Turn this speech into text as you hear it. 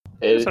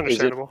It's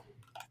understandable.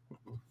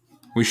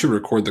 We should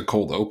record the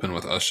cold open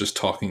with us just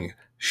talking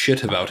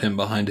shit about him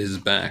behind his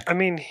back. I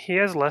mean, he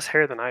has less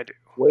hair than I do.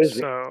 What is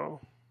it? So,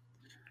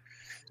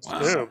 Wow.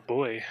 oh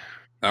boy,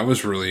 That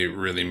was really,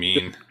 really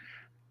mean.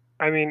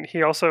 I mean,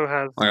 he also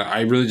has.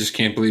 I really just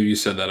can't believe you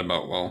said that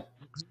about Will.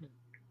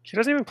 He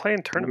doesn't even play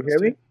in Can you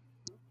tournaments. hear me?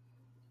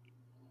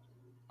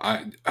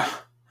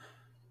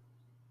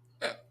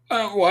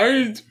 Why are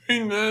you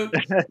doing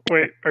that?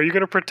 Wait, are you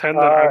going to pretend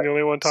that I'm the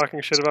only one talking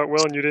shit about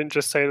Will, and you didn't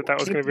just say that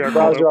was going to be our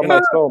cold Browser on open?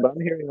 my phone, but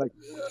I'm hearing like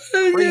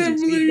I crazy can't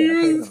believe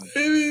you feedback.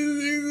 say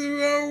these things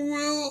about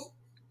Will.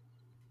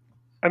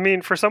 I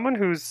mean, for someone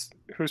whose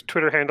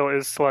Twitter handle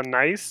is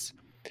Slanice,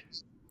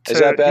 Is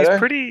that better? He's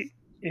pretty.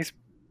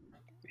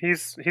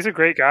 He's a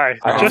great guy.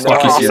 I Just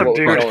fuck an you, awesome Fuck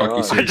dude.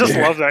 you, I just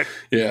yeah. love that.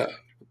 Yeah.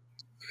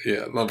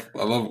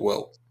 I love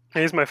Will.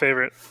 He's my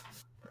favorite.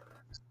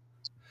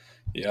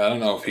 Yeah, I don't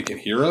know if he can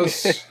hear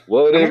us. I'm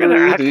Whatever gonna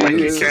it act like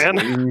he is. can.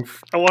 Waiting,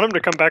 I want him to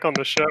come back on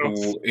the show.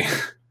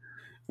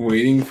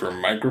 waiting for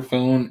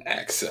microphone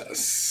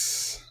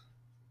access.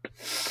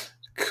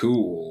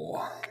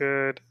 Cool.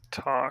 Good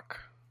talk.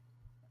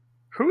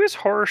 Who is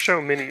Horror Show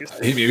Minis?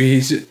 Hey,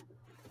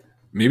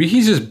 maybe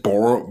he's just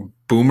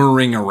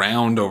boomering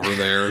around over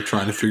there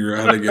trying to figure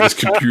out how to get his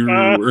computer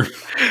to work.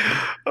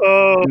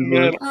 Oh He's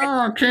man, like,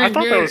 oh, I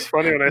thought that was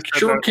funny when I said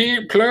sure that.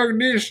 can't plug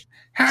this.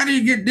 How do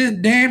you get this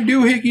damn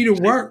doohickey to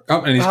work?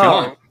 Oh, and he's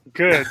gone.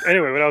 Good.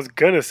 Anyway, what I was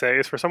gonna say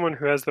is, for someone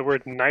who has the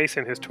word "nice"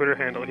 in his Twitter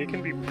handle, he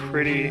can be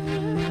pretty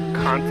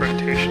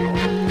confrontational.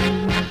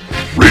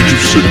 Rage of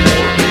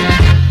Sigmar,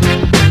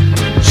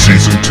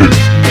 Season 2.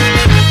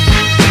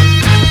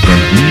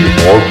 And we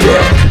are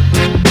back.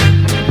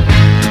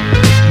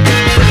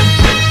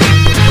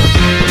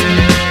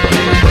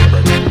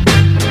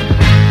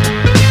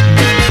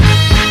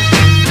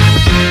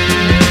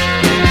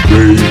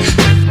 Rage.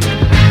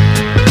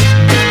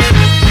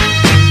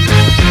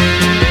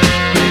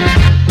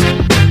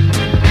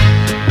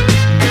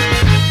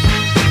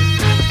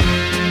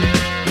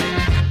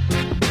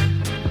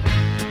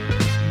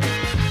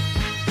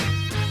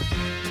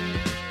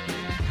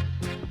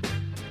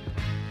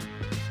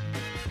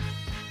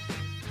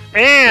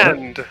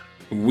 And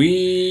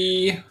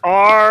We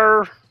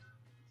are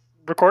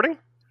recording.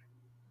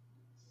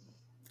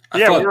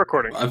 I thought, we're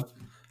recording.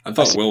 I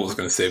thought Will was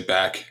going to say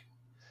back.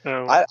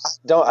 No. I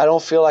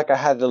don't feel like I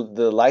had the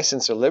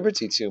license or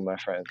liberty to, my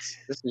friends.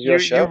 This is your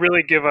show. You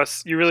really give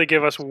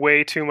us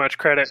way too much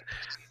credit.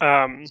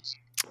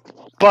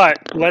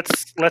 But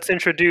let's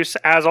introduce,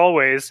 as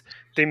always,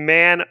 the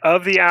man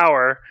of the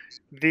hour,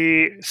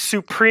 the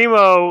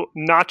supremo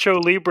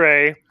Nacho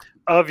Libre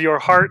of your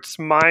hearts,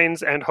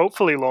 minds, and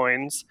hopefully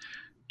loins,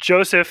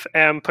 Joseph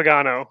M.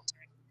 Pagano.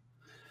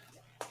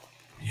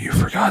 You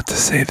forgot to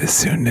say the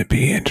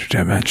soon-to-be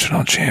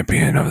interdimensional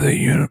champion of the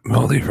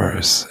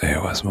multiverse,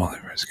 AOS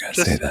multiverse. You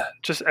gotta say that.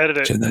 Just edit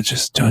it.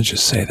 Don't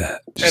just say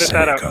that. Just Edit say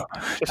that it. out.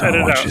 Just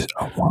edit it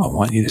out. I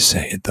want you to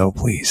say it, though.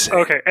 Please. Say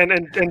Okay,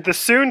 and the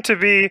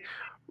soon-to-be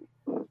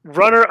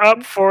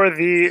runner-up for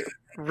the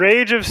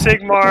Rage of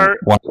Sigmar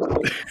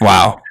it.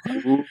 Wow.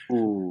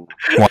 Ooh.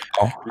 Wow.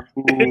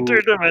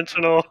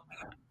 interdimensional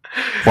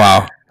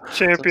Wow.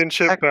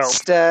 championship belt.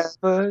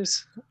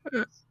 Backstabbers.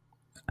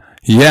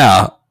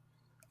 Yeah.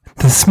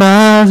 The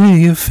smile on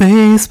your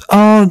face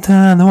all the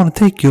time. I want to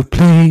take your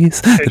place.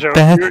 Hey, Joe,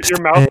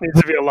 your mouth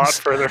needs to be a lot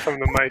further from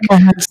the mic.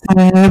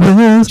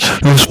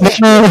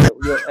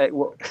 Hey,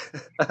 well-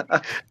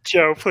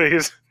 Joe,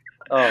 please.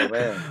 oh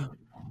man.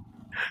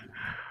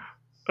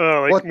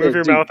 What Move the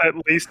your dude? mouth at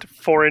least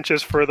 4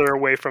 inches further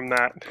away from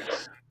that.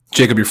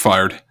 Jacob, you're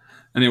fired.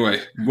 Anyway,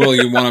 Will,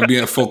 you want to be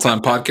a full-time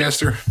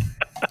podcaster?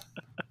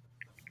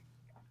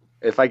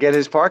 If I get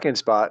his parking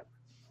spot.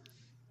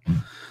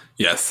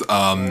 Yes.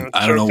 I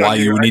don't know why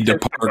you would need to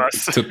park.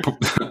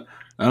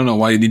 I don't know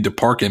why you need to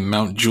park in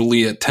Mount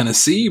Juliet,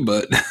 Tennessee,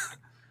 but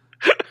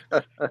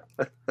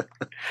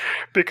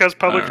Because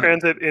public All right.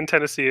 transit in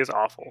Tennessee is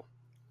awful.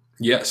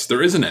 yes,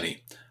 there isn't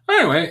any.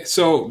 Anyway,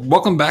 so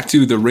welcome back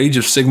to the Rage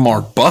of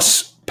Sigmar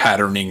bus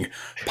patterning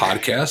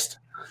podcast.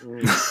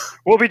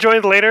 We'll be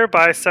joined later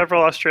by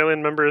several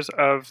Australian members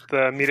of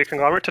the media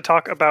conglomerate to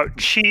talk about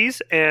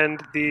cheese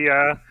and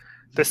the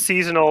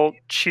seasonal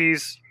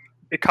cheese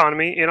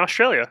economy in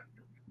Australia.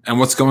 And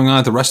what's going on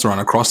at the restaurant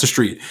across the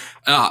street.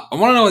 I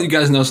want to know what you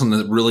guys know, something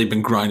that's really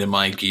been grinding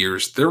my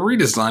gears. They're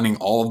redesigning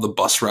all of the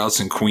bus routes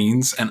in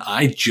Queens, and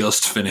I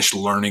just finished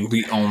learning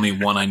the only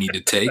one I need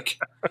to take.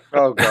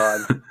 Oh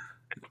God.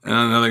 And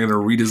now they're going to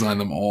redesign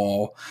them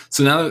all.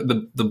 So now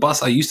the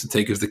bus I used to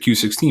take is the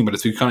Q16, but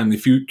it's becoming the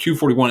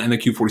Q41 and the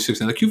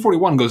Q46. And the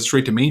Q41 goes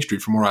straight to Main Street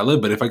from where I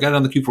live. But if I got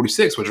on the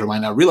Q46, which I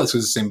might not realize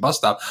is the same bus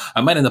stop, I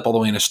might end up all the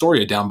way in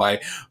Astoria down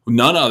by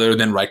none other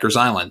than Rikers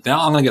Island. Now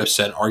I'm going to get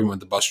upset, arguing with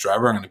the bus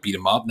driver. I'm going to beat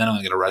him up. Then I'm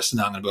going to get arrested.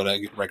 Now I'm going to go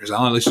to Rikers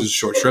Island. This is a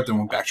short trip. They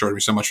won't backcharge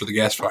me so much for the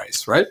gas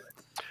price, right?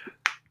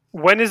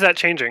 When is that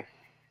changing?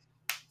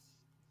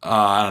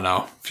 I don't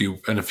know.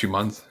 In a few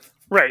months.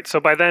 Right, so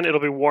by then it'll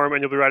be warm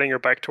and you'll be riding your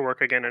bike to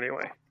work again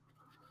anyway.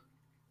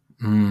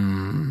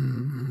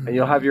 And and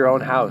you'll have your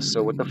own house.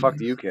 So what the fuck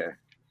do you care?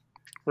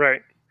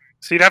 Right.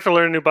 So you'd have to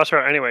learn a new bus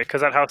route anyway,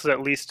 because that house is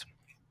at least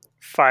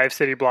 5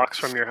 city blocks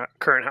from your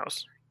current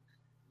house.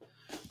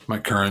 My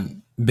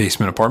current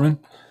basement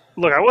apartment.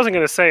 Look, I wasn't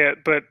going to say it,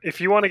 but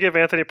if you want to give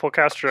Anthony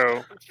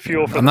Polcastro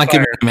fuel for I'm the not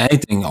fire, giving him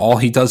anything. All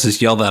he does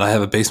is yell that I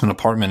have a basement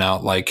apartment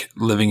out. Like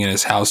living in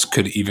his house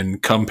could even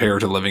compare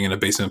to living in a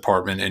basement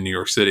apartment in New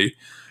York City.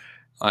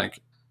 Like,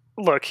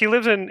 look, he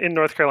lives in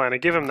North Carolina.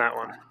 Give him that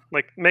one.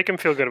 Like, make him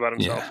feel good about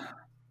himself.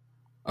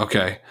 yeah.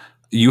 Okay.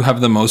 You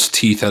have the most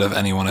teeth out of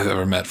anyone I've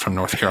ever met from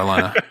North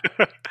Carolina.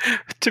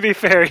 To be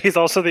fair, he's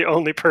also the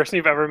only person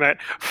you've ever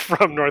met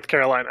from North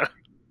Carolina.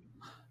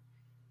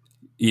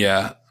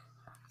 Yeah.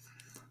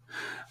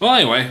 Well,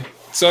 anyway,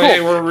 so Cool.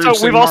 hey, we're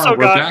So we've also we're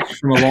got- back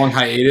from a long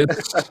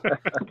hiatus.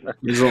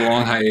 This is a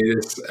long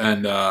hiatus,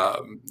 and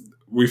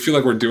we feel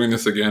like we're doing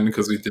this again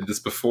because we did this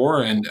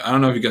before. And I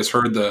don't know if you guys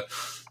heard the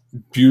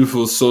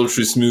beautiful,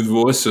 sultry, smooth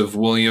voice of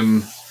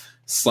William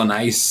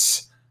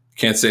Slanice.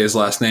 Can't say his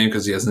last name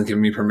because he hasn't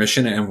given me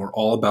permission, and we're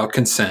all about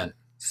consent.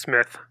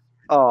 Smith.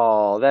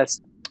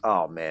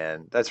 Oh,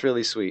 man, that's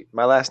really sweet.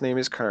 My last name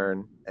is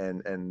Kern,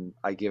 and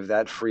I give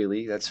that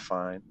freely. That's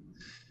fine.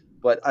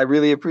 But I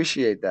really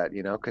appreciate that,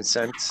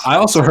 consent. I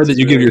also heard that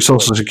you is give really your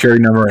social important.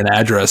 security number and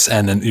address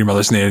and then your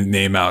mother's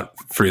name out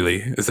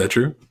freely. Is that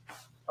true?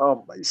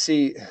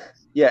 See,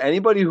 yeah,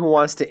 anybody who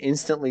wants to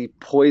instantly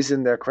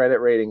poison their credit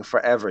rating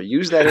forever,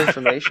 use that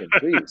information,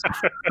 please.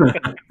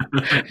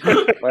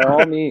 By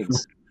all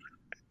means.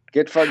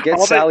 Get All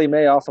they- Sally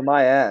Mae off of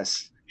my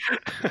ass.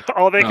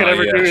 All they can Oh,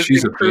 ever yeah, do is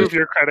she's a improve bitch.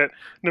 your credit,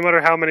 no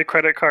matter how many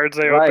credit cards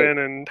they Right. open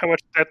and how much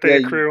debt they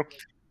Yeah, accrue.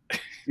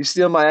 You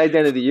steal my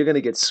identity, you're going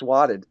to get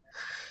swatted.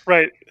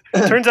 Right.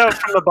 Turns out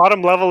from the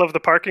bottom level of the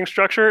parking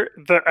structure,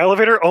 the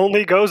elevator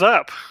only goes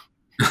up.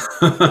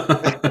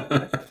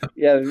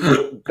 Yeah,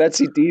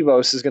 Betsy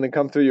DeVos is going to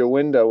come through your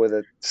window with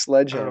a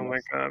sledgehammer. Oh my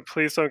god!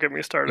 Please don't get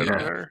me started on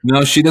her.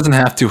 No, she doesn't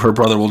have to. Her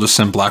brother will just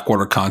send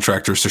Blackwater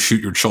contractors to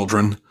shoot your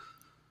children.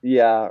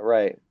 Yeah,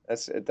 right.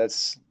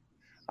 That's.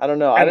 I don't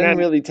know. I And didn't then-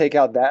 really take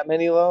out that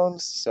many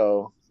loans,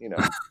 so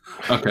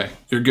Okay,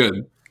 you're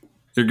good.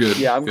 You're good.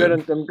 yeah, I'm good.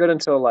 I'm good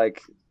until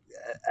like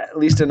at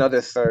least another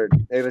third.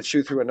 They would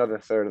shoot through another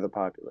third of the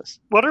populace.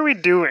 What are we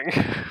doing?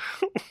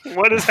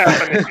 What is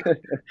happening?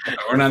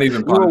 We're not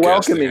even. You were podcasting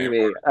welcoming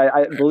anymore. me.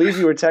 I believe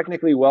you were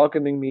technically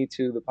welcoming me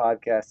to the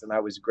podcast, and I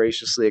was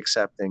graciously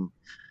accepting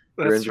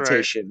your That's right.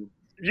 invitation.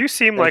 You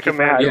seem Thank like you a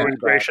for man who having would me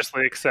back.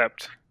 graciously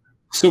accept.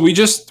 So we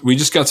just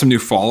got some new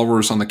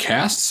followers on the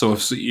cast. So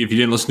if you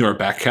didn't listen to our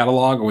back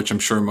catalog, which I'm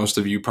sure most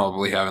of you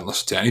probably haven't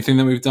listened to anything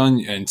that we've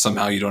done, and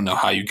somehow you don't know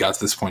how you got to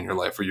this point in your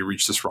life where you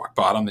reached this rock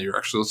bottom that you're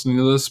actually listening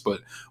to this.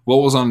 But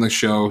Will was on the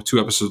show 2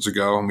 episodes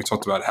ago, and we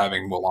talked about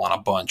having Will on a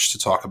bunch to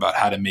talk about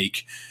how to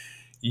make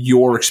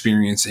your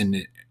experience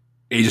in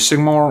Age of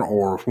Sigmar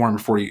or Warhammer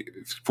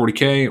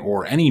 40K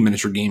or any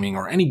miniature gaming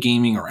or anything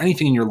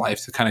in your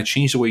life to kind of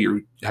change the way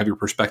you have your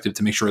perspective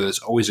to make sure that it's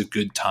always a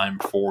good time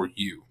for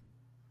you.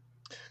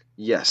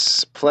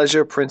 Yes,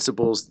 pleasure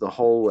principles the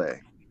whole way.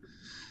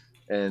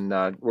 And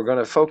we're going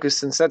to focus,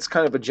 since that's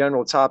kind of a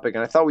general topic,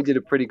 and I thought we did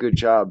a pretty good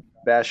job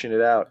bashing it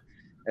out.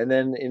 And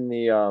then in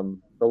the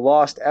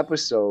lost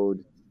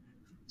episode,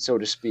 so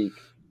to speak,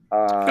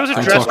 It was a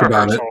Don't dress talk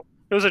about rehearsal.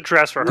 It was a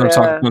dress Don't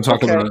rehearsal. Yeah,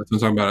 talk okay. about it. Don't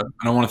talk about it.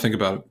 I don't want to think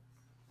about it.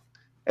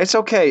 it's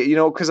okay,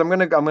 because I'm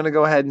gonna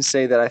go ahead and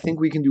say that I think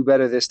we can do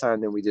better this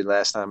time than we did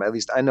last time. At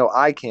least I know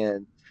I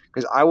can,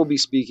 because I will be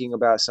speaking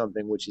about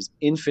something which is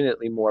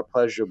infinitely more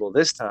pleasurable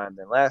this time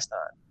than last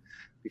time.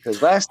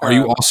 Because last time, Are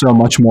you also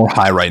much more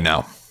high right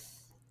now?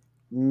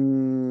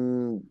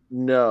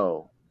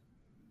 no.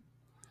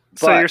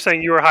 So But- you're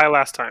saying you were high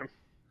last time?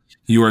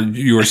 You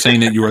were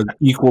saying that you were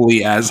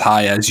equally as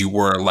high as you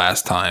were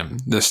last time.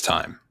 This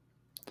time,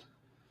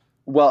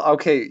 Well,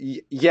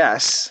 okay,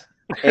 yes,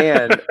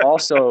 and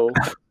also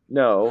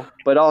no,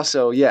 but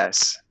also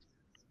yes.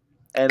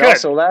 And Good.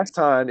 also last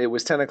time it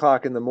was 10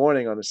 o'clock in the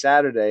morning on a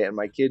Saturday, and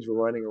my kids were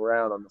running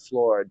around on the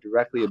floor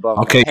directly above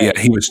okay, my head.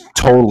 yeah, he was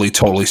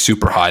totally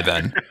super high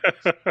then,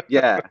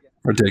 Yeah,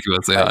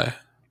 ridiculously high.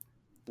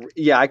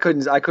 yeah. I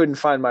couldn't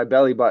find my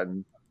belly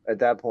button at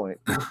that point.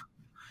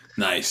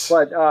 Nice.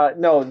 But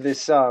no,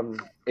 this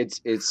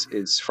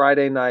it's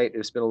Friday night.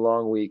 It's been a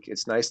long week.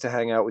 It's nice to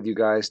hang out with you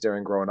guys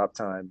during growing up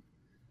time.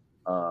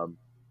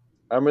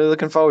 I'm really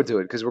looking forward to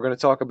it because we're going to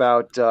talk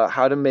about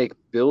how to make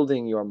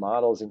building your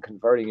models and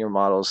converting your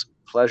models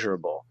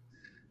pleasurable.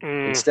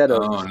 Instead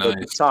of Oh, the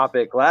nice.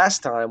 topic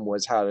last time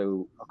was how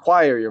to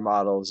acquire your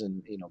models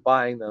and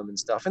buying them and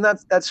stuff, and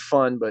that's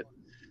fun. But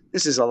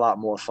this is a lot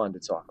more fun to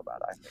talk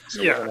about, I think. So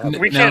we're Yeah, gonna have-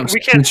 we Now, can't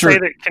Spencer- say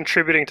that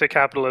contributing to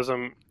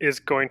capitalism is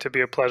going to be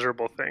a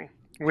pleasurable thing.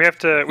 We have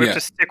to Yeah.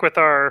 stick with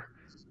our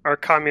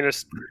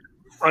communist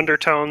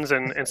undertones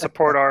and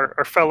support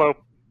our fellow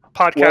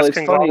podcast Well, it's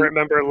conglomerate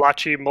member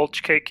Lachi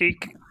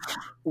Mulchcake.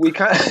 we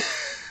kind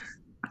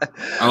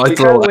I like we the kind of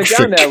little went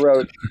extra. down that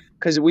road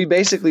because we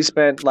basically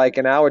spent like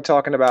an hour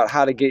talking about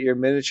how to get your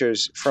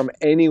miniatures from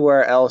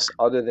anywhere else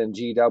other than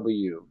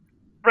GW,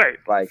 Right.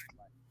 like,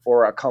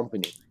 or a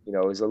company.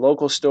 it was a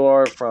local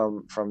store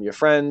from your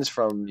friends,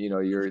 from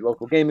your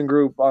local gaming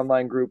group,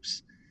 online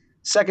groups.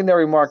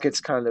 Secondary markets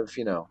kind of,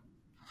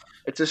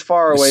 it's as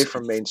far away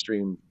from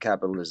mainstream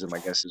capitalism, I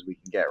guess, as we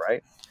can get,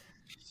 right?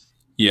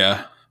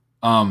 Yeah.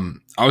 I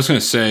was gonna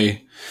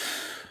say.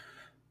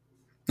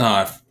 No,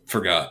 I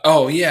forgot.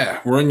 Oh yeah,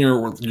 we're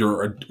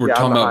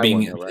talking about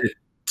being right?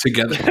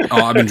 together.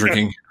 Oh, I've been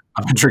drinking.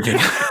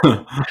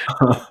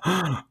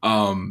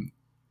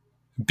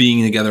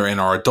 Being together in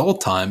our adult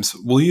times,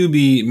 will you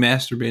be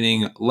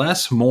masturbating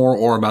less, more,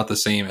 or about the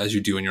same as you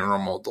do in your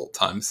normal adult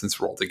times since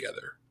we're all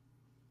together?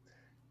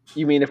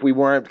 You mean if we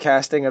weren't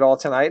casting at all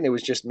tonight and it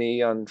was just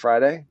me on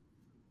Friday?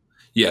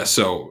 Yeah,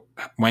 so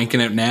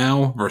wanking it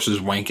now versus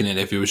wanking it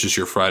if it was just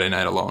your Friday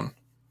night alone.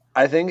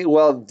 I think,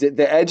 well,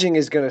 the edging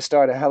is going to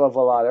start a hell of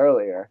a lot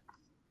earlier.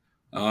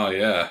 Oh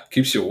yeah,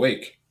 keeps you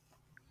awake.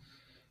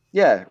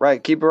 Yeah,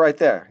 right. Keep it right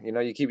there.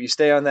 You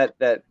stay on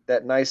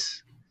that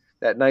nice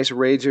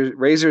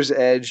razor's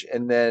edge,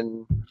 and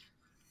then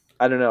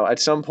I don't know. At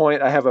some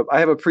point, I have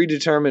a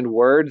predetermined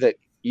word that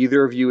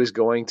either of you is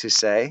going to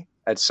say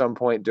at some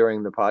point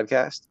during the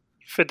podcast.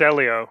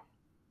 Fidelio.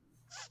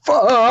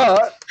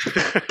 Fuck.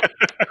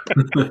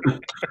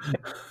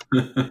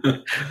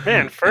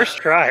 Man, first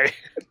try.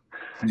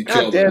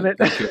 God damn it.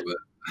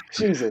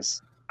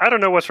 Jesus. I don't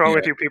know what's wrong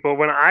with you people.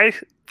 When I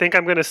think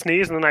I'm going to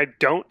sneeze and then I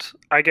don't,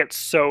 I get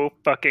so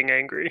fucking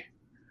angry.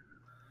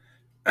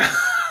 Yeah,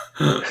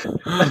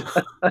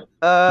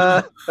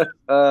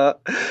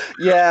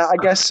 I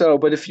guess so.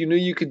 But if you knew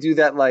you could do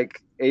that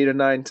like 8 or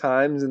 9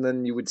 times and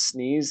then you would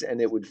sneeze and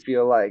it would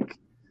feel like,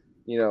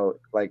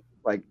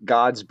 like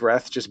God's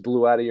breath just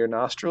blew out of your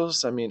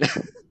nostrils. I mean,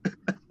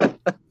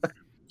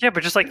 yeah,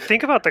 but just like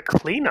think about the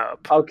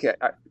cleanup. Okay.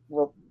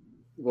 Well,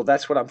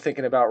 that's what I'm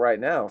thinking about right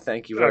now.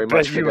 Thank you very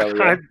much,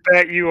 Fidelio. I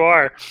bet you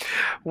are.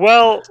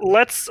 Well,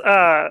 let's.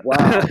 Wow.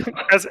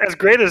 as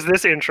great as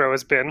this intro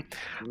has been,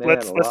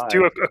 let's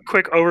do a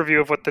quick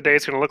overview of what the day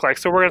is going to look like.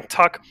 So we're going to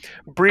talk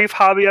brief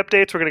hobby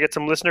updates. We're going to get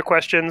some listener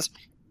questions.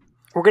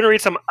 We're going to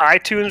read some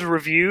iTunes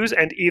reviews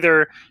and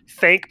either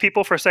thank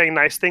people for saying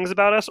nice things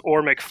about us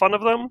or make fun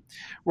of them.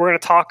 We're going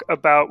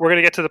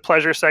to get to the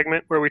pleasure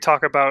segment where we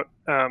talk about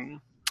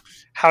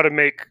how to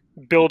make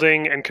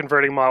building and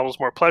converting models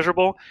more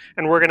pleasurable.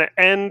 And we're going to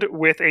end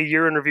with a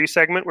year in review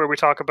segment where we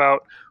talk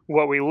about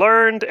what we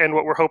learned and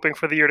what we're hoping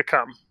for the year to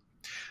come.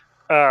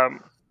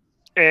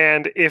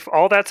 And if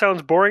all that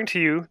sounds boring to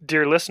you,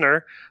 dear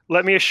listener,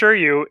 let me assure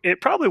you,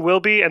 it probably will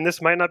be, and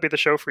this might not be the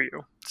show for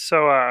you.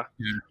 So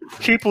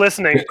keep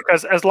listening,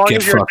 because as long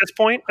as you're at this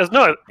point,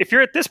 if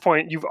you're at this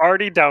point, you've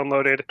already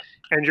downloaded,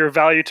 and your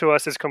value to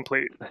us is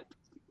complete.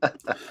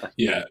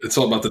 Yeah, it's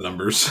all about the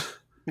numbers.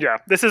 Yeah,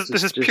 this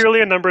is purely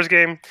a numbers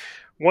game.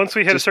 Once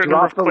we hit a certain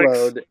number of clicks,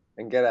 load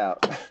and get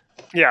out.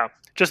 Yeah,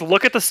 just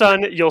look at the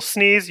sun. You'll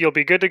sneeze. You'll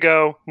be good to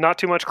go. Not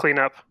too much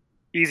cleanup.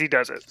 Easy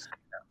does it.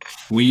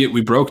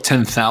 We broke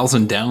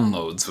 10,000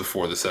 downloads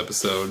before this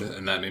episode,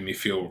 and that made me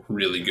feel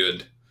really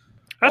good.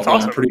 That's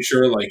awesome. I'm pretty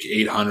sure like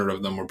 800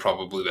 of them were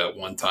probably that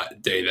one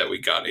day that we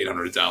got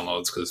 800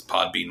 downloads because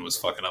Podbean was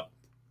fucking up.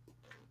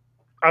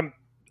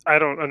 I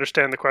don't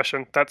understand the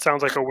question. That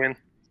sounds like a win.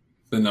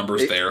 The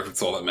number's there.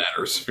 That's all that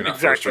matters. If you're not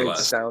first or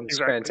last. Sounds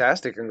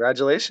fantastic.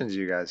 Congratulations,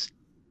 you guys.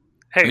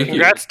 Hey,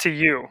 congrats to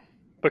you,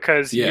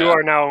 because you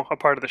are now a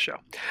part of the show.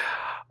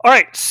 All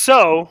right,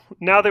 so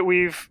now that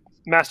we've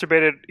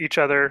masturbated each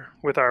other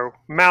with our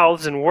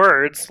mouths and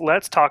words,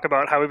 let's talk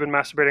about how we've been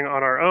masturbating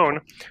on our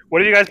own.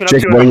 What have you guys been up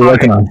to? What are you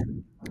working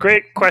on?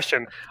 Great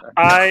question.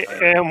 I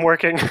am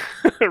working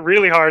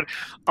really hard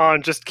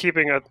on just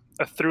keeping a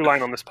through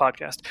line on this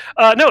podcast.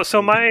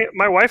 So my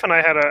wife and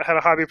I had a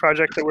hobby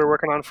project that we were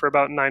working on for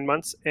about 9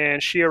 months,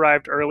 and she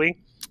arrived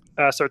early.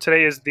 So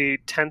today is the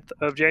 10th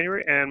of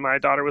January, and my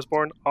daughter was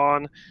born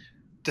on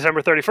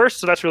December 31st,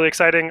 so that's really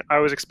exciting. I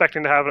was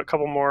expecting to have a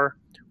couple more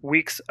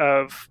weeks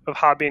of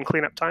hobby and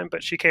cleanup time,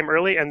 but she came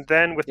early, and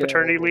then with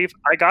paternity leave,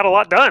 I got a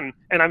lot done,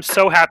 and I'm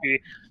so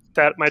happy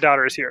that my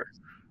daughter is here.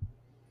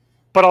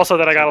 But also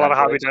that I got a lot of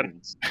hobby done.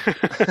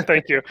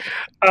 Thank you.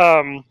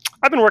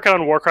 I've been working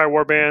on Warcry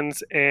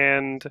warbands,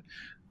 and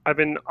I've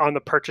been on the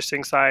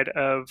purchasing side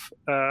of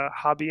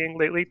hobbying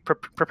lately,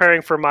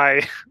 preparing for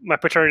my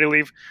paternity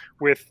leave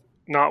with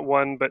not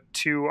 1 but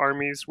 2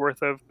 armies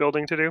worth of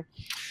building to do.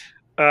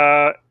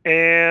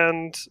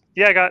 And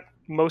yeah, I got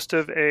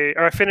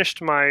I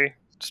finished my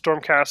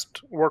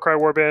Stormcast Warcry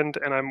warband,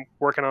 and I'm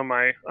working on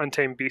my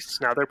Untamed Beasts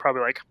now. They're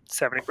probably like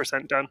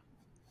 70% done.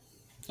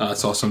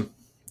 That's awesome.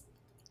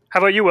 How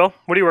about you, Will?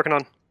 What are you working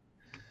on?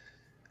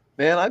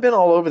 Man, I've been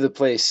all over the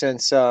place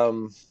since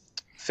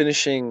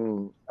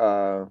finishing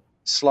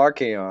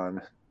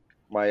Slarkeon,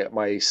 my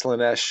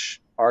Slaanesh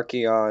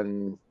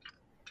Archeon,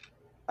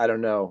 I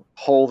don't know,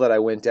 hole that I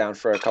went down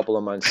for a couple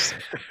of months,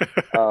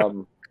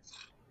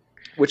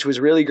 which was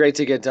really great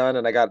to get done,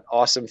 and I got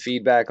awesome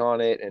feedback on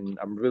it, and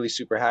I'm really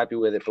super happy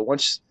with it. But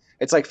once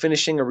it's like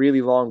finishing a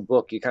really long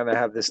book, you kind of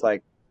have this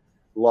like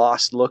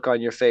lost look on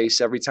your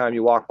face every time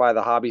you walk by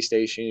the hobby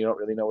station. You don't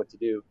really know what to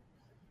do.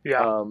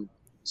 Yeah.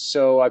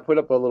 So I put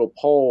up a little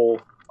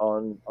poll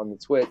on the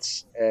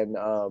twits. And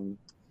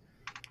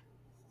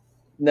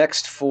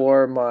next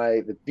for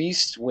the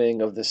Beast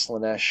wing of the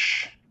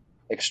Slaanesh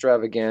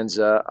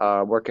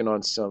extravaganza, working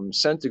on some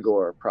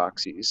Centaur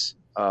proxies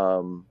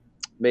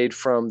made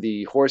from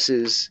the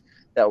horses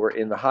that were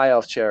in the High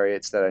Elf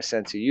chariots that I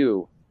sent to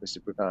you, Mr.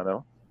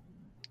 Pucano.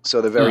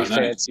 So they're very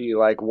fancy,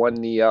 like one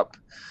knee up,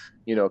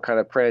 kind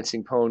of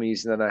prancing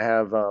ponies. And then I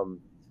have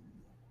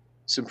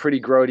some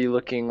pretty grody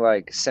looking,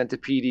 like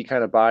centipede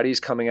kind of bodies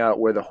coming out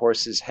where the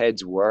horses'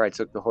 heads were. I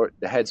took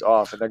the heads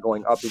off, and they're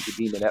going up into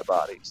demonette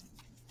bodies.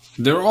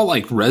 They're all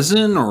like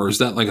resin, or is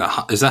that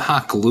is that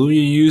hot glue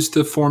you use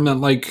to form that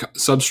like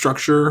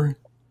substructure?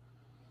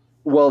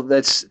 Well,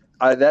 that's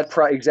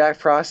exact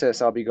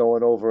process I'll be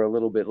going over a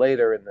little bit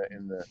later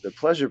in the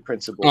pleasure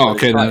principle. Oh,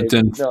 okay,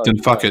 then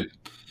fuck it.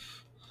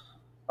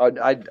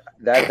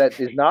 That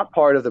is not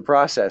part of the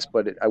process,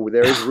 but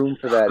there is room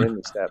for that in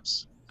the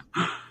steps.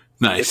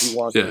 Nice. If you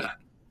want yeah. to.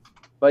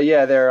 But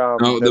yeah, they're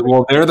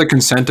they're the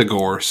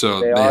Consentagore, so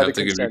they have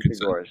to give you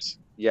consent.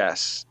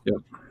 Yes. Yep.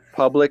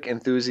 Public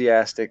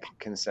enthusiastic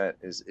consent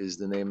is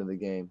the name of the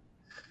game.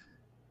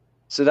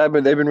 So they've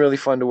been really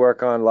fun to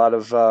work on. A lot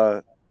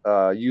of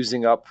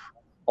using up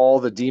all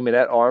the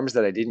demonette arms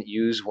that I didn't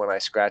use when I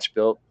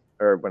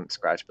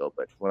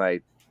when I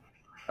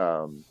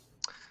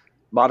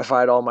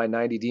modified all my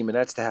 90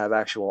 demonettes to have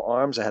actual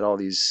arms. I had all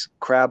these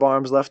crab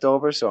arms left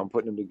over, so I'm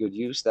putting them to good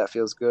use. That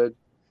feels good.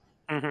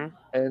 Mm-hmm.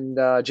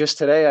 And just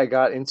today I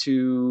got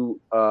into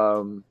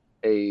a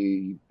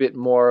bit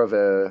more of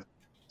a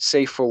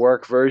safe for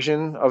work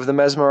version of the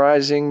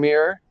mesmerizing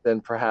mirror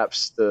than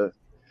perhaps the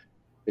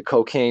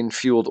cocaine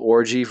fueled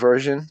orgy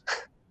version,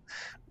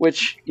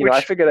 which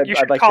I figured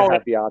I'd like to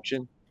have the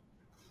option.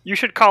 You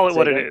should call it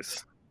what it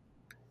is.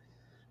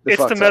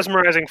 It's the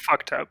mesmerizing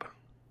fuck tub.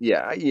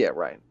 Yeah,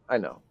 right. I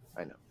know.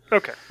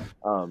 Okay.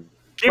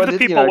 Give the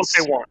people what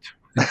they want.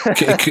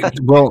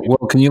 Well,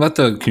 can you let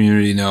the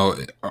community know?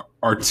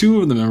 Are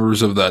two of the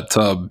members of that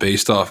tub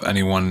based off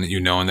anyone that you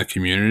know in the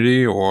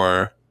community,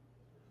 or?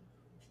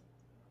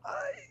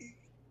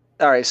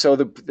 All right. So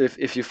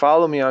if you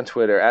follow me on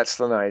Twitter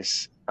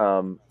 @Slanice,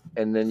 and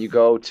then you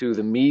go to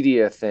the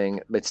media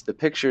thing, it's the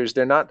pictures.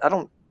 They're not. I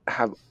don't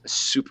have a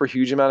super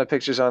huge amount of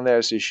pictures on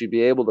there, so you should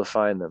be able to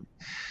find them.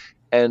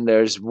 And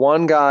there's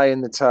one guy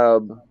in the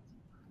tub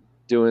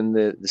doing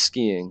the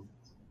skiing,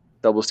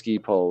 double ski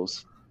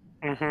poles.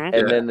 Mm-hmm.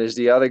 And then there's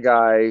the other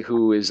guy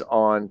who is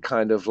on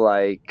kind of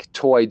like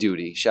toy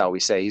duty, shall we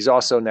say. He's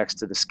also next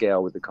to the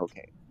scale with the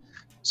cocaine.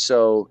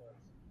 So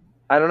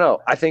I don't know.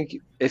 I think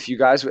if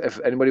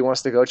anybody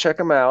wants to go check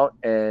them out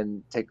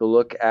and take a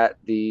look at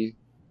the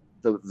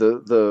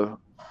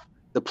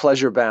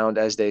pleasure bound,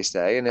 as they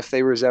say, and if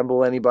they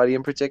resemble anybody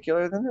in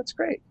particular, then that's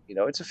great.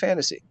 It's a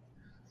fantasy.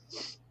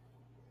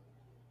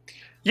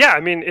 Yeah, I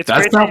mean, it's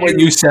that's great not what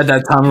you said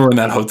that time we were in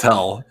that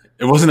hotel.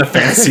 It wasn't a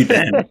fantasy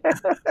then.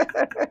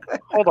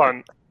 Hold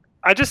on.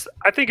 I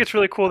think it's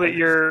really cool that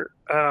you're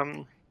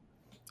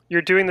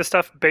doing this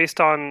stuff based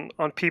on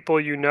people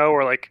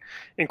or like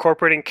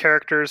incorporating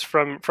characters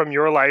from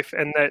your life,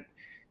 and that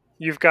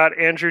you've got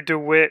Andrew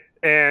DeWitt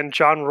and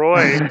John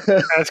Roy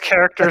as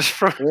characters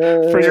for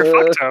your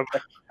fuck tub.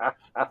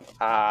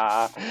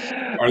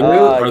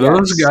 Are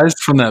those guys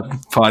from that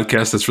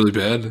podcast that's really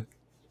bad?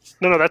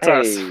 No, that's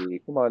us.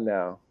 Come on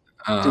now.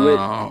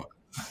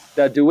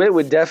 DeWitt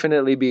would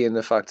definitely be in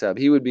the fuck tub.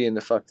 He would be in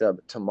the fuck tub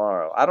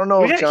tomorrow. I don't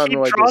know if John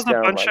Roy draws gets down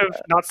a bunch like of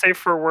that. not safe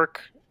for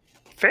work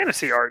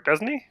fantasy art,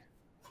 doesn't he?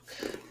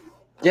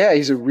 Yeah,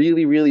 he's a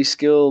really, really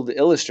skilled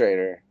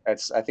illustrator.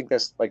 I think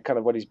that's like kind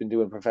of what he's been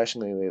doing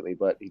professionally lately.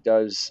 But he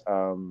does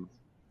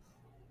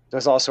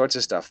all sorts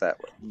of stuff that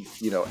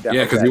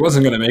Yeah, because he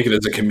wasn't going to make it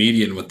as a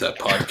comedian with that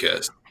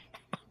podcast.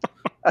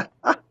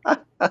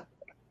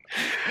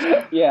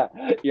 yeah,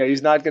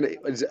 he's not gonna.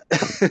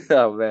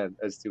 Oh man,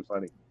 that's too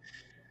funny.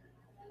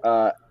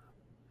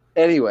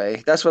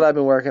 Anyway, that's what I've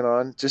been working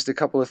on. Just a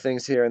couple of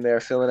things here and there,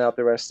 filling out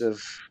the rest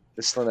of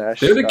the Slaanesh.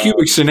 They're the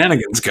cubic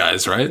shenanigans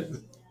guys, right?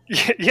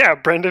 Yeah,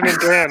 Brendan and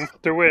Dan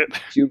DeWitt.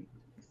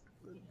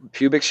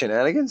 Pubic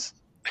shenanigans?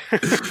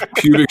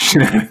 Pubic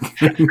shenanigans.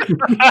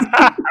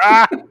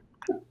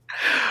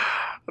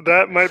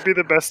 That might be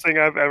the best thing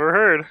I've ever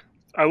heard.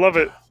 I love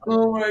it.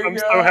 Oh my I'm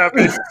God. so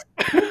happy.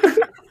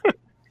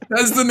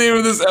 That's the name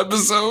of this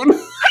episode.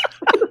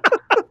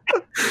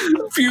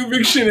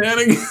 Pubic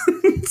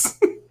shenanigans.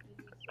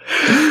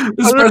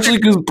 Especially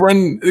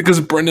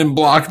because Brendan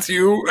blocked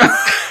you.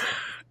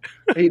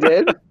 He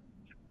did?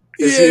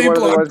 He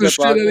blocked the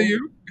shit out of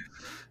you.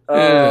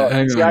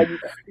 Hang on.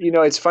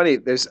 It's funny.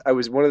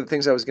 One of the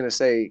things I was going to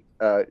say,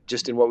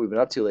 just in what we've been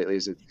up to lately,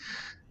 is that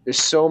there's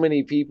so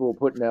many people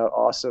putting out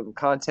awesome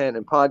content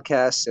and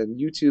podcasts and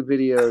YouTube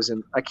videos,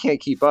 and I can't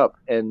keep up.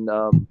 And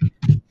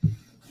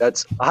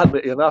that's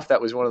oddly enough,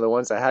 that was one of the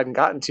ones I hadn't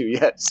gotten to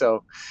yet.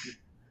 So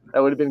that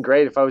would have been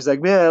great if I was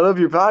like, man, I love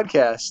your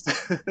podcast.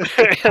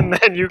 And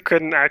then you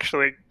couldn't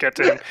actually get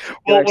to him.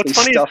 Well, what's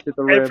funny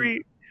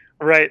is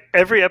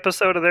every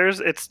episode of theirs,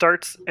 it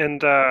starts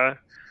and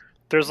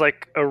there's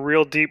like a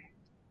real deep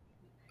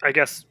I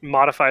guess,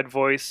 modified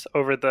voice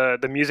over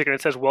the music, and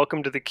it says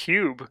 "Welcome to the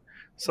Cube."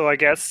 So I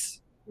guess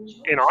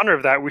in honor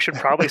of that, we should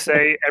probably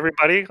say,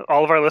 everybody,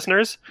 all of our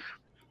listeners,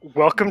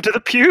 welcome to the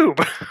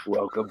Pube.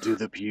 Welcome to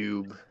the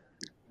Pube.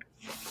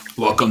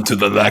 Welcome to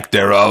the lack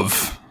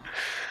thereof.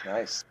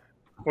 Nice.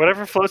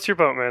 Whatever floats your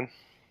boat, man.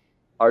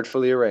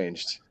 Artfully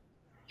arranged.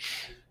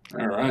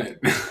 All right.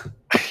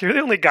 You're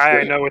the only guy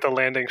I know with a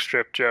landing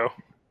strip, Joe.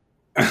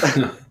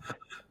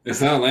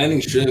 It's not a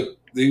landing strip,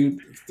 dude.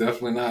 It's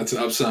definitely not. It's an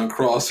upside down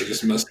cross. I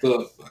just messed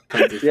up.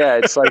 Yeah,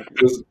 it's like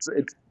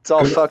it's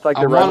all fucked like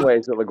the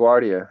runways at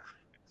LaGuardia.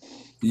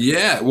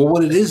 Yeah, well,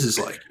 what it is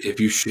like if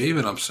you shave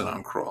an upside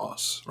down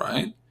cross,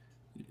 right?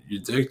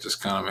 Your dick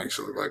just kind of makes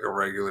it look like a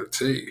regular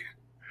T.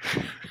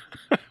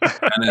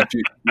 And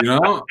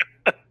if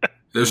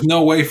there's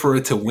no way for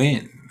it to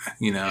win.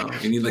 You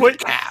need like a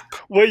cap.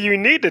 What you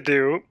need to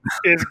do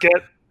is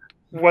get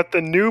what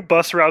the new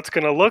bus route's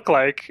going to look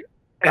like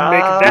and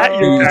make that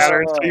your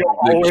pattern so you'll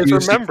always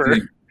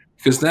remember.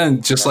 Because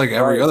then, just like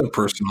every other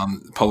person on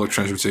public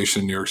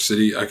transportation in New York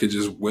City, I could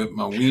just whip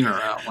my wiener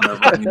out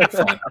whenever I need to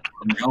find out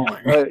where I'm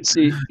going. Right,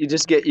 see, you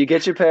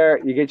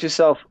get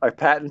yourself a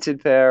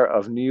patented pair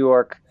of New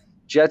York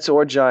Jets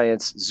or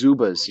Giants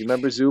Zubas. You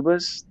remember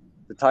Zubas?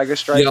 The Tiger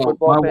Stripe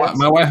football pants?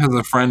 My wife has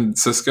a friend,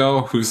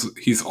 Cisco,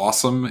 he's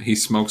awesome. He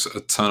smokes a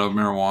ton of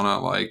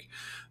marijuana, like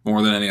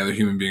more than any other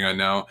human being I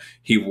know.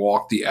 He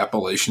walked the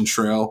Appalachian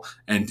Trail,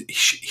 and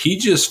he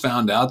just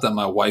found out that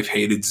my wife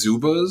hated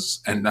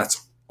Zubas, and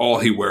that's all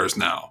he wears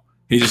now.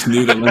 He just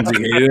knew that Lindsay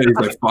hated it. He's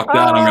like, fuck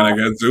that, I'm going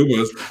to get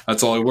Zubas.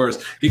 That's all he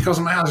wears. He comes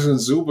to my house in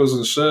Zubas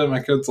and shit.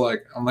 My kid's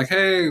like, I'm like,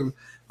 hey,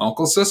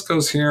 Uncle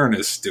Cisco's here in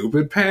his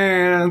stupid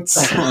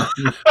pants.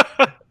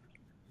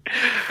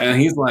 And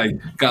he's like,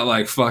 got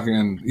like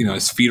fucking,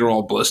 his feet are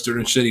all blistered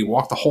and shit. He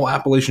walked the whole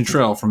Appalachian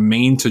Trail from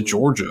Maine to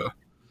Georgia.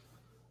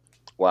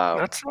 Wow.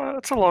 That's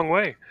a long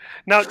way.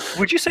 Now,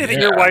 would you say that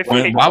your wife...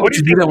 Why would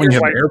you do that when you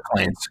have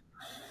airplanes?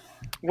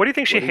 What do you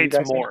think she hates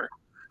more?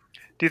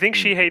 Do you think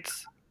she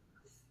hates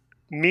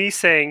me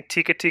saying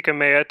tika tika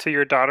mea to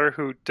your daughter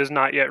who does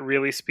not yet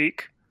really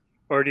speak?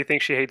 Or do you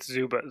think she hates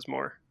Zubas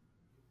more?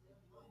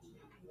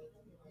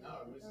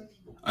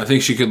 I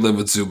think she could live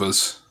with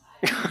Zubas.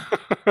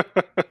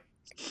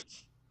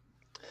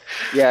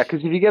 Yeah,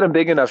 because if you get them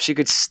big enough, she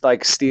could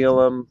like steal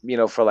them,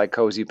 for like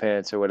cozy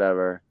pants or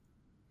whatever.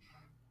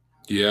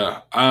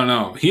 Yeah, I don't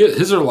know.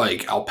 His are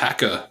like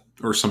alpaca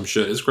or some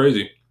shit. It's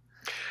crazy.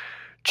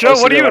 Joe,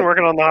 what have you been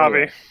working on the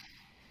hobby?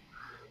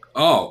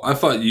 Oh, I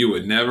thought you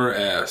would never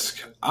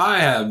ask. I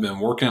have been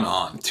working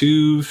on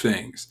two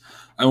things.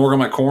 I work on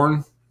my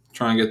corn,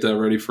 trying to get that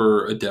ready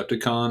for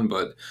Adepticon,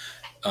 but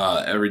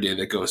every day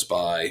that goes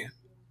by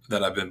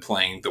that I've been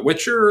playing The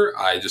Witcher,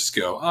 I just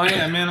go, oh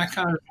yeah, man, I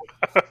kind of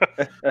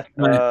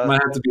might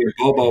have to be a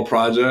Bobo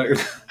project.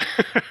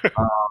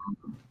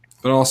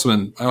 But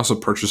I also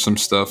purchased some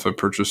stuff. I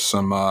purchased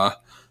some. I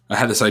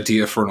had this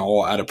idea for an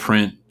all out of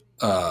print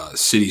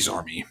Cities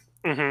army.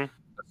 Mm-hmm.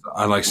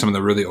 I like some of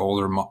the really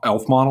older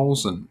elf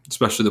models, and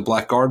especially the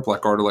Blackguard.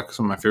 Blackguard are like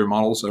some of my favorite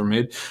models ever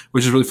made,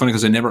 which is really funny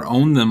because I never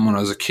owned them when I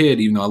was a kid,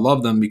 even though I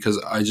loved them because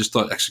I just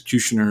thought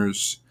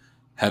Executioners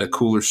had a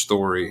cooler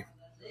story.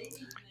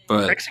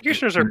 But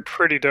Executioners are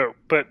pretty dope,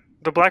 but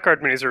the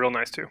Blackguard minis are real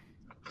nice too.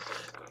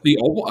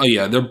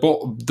 They're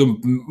both. The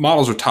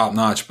models are top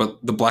notch,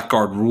 but the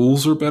Blackguard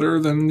rules are better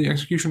than the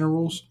Executioner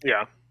rules.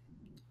 Yeah.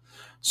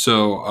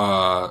 So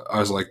I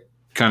was like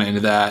kind of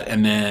into that,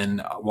 and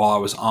then while I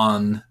was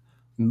on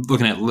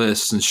looking at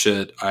lists and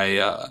shit,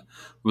 I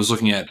was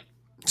looking at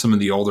some of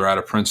the older out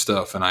of print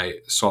stuff, and I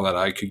saw that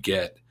I could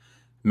get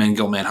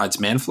Mengele Manhide's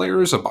Man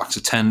Flayers, a box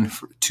of 10,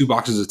 2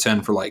 boxes of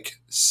 10 for like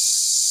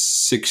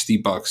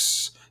 $60,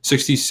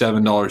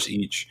 $67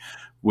 each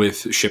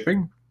with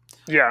shipping.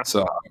 Yeah.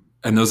 So,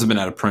 and those have been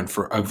out of print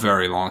for a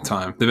very long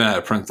time. They've been out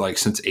of print like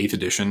since 8th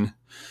edition.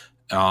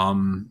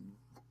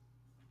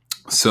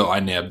 So I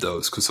nabbed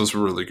those because those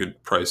were a really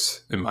good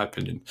price in my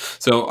opinion.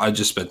 So I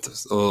just spent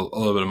a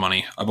little bit of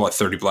money. I bought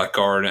 30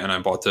 Blackguard and I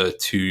bought the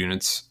 2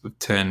 units of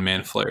 10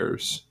 Man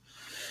Flayers.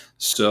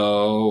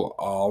 So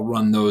I'll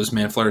run those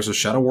Man Flayers as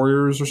Shadow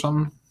Warriors or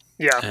something.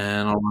 Yeah.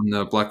 And I'll run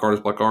the Blackguard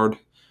as Blackguard.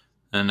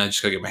 And I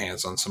just gotta get my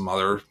hands on some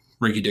other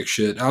rinky dick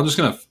shit. I'm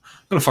gonna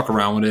fuck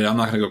around with it. I'm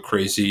not gonna go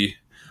crazy.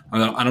 I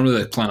don't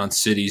really plan on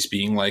cities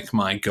being like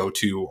my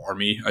go-to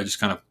army. I just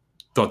kind of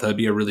thought that'd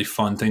be a really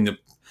fun thing to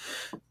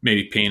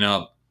maybe paint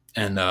up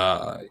and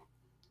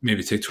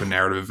maybe take to a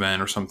narrative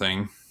event or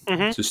something.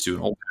 Mm-hmm. Just do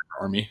an old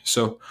army.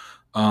 So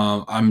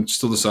I'm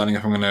still deciding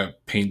if I'm going to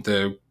paint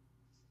the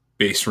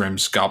base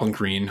rims Goblin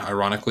Green,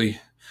 ironically.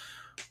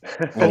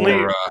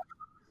 Or,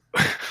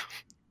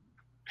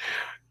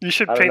 you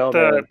should paint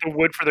the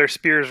wood for their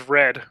spears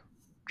red.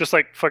 Just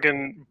like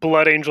fucking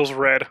Blood Angels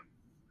red.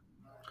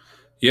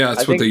 Yeah,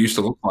 that's what they used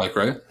to look like,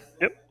 right?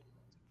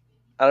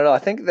 I don't know. I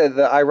think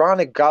the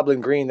ironic Goblin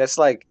Green, that's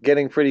like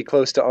getting pretty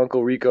close to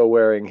Uncle Rico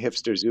wearing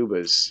hipster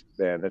Zubas,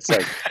 man. That's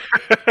like...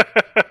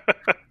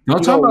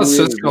 Don't talk about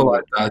Cisco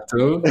like that,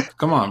 dude.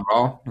 Come on,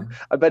 bro.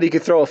 I bet he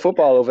could throw a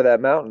football over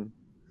that mountain.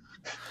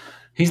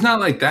 He's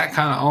not like that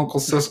kind of Uncle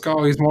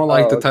Cisco. He's more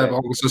like Oh, the type okay. of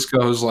Uncle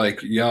Cisco who's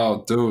like,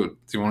 yo, dude,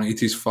 do you want to eat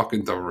these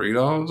fucking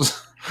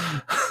Doritos?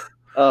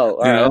 Oh, all You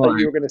right. I know, thought like,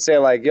 you were gonna say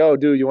like, "Yo,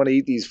 dude, you want to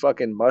eat these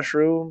fucking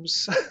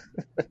mushrooms?"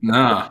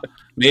 nah, It's not that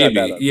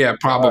maybe. Yeah,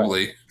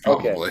 probably.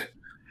 Okay. Probably.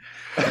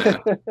 Yeah.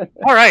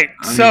 All right.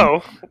 I mean,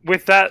 So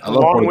with that I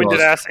love long-winded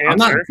Doritos. ass I'm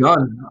not answer,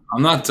 done.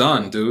 I'm not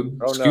done,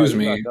 dude. Oh, no, Excuse you're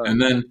me. not done.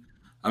 And then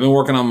I've been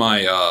working on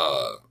my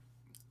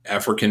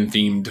African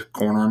themed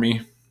corn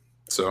army.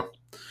 So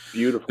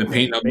Beautiful. been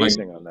painting up my.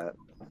 Amazing on that.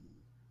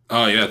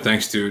 Oh yeah,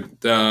 thanks, dude.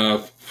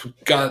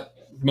 Got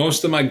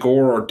most of my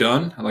gore are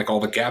done. Like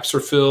all the gaps are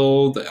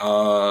filled.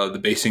 The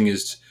basing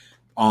is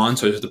on,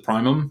 so I just have to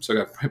prime them. So I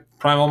got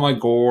prime all my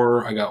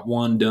gore. I got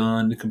one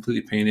done,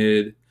 completely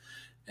painted,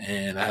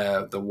 and I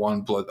have the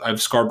one blood. I have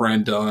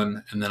Scarbrand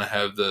done, and then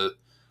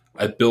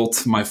I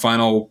built my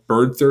final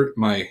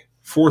my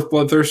fourth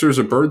bloodthirster is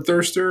a bird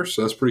thirster,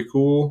 so that's pretty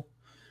cool.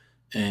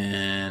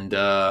 And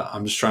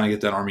I'm just trying to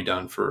get that army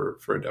done for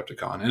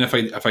Adepticon. And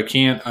if I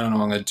can't, I don't know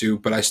what I'm gonna do.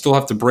 But I still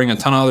have to bring a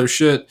ton of other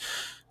shit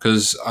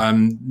because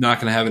I'm not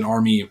gonna have an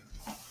army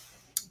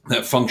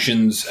that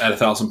functions at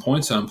 1,000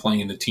 points. And I'm playing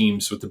in the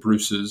teams with the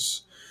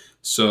Bruces,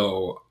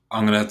 so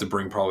I'm gonna have to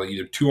bring probably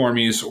either 2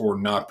 armies or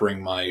not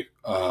bring my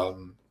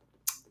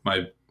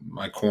my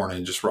corn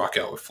and just rock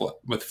out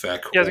with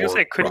Feck. yeah, I was gonna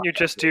say, couldn't you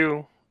just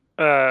do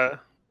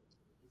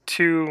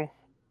two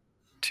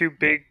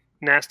big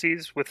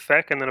nasties with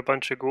Feck and then a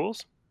bunch of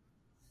ghouls?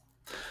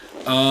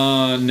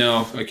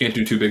 No, I can't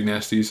do 2 big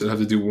nasties. I'd have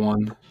to do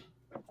 1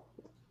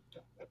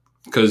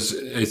 because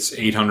it's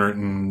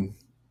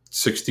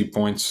 860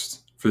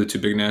 points for the 2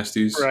 big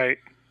nasties, Right.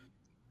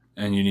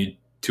 and you need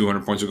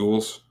 200 points of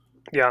ghouls.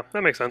 Yeah,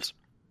 that makes sense.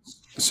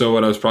 So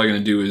what I was probably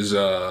going to do is,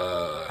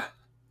 I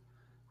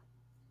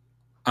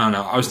don't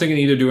know. I was thinking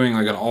either doing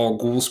like an all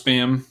ghoul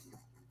spam,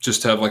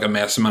 just to have like a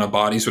mass amount of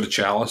bodies with a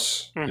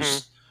chalice,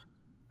 just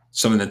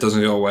something that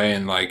doesn't go away,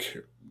 and like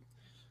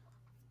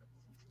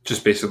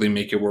just basically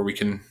make it where we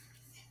can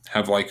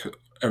have like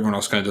everyone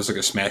else kind of does like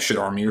a smash it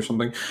army or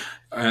something,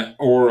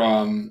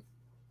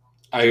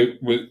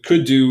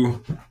 could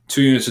do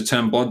 2 units of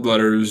 10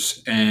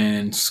 bloodletters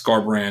and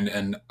Scarbrand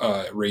and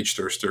Rage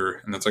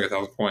Thirster, and that's like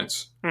 1,000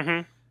 points.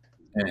 Mm-hmm.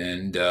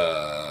 And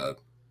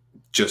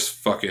just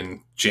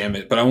fucking jam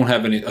it. But I won't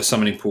have a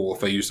summoning pool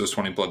if I use those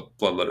 20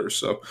 bloodletters.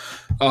 So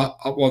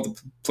we'll have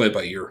to play it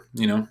by ear,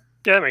 you know?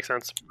 Yeah, that makes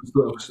sense.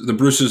 So the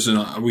Bruces,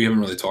 and we haven't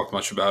really talked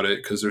much about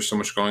it because there's so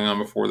much going on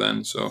before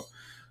then. So,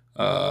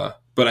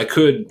 but I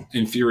could,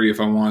 in theory, if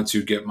I wanted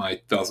to, get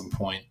my 1,000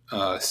 point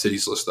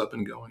cities list up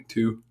and going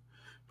too.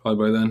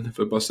 Probably by then, if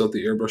I bust out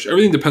the airbrush.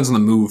 Everything depends on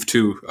the move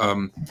too.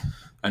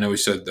 I know we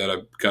said that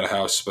I've got a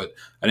house, but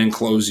I didn't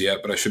close yet.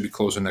 But I should be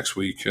closing next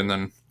week and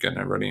then getting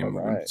it ready and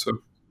moving. Right. So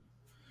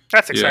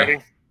that's exciting.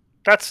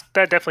 Yeah.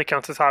 That definitely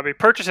counts as hobby.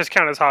 Purchases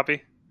count as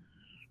hobby.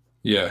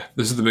 Yeah,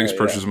 this is the biggest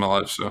purchase of my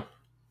life. So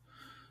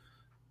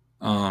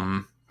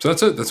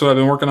that's it. That's what I've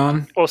been working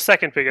on. Well,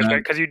 second biggest, right?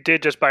 Because you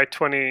did just buy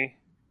 20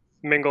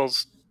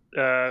 Mingles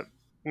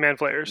man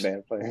players.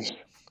 Man players.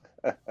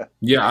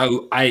 Yeah,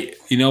 I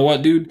you know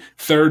what, dude?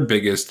 Third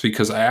biggest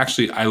because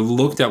I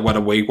looked at what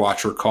a Weight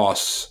Watcher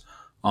costs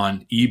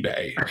on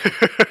eBay.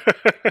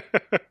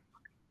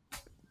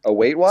 A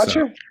Weight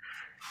Watcher? So,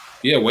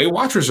 yeah, Weight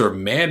Watchers are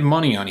mad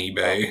money on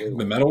eBay.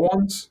 The metal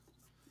ones,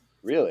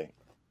 really?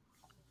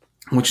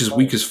 Which is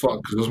weak as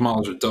fuck because those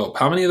models are dope.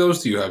 How many of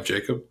those do you have,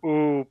 Jacob?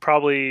 Ooh,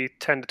 probably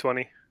 10 to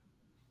 20.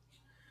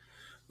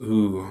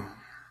 Ooh.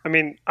 I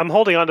mean, I'm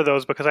holding on to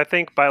those because I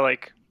think by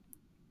like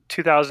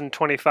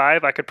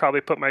 2025, I could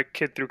probably put my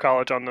kid through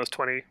college on those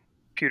 20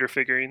 pewter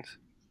figurines.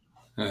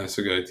 Yeah, that's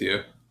a good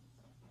idea.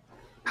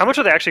 How much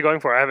are they actually going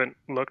for? I haven't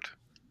looked.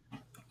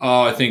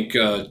 Oh, I think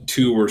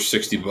 2 were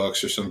 $60 or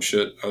some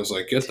shit. I was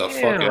like, get the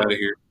fuck out of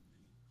here.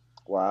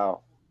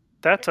 Wow.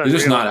 That's They're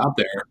just not out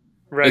there.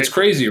 Right. It's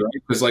crazy, right?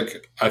 Because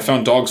like I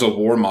found Dogs of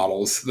War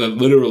models that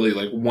literally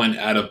like went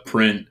out of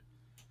print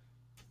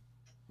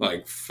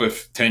like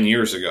 10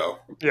 years ago.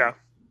 Yeah.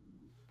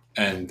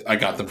 And I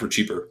got them for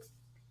cheaper.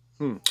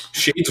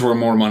 Shades were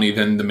more money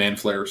than the Man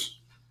Flares.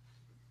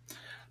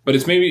 But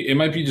it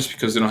might be just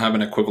because they don't have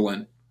an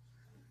equivalent.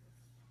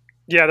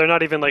 Yeah, they're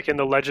not even like in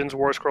the Legends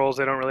War Scrolls.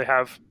 They don't really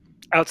have,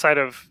 outside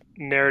of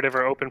narrative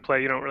or open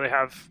play, you don't really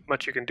have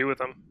much you can do with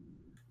them.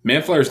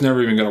 Man Flares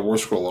never even got a War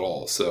Scroll at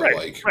all. So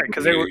right,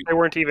 because they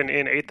weren't even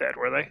in 8th Ed,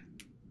 were they?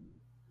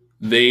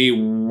 They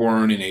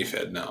weren't in 8th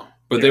Ed, no.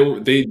 But they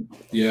weren't in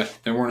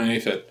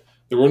 8th Ed.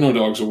 There were no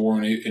Dogs of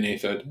War in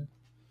 8th Ed.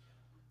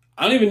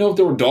 I don't even know if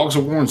there were Dogs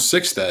of War in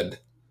 6th Ed.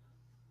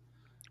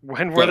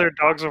 When were there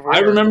Dogs of War? I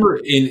remember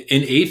in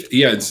 8th.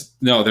 Yeah,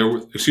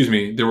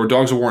 there were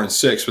Dogs of War in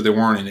 6th, but they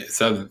weren't in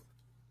 7th.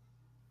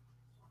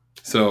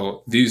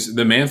 So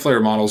the Man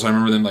Flayer models, I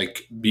remember them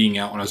like being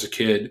out when I was a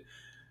kid.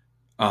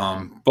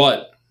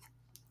 But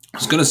I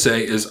was gonna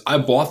say is I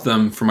bought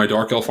them for my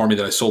Dark Elf army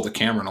that I sold to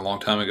Cameron a long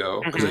time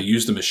ago because I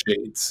used them as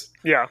shades.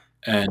 Yeah,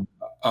 and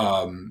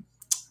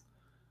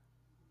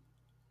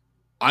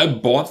I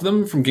bought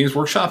them from Games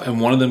Workshop, and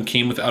one of them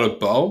came without a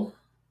bow.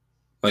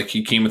 Like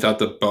he came without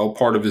the bow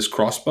part of his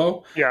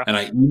crossbow. Yeah. And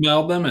I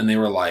emailed them and they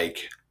were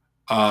like,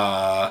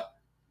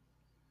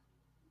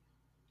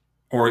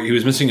 or he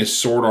was missing his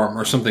sword arm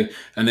or something.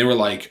 And they were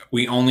like,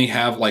 we only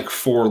have like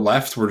 4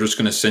 left. We're just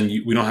going to send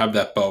you, we don't have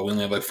that bow. We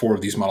only have like 4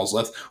 of these models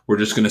left. We're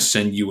just going to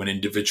send you an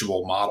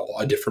individual model,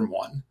 a different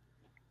one.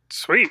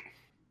 Sweet.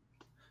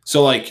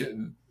 So like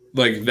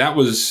that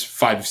was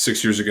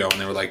 5-6 years ago,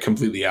 and they were like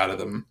completely out of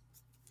them.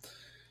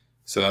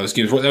 So that was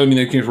Games. I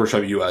mean, Games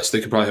Workshop US.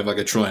 They could probably have like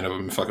a trillion of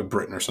them in fucking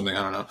Britain or something.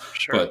 I don't know.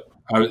 Sure.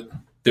 But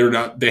they're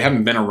not. They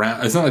haven't been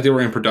around. It's not like they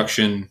were in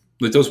production.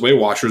 Like those Way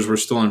Watchers were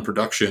still in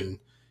production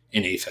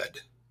in 8th Ed.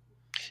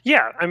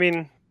 Yeah, I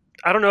mean,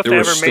 I don't know if They they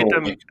were ever made still,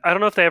 them. like- I don't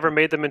know if they ever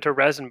made them into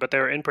resin, but they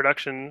were in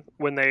production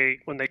when they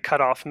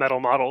cut off metal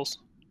models.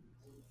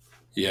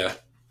 Yeah.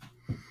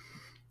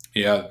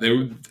 Yeah.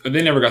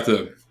 They never got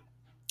the.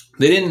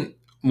 They didn't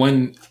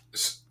when.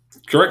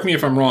 Correct me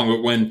if I'm wrong,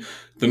 but when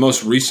the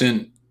most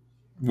recent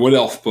Wood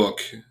Elf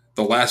book,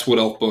 the last Wood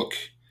Elf book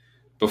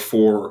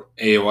before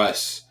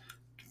AOS,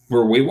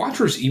 were Way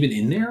Watchers even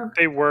in there?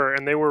 They were,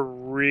 and they were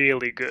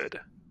really good.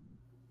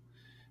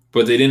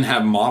 But they didn't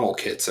have model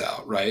kits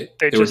out, right?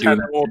 They were just had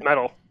doing the old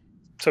metal,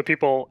 so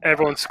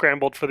everyone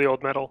scrambled for the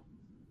old metal.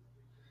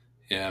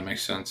 Yeah, it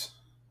makes sense.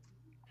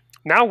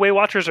 Now Way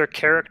Watchers are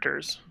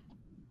characters.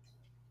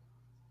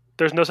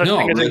 There's no such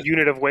thing as a they-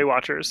 unit of Way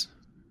Watchers.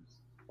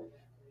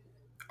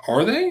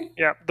 Are they?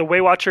 Yeah, the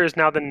Way Watcher is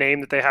now the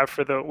name that they have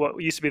for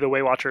what used to be the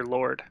Way Watcher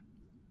Lord.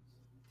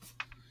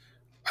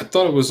 I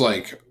thought it was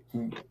like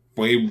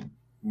some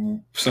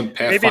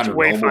Pathfinder. Maybe it's Noble.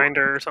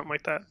 Wayfinder or something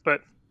like that.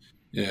 But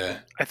Yeah.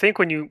 I think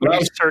when you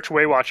search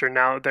Way Watcher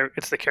now,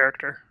 it's the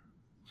character.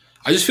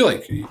 I just feel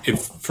like if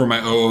for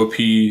my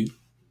OOP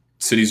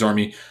Cities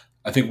Army,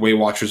 I think Way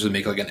Watchers would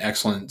make like an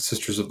excellent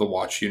Sisters of the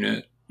Watch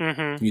unit.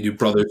 Mm-hmm. You do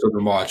Brothers of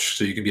the Watch,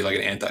 so you could be like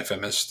an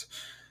anti-femist.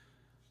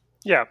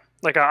 Yeah,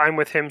 like a I'm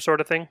with him sort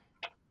of thing.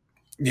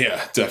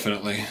 Yeah,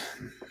 definitely.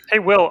 Hey,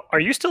 Will, are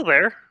you still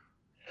there?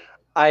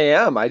 I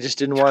am. I just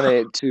didn't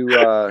want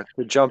to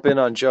jump in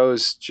on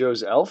Joe's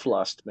elf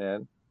lust,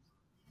 man.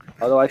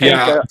 Although I think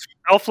Yeah.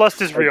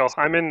 Elflust is real.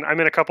 I'm in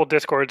a couple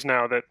discords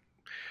now that.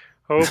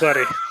 Oh,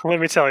 buddy, let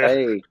me tell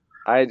you.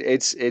 hey,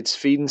 it's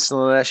feeding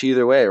Slaanesh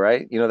either way,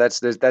 right? You know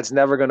that's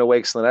never going to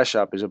wake Slaanesh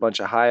up. There's a bunch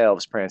of high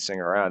elves prancing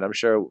around. I'm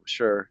sure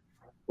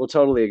we'll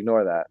totally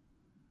ignore that.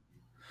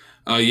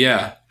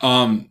 Yeah.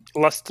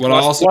 Lust. What I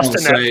also want to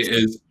and say F.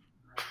 is,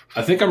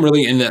 I think I'm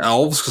really into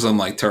elves because I'm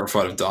like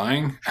terrified of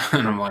dying,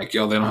 and I'm like,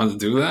 yo, they don't have to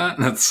do that.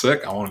 That's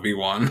sick. I want to be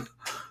one.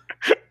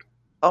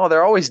 Oh,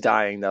 they're always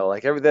dying though.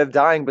 Like they're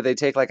dying, but they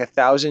take like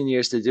 1,000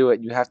 years to do it.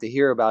 And you have to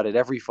hear about it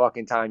every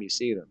fucking time you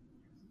see them.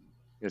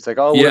 It's like,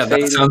 oh, Yeah, we're that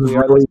fading. sounds We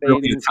are really, the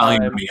really fading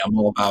Italian to time. me. I'm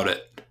all about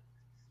it.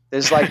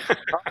 There's like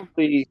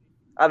probably,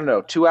 I don't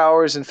know, 2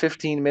 hours and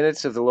 15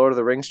 minutes of the Lord of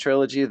the Rings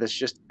trilogy that's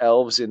just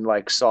elves in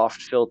like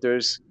soft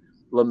filters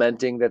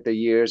lamenting that the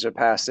years are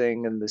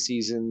passing and the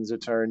seasons are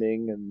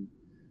turning and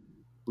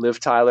Liv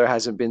Tyler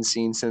hasn't been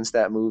seen since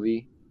that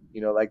movie.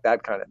 You know, like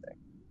that kind of thing.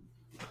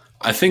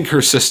 I think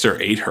her sister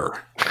ate her.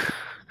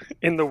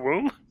 In the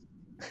womb?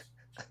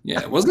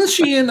 Yeah, wasn't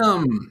she in?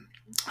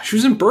 She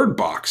was in Bird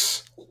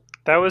Box.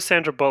 That was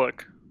Sandra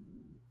Bullock.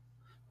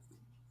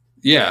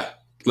 Yeah,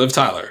 Liv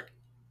Tyler.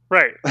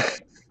 Right.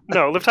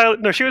 No, Liv Tyler.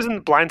 No, she was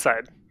in Blind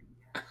Side.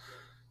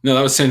 No,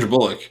 that was Sandra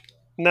Bullock.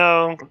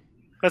 No,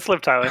 that's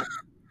Liv Tyler.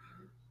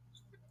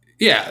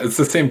 Yeah, it's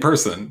the same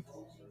person.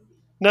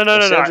 No.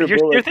 Sandra You're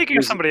Bullock thinking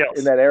of was somebody else.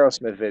 in that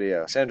Aerosmith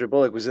video. Sandra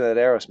Bullock was in that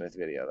Aerosmith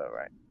video, though,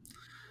 right?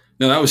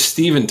 No, that was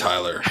Steven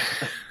Tyler.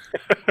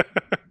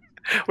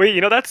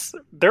 Wait,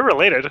 they're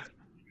related.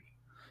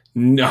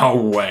 No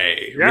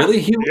way. Yeah. Really?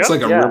 He looks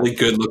like a Yeah. really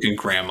good looking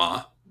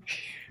grandma.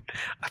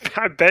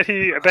 I bet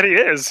he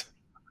is.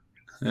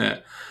 Yeah.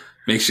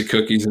 Makes you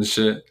cookies and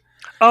shit.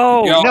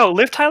 Oh Yo. no,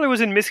 Liv Tyler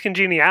was in Miss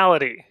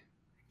Congeniality.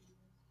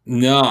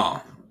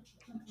 No,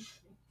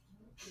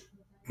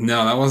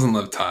 that wasn't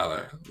Liv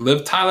Tyler.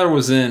 Liv Tyler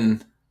was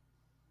in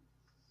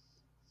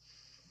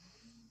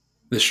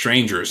The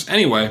Strangers.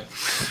 Anyway,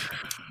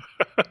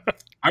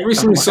 I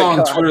recently saw on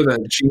God. Twitter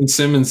that Gene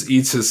Simmons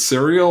eats his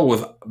cereal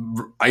with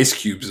ice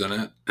cubes in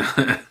it.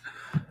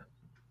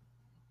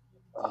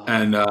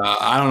 And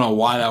I don't know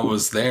why that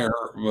was there,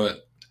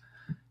 but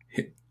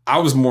I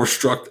was more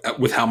struck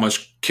with how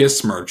much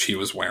Kiss merch he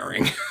was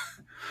wearing.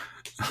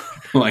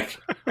 like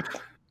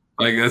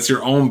that's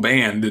your own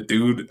band,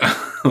 dude.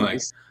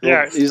 like,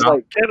 Yeah, he's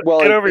like, get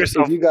well, over if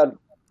yourself.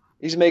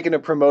 he's making a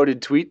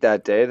promoted tweet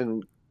that day,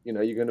 then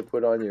you're going to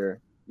put on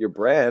your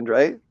brand,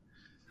 right?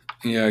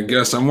 yeah, I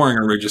guess I'm wearing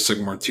a Rage of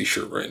Sigmar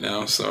t-shirt right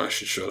now, so I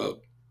should shut up.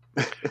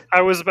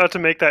 I was about to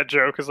make that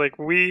joke because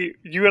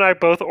you and I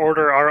both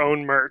order our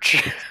own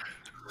merch.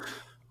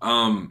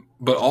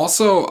 But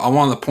also I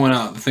wanted to point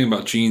out the thing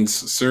about Gene's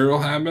cereal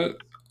habit.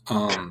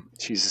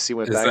 Jesus, he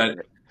went Is back.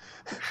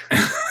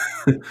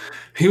 that-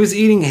 He was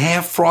eating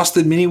half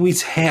frosted mini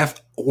wheats, half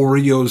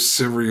Oreo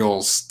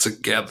cereals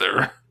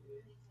together.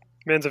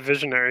 Man's a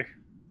visionary.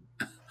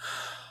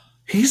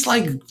 He's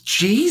like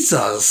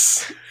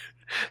Jesus.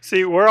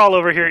 See, we're all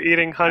over here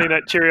eating Honey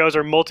Nut Cheerios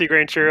or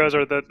multigrain Cheerios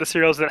or the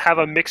cereals that have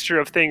a mixture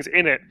of things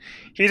in it.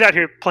 He's out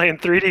here playing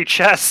 3D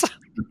chess.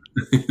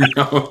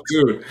 No,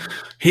 dude,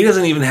 he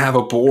doesn't even have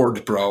a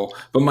board, bro.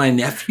 But my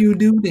nephew,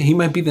 dude, he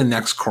might be the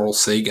next Carl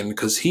Sagan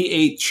because he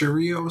ate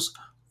Cheerios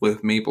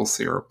with maple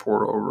syrup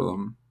poured over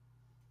them.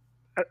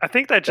 I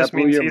think that just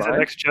blew means your he's the mind?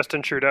 next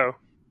Justin Trudeau.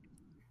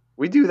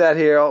 We do that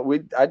here.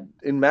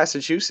 In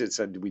Massachusetts,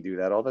 we do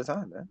that all the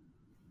time, man.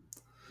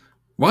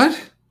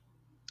 What?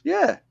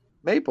 Yeah,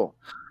 maple.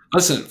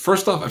 Listen,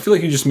 first off, I feel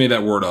like you just made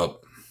that word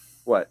up.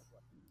 What?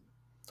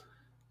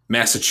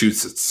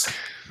 Massachusetts.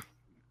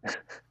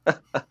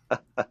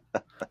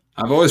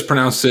 I've always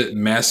pronounced it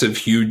massive,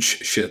 huge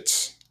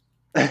shits.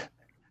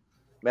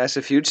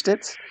 Massive huge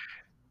tits?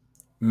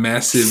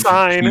 Massive,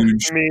 Sign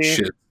huge me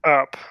shit.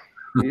 up.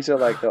 These are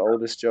like the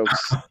oldest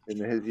jokes.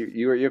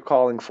 You're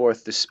calling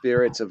forth the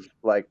spirits of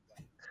like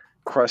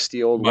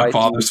crusty old My white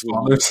father's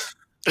dudes.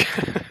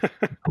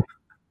 fathers.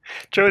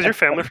 Joe, is your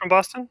family from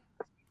Boston?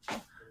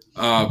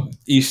 South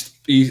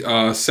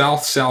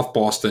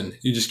Boston.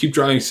 You just keep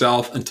driving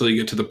south until you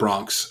get to the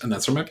Bronx, and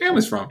that's where my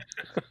family's from.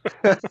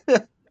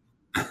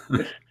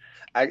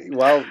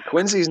 Well,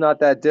 Quincy's not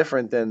that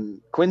different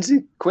than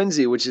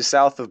Quincy, which is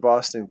south of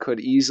Boston, could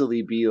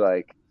easily be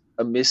like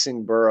a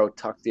missing borough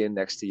tucked in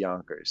next to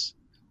Yonkers.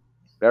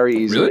 Very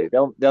easily.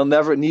 Really? They'll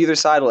never. Neither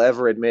side will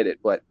ever admit it,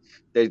 but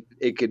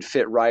it could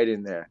fit right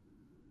in there.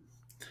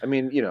 I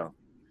mean, you know,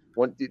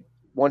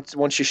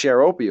 once you share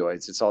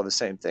opioids, it's all the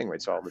same thing, right?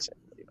 It's all the same.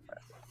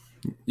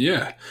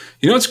 Yeah.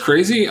 You know what's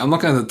crazy? I'm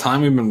looking at the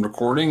time we've been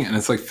recording, and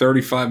it's like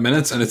 35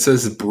 minutes, and it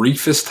says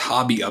briefest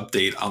hobby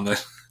update on the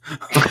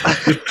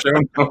show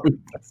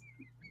notes.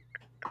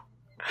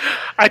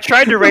 I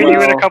tried to rein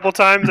you in a couple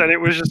times, and it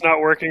was just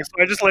not working, so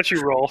I just let you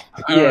roll.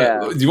 Yeah.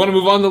 All right. Do you want to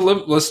move on to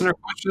listener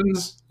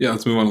questions? Yeah,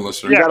 let's move on to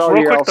listener. Yeah, got all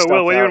real your quick though, stuff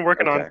Will, what have you out? been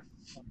working on?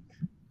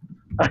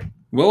 Okay.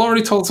 Will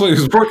already told us what he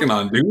was working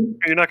on, dude.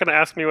 You're not going to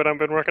ask me what I've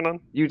been working on?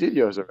 You did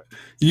yours already.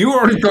 You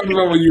already talked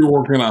about what you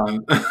were working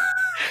on.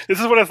 This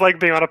is what it's like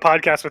being on a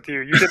podcast with you.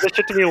 You did this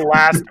shit to me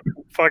last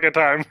fucking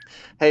time.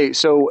 Hey,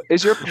 so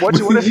what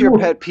if your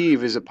pet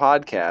peeve is a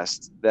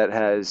podcast that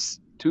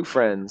has two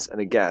friends and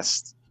a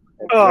guest?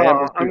 and Oh,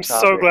 rambles through I'm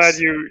so topics? glad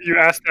you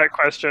asked that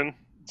question.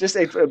 Just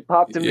it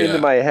popped Yeah. into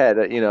my head.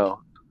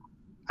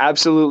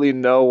 Absolutely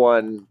no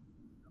one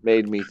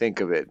made me think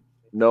of it.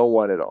 No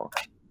one at all.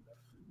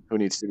 Who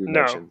needs to be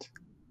No. mentioned?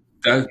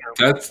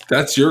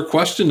 That's your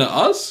question to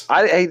us?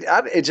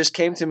 It just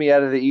came to me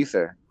out of the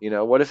ether.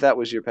 What if that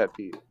was your pet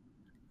peeve?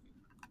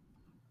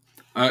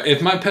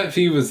 If my pet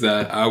peeve was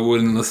that, I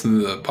wouldn't listen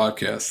to the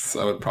podcasts.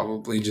 I would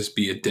probably just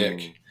be a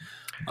dick.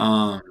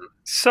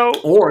 So,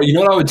 Or you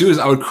know what I would do is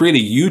I would create a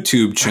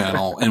YouTube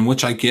channel in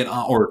which I get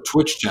on, or a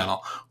Twitch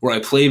channel where I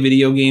play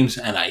video games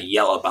and I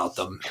yell about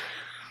them.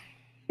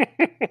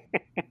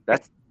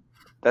 That's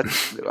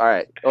all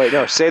right. Oh wait,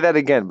 no, say that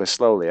again, but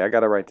slowly. I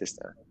gotta write this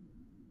down.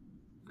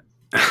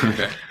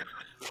 Okay.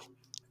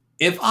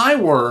 If I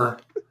were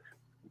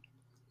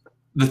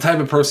the type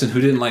of person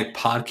who didn't like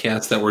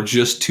podcasts that were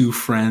just two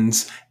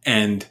friends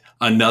and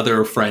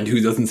another friend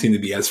who doesn't seem to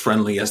be as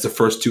friendly as the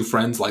first two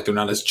friends, like they're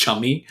not as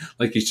chummy,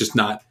 like is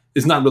not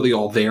really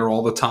all there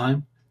all the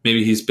time.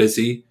 Maybe he's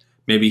busy.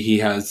 Maybe he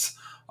has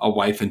a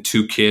wife and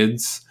two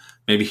kids.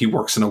 Maybe he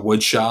works in a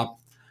wood shop.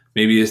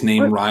 Maybe his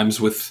name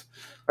rhymes with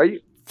Are you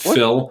what?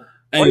 Phil. What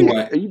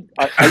Anyway,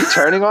 are you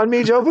turning on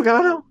me, Joe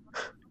Pagano?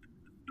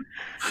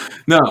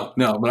 no,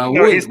 but I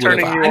no, would. he's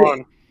turning if you I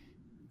on.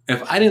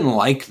 If I didn't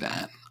like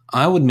that,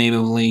 I would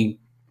maybe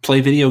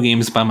play video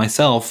games by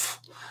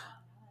myself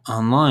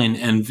online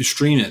and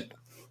stream it,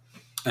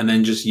 and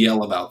then just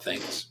yell about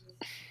things.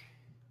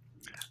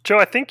 Joe,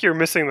 I think you're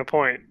missing the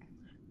point.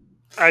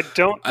 I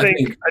don't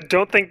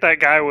think that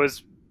guy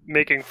was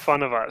making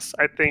fun of us.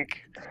 I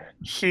think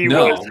he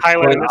was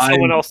highlighting that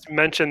someone else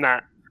mentioned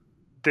that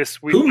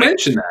this week. Who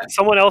mentioned that?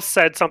 Someone else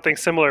said something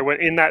similar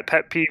when in that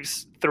pet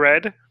peeves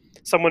thread.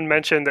 Someone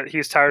mentioned that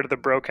he's tired of the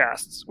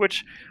broadcasts,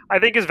 which I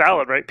think is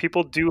valid, right?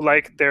 People do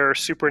like their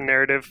super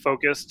narrative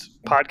focused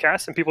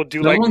podcasts, and people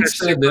do Someone like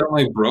said they don't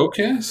like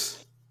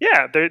broadcasts?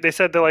 Yeah, they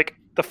said they like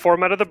the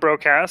format of the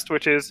broadcast,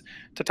 which is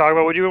to talk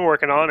about what you've been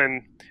working on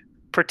and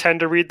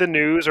pretend to read the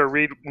news or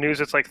read news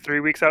that's like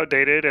 3 weeks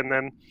outdated, and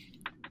then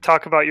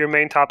talk about your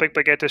main topic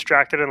but get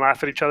distracted and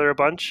laugh at each other a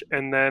bunch,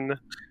 and then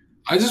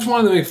I just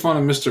wanted to make fun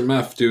of Mr.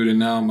 Meth, dude, and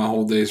now my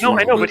whole day's no, wrong.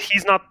 I know, but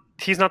he's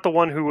not the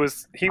one who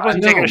was. He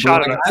wasn't taking a but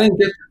shot at us.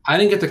 I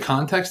didn't get the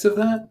context of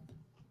that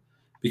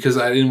because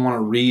I didn't want to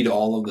read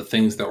all of the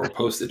things that were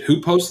posted.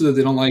 Who posted that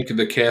they don't like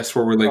the cast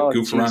where we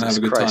goof around and have a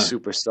good time?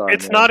 Superstar,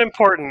 It's man. not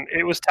important.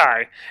 It was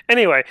Ty.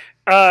 Anyway,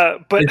 but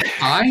It's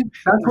Ty?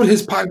 That's what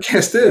his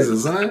podcast is,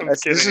 isn't it?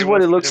 This is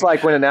what it looks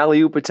like when an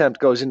alley-oop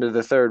attempt goes into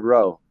the third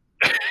row.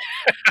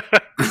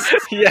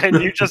 yeah,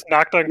 and you just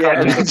knocked Yeah,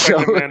 unconscious.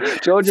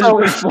 and Joe just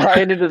went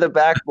flying into the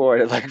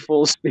backboard at like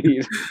full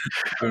speed.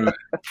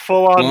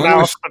 Full on Well,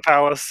 mouse the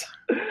palace.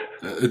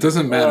 It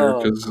doesn't matter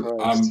Oh, because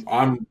Christ.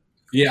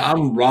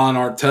 I'm Ron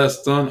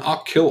Artest, son.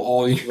 I'll kill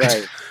all you.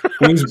 Right.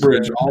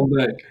 Queensbridge all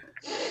day.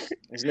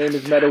 His name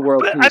is Meta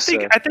World But Peace.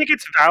 I think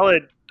it's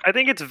valid. I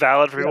think it's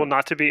valid for people Yeah.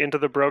 not to be into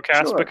the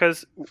broadcast Sure.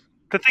 because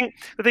the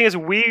thing is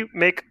we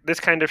make this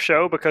kind of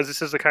show because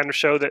this is the kind of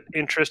show that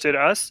interested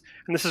us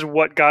and this is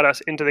what got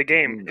us into the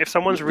game. If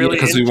someone's really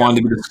because we wanted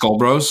to be the Skull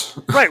Bros.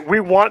 right, we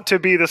want to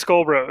be the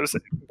Skull Bros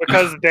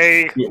because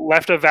they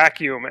left a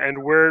vacuum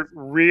and we're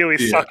really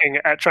Yeah. sucking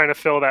at trying to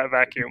fill that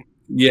vacuum.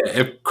 Yeah,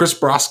 if Chris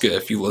Broska,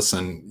 if you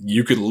listen,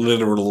 you could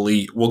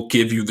literally, we'll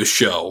give you the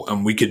show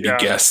and we could be Yeah.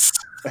 guests.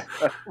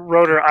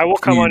 Rotor, I will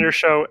come on Yeah. your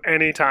show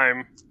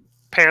anytime.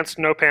 Pants,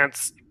 no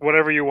pants,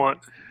 whatever you want.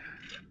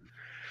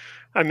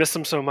 I miss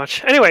them so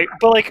much. Anyway,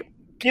 but like,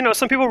 you know,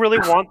 some people really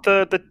want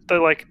the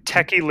like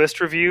techie list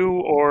review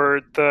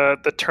or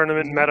the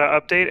tournament meta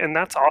update, and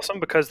that's awesome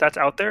because that's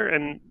out there.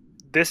 And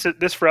this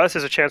for us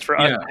is a chance for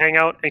us Yeah. to hang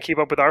out and keep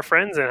up with our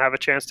friends and have a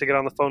chance to get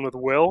on the phone with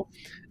Will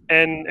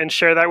and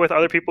share that with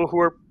other people who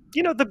are,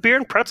 you know, the beer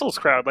and pretzels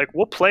crowd. Like,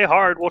 we'll play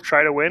hard, we'll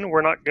try to win.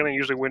 We're not going to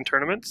usually win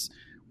tournaments.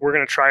 We're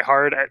going to try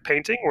hard at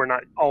painting. We're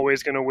not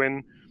always going to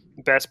win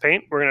best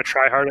paint. We're going to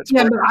try hard at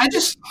Yeah, sport.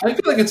 but I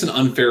feel like it's an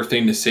unfair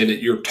thing to say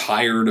that you're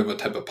tired of a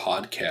type of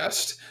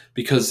podcast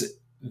because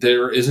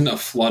there isn't a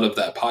flood of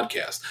that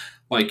podcast.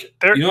 Like,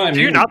 There, you know what I mean?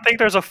 do you not think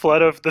there's a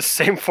flood of the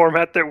same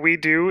format that we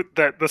do,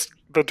 that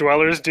the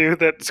Dwellers do,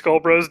 that Skull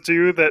Bros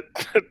do, that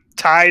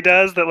Ty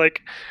does? That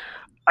like,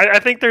 I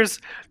think there's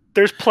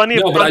plenty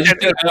of No, but I just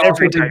content think, of I also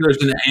every think type.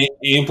 there's an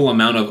ample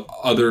amount of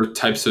other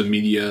types of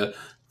media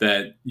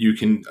that you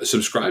can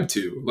subscribe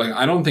to. Like,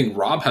 I don't think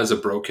Rob has a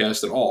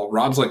broadcast at all.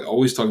 Rob's like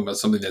always talking about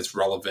something that's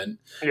relevant,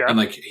 Yeah, and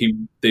like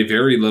they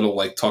very little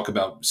like talk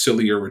about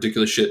silly or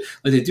ridiculous shit.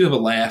 Like, they do have a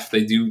laugh.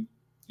 They do,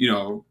 you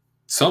know,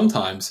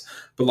 sometimes,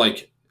 but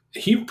like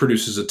he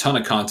produces a ton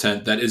of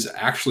content that is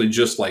actually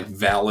just like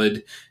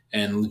valid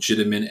and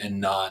legitimate and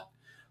not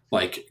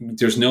like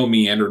there's no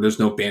meander, there's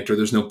no banter,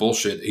 there's no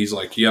bullshit. He's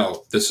like,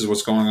 yo, this is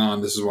what's going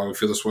on. This is why we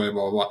feel this way,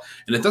 blah, blah, blah.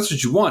 And if that's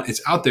what you want,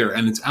 it's out there,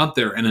 and it's out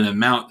there in an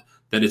amount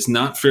that it's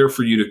not fair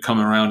for you to come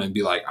around and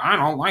be like, I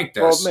don't like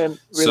this. Well, man,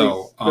 really,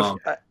 So,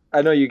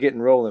 I know you're getting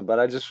rolling, but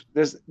I just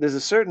there's a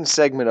certain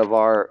segment of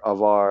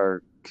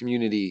our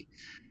community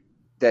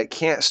that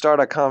can't start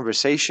a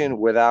conversation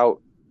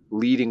without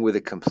leading with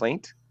a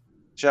complaint,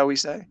 shall we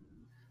say?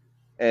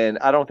 And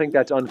I don't think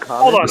that's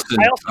uncommon. hold on. listen,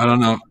 I also, I don't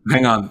know.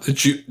 Hang on.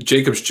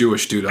 Jacob's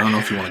Jewish, dude. I don't know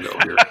if you want to go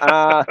here.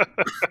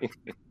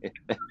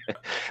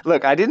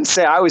 Look, I didn't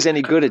say I was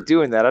any good at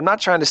doing that. I'm not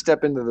trying to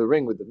step into the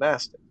ring with the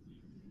master.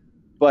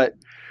 But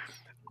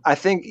I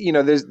think, you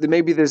know,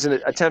 maybe there's an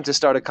attempt to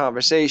start a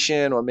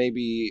conversation, or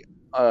maybe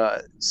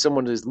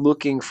someone is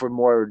looking for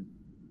more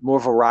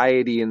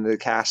variety in the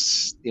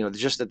casts, you know,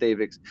 just that they've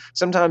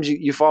sometimes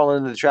you fall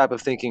into the trap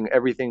of thinking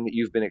everything that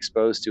you've been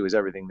exposed to is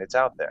everything that's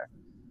out there.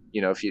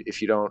 You know, if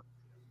you don't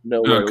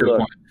know where to Good look.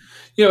 point.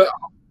 Yeah,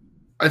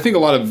 I think a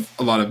lot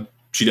of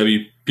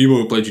GW people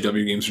who play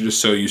GW games are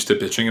just so used to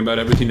bitching about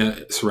everything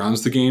that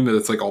surrounds the game that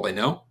it's like all they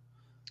know.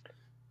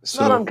 It's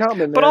So- not uncommon,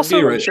 man. but also,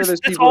 You're right. I'm sure there's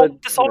this people all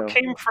that, this you all know,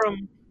 came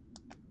from.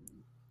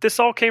 This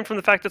all came from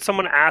the fact that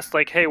someone asked,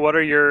 like, "Hey, what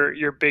are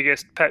your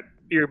biggest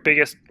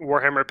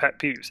Warhammer pet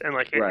peeves?" And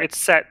like, Right. it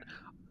set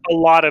a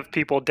lot of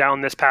people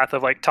down this path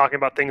of like talking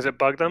about things that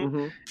bug them.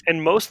 Mhm.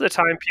 And most of the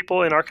time,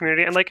 people in our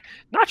community, and like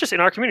not just in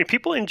our community,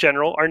 people in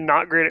general are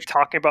not great at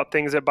talking about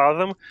things that bother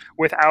them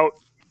without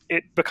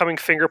it becoming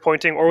finger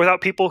pointing or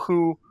without people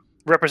who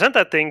represent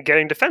that thing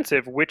getting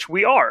defensive, which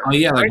we are. Oh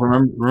yeah, like right?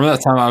 remember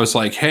that time I was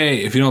like,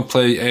 "Hey, if you don't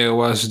play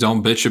AOS,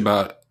 don't bitch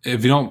about.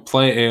 If you don't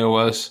play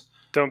AOS,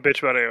 Don't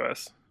bitch about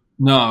AOS.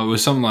 no, it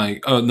was something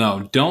like, oh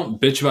no,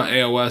 don't bitch about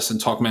AOS and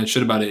talk mad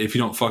shit about it if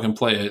you don't fucking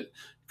play it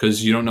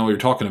because you don't know what you're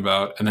talking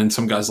about." And then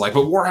some guy's like,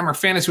 "But Warhammer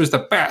Fantasy was the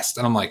best,"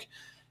 and I'm like,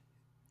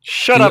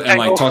 Shut up, and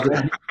like Tangle.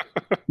 talking.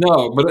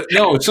 No,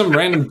 it's some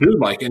random dude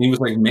like, and he was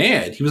like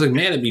mad. He was like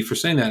mad at me for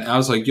saying that. And I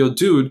was like, "Yo,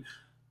 dude,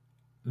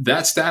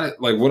 that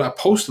stat, like what I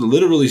posted,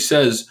 literally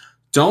says."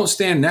 Don't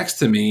stand next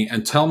to me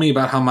and tell me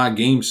about how my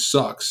game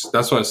sucks.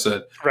 That's what I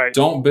said. Right.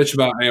 Don't bitch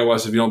about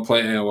AOS if you don't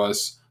play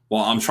AOS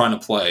while I'm trying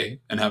to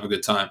play and have a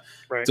good time.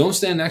 Right. Don't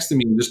stand next to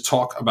me and just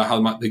talk about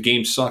how the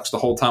game sucks the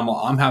whole time while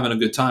I'm having a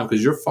good time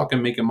because you're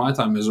fucking making my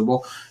time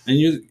miserable. And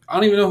I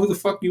don't even know who the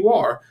fuck you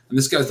are. And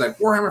this guy's like,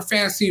 Warhammer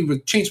Fantasy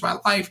would change my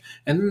life.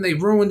 And then they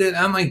ruined it. And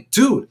I'm like,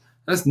 dude,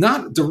 that's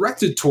not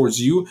directed towards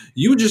you.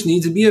 You just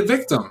need to be a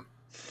victim.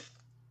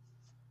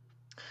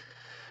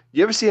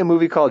 You ever see a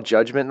movie called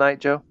Judgment Night,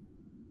 Joe?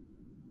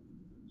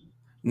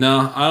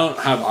 No, I don't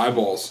have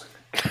eyeballs.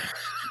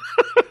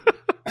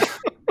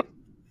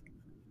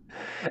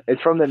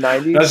 It's from the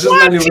 90s. That's just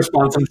my new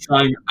response.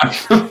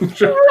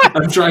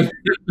 I'm trying.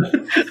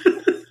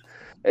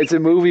 It's a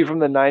movie from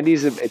the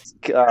 90s. It's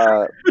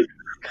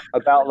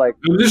about like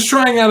I'm just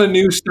trying out a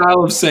new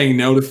style of saying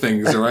no to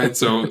things, all right?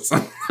 So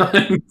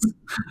sometimes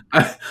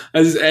I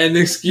just add an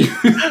excuse.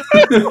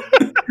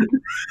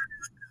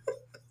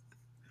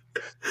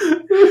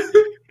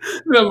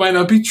 That might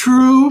not be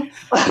true,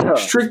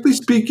 strictly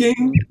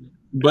speaking,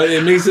 but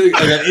it makes it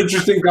like an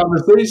interesting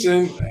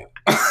conversation.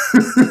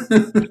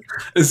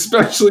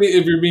 Especially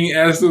if you're being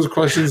asked those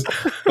questions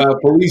by a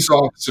police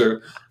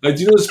officer. Like,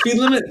 do you know the speed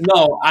limit?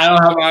 No, I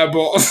don't have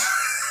eyeballs.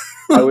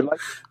 I would like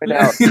to point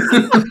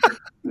out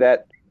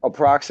that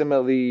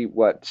approximately,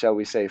 what shall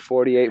we say,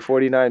 48,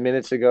 49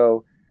 minutes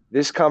ago,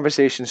 this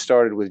conversation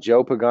started with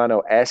Joe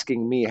Pagano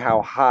asking me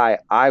how high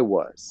I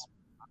was.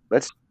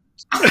 Let's.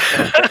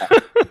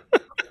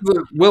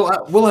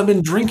 Will, I've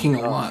been drinking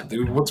a lot,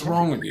 dude. What's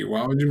wrong with you?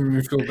 Why would you make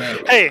me feel bad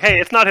about Hey,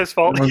 it's not his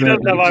fault. He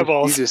doesn't have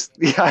eyeballs.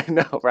 Yeah, I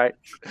know, right?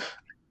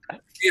 Yeah,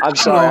 I'm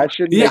sorry. I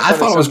shouldn't make I fun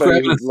thought I of was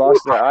somebody grabbing who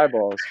lost their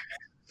eyeballs.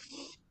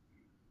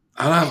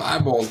 I don't have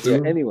eyeballs,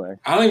 dude. Yeah, anyway.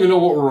 I don't even know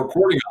what we're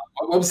recording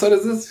on. What website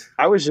is this?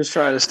 I was just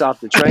trying to stop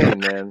the train,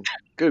 man.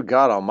 Good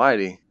God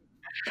Almighty.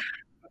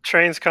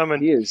 Train's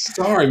coming. He is.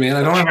 Sorry, man.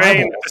 I don't have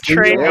eyeballs. The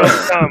train Yeah.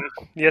 will come.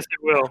 Yes, it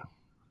will.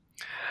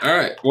 All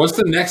right. What's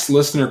the next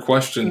listener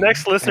question?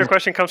 Next listener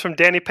question comes from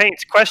Danny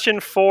Paints. Question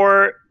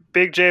for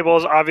Big J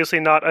Bulls, obviously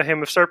not a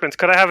Hymn of Serpents.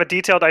 Could I have a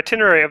detailed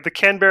itinerary of the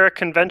Canberra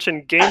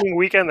Convention gaming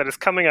weekend that is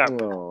coming up?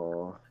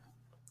 Oh,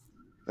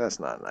 that's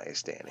not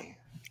nice, Danny.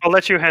 I'll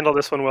let you handle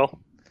this one, Will.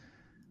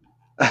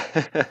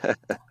 I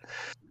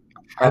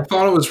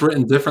thought it was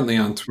written differently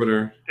on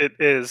Twitter. It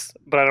is,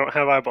 but I don't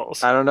have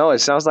eyeballs. I don't know. It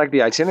sounds like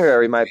the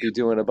itinerary might be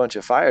doing a bunch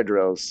of fire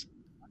drills.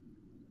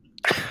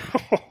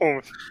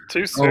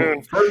 Too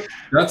soon.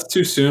 That's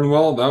too soon.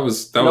 Well, that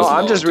was. No,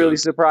 I'm just really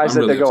surprised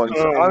that they're going.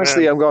 upset. Oh,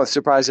 Honestly, man. I'm going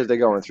surprised that they're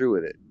going through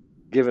with it,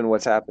 given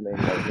what's happening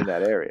in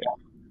that area.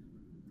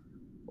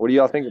 What do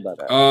y'all think about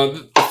that?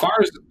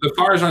 The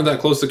fires aren't that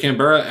close to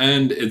Canberra,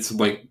 and it's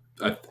like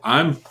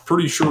I'm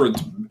pretty sure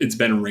it's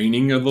been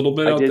raining a little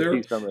bit I out did there.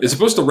 see some of It's that.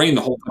 supposed to rain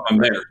the whole time I'm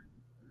there.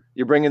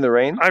 You're bringing the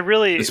rain? I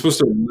really. It's supposed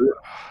to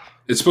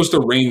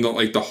rain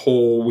the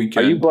whole Are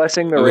weekend. you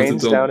blessing the I looked at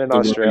rains the- down in the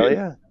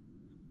Australia?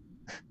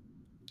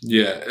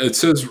 Yeah, it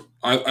says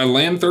I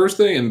land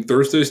Thursday, and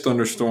Thursday's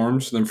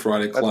thunderstorms, then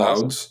Friday That's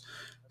clouds, awesome.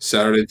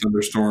 Saturday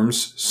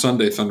thunderstorms,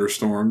 Sunday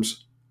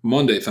thunderstorms,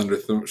 Monday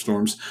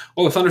thunderstorms.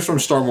 Well, the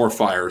thunderstorms start more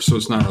fires, so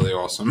it's not really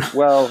awesome.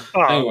 Well,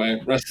 Oh,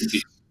 Anyway, rest in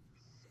peace.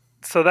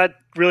 so that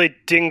really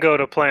dingo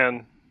to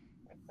plan.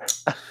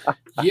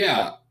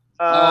 Yeah.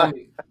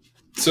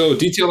 So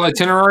detailed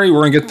itinerary.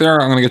 We're gonna get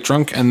there. I'm gonna get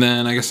drunk, and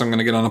then I guess I'm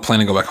gonna get on a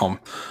plane and go back home.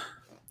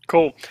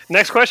 Cool.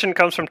 Next question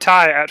comes from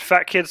Ty at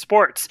Fat Kid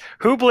Sports.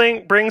 Who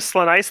brings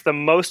Slanice the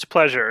most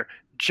pleasure?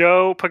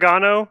 Joe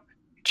Pagano,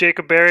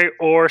 Jacob Berry,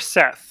 or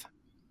Seth?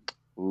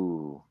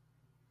 ooh,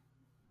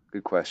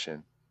 good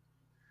question.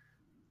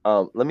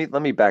 Let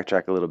me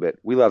backtrack a little bit.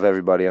 We love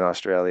everybody in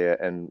Australia,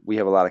 and we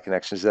have a lot of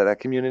connections to that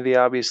community.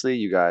 Obviously,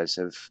 you guys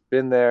have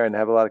been there and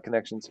have a lot of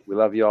connections. We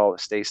love you all.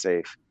 Stay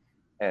safe,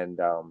 and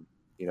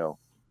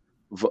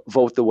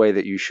vote the way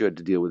that you should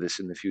to deal with this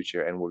in the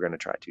future, and we're going to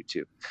try to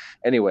too.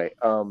 Anyway,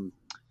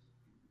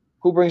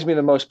 who brings me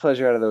the most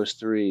pleasure out of those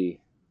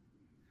three?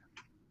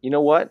 You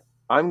know what?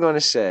 I'm going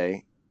to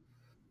say,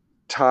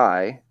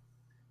 Ty,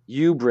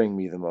 you bring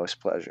me the most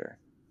pleasure.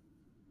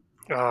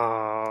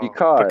 Oh,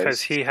 Because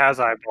he has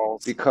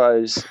eyeballs.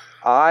 Because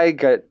I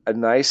got a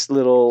nice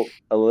little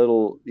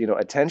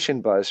attention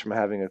buzz from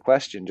having a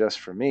question just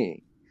for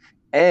me,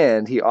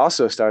 and he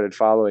also started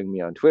following me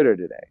on Twitter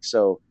today.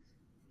 So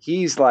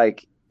he's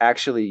like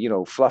actually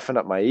fluffing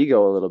up my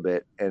ego a little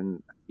bit,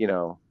 and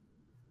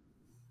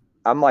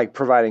I'm like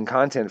providing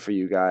content for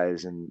you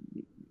guys, and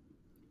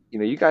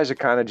you guys are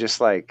kind of just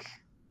like,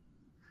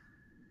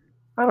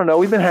 I don't know.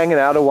 We've been hanging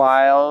out a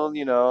while,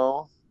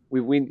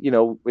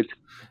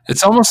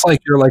 It's almost like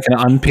you're like an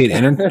unpaid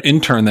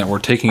intern that we're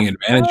taking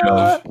advantage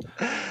of.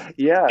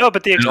 Yeah. No,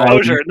 but the And all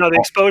exposure. No, the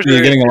exposure.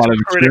 You're getting a lot of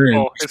is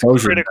critical. It's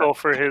exposure. critical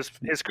for his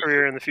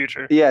career in the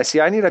future. Yeah. See,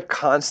 I need a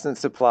constant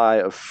supply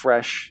of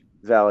fresh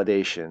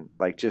validation,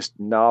 like just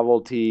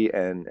novelty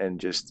and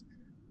just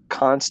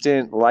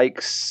constant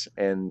likes,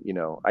 and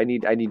I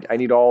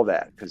need all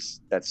that, because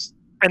that's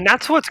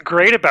what's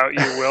great about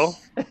you, Will.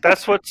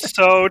 That's what's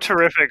so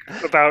terrific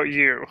about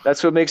you.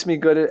 That's what makes me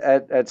good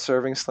at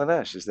serving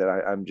Slanesh, is that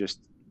I'm just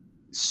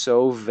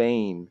so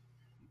vain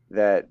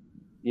that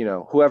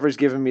whoever's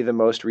given me the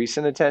most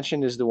recent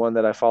attention is the one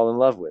that I fall in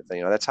love with.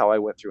 That's how I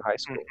went through high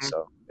school,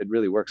 so it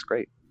really works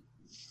great.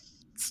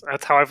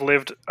 That's how I've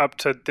lived up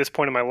to this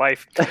point in my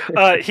life.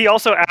 He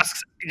also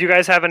asks, do you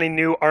guys have any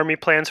new Army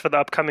plans for the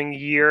upcoming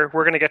year?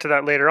 We're going to get to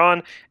that later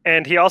on.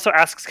 And he also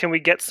asks, can we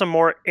get some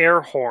more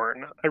air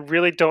horn? I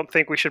really don't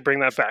think we should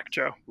bring that back,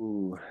 Joe.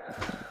 Ooh.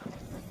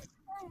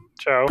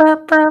 Joe?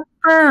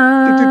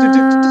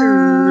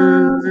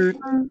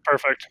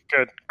 Perfect.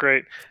 Good.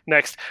 Great.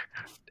 Next.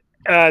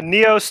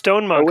 Neo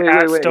Stone Monk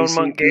at Stone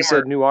Monk Gamer. He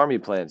said new Army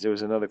plans. There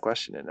was another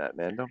question in that,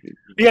 man. Don't be.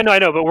 Yeah, no, I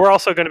know, but we're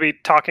also going to be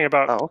talking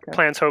about okay.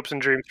 plans, hopes,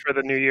 and dreams for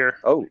the new year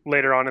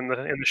later on in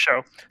the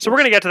show. So we're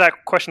going to get to that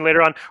question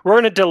later on. We're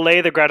going to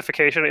delay the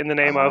gratification in the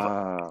name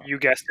of, you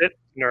guessed it,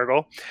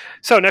 Nurgle.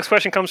 So next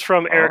question comes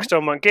from Eric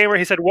Stone Monk Gamer.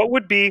 He said, what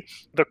would be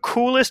the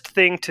coolest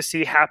thing to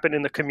see happen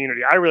in the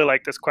community? I really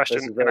like this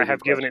question, and I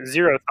have given it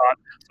zero thought.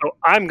 So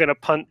I'm going to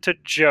punt to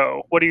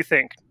Joe. What do you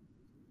think?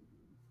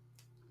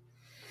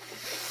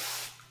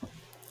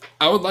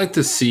 I would like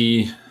to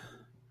see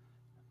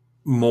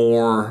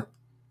more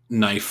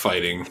knife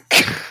fighting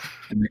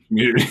in the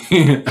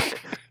community.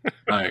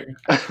 Like,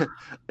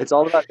 It's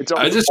all about. It's all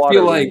I about just water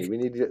feel we like- need. We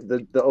need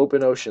the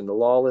open ocean, the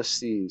lawless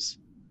seas.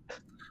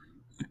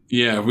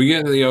 yeah, if we get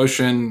into the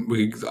ocean,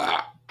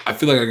 I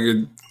feel like I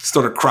could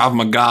start a Krav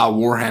Maga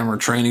Warhammer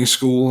training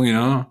school, you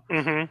know?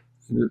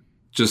 Mm-hmm.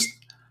 Just,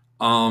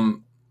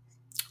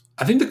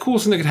 I think the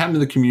coolest thing that could happen to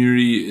the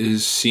community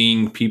is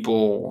seeing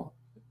people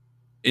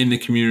in the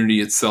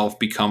community itself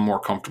become more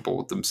comfortable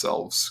with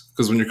themselves.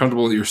 Because when you're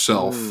comfortable with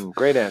yourself,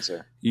 Great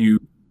answer. you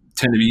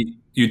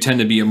tend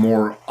to be a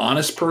more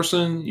honest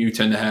person. You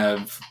tend to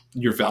have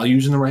your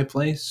values in the right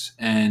place.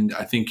 And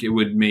I think it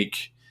would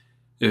make,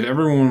 if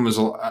everyone was,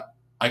 like,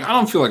 I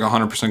don't feel like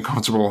 100%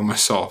 comfortable with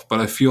myself, but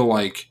I feel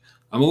like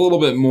I'm a little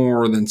bit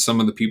more than some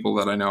of the people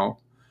that I know.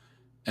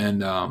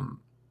 And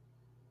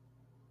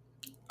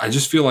I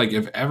just feel like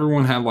if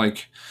everyone had,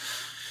 like,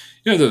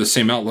 you know, they're the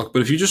same outlook,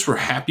 but if you just were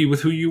happy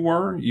with who you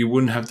were, you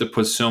wouldn't have to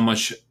put so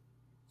much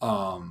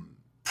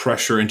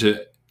pressure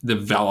into the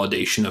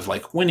validation of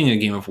like winning a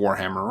game of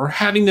Warhammer or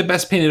having the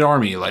best painted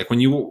army. Like when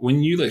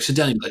you like sit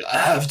down and you're like, I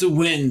have to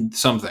win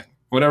something,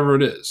 whatever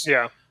it is.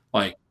 Yeah.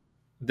 Like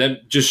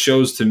that just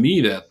shows to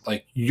me that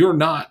like you're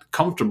not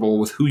comfortable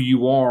with who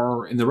you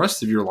are in the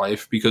rest of your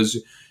life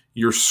because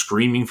you're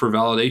screaming for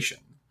validation.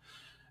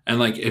 And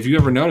like if you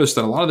ever notice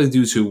that a lot of the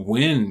dudes who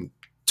win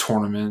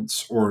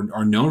tournaments or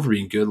are known for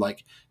being good,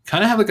 like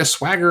kind of have like a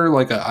swagger,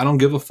 like a I don't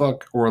give a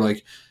fuck, or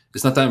like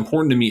it's not that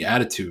important to me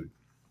attitude.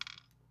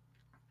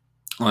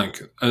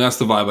 Like, and that's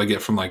the vibe I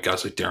get from like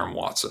guys like Darren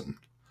Watson,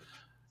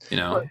 you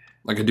know,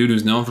 like a dude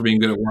who's known for being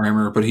good at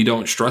Warhammer, but he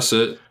don't stress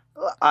it.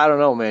 I don't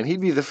know, man.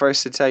 He'd be the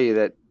first to tell you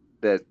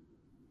that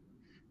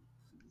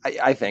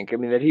I think. I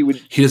mean, that he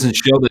would. He doesn't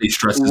show that he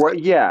stresses.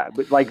 Yeah,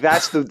 but like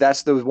that's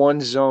the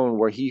one zone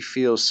where he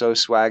feels so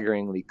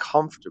swaggeringly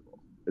comfortable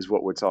is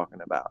what we're talking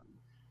about.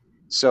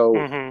 So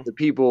Mhm. the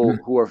people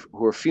who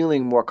are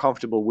feeling more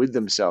comfortable with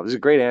themselves is a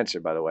great answer,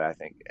 by the way. I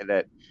think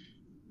that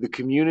the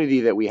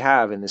community that we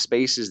have and the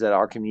spaces that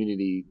our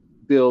community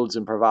builds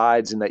and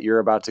provides, and that you're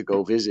about to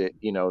go visit,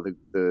 you know,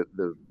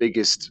 the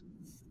biggest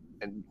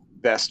and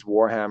best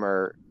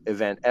Warhammer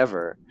event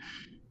ever.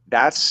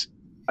 That's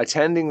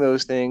attending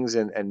those things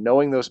and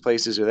knowing those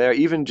places are there,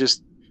 even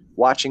just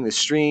watching the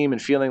stream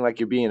and feeling like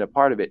you're being a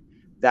part of it.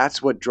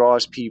 That's what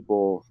draws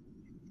people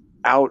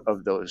out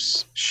of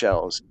those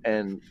shells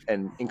and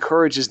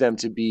encourages them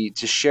to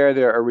share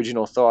their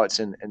original thoughts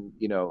and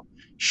you know,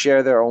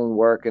 share their own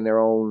work and their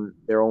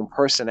own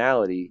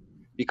personality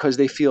because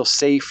they feel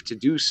safe to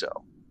do so.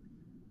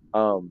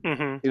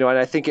 Mhm. You know, and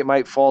I think it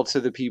might fall to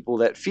the people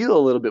that feel a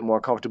little bit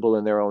more comfortable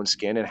in their own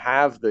skin and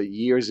have the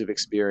years of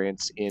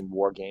experience in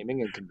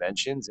wargaming and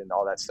conventions and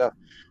all that stuff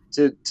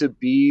to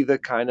be the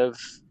kind of,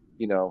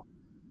 you know,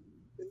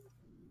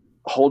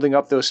 holding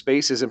up those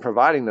spaces and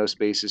providing those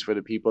spaces for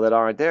the people that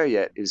aren't there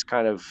yet is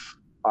kind of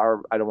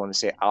our, I don't want to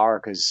say our,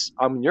 because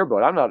I'm in your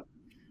boat. I'm not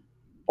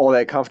all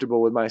that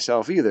comfortable with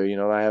myself either. You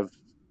know, I have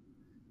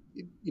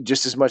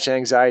just as much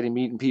anxiety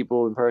meeting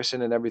people in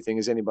person and everything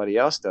as anybody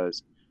else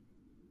does.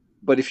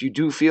 But if you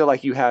do feel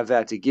like you have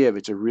that to give,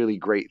 it's a really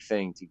great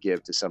thing to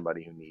give to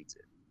somebody who needs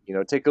it. You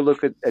know, take a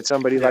look at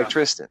somebody like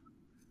Tristan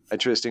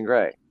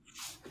Gray.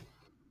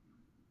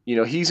 You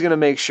know, he's going to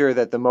make sure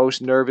that the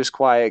most nervous,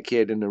 quiet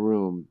kid in the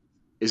room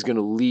is going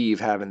to leave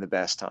having the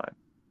best time.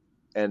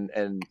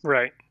 And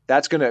Right.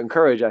 that's going to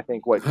encourage, I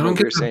think, what I don't you're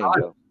get the saying, vibe.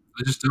 Joe.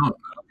 I just don't.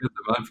 I don't get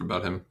the vibe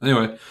about him.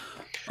 Anyway.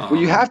 Well,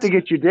 you have to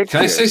get your dick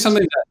Can pierced. I say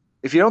something that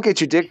If you don't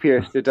get your dick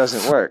pierced, it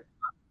doesn't work.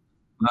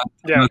 I'm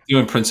Yeah. not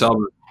doing Prince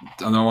Albert.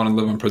 I don't want to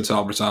live on Prince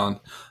Albert's Island.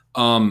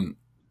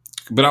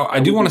 But I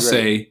do would want be to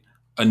say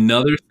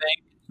another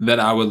thing that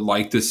I would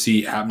like to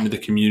see happen to the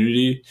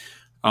community.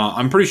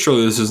 I'm pretty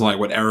sure this is like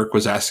what Eric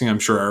was asking. I'm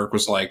sure Eric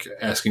was like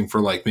asking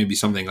for like maybe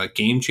something like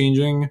game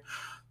changing.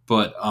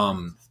 But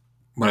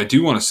what I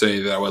do want to say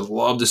that I would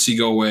love to see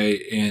go away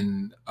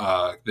in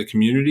the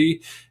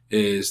community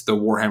is the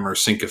Warhammer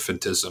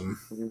syncophantism.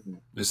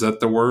 Is that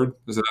the word?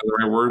 Is that the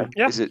right word?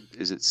 Yeah. Is it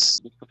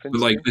But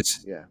like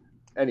it's yeah.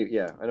 Anyway,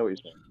 yeah, I know what you're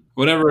saying.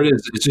 whatever it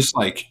is. It's just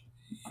like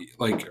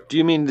Do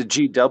you mean the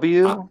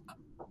GW?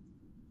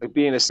 Like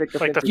being a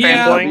sycophant Like the to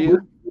fanboying? GW?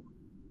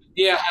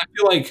 yeah, I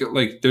feel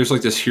like there's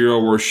like this hero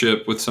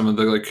worship with some of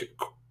the like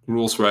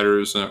rules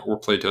writers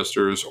or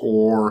playtesters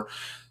or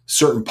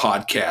certain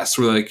podcasts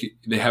where like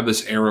they have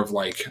this air of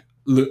like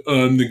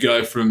I'm the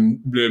guy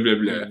from blah blah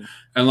blah,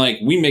 and like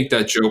we make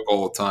that joke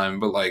all the time,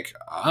 but like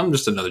I'm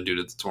just another dude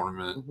at the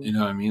tournament, you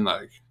know what I mean?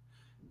 Like,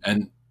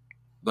 and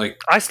like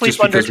I sleep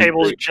just under because we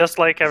tables break- just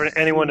like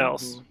anyone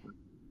else.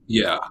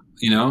 yeah,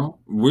 you know,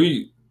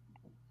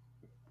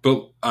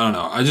 but I don't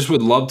know. I just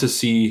would love to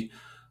see,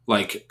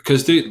 like,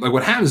 because like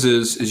what happens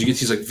is you get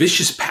these like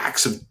vicious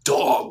packs of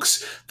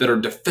dogs that are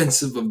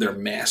defensive of their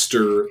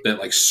master that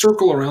like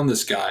circle around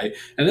this guy,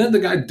 and then the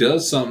guy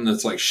does something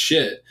that's like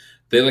shit.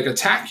 They like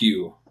attack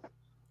you,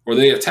 or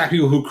they attack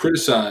people who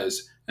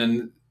criticize,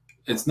 and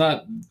it's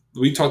not.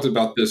 We talked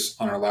about this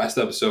on our last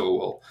episode,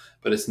 Will,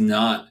 but it's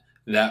not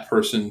that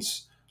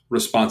person's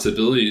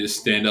responsibility to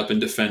stand up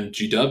and defend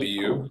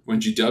GW when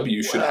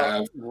GW should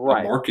have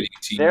right. a marketing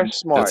team They're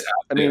smart. that's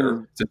out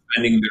there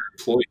defending their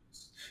employees.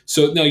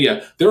 So no,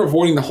 yeah, they're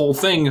avoiding the whole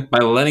thing by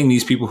letting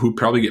these people who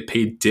probably get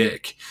paid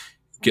dick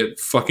get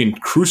fucking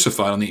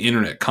crucified on the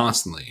internet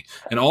constantly.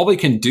 And all they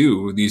can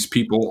do, these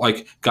people,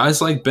 like guys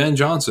like Ben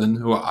Johnson,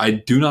 who I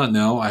do not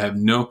know, I have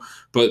no,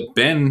 but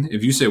Ben,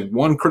 if you say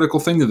one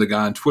critical thing to the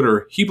guy on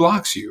Twitter, he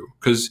blocks you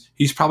because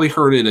he's probably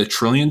heard it 1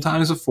 trillion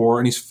times before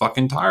and he's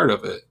fucking tired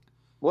of it.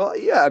 Well,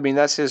 yeah, I mean,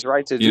 that's his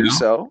right to do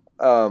so.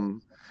 The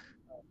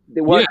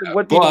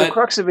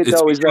crux of it,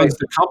 though, is that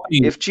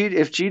if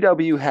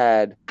GW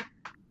had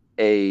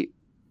a,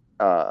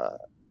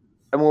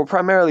 and we're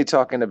primarily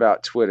talking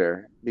about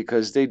Twitter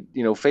because they,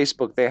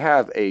 Facebook, they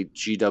have a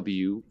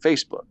GW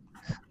Facebook,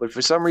 but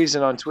for some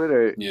reason on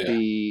Twitter,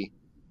 the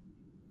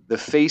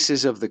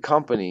faces of the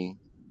company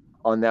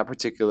on that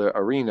particular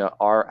arena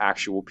are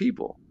actual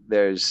people.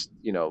 There's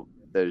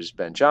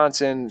Ben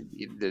Johnson,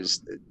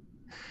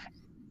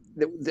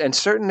 and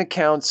certain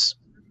accounts.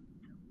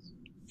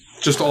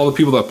 Just all the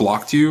people that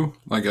blocked you,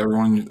 like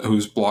everyone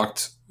who's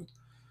blocked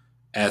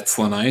at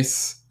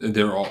Slanice,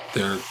 they're all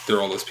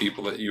those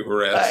people that you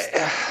harassed.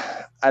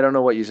 I don't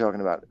know what you're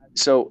talking about.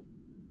 So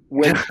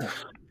when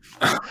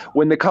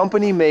the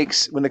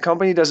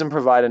company doesn't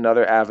provide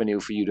another avenue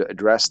for you to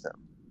address them,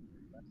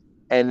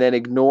 and then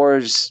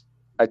ignores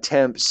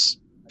attempts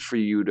for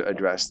you to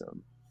address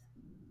them,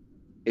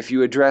 if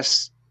you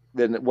address,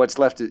 then what's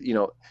left is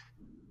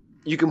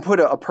you can put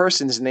a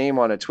person's name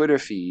on a Twitter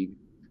feed,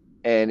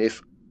 and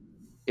if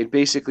it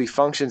basically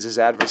functions as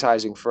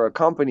advertising for a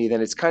company,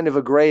 then it's kind of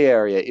a gray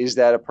area. Is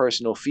that a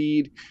personal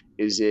feed?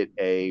 Is it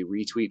a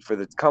retweet for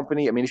the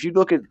company? I mean, if you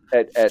look at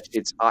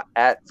it's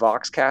at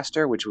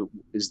Voxcaster, which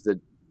is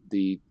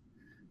the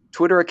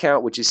Twitter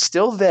account, which is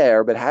still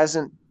there but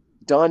hasn't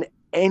done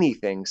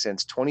anything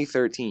since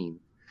 2013,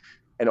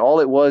 and all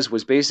it was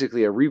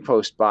basically a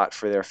repost bot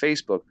for their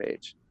Facebook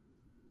page.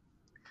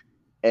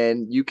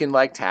 And you can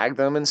tag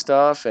them and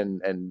stuff,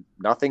 and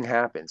nothing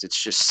happens. It's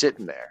just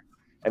sitting there.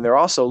 And they're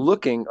also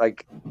looking,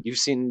 like you've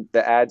seen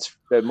the ads,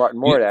 the Martin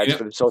Mort ads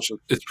for the social.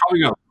 It's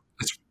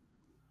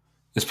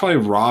probably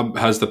Rob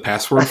has the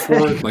password for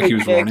it, like he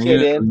was running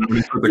it.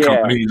 And for the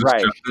company,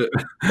 right.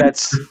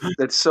 That's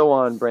so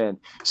on brand.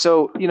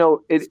 So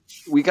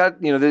we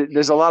got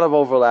there's a lot of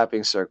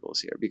overlapping circles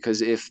here,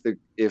 because if the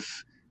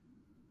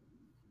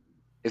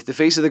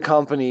face of the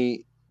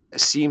company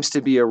seems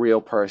to be a real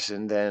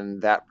person,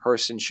 then that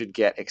person should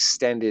get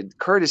extended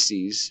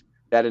courtesies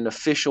that an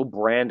official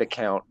brand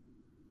account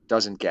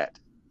doesn't get.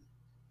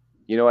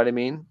 You know what I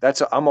mean?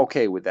 I'm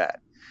okay with that.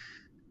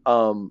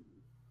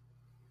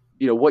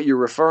 What you're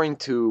referring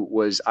to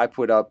was I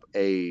put up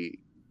a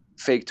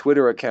fake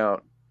Twitter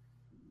account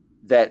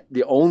that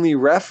the only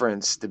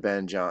reference to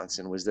Ben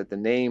Johnson was that the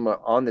name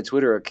on the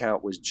Twitter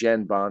account was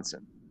Jen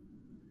Bonson.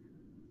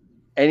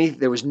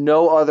 There was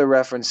no other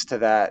reference to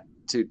that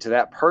to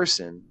that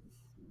person,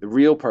 the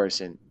real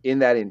person, in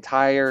that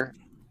entire,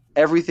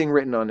 everything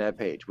written on that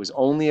page was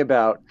only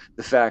about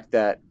the fact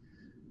that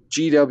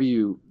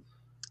GW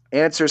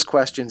answers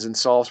questions and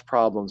solves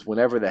problems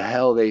whenever the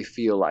hell they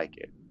feel like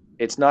it.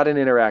 It's not an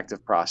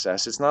interactive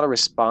process. It's not a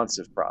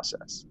responsive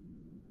process.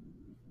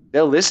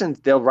 They'll listen,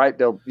 they'll write,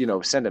 they'll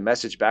send a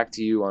message back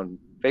to you on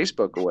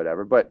Facebook or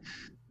whatever. But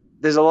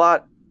there's a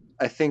lot,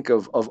 I think,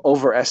 of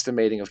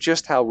overestimating of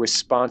just how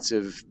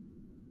responsive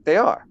they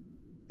are.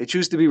 They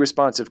choose to be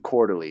responsive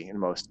quarterly in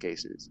most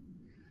cases.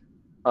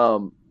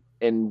 And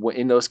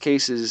in those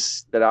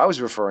cases that I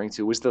was referring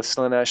to was the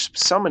Slaanesh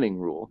summoning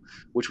rule,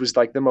 which was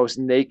like the most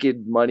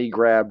naked money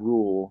grab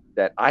rule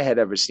that I had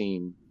ever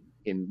seen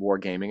in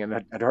wargaming, and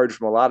I'd heard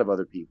from a lot of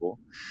other people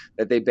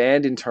that they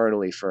banned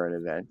internally for an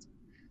event.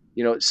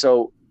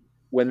 So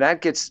when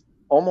that gets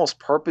almost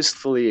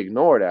purposefully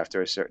ignored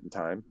after a certain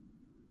time,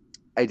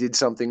 I did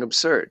something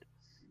absurd,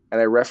 and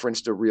I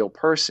referenced a real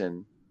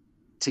person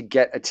to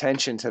get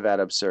attention to that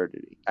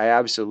absurdity. I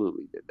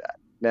absolutely did that.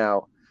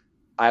 Now,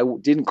 I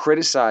didn't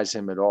criticize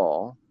him at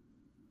all.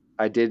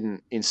 I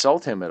didn't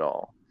insult him at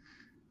all.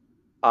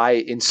 I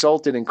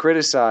insulted and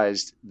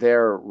criticized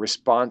their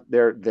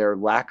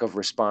lack of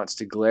response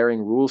to glaring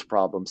rules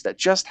problems that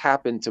just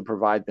happened to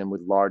provide them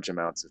with large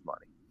amounts of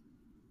money.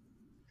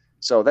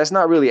 So that's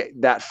not really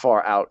that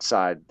far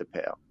outside the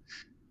pale.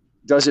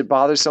 Does it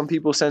bother some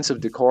people's sense of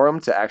decorum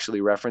to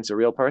actually reference a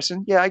real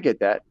person? Yeah, I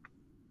get that.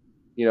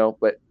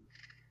 But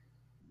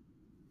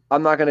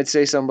I'm not going to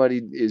say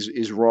somebody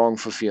is wrong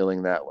for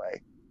feeling that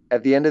way.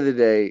 At the end of the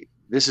day,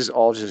 this is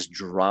all just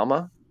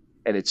drama,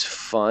 and it's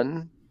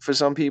fun for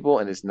some people,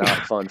 and it's not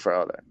fun for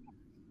others.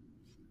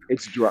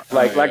 It's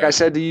like I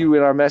said to you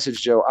in our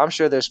message, Joe, I'm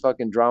sure there's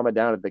fucking drama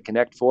down at the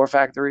Connect 4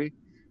 factory,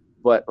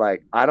 but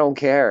I don't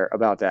care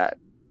about that.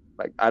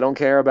 I don't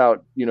care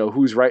about,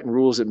 who's writing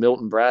rules at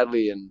Milton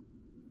Bradley and,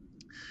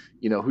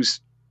 who's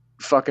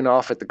fucking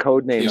off at the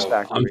Codenames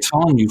factory. I'm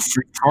telling you,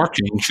 free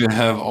parking should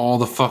have all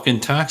the fucking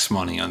tax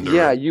money under it.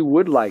 Yeah, you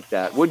would like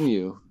that, wouldn't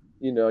you?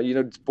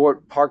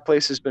 Park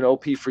Place has been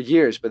OP for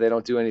years, but they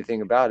don't do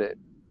anything about it.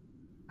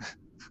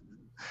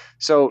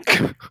 So,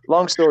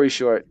 long story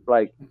short,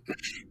 like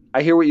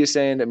I hear what you're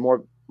saying, that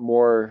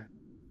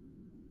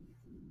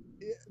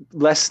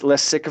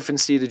less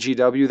sycophancy to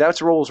GW. That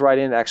rolls right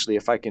in. Actually,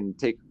 if I can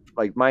take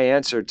like my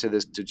answer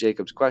to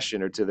Jacob's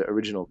question, or to the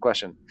original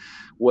question,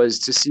 was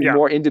to see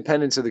more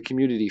independence of the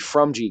community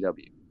from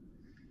GW,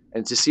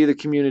 and to see the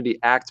community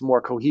act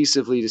more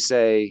cohesively to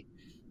say,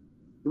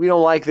 we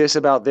don't like this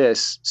about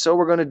this, so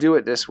we're going to do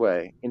it this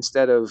way,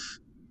 instead of.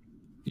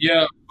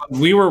 Yeah,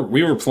 we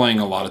were playing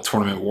a lot of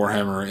Tournament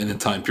Warhammer in the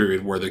time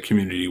period where the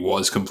community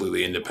was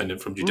completely independent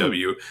from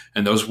GW,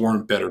 and those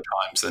weren't better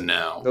times than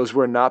now. Those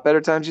were not better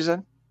times, you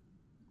said?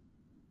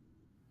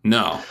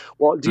 No.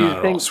 Well, do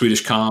you think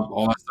Swedish comp,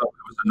 all that stuff,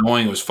 it was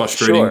annoying, it was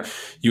frustrating. Sure.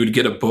 You would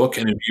get a book,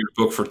 and it'd be your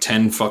book for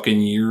 10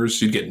 fucking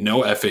years. You'd get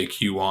no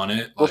FAQ on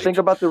it. Well, think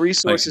about the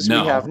resources we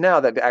have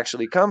now that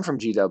actually come from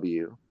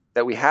GW,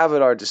 that we have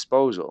at our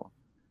disposal,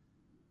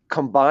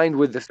 combined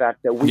with the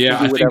fact that we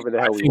can do whatever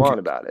the hell we want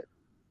about it.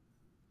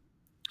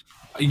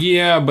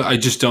 Yeah, but I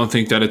just don't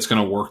think that it's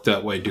going to work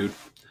that way, dude.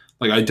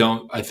 Like,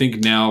 I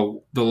think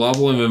now the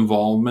level of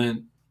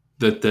involvement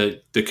that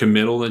the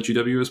committal that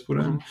GW has put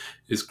in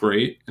is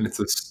great, and it's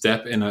a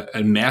step and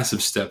a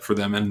massive step for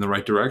them in the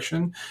right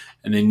direction,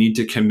 and they need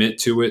to commit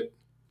to it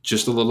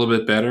just a little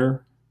bit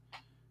better,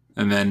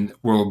 and then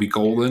we'll be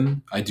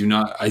golden. I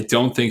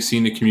don't think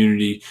seeing the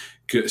community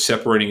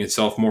separating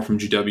itself more from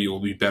GW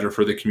will be better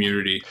for the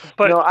community.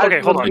 But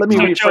okay, hold on. Let me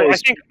rephrase. Joe, I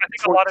think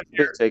a lot of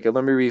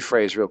let me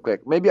rephrase real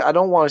quick. Maybe I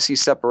don't want to see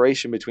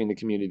separation between the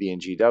community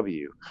and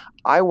GW.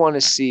 I want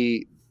to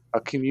see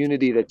a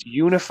community that's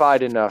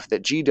unified enough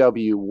that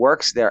GW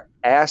works their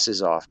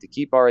asses off to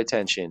keep our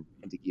attention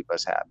and to keep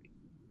us happy.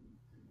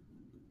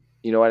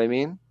 You know what I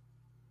mean?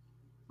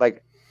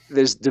 Like,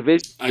 there's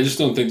division. I just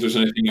don't think there's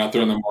anything out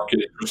there on the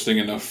market interesting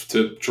enough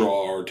to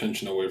draw our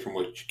attention away from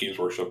what Games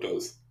Workshop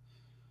does.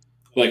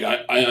 Like,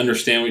 I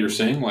understand what you're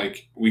saying.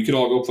 Like, we could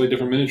all go play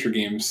different miniature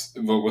games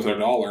and vote with our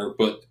dollar,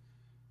 but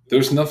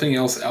there's nothing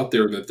else out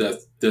there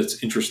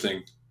that's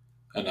interesting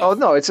enough. Oh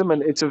no, it's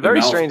a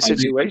very strange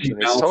situation.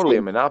 It's totally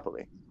a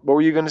monopoly. What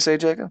were you going to say,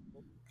 Jacob?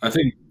 I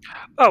think.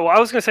 Oh, well, I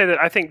was going to say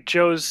that I think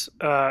Joe's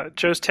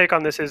take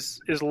on this is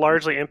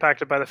largely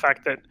impacted by the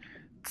fact that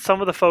some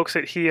of the folks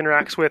that he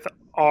interacts with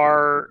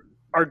are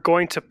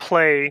going to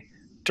play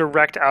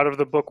direct out of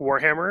the book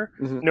Warhammer,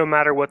 no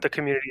matter what the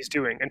community is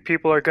doing, and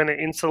people are going to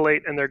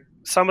insulate, and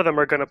some of them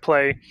are going to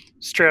play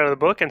straight out of the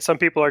book, and some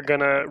people are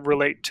going to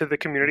relate to the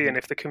community, and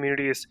if the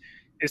community is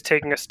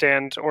taking a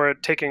stand or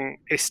taking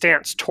a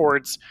stance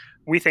towards,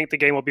 we think the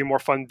game will be more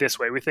fun this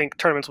way, we think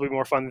tournaments will be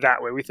more fun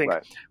that way, we think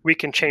we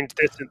can change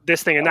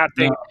this thing and that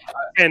thing,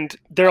 and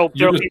there'll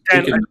be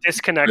then a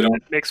disconnect that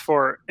makes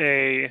for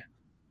a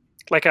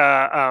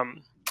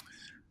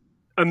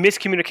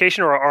miscommunication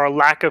or a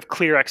lack of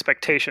clear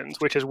expectations,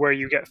 which is where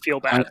you get feel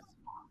bad.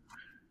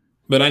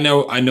 But I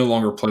no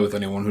longer play with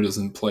anyone who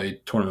doesn't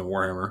play Tournament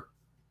Warhammer.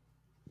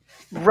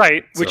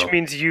 Right, which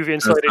means you've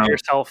insulated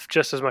yourself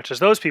just as much as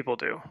those people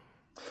do.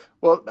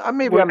 Well,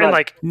 maybe I'm not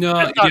like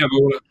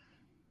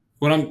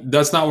but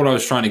that's not what I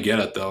was trying to get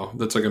at, though.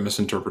 That's like a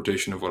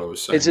misinterpretation of what I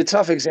was saying. It's a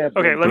tough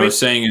example. Okay, what I was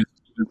saying is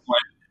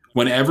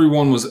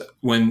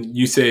when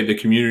you say the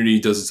community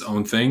does its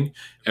own thing,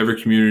 every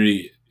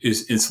community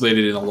is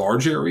insulated in a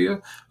large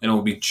area, and it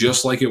will be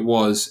just like it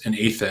was in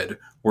 8th Ed,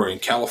 where in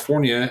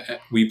California,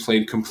 we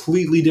played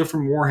completely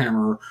different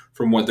Warhammer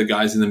from what the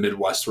guys in the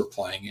Midwest were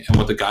playing, and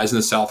what the guys in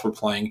the South were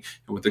playing,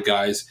 and what the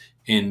guys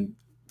in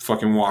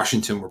fucking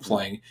Washington were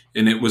playing.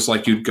 And it was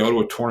like you'd go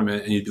to a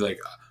tournament, and you'd be like,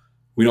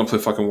 we don't play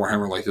fucking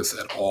Warhammer like this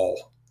at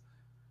all.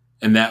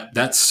 And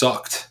that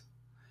sucked.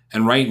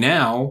 And right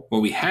now,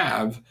 what we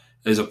have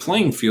is a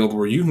playing field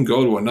where you can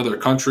go to another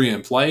country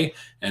and play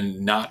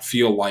and not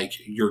feel like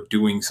you're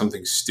doing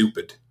something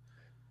stupid.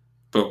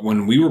 But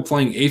when we were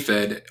playing 8th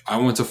Ed, I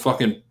went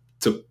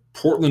to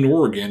Portland,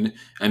 Oregon,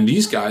 and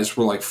these guys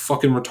were like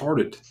fucking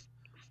retarded.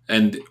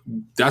 And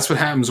that's what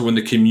happens when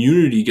the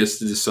community gets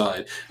to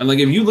decide. And like,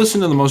 if you listen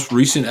to the most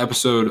recent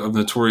episode of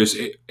Notorious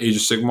Age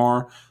of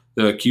Sigmar,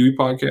 the Kiwi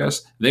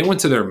podcast, they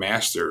went to their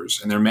Masters,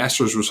 and their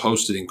Masters was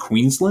hosted in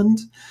Queensland.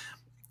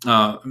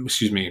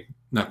 Excuse me.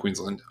 Not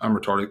Queensland. I'm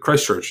retarded.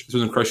 Christchurch. This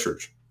was in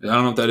Christchurch. I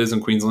don't know if that is in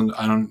Queensland.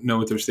 I don't know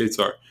what their states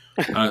are.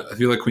 I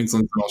feel like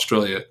Queensland's in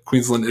Australia.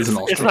 Queensland is in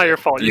Australia. It's not your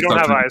fault. You don't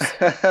have eyes.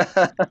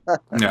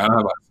 Yeah, I don't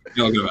have eyes.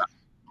 You'll get that.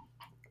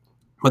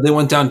 But they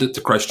went down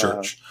to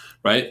Christchurch,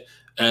 right?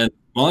 And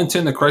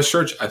Wellington to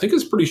Christchurch, I think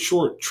it's a pretty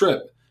short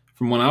trip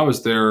from when I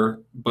was there.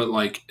 But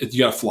like, you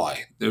got to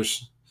fly.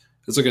 It's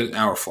like an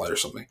hour flight or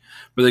something.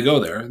 But they go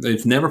there.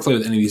 They've never played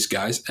with any of these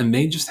guys, and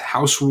they just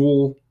house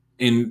rule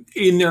in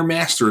their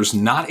Masters,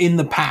 not in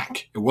the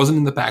pack. It wasn't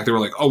in the pack. They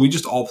were like, oh, we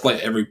just all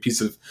play every piece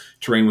of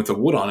terrain with a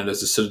wood on it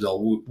as a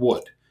Citadel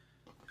would.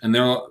 And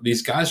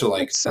these guys are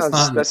like,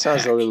 that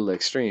sounds a little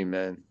extreme,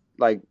 man.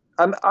 Like,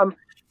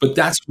 but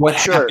that's what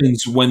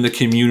happens when the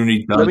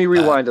community does. Let me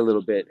rewind a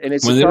little bit. And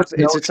it's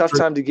a tough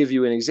time to give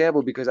you an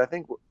example, because I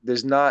think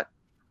there's not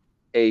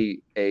a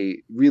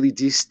really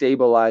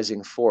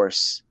destabilizing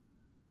force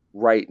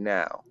right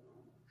now.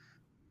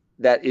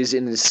 that is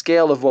in the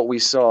scale of what we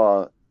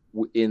saw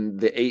in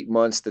the 8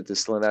 months that the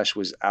Slaanesh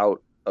was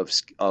out of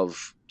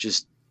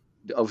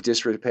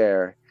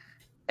disrepair,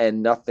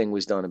 and nothing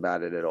was done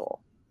about it at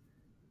all.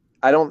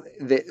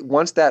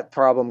 Once that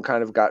problem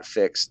kind of got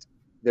fixed,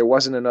 there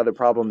wasn't another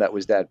problem that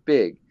was that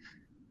big,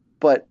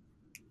 but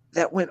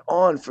that went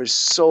on for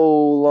so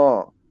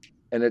long,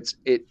 and it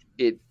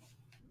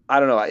I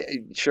don't know.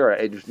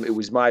 It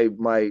was my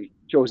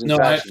chosen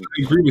fashion.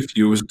 I agree with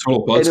you. It was a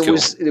total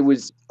buzzkill. And it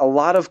was a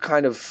lot of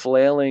kind of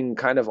flailing,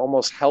 kind of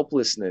almost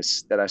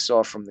helplessness that I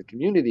saw from the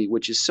community,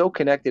 which is so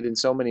connected in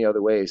so many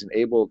other ways and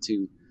able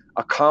to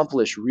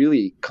accomplish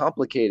really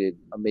complicated,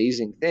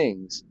 amazing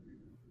things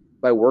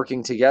by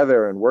working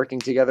together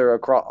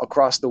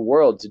across the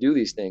world to do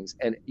these things.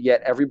 And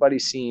yet everybody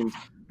seemed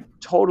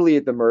totally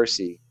at the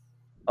mercy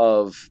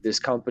of this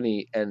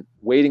company and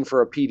waiting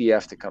for a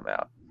PDF to come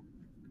out.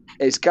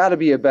 It's got to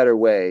be a better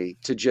way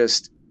to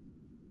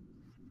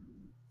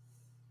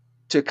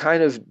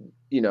kind of,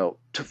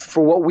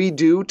 for what we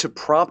do, to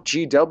prompt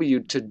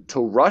GW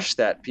to rush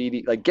that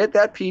PDF, like get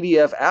that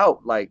PDF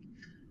out. Like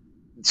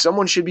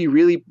someone should be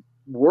really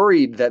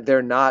worried that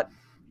they're not,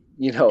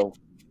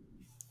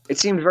 it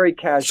seemed very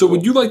casual. So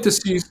would you like to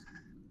see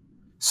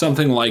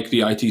something like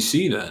the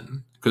ITC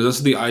then? Because that's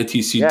what the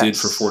ITC did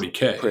for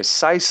 40K.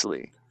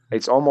 Precisely.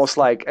 It's almost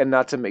like, and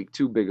not to make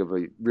too big of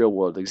a real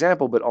world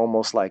example, but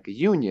almost like a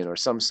union or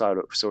some sort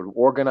of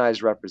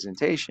organized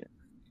representation.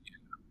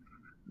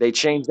 They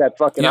changed that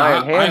fucking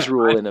Iron Hands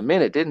rule in a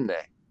minute, didn't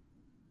they?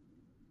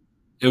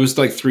 It was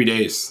like 3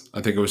 days. I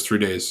think it was 3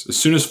 days. As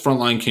soon as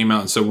Frontline came out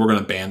and said, we're going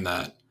to ban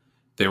that,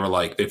 they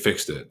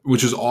fixed it,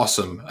 which is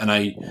awesome. And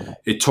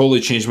it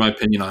totally changed my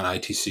opinion on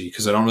ITC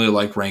because I don't really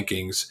like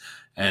rankings,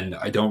 and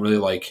I don't really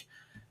like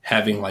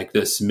having like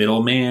this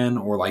middleman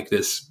or like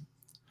this.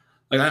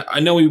 Like I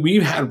know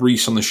we've had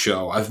Reese on the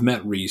show. I've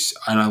met Reese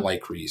and I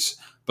like Reese,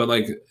 but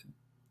like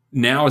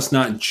now it's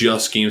not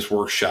just Games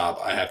Workshop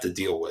I have to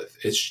deal with.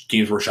 It's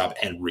Games Workshop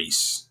and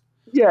Reese.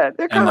 Yeah,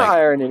 they're kind of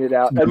ironing it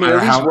out. I mean,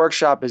 at least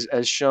Workshop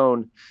has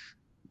shown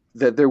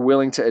that they're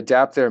willing to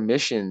adapt their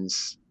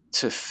missions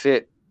to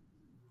fit,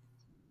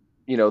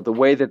 the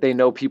way that they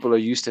know people are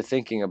used to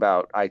thinking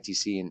about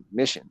ITC and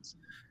missions.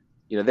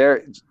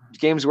 Their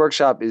Games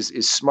Workshop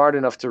is smart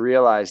enough to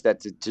realize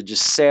that to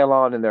just sail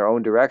on in their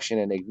own direction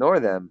and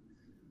ignore them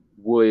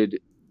would,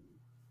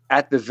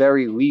 at the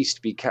very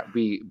least, be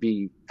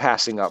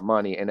passing up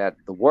money, and at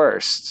the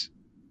worst,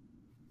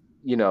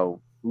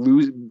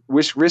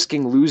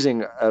 risking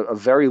losing a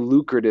very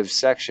lucrative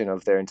section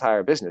of their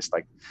entire business,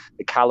 like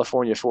the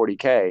California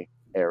 40K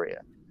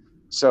area.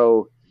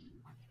 So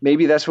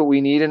maybe that's what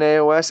we need in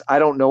AOS. I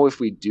don't know if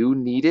we do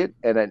need it,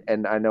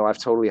 and I know I've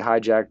totally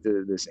hijacked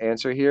this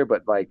answer here,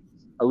 but like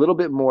a little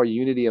bit more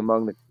unity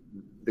among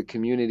the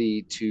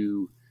community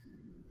to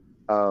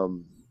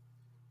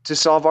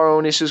solve our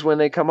own issues when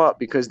they come up,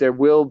 because there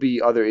will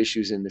be other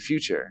issues in the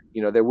future.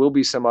 There will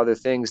be some other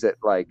things that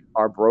like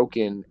are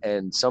broken,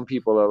 and some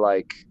people are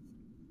like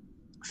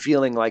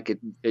feeling like it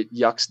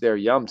yucks their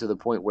yum to the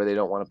point where they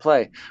don't want to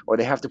play, or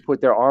they have to put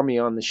their army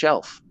on the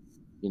shelf.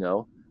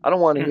 I don't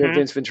want to hear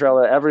Vince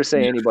Ventrella ever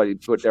say anybody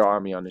put their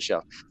army on the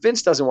shelf.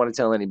 Vince doesn't want to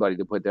tell anybody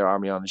to put their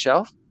army on the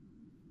shelf.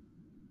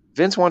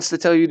 Vince wants to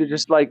tell you to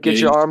just like get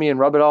your army and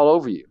rub it all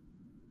over you.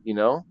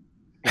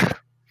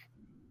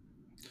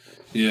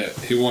 Yeah,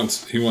 he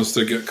wants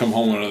to come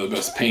home with the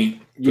best paint.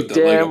 You're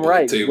damn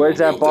right. Where's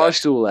that bar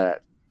stool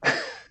at?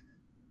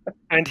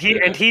 And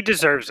he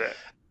deserves it.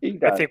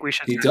 I think we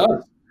should. He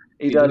does.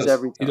 He does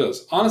every time. He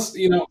does.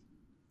 Honestly,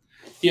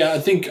 yeah, I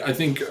think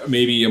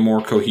maybe a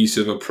more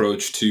cohesive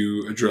approach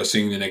to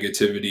addressing the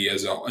negativity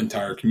as an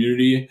entire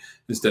community,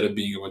 instead of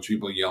being a bunch of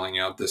people yelling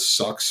out "this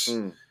sucks."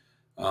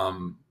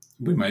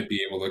 We might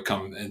be able to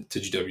come to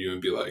GW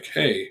and be like,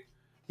 "Hey,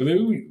 but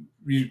maybe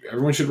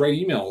everyone should write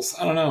emails."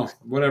 I don't know,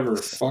 whatever.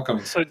 Fuck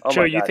them. So,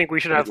 Joe, you think we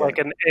should have like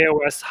an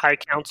AOS High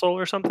Council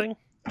or something?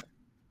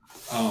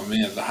 Oh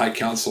man, the High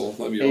Council.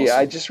 That'd be awesome. Yeah,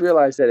 I just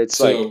realized that it's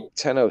like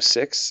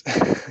 10:06.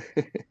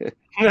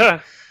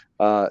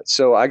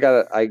 So I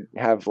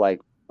have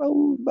like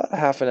about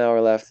half an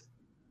hour left.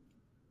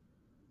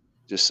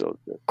 Just so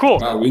good. Cool.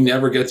 Wow, we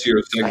never get to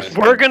your segment.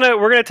 We're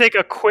gonna take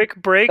a quick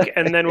break,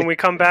 and then when we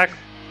come back,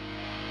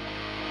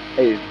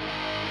 hey.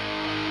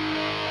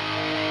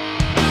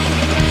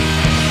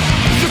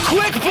 The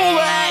quick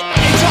bullet,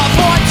 it's a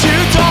one to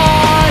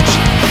dodge,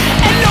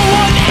 and no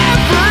one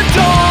ever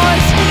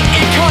does.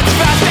 It cuts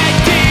fast and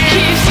deep,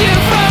 keeps you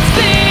from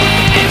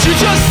seeing, and you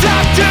just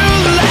have to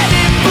let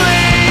it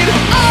bleed.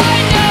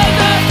 I know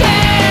the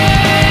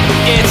pain,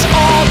 it's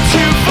all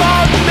too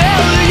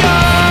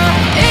familiar.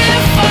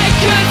 If I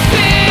could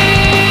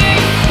sing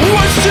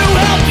words to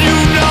help you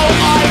know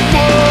I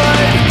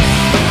would,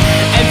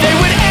 and they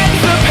would end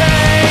the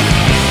pain,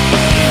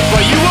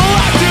 but you will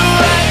have to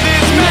let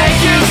this make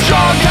you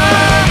stronger.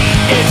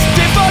 It's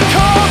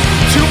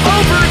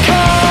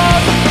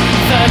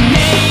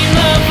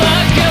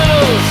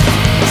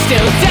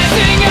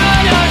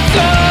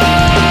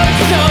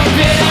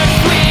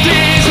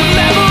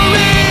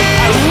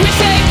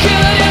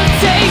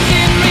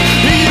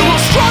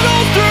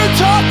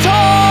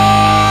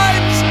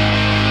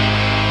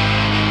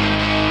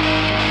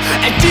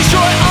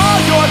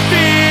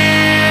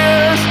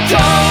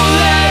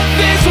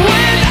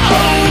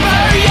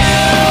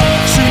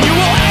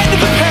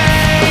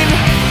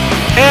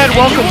And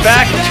welcome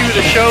back to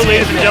the show,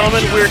 ladies and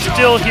gentlemen. We're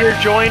still here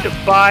joined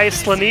by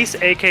Slanice,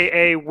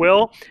 aka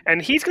Will,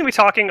 and he's going to be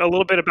talking a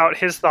little bit about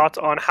his thoughts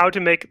on how to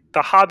make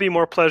the hobby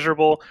more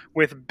pleasurable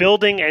with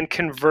building and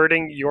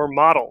converting your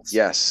models.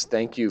 Yes,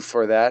 thank you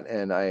for that,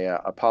 and I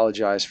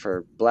apologize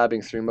for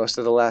blabbing through most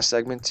of the last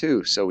segment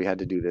too, so we had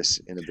to do this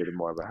in a bit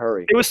more of a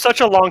hurry. It was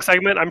such a long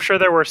segment. I'm sure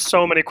there were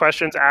so many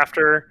questions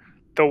after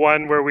the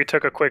one where we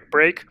took a quick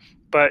break,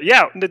 but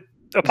yeah,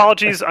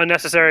 apologies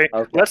unnecessary.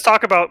 Okay. Let's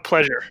talk about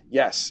pleasure.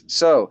 Yes,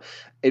 so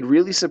it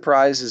really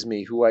surprises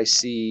me who I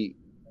see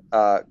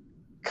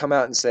come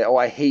out and say, "Oh,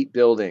 I hate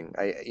building,"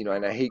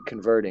 and I hate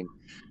converting.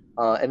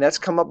 And that's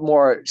come up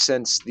more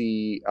since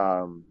the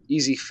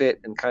Easy Fit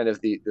and kind of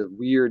the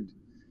weird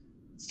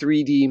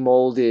 3D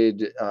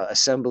molded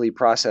assembly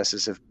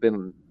processes have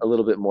been a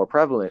little bit more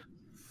prevalent.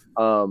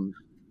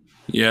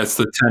 Yeah, it's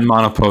the 10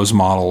 monopose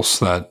models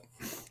that,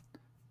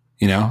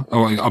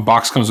 a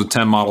box comes with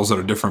 10 models that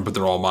are different, but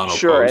they're all monopose.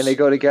 Sure, and they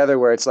go together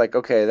where it's like,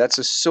 okay, that's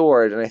a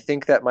sword, and I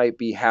think that might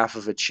be half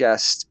of a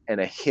chest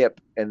and a hip,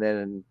 and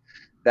then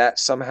that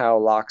somehow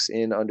locks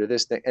in under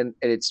this thing. And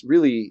it's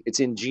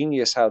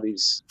ingenious how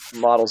these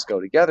models go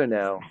together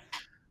now,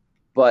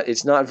 but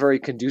it's not very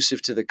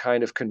conducive to the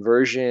kind of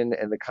conversion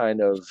and the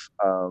kind of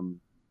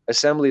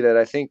assembly that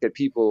I think that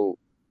people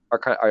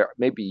are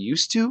maybe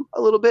used to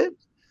a little bit.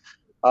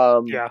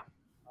 Yeah.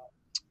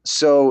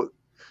 So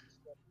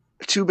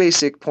two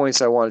basic points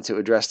I wanted to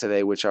address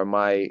today, which are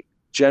my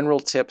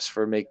general tips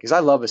for making, because I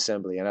love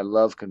assembly and I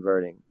love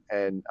converting,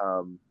 and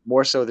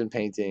more so than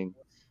painting,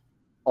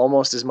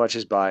 almost as much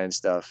as buying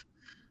stuff.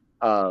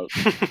 And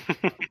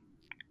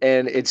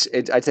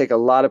I take a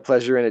lot of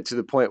pleasure in it, to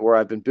the point where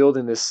I've been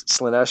building this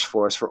Slaanesh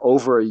force for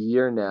over a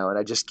year now, and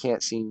I just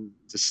can't seem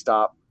to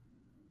stop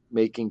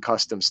making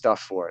custom stuff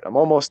for it. I'm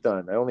almost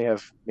done. I only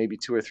have maybe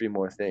 2 or 3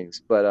 more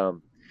things, but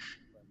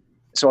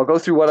so I'll go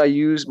through what I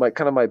use, my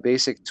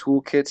basic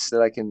toolkits that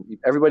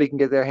everybody can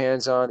get their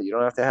hands on, that you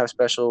don't have to have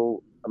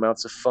special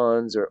amounts of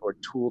funds or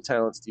tool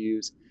talents to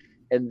use.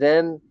 And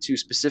then to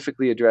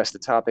specifically address the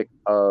topic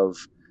of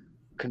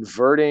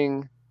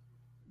converting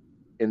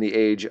in the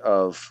age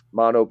of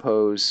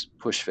monopose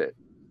push fit.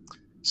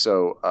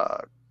 So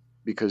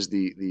because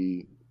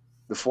the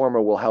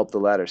former will help the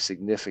latter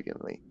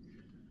significantly.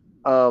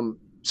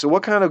 So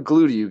what kind of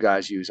glue do you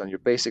guys use on your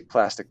basic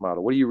plastic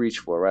model? What do you reach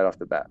for right off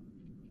the bat?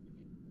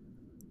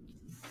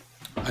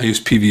 I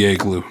use PVA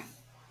glue.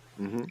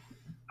 Mm-hmm.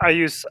 I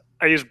use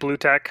Blue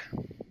Tack.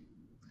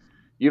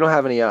 You don't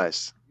have any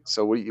eyes,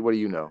 so what do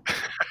you know?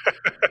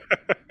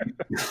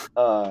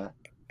 Well,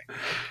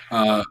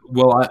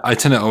 I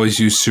tend to always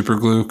use super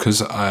glue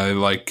because I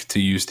like to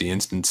use the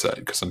instant set,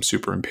 because I'm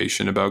super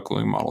impatient about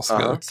gluing models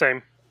together.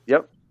 Same.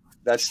 Yep.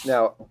 That's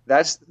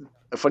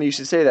funny you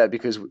should say that,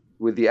 because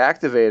with the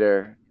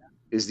activator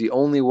is the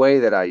only way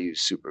that I use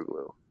super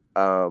glue.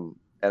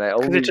 And I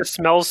only, it just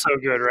smells so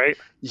good, right?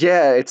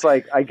 Yeah, it's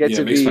like I get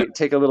to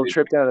take a little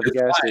trip down to the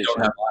gas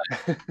station.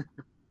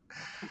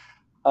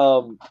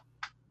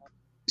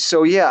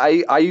 So yeah,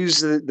 I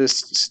use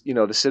this,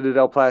 the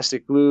Citadel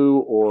plastic glue,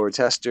 or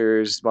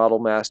Testors, Model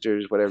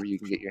Masters, whatever you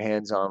can get your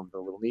hands on with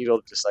a little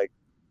needle, just like.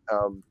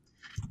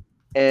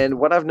 And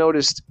what I've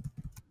noticed,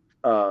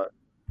 the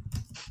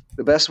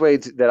best way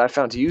that I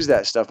found to use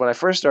that stuff, when I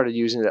first started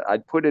using it,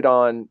 I'd put it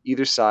on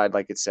either side,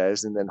 like it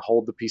says, and then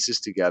hold the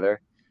pieces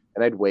together.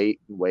 And I'd wait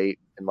and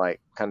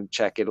like kind of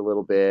check it a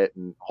little bit,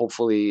 and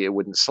hopefully it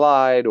wouldn't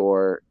slide,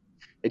 or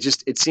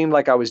it seemed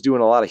like I was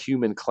doing a lot of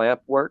human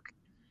clamp work.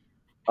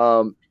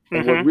 And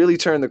what really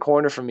turned the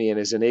corner for me and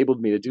has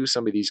enabled me to do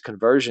some of these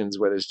conversions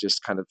where there's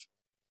just kind of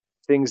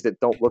things that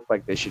don't look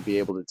like they should be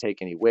able to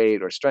take any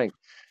weight or strength,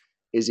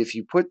 is if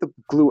you put the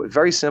glue,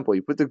 very simple,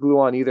 you put the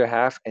glue on either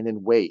half and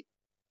then wait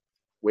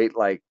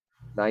like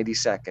 90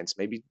 seconds,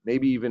 maybe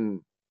even,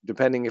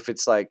 depending if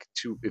it's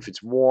if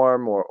it's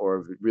warm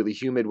or really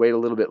humid, wait a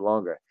little bit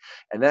longer.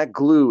 And that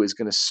glue is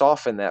going to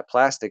soften that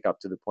plastic up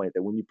to the point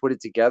that when you put it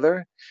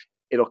together,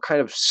 it'll kind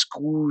of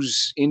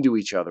squeeze into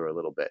each other a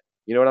little bit.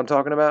 You know what I'm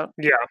talking about?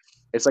 Yeah.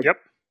 It's like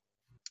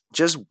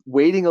just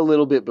waiting a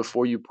little bit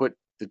before you put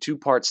the two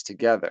parts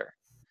together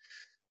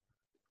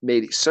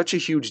made such a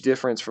huge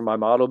difference for my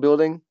model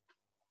building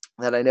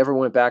that I never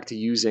went back to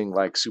using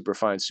like super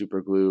fine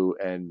super glue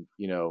and,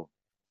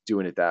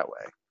 doing it that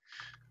way.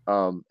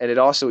 And it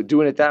also,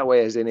 doing it that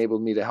way has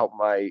enabled me to help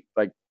my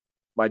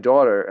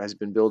daughter has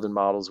been building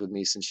models with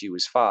me since she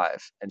was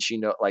 5, and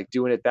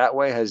doing it that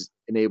way has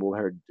enabled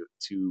her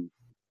to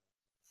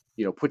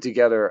put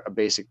together a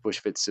basic push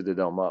fit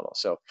Citadel model.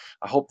 So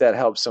I hope that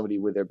helps somebody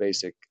with their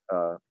basic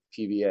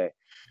PVA.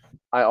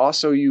 I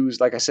also use,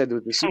 like I said,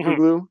 with the super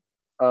glue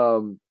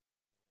and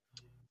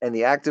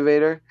the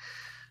activator,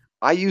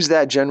 I use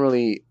that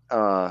generally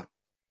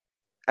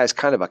as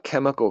kind of a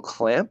chemical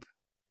clamp.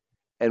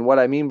 And what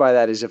I mean by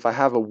that is if I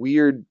have a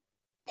weird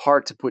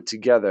part to put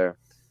together,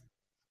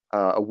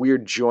 a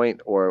weird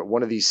joint or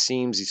one of these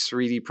seams, these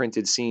 3D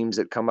printed seams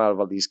that come out of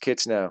all these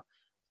kits now,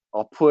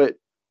 I'll put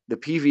the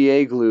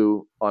PVA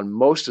glue on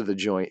most of the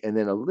joint and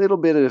then a little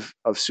bit of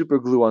super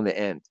glue on the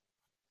end.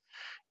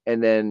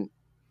 And then,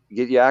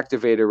 get your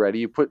activator ready.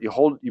 You put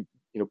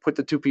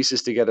the two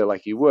pieces together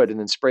like you would, and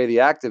then spray the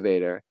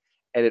activator,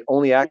 and it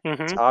only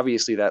activates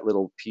obviously that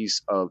little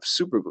piece of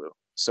super glue.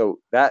 So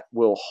that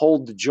will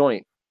hold the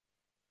joint.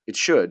 It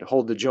should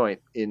hold the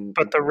joint in.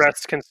 But the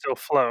rest can still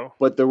flow.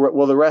 But the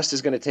rest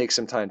is going to take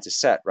some time to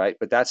set, right?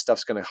 But that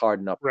stuff's going to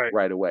harden up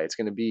right away. It's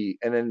going to be,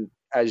 and then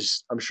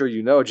as I'm sure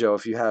you know, Joe,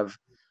 if you have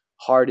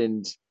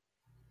hardened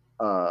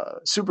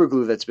super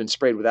glue that's been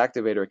sprayed with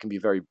activator, it can be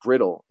very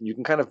brittle. You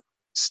can kind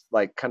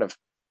of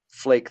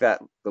flake the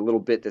little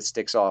bit that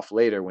sticks off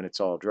later when it's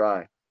all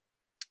dry.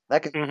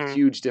 That can be a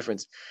huge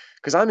difference,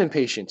 because I'm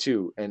impatient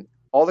too, and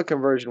all the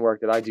conversion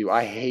work that I do,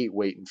 I hate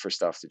waiting for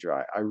stuff to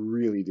dry. I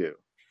really do.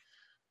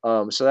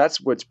 So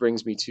that's what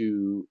brings me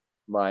to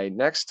my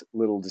next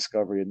little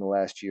discovery in the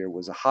last year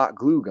was a hot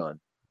glue gun,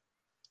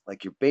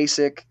 like your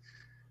basic,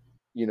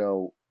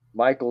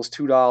 Michael's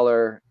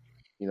 $2,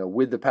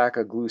 with the pack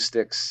of glue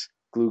sticks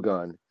glue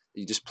gun.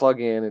 You just plug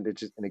in and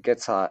it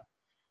gets hot.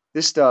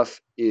 This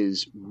stuff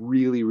is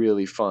really,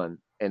 really fun,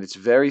 and it's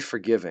very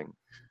forgiving.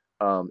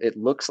 It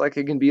looks like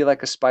it can be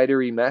like a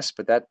spidery mess,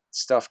 but that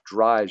stuff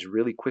dries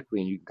really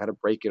quickly, and you can kind of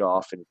break it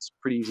off, and it's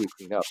pretty easy to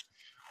clean up.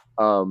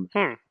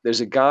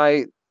 There's a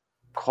guy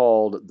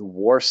called the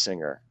War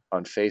Singer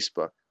on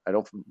Facebook. I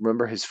don't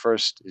remember his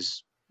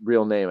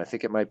real name. I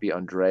think it might be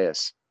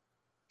Andreas,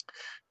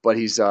 but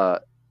he's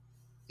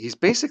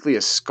basically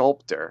a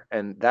sculptor,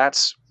 and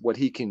that's what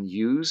he can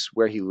use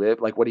where he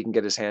lives. Like what he can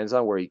get his hands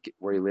on where he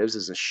lives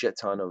is a shit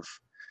ton of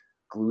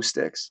glue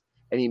sticks,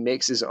 and he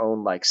makes his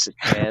own like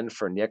Satan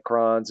for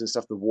Necrons and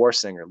stuff. The War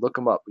Singer, look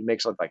him up. He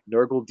makes like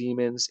Nurgle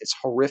demons. It's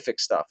horrific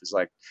stuff. It's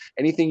like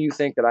anything you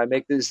think that I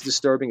make this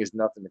disturbing is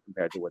nothing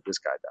compared to what this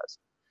guy does.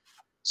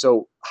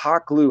 So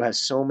hot glue has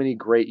so many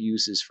great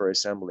uses for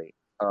assembly.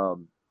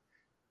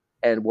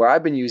 And where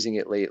I've been using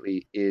it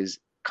lately is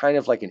kind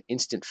of like an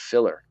instant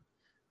filler.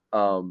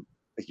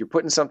 Like you're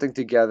putting something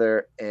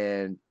together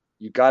and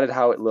you got it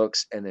how it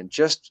looks, and then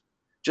just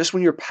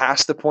when you're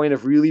past the point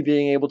of really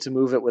being able to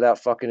move it without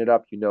fucking it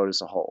up, you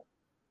notice a hole,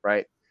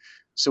 right?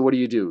 So what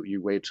do?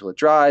 You wait till it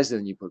dries,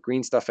 then you put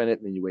green stuff in it,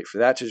 and then you wait for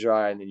that to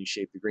dry, and then you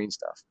shape the green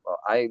stuff. Well,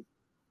 I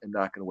am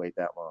not going to wait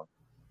that long.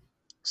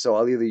 So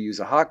I'll either use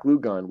a hot glue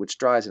gun, which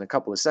dries in a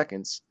couple of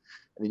seconds,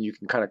 and then you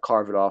can kind of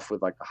carve it off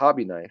with like a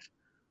hobby knife,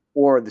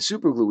 or the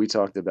super glue we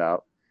talked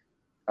about,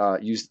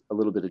 use a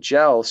little bit of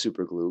gel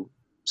super glue,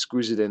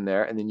 screws it in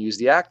there, and then use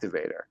the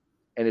activator.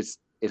 And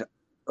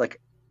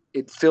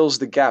it fills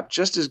the gap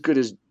just as good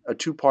as a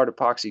 2-part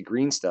epoxy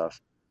green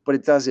stuff, but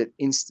it does it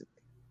instantly.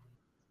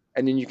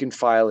 And then you can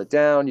file it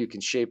down, you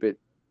can shape it,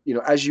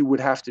 as you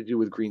would have to do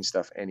with green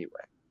stuff anyway.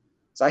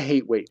 So I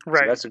hate waiting.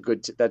 Right. So that's a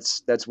good.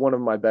 That's one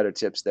of my better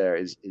tips. There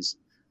is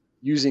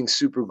using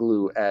super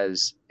glue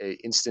as a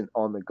instant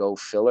on the go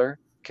filler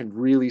can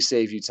really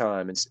save you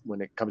time. And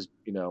when it comes,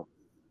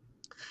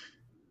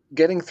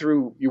 getting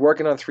through, you're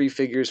working on 3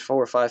 figures,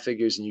 4 or 5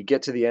 figures, and you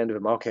get to the end of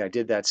them. Okay, I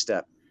did that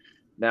step.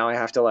 Now I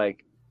have to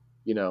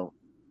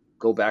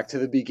go back to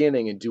the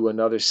beginning and do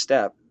another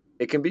step.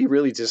 It can be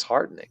really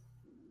disheartening.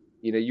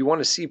 You want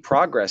to see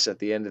progress at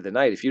the end of the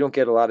night. If you don't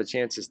get a lot of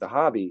chances to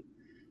hobby,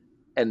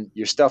 and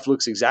your stuff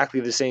looks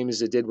exactly the same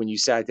as it did when you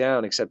sat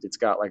down, except it's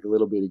got like a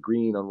little bit of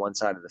green on one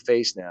side of the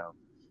face now,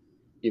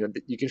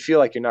 you can feel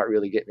like you're not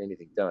really getting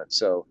anything done.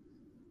 So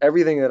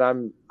everything that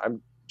I'm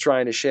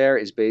trying to share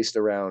is based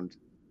around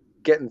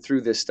getting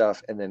through this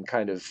stuff, and then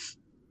kind of,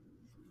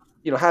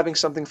 having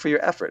something for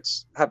your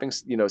efforts, having,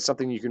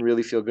 something you can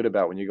really feel good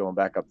about when you're going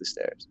back up the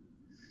stairs.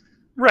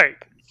 Right.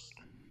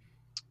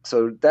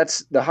 So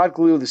that's the hot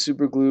glue, the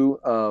super glue.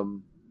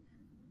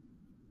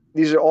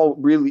 These are all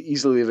really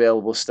easily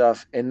available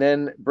stuff. And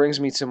then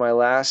brings me to my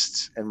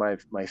last and my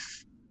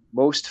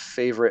most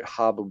favorite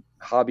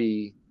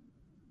hobby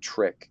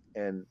trick,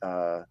 and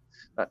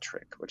not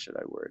trick,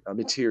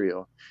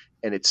 material.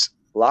 And it's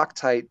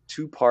Loctite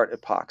 2-part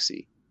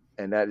epoxy.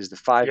 And that is the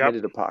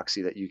 5-minute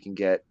epoxy that you can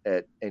get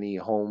at any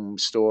home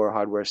store,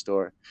 hardware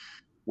store,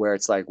 where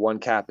it's like one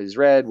cap is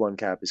red, one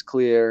cap is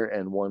clear,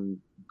 and one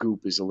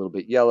goop is a little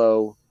bit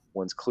yellow,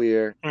 one's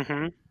clear.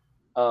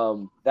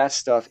 That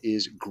stuff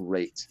is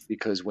great,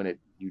 because when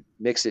you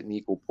mix it in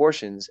equal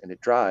portions and it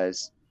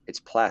dries, it's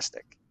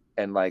plastic,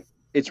 and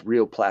it's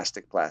real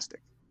plastic.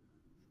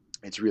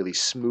 It's really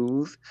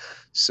smooth.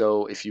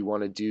 So if you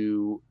want to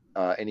do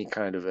any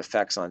kind of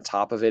effects on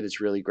top of it,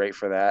 it's really great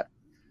for that.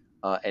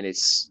 And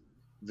it's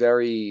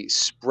very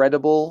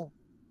spreadable.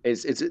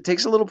 It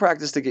takes a little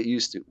practice to get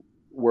used to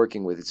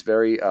working with. It's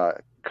very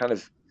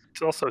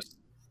it's also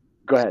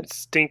go ahead.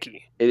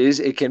 Stinky. It is.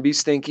 It can be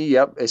stinky.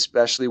 Yep,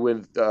 especially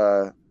with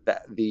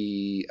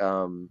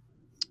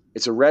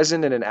it's a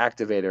resin and an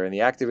activator, and the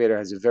activator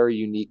has a very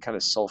unique kind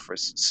of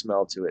sulfurous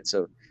smell to it.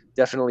 So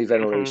definitely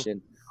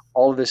ventilation.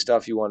 All of this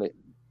stuff you want to,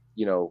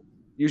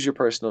 use your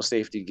personal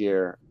safety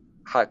gear.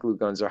 Hot glue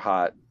guns are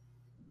hot.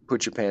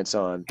 Put your pants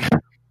on.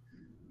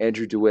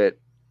 Andrew DeWitt,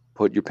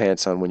 put your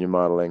pants on when you're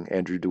modeling.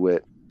 Andrew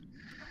DeWitt.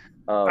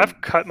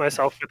 I've cut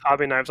myself with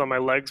hobby knives on my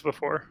legs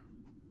before.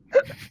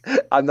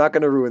 I'm not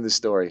going to ruin the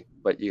story.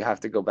 but you have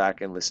to go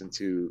back and listen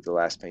to The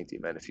Last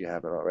Painting Man if you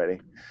haven't already.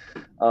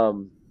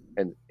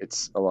 And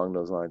it's along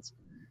those lines.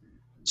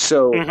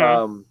 So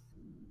Mhm.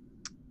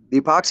 the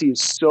epoxy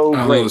is so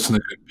I great listen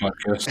to good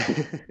podcasts.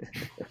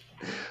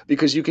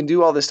 because you can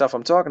do all this stuff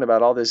I'm talking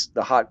about, all this,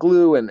 the hot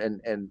glue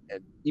and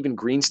even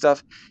green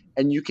stuff,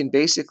 and you can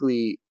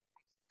basically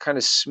kind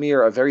of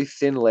smear a very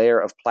thin layer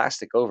of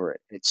plastic over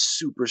it. It's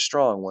super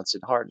strong once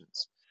it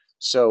hardens.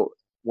 So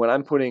when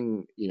I'm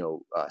putting,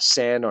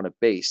 sand on a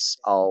base,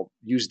 I'll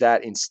use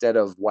that instead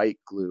of white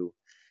glue,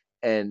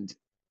 and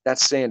that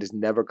sand is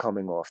never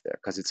coming off there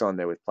because it's on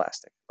there with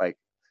plastic. Like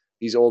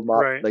these old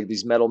Right. like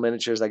these metal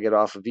miniatures I get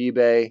off of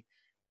eBay,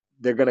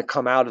 they're gonna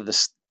come out of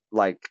this,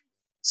 like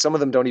some of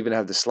them don't even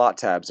have the slot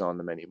tabs on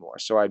them anymore.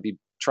 So I'd be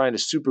trying to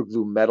super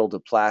glue metal to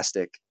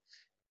plastic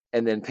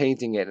and then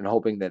painting it and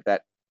hoping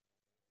that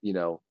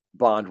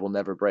bond will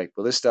never break.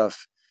 But this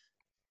stuff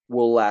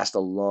will last a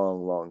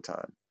long, long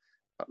time.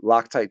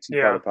 Loctite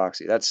Yeah. two-part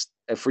epoxy. That's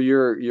and for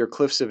your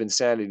Cliffs of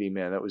Insanity,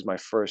 man. That was my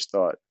first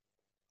thought.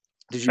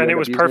 Did you And it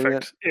end up was using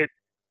it? perfect.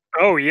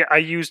 Oh yeah, I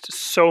used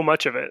so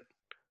much of it.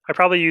 I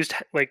probably used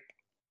like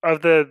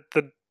of the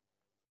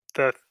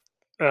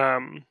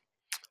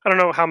I don't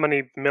know how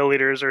many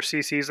milliliters or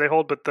cc's they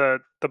hold, but the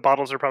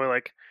bottles are probably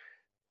like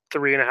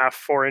 3.5,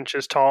 4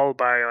 inches tall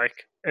by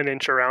like an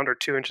inch around or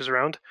 2 inches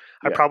around.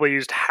 I Yeah. probably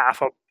used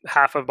half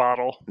a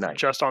bottle Nice.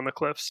 just on the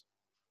Cliffs.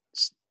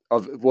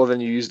 Well, then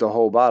you use the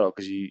whole bottle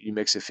because you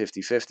mix it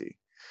 50-50.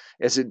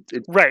 Is it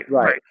Right,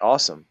 right? right.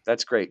 Awesome.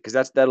 That's great because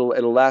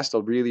it'll last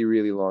a really,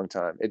 really long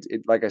time.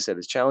 It like I said,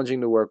 it's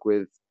challenging to work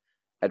with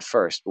at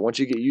first, but once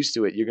you get used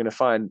to it, you're gonna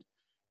find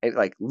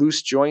like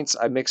loose joints.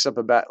 I mix up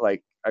about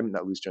like I'm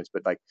not loose joints,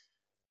 but like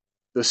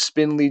the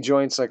spindly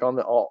joints, like on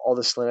all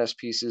the Slaanesh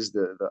pieces.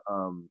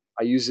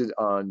 I use it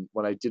on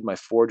when I did my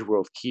Forge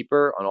World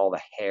Keeper on all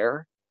the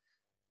hair.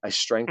 I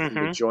strengthened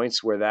the Mm-hmm.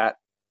 joints where that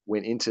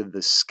went into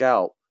the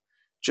scalp.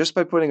 Just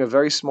by putting a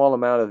very small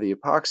amount of the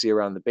epoxy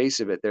around the base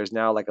of it, there's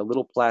now like a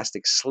little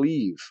plastic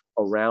sleeve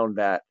around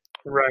that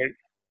Right.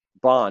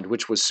 bond,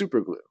 which was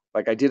super glue.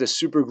 Like I did a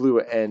super glue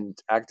and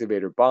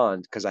activator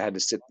bond because I had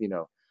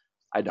to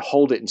I'd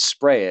hold it and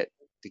spray it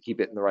to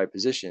keep it in the right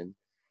position.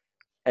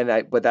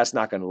 But that's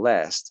not going to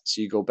last.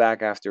 So you go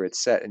back after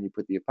it's set and you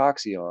put the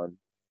epoxy on,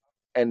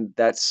 and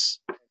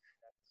that's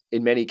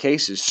in many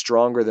cases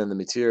stronger than the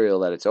material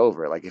that it's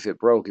over. Like if it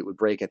broke, it would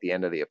break at the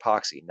end of the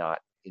epoxy, not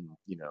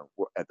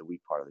at the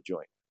weak part of the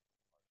joint.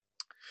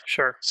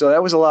 Sure. So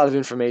that was a lot of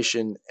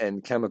information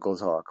and chemical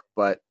talk,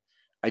 but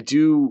I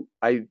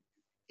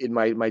in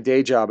my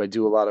day job I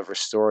do a lot of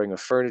restoring of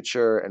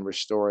furniture and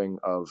restoring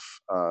of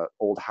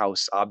old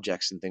house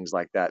objects and things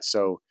like that.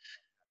 So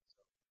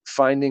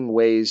finding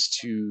ways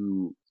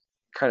to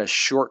kind of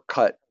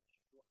shortcut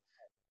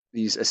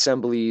these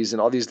assemblies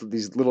and all these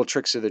little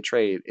tricks of the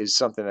trade is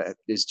something that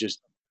is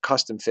just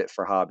custom fit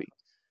for hobby.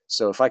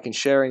 So if I can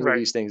share any of Right.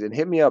 these things, and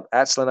hit me up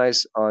at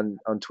Slanice on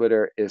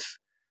Twitter if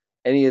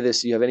any of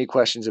this you have any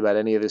questions about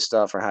any of this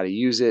stuff or how to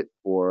use it,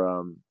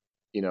 or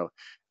you know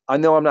I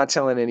know I'm not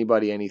telling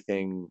anybody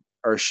anything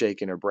earth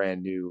shaking or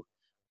brand new,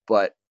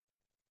 but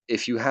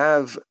if you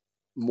have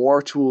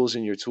more tools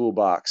in your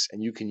toolbox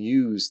and you can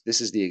use,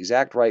 this is the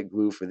exact right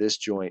glue for this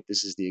joint,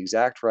 this is the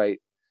exact right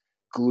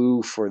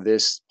glue for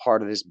this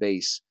part of this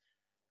base,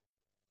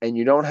 and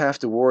you don't have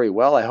to worry,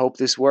 well, I hope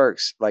this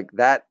works, like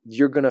that,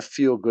 you're going to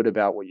feel good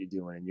about what you're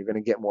doing and you're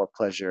going to get more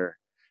pleasure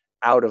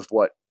out of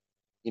what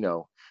you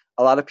know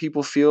a lot of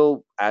people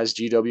feel as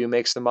GW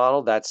makes the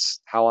model, that's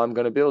how I'm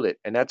going to build it,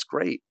 and that's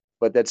great,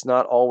 but that's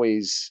not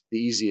always the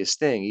easiest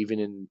thing, even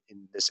in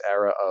this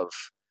era of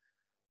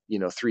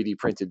 3D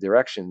printed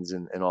directions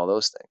and all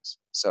those things.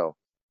 So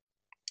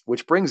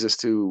which brings us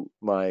to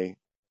my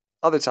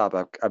other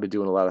topic I've been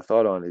doing a lot of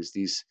thought on, is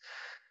these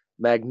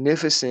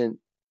magnificent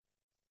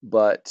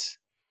but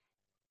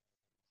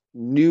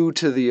new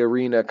to the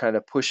arena kind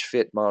of push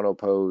fit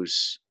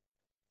monopose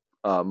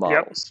Yep.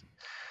 models.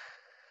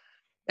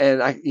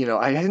 And I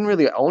didn't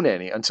really own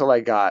any until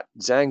I got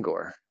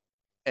Zangor,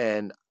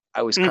 and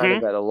I was kind of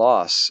Mm-hmm. at a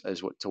loss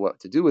as to what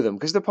to do with them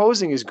because the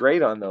posing is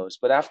great on those.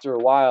 But after a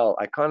while,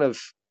 I kind of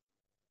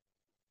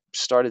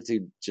started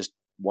to just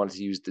want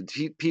to use the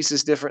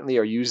pieces differently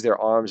or use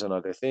their arms on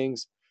other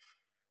things.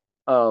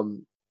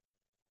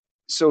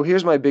 So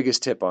here's my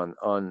biggest tip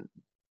on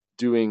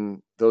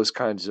doing those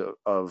kinds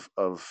of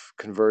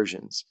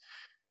conversions.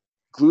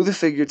 Glue the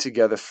figure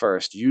together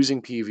first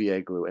using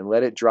PVA glue and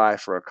let it dry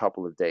for a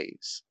couple of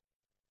days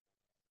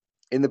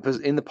in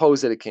the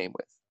pose that it came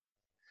with.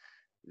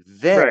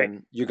 Right.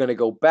 Then you're going to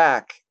go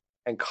back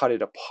and cut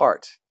it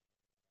apart.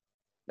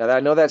 Now,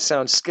 I know that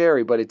sounds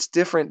scary, but it's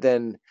different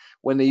than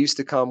when they used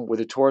to come with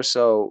a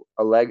torso,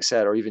 a leg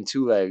set, or even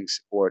two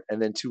legs,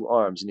 and then two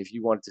arms. And if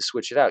you wanted to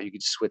switch it out, you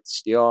could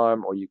switch the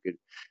arm, or you could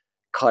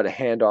cut a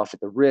hand off at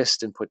the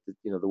wrist and put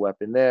the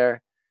weapon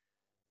there.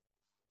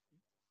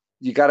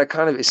 You got to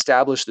kind of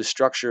establish the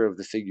structure of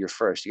the figure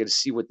first. You got to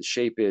see what the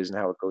shape is and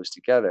how it goes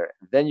together.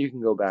 Then you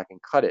can go back and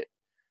cut it.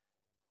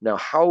 Now,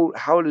 how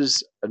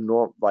does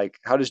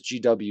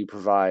GW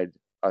provide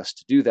us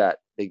to do that,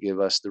 they give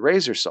us the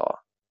razor saw,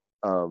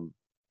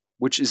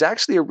 which is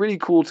actually a really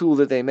cool tool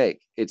that they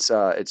make. It's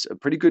a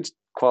pretty good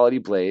quality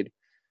blade.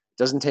 It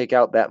doesn't take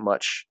out that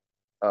much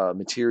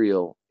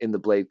material in the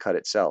blade cut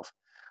itself,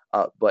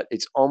 but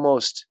it's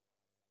almost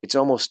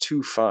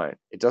too fine.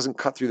 It doesn't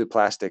cut through the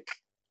plastic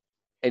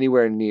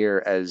anywhere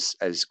near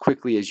as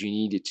quickly as you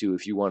need it to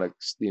if you want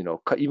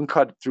to,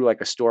 cut through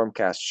like a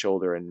Stormcast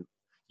shoulder and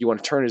you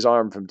want to turn his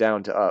arm from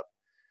down to up.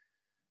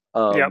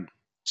 Yep.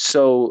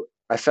 So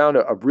I found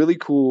a really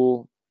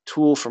cool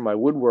tool for my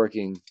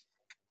woodworking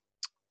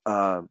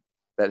that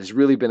has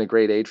really been a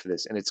great aid for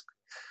this. And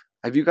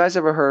have you guys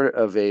ever heard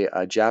of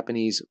a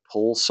Japanese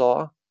pole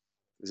saw?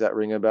 Does that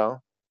ring a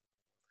bell?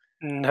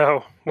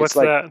 No. What's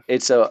that? that?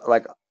 It's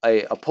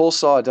a pole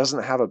saw. It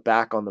doesn't have a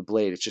back on the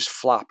blade. It's just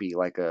floppy,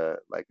 like a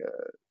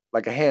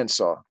hand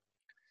saw.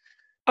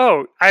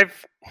 Oh,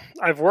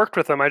 I've worked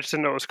with them. I just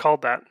didn't know it was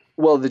called that.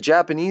 Well, the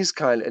Japanese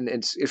kind, and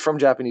it's from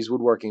Japanese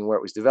woodworking where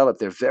it was developed.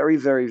 They're very,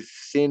 very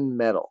thin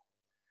metal,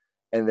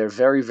 and they're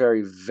very,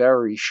 very,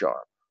 very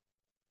sharp.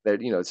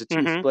 It's a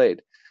toothed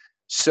blade.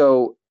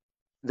 So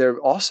they're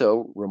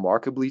also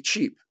remarkably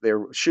cheap. They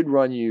should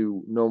run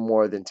you no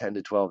more than $10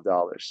 to $12.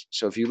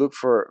 So if you look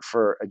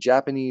for a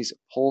Japanese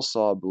pole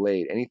saw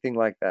blade, anything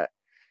like that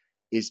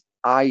is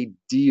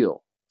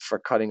ideal for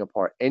cutting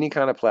apart any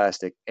kind of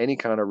plastic, any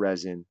kind of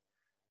resin,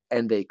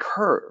 and they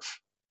curve.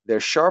 They're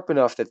sharp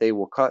enough that they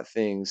will cut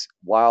things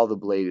while the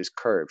blade is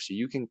curved. So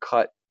you can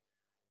cut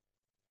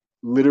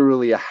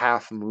literally a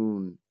half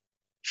moon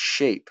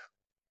shape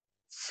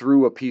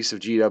through a piece of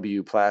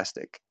GW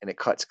plastic, and it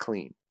cuts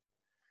clean.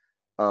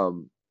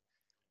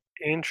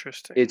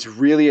 Interesting. It's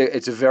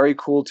a very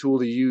cool tool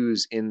to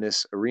use in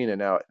this arena.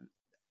 Now,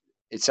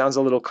 it sounds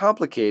a little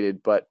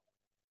complicated, but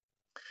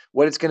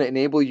what it's going to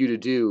enable you to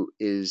do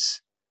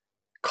is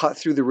cut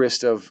through the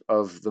wrist of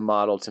the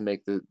model to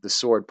make the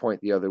sword point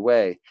the other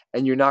way,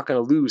 and you're not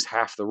going to lose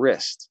half the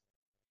wrist.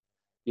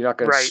 You're not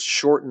going to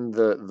shorten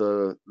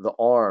the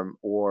arm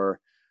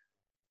or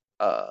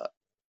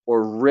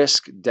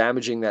risk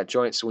damaging that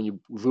joint. So when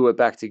you glue it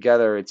back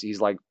together, he's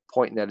like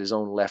pointing at his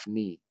own left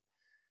knee.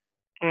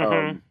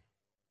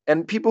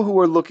 And people who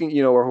are looking,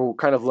 or who are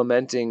kind of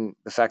lamenting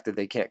the fact that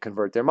they can't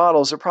convert their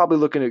models are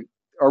probably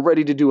are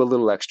ready to do a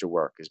little extra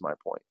work, is my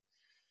point.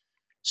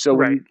 So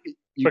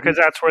because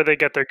that's where they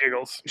get their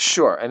giggles.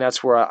 Sure, and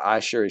that's where I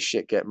sure as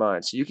shit get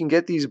mine. So you can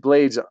get these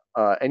blades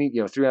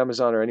through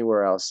Amazon or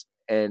anywhere else,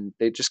 and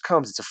it just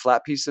comes. It's a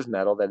flat piece of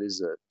metal that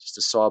is just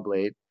a saw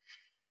blade.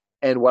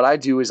 And what I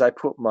do is I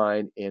put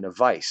mine in a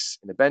vise,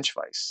 in a bench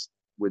vise,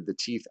 with the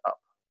teeth up.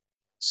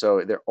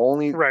 So they're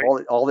only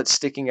all that's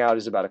sticking out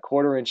is about a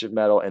 1/4 inch of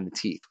metal and the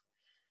teeth.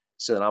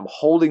 So then I'm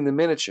holding the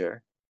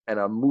miniature and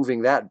I'm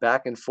moving that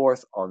back and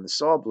forth on the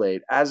saw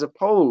blade, as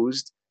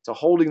opposed to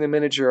holding the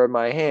miniature in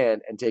my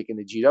hand and taking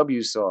the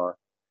GW saw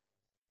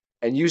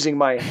and using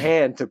my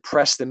hand to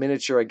press the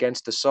miniature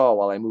against the saw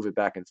while I move it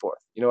back and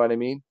forth. You know what I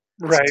mean?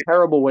 It's a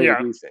terrible way to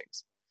do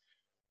things.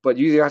 But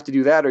you either have to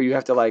do that, or you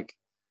have to like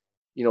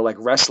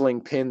wrestling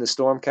pin the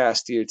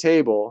Stormcast to your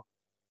table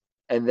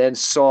and then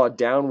saw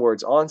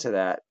downwards onto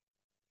that.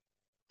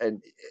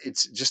 And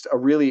it's just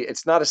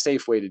it's not a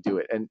safe way to do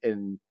it.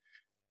 And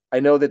I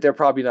know that they're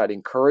probably not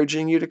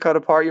encouraging you to cut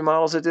apart your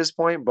models at this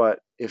point, but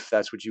if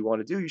that's what you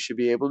want to do, you should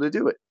be able to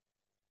do it.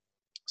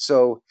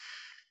 So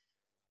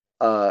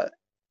to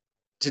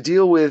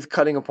deal with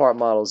cutting apart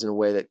models in a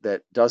way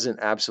that doesn't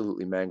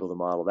absolutely mangle the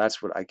model,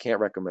 that's what I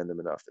can't recommend them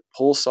enough. The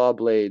pole saw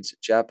blades,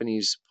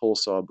 Japanese pole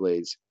saw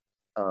blades,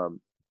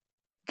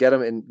 get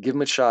them and give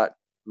them a shot.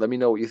 Let me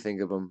know what you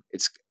think of them.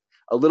 It's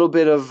a little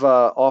bit of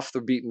off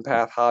the beaten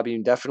path hobby,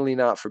 and definitely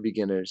not for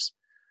beginners.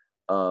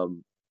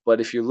 But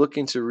if you're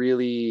looking to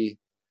really,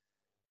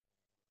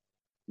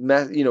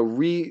 not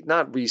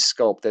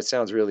resculpt, that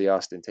sounds really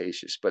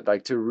ostentatious, but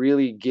like to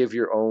really give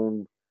your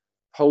own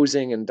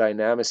posing and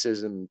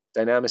dynamicism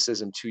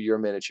to your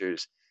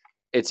miniatures,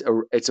 it's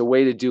a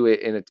way to do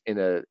it in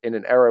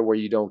an era where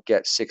you don't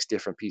get 6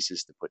 different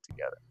pieces to put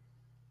together.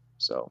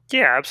 So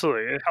yeah,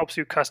 absolutely, it helps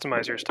you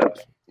customize your stuff.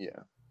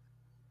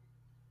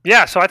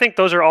 Yeah. So I think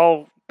those are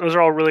all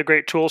really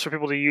great tools for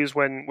people to use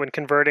when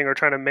converting or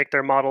trying to make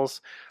their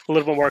models a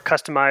little bit more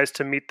customized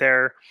to meet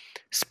their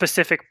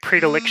specific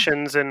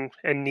predilections and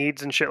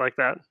needs and shit like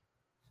that.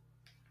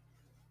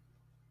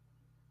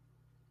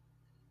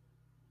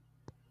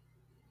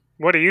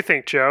 What do you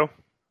think, Joe?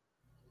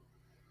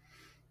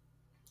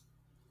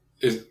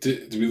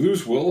 Did we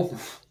lose Will?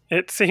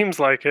 It seems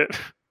like it.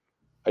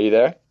 Are you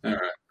there? All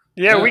right.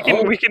 Yeah, we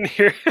can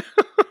hear.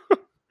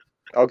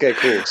 Okay,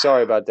 cool.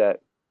 Sorry about that.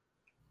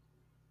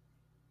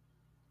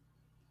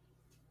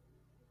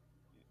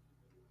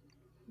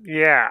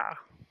 Yeah.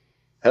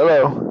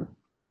 Hello.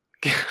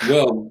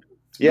 Well,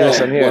 yes,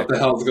 I'm here. What the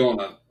hell's going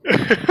on?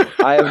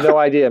 I have no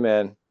idea,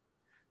 man.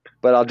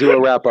 But I'll do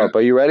a wrap up.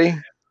 Are you ready?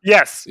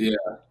 Yes. Yeah.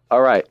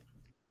 All right.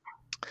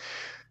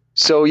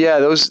 So yeah,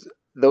 those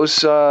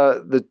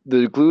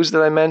the glues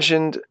that I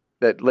mentioned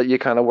that let you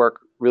kind of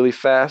work really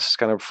fast,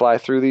 kind of fly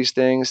through these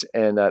things.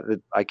 And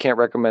I can't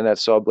recommend that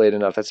saw blade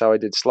enough. That's how I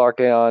did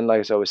Slarkeon, like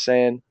as I was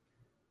saying,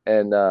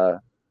 and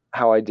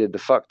how I did the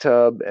fuck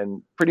tub,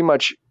 and pretty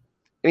much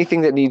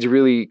anything that needs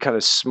really kind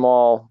of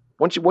small.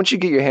 Once you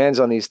get your hands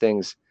on these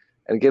things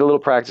and get a little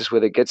practice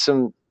with it, get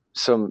some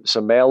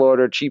mail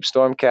order cheap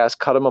Stormcast,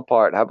 cut them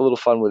apart, have a little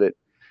fun with it.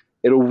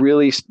 It'll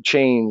really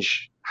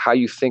change how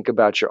you think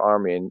about your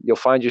army, and you'll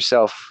find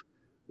yourself,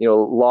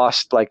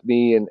 lost like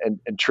me and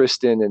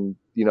Tristan and,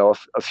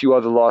 a few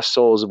other lost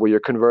souls where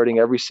you're converting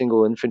every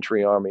single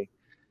infantry army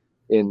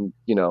in,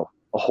 a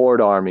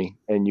horde army,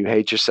 and you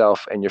hate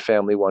yourself and your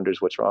family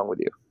wonders what's wrong with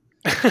you.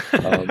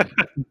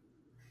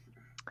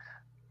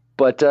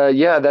 But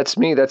yeah, that's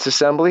me. That's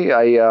assembly.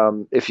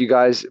 If you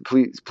guys,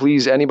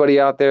 please, anybody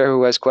out there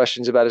who has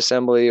questions about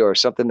assembly or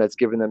something that's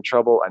giving them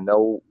trouble, I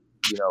know,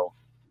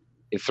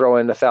 you throw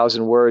in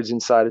 1,000 words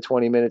inside of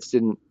 20 minutes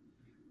didn't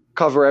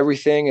cover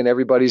everything and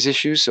everybody's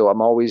issues. So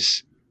I'm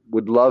always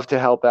would love to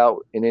help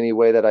out in any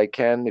way that I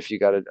can. If you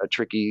got a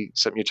tricky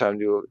something you're trying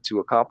to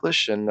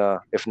accomplish, and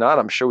if not,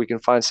 I'm sure we can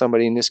find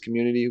somebody in this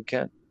community who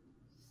can.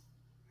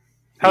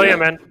 Hell yeah,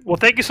 man. Well,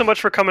 thank you so much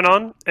for coming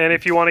on. And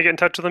if you want to get in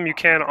touch with them, you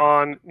can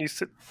on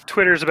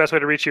Twitter is the best way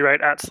to reach you, right?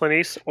 At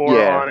Slanice,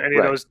 or on any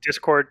of those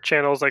Discord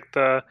channels like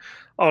the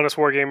Honest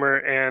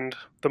Wargamer and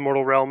the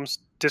Mortal Realms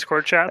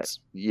Discord chats.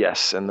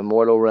 Yes, and the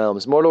Mortal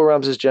Realms. Mortal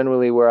Realms is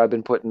generally where I've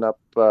been putting up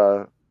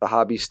the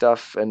hobby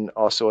stuff, and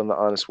also in the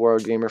Honest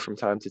Wargamer from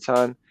time to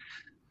time.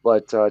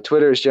 But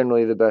Twitter is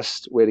generally the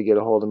best way to get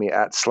a hold of me,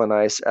 at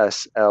Slanice,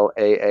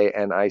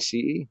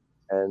 SLAANICE.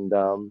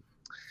 And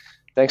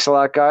thanks a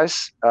lot,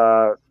 guys.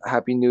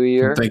 Happy New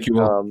Year. Thank you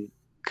all.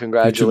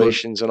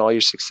 Congratulations on all your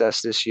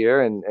success this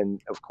year,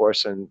 and of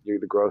course, on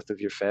the growth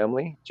of your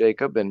family,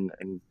 Jacob, and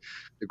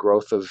the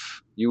growth of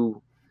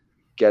you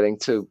getting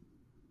to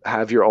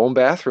have your own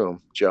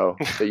bathroom, Joe,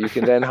 that you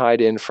can then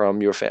hide in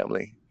from your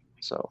family.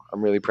 So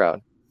I'm really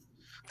proud.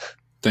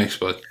 Thanks,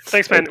 bud.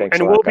 Thanks, man. Hey,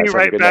 and we'll be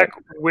right back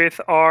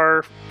with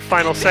our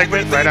final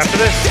segment right after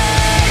this.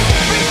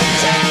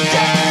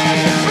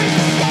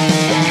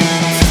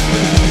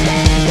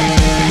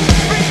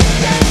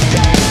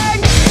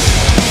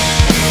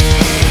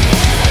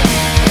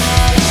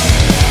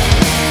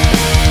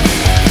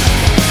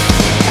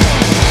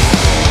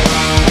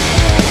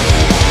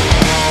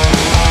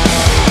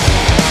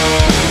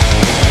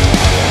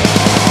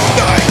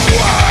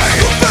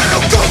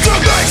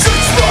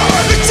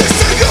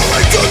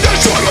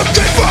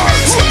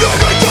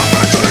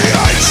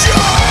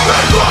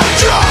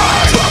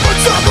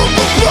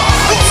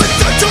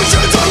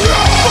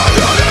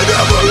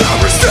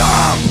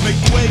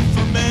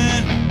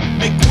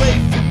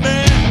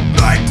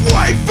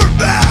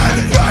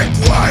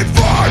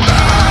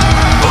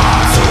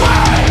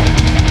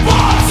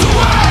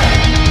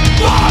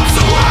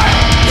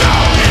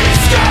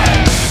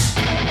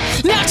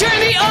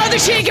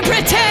 She can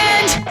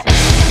pretend.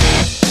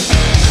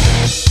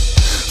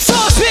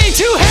 Full speed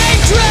to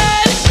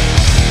hatred,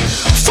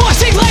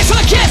 forcing life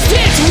against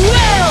its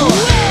will.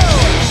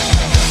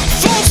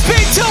 Full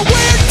speed to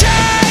we're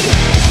dead.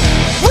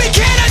 We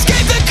can't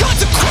escape the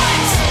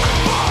consequence.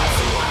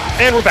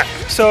 And we're back.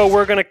 So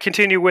we're going to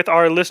continue with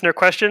our listener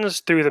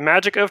questions through the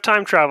magic of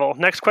time travel.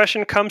 Next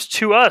question comes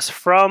to us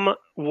from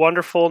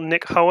wonderful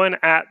Nick Hohen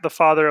at the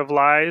Father of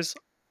Lies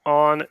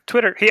on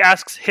Twitter. He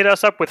asks, hit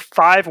us up with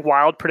 5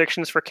 wild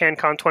predictions for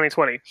CanCon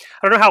 2020. I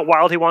don't know how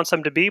wild he wants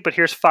them to be, but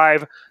here's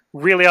 5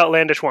 really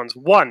outlandish ones.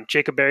 1,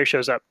 Jacob Berry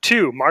shows up.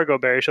 2, Margot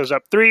Berry shows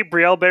up. 3,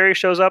 Brielle Berry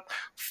shows up.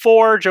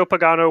 4, Joe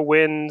Pagano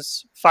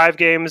wins 5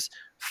 games.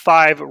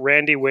 5,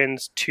 Randy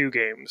wins 2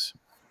 games.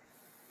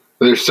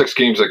 There's 6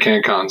 games at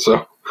CanCon,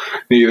 so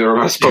neither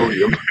of us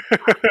podium.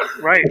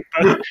 Right.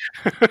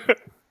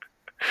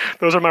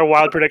 Those are my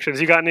wild predictions.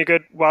 You got any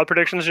good wild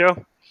predictions,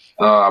 Joe?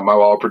 My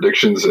wild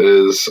predictions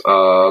is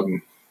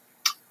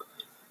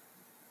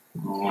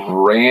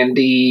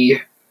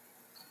Randy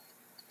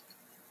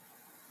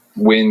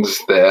wins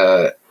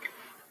the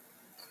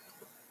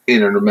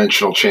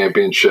Interdimensional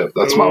Championship.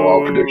 That's my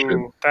wild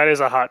prediction. That is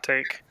a hot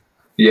take.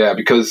 Yeah,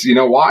 because you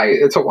know why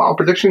it's a wild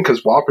prediction?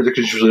 Because wild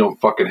predictions usually don't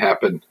fucking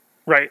happen.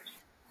 Right.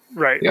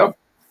 Yep.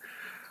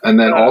 And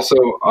then also,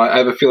 I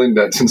have a feeling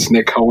that since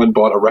Nick Cohen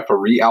bought a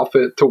referee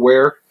outfit to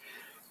wear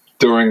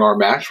during our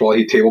match while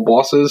he table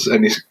bosses,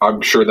 and I'm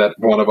sure that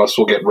one of us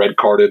will get red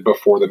carded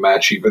before the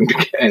match even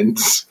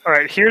begins. All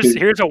right,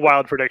 here's a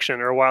wild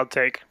prediction or a wild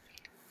take.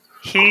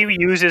 He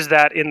uses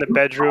that in the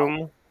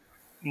bedroom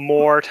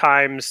more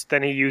times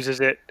than he uses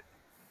it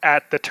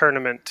at the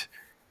tournament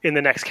in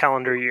the next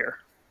calendar year.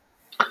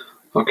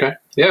 Okay,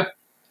 yeah.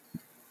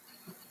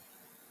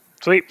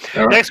 Sweet.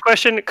 Right. Next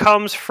question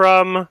comes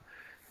from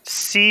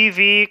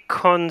CV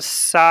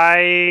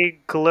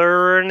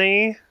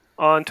Consiglerney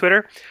on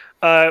Twitter.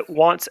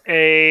 Wants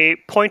a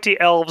Pointy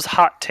Elves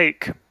hot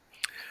take.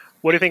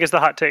 What do you think is the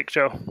hot take,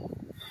 Joe?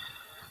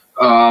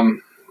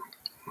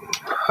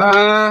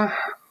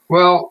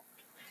 Well,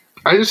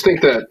 I just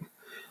think that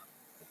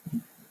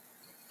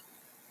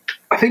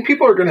think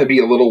people are going to be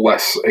a little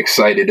less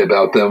excited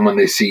about them when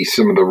they see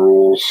some of the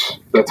rules.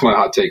 That's my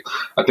hot take.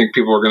 I think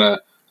people are going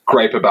to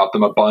gripe about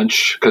them a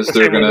bunch because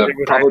they're going to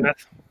probably.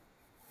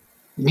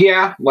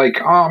 Yeah,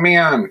 like, oh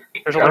man,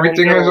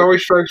 everything has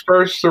always strikes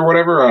first or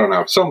whatever. I don't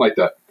know, something like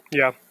that.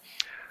 Yeah.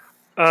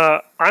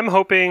 I'm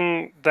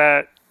hoping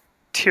that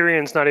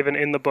Tyrion's not even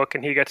in the book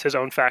and he gets his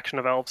own faction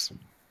of elves.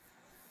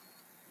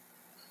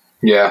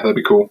 Yeah, that'd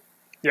be cool.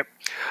 Yep.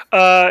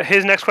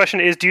 His next question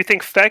is, do you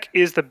think Feck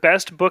is the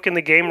best book in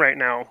the game right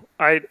now?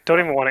 I don't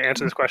even want to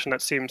answer this question.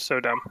 That seems so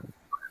dumb.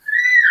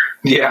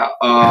 Yeah.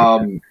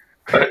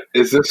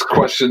 Is this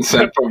question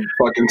sent from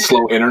fucking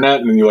slow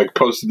internet and you like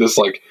posted this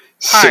like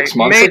 6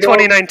 months May ago?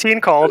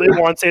 2019 called. It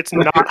wants its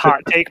not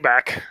hot take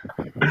back.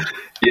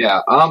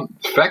 Yeah.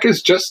 Feck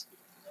is just,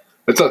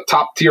 it's a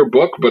top tier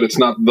book, but it's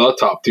not the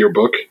top tier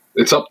book.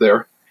 It's up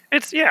there.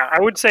 I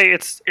would say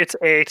it's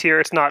A tier.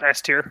 It's not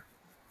S tier.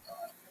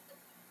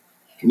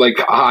 Like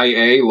high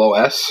A, low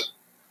S?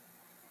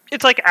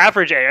 It's like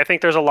average A. I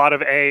think there's a lot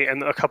of A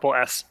and a couple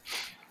S.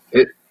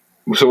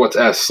 So what's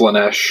S,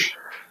 Slaanesh?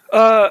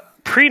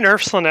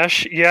 Pre-nerf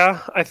Slaanesh,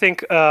 yeah. I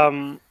think I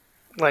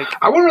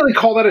wouldn't really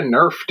call that a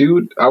nerf,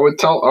 dude. I would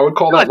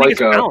call that like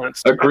a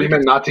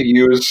agreement not to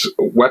use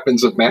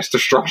weapons of mass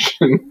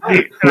destruction.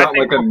 Not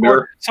like a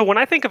nerf. So when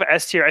I think of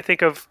S tier, I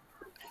think of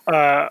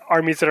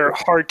armies that are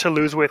hard to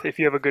lose with if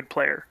you have a good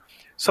player.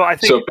 So I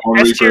think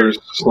Bone Reapers,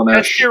 Slaanesh.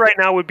 S tier right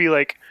now would be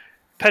like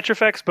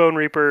Petrifex, Bone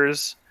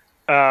Reapers,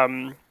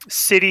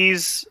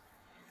 cities,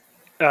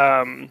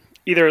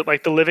 either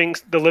like the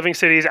living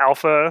cities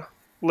alpha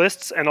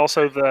lists and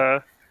also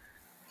the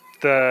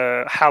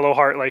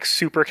Hallowheart like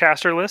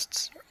supercaster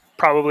lists,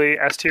 probably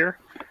S tier,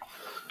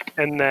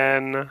 and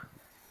then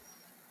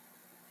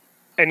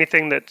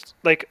anything that's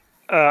like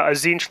a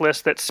Tzeentch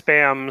list that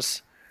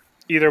spams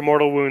either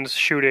Mortal Wounds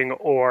shooting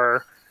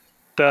or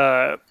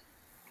the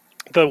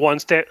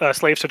Slaves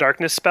to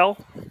Darkness spell,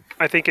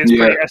 I think is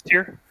pretty S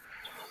tier.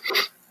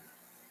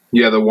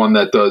 Yeah, the one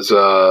that does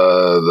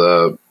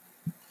the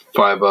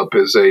 5-up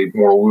is a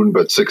Mortal Wound,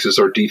 but 6s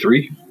are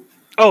D3.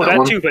 Oh,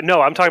 that too, but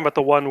no, I'm talking about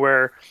the one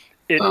where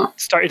it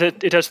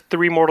does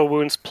 3 mortal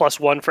wounds plus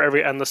 1 for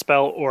every end the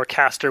spell or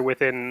caster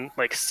within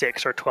like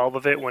 6 or 12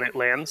 of it when it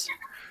lands.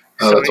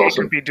 So that's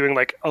awesome. Could be doing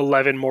like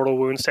 11 mortal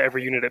wounds to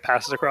every unit it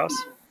passes across.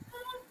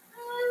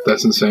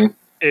 That's insane.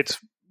 It's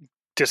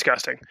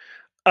disgusting.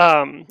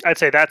 I'd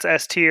say that's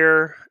S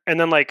tier, and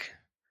then like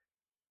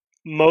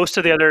most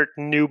of the other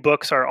new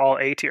books are all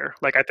A tier.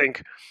 Like I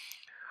think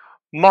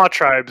Maw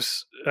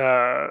Tribes,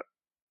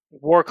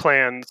 War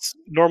Clans,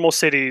 Normal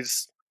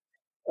Cities,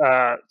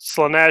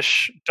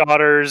 Slaanesh,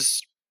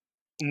 Daughters,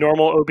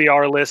 normal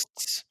OBR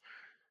lists.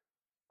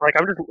 Like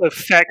I'm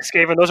just Feck,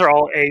 Skaven, those are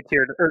all A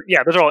tier.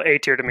 Those are all A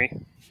tier to me.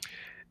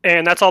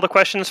 And that's all the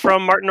questions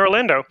from Martin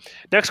Orlando.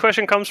 Next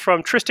question comes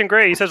from Tristan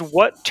Gray. He says,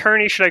 "What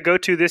tourney should I go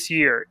to this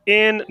year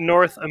in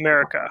North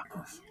America?"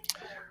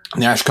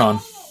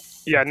 NashCon.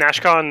 Yeah,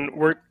 NashCon.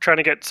 We're trying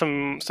to get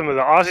some of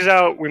the Aussies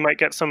out. We might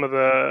get some of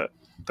the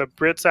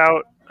Brits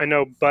out. I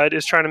know Bud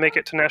is trying to make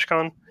it to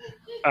NashCon.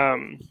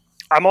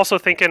 I'm also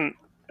thinking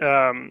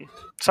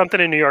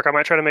something in New York. I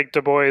might try to make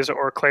Du Bois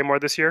or Claymore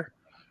this year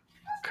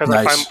because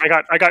nice.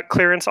 I got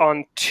clearance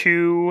on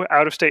 2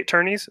 out-of-state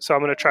tourneys, so I'm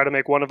going to try to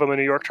make one of them a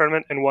New York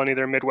tournament and one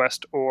either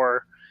Midwest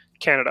or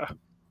Canada.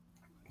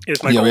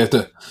 Is my goal. We have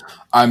to.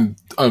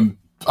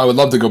 I would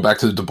love to go back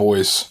to the Du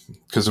Bois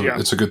because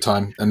it's a good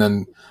time. And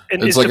then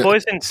is Du Bois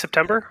in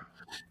September?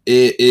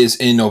 It is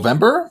in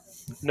November.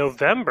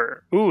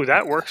 November. Ooh,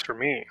 that works for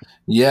me.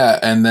 Yeah,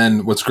 and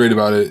then what's great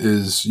about it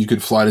is you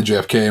could fly to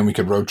JFK and we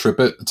could road trip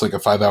it. It's like a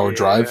 5-hour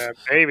drive.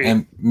 Baby.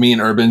 And me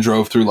and Urban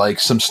drove through like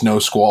some snow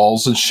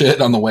squalls and shit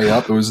on the way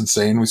up. It was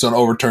insane. We saw an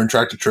overturned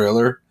tractor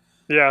trailer.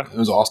 Yeah. It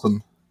was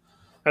awesome.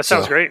 That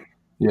sounds great.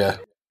 Yeah.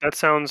 That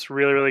sounds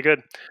really, really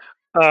good.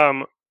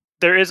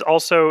 There is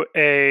also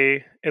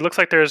it looks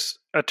like there's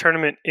a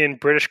tournament in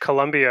British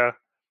Columbia.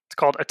 It's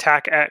called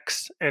Attack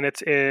X, and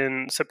it's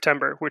in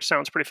September, which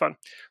sounds pretty fun.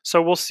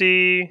 So we'll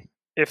see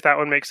if that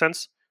one makes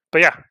sense.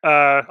 But yeah,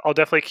 I'll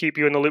definitely keep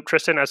you in the loop,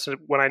 Tristan, as to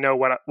when I know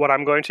what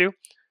I'm going to.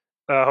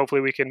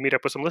 Hopefully we can meet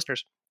up with some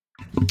listeners.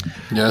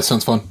 Yeah, that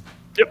sounds fun.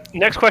 Yep.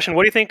 Next question.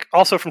 What do you think,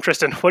 also from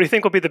Tristan, what do you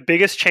think will be the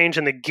biggest change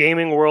in the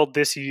gaming world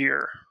this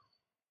year?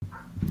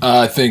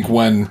 I think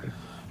when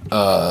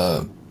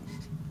the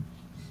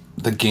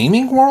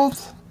gaming world?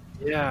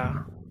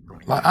 Yeah.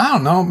 I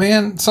don't know,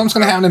 man. Something's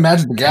going to happen in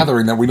Magic the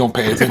Gathering that we don't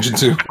pay attention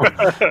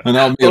to. And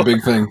that'll be a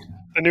big thing.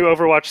 The new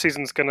Overwatch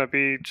season's going to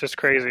be just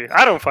crazy.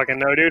 I don't fucking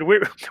know, dude.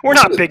 We're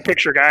not big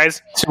picture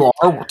guys.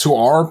 To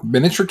our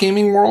miniature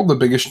gaming world, the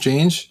biggest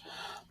change,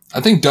 I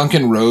think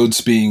Duncan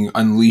Rhodes being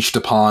unleashed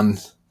upon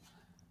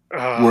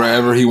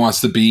wherever he wants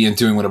to be and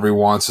doing whatever he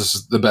wants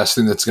is the best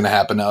thing that's going to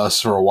happen to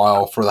us for a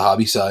while for the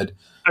hobby side.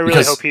 I really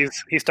Because- hope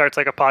he starts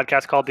like a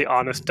podcast called The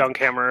Honest Dunk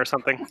Hammer or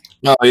something.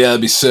 Oh yeah,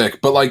 that'd be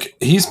sick. But like,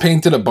 he's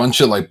painted a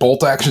bunch of like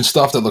bolt action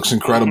stuff that looks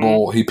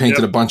incredible. He painted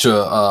Yep. a bunch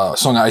of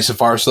Song of Ice and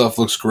Fire stuff,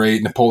 looks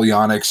great.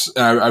 Napoleonics.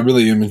 I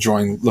really am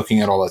enjoying looking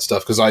at all that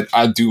stuff because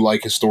I do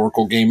like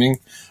historical gaming.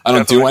 I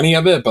don't do Definitely. any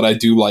of it, but I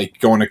do like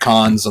going to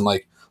cons and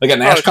like at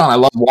NashCon. I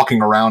love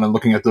walking around and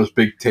looking at those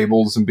big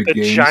tables and big The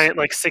games. giant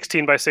like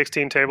 16 by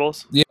 16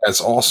 tables. Yeah, it's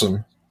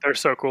awesome. They're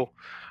so cool.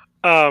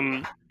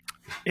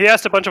 He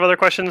asked a bunch of other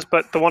questions,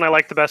 but the one I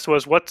liked the best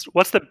was, what's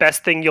the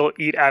best thing you'll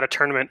eat at a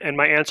tournament? And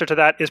my answer to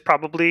that is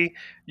probably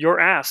your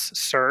ass,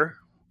 sir.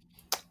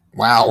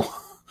 Wow.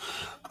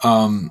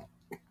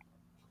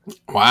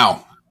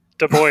 Wow.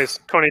 Du Bois,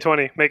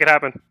 2020. Make it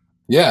happen.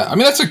 Yeah, I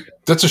mean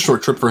that's a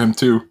short trip for him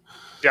too.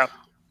 Yeah.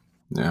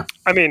 Yeah.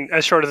 I mean,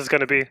 as short as it's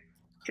going to be.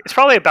 It's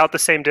probably about the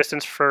same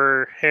distance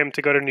for him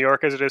to go to New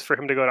York as it is for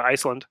him to go to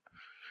Iceland.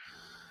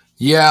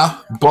 Yeah,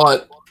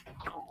 but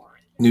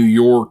New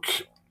York,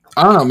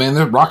 I don't know, man.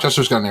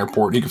 Rochester's got an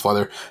airport. He can fly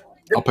there.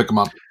 I'll pick him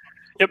up.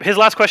 Yep. His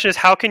last question is,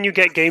 how can you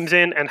get games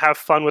in and have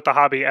fun with the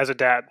hobby as a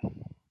dad?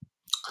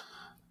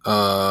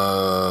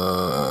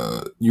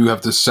 You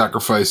have to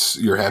sacrifice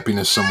your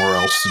happiness somewhere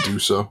else to do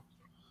so.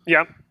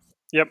 Yeah.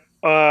 Yep.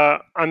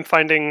 I'm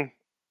finding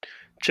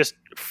just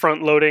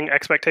front loading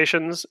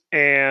expectations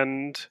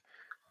and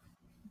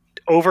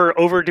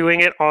overdoing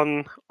it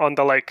on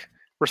the like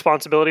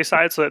responsibility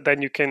side, so that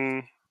then you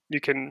can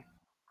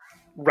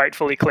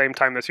rightfully claim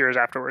time that's yours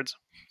afterwards.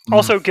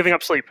 Also, giving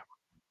up sleep.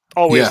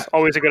 Always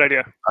a good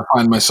idea. I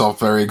find myself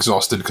very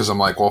exhausted because I'm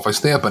like, well, if I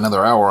stay up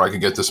another hour, I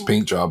could get this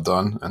paint job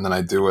done, and then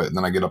I do it, and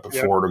then I get up at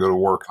 4 to go to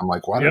work. I'm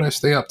like, why did I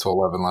stay up till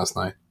 11 last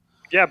night?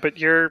 Yeah, but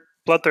your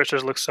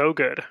Bloodthirsters look so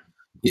good.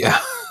 Yeah.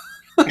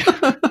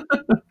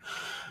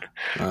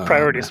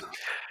 Priorities.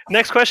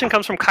 Next question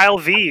comes from Kyle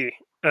V.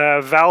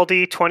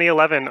 Valdi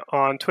 2011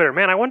 on Twitter.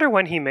 Man, I wonder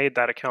when he made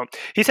that account.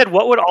 He said,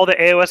 what would all the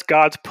AOS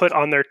gods put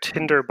on their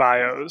Tinder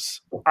bios?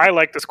 I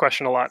like this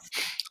question a lot.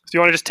 Do you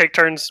want to just take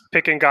turns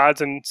picking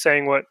gods and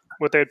saying what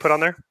they would put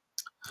on there?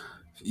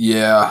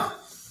 Yeah.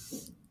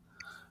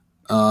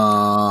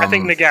 I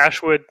think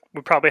Nagash would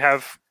probably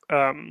have...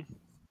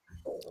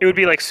 it would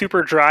be like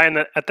super dry, and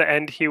at the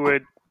end he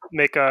would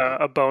make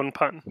a bone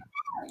pun.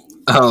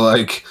 Oh,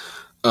 like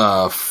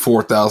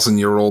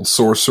 4,000-year-old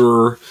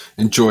sorcerer,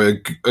 enjoy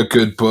a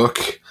good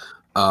book.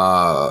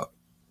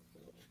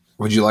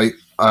 Would you like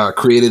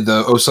created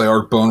the Osai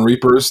Arc Bone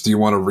Reapers? Do you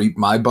want to reap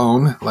my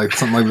bone? Like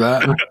something like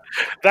that?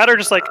 That, or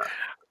just like,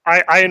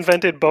 I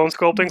invented bone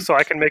sculpting, so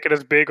I can make it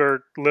as big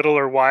or little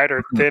or wide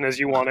or thin as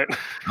you want it.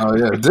 Oh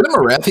yeah, didn't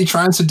Marathi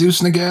try and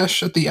seduce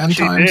Nagash at the end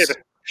times?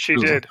 She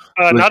did.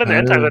 Not in the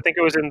end times. I think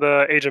it was in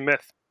the Age of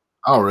Myth.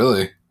 Oh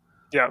really?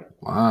 Yeah.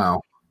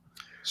 Wow.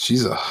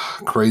 She's a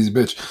crazy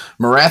bitch.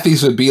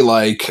 Marathis would be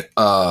like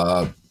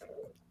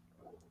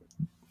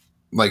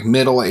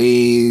middle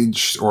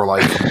aged or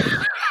like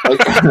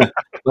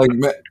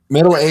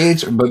middle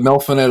aged but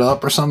milfing it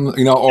up or something,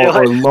 you know, or, Yeah,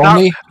 like, or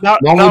lonely,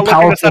 not looking to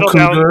powerful settle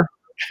down. cougar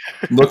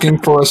looking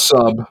for a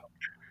sub.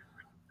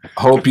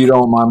 Hope you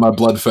don't mind my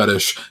blood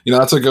fetish. You know,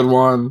 that's a good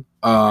one.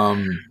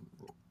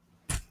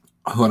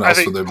 What I else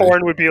think would there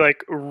Korn would be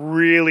like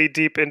really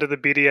deep into the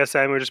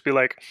BDSM. Would just be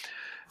like,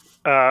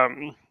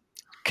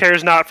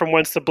 cares not from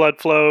whence the blood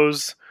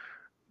flows.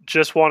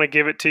 Just want to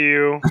give it to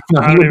you.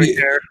 I don't even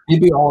care.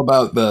 He'd be all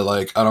about the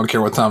like, I don't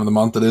care what time of the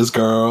month it is,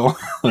 girl.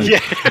 Like, Yeah.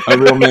 a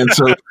real man.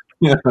 So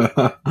yeah,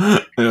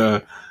 yeah.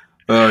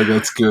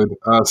 That's good.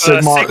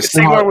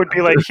 Sigmar would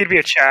be like, he'd be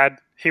a Chad.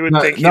 He would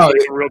think he's like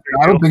a real big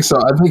I deal. don't think so.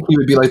 I think he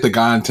would be like the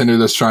guy on Tinder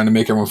that's trying to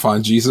make everyone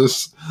find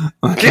Jesus.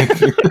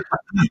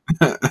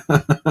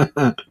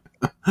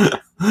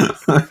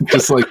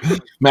 Just like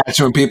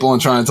matching with people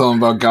and trying to tell them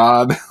about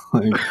God.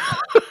 Like,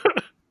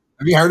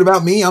 have you heard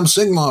about me? I'm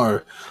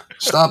Sigmar.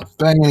 Stop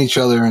banging each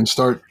other and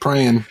start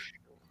praying.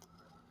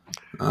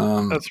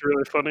 That's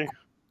really funny.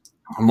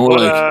 More But,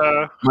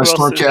 like who my else is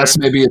Stormcast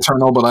there? may be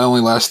eternal, but I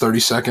only last 30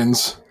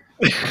 seconds.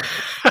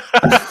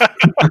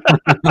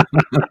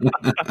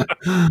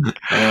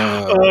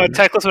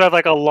 Techless would have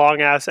like a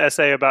long ass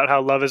essay about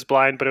how love is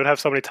blind, but it would have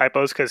so many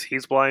typos because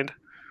he's blind.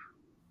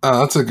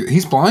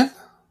 He's blind?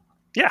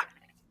 Yeah.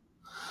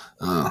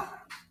 Oh.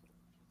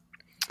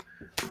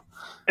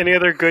 Any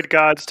other good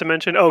gods to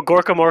mention? Oh,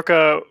 Gorka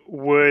Morka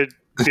would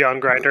be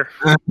on Grindr.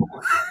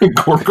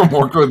 Gorka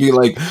Morka would be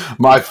like,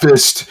 my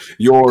fist,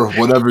 your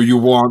whatever you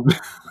want.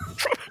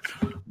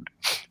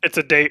 It's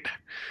a date.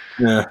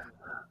 Yeah.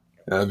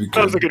 That'd be good.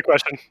 That was a good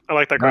question. I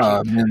like that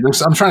question. Man,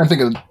 I'm trying to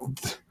think of,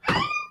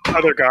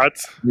 Other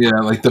gods. yeah,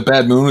 like the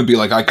Bad Moon would be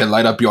like, I can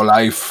light up your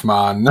life,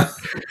 man.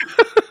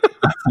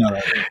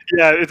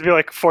 Yeah, it'd be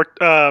like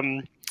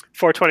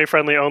 420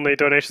 friendly only,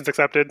 donations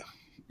accepted.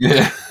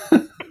 Yeah.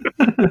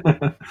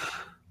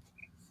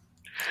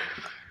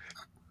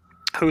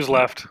 Who's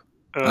left?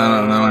 I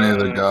don't know any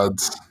other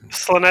gods.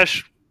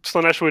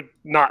 Slanesh would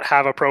not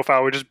have a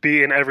profile, would just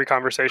be in every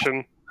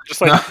conversation. Just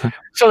like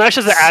Slanesh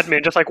is the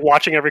admin, just like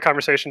watching every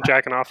conversation,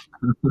 jacking off.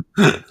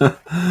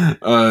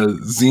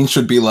 Zine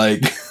should be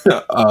like,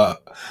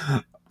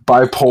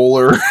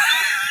 bipolar.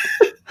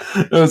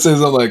 It would say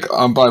something like,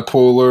 I'm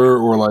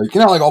bipolar, or like,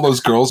 like all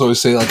those girls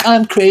always say, like,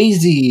 I'm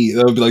crazy.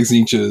 That would be like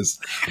Zinch's.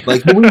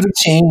 Like, the winds of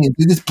change.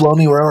 You just blow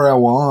me wherever I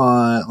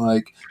want.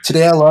 Like,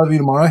 today I love you,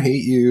 tomorrow I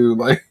hate you.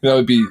 Like,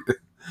 that'd be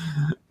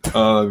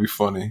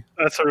funny.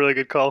 That's a really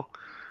good call.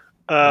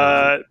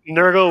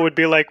 Nurgle would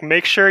be like,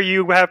 make sure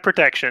you have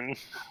protection.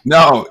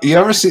 No, you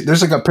ever see,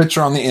 there's like a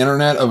picture on the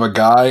internet of a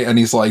guy, and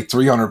he's like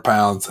 300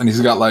 pounds, and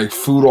he's got like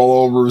food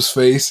all over his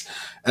face,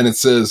 and it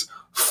says,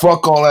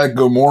 fuck all that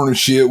good morning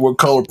shit. What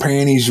color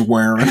panties you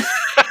wearing?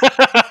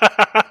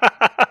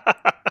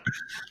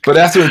 But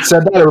after it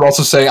said that, it would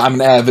also say, I'm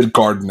an avid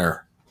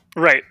gardener.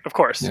 Right, of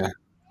course. Yeah.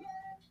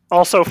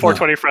 Also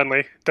 420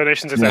 friendly.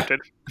 Donations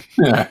accepted.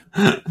 Yeah.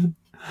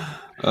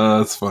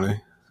 That's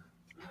funny.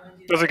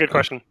 That was a good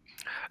question.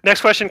 Next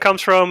question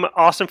comes from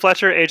Austin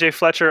Fletcher, AJ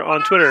Fletcher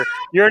on Twitter.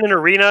 You're in an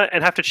arena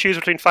and have to choose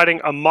between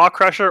fighting a Maw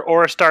Crusher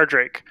or a Star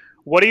Drake.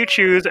 What do you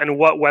choose, and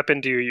what weapon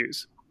do you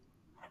use?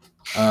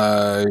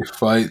 I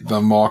fight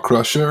the Maw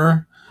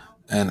Crusher,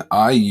 and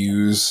I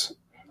use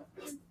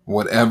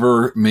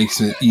whatever makes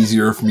it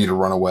easier for me to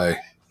run away.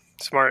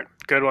 Smart.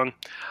 Good one.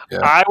 Yeah.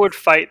 I would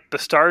fight the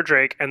Star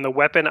Drake, and the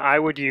weapon I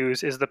would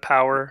use is the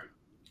power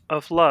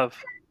of love.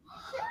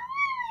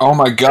 Oh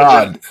my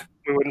god.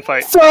 We wouldn't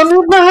fight. Thunder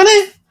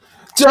money,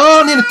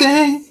 don't need a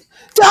thing,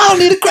 don't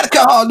need a credit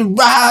card to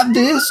ride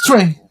this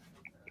train.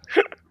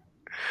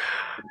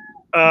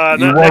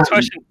 Next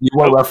question. You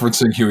were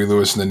referencing Huey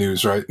Lewis in the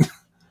news, right?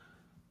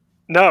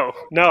 No,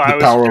 I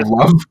was. Power of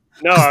love.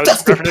 No, I was.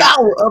 That's the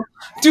power of.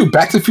 Dude,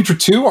 Back to the Future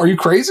 2? Are you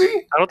crazy?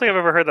 I don't think I've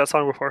ever heard that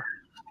song before.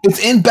 It's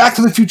in Back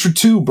to the Future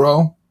 2,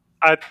 bro.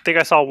 I think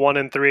I saw 1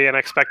 and 3 and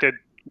expected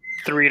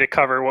 3 to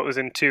cover what was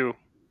in 2.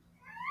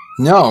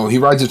 No, he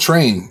rides a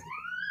train. Is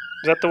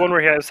that the one where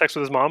he had sex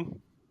with his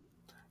mom?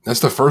 That's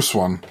the first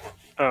one.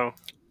 Oh.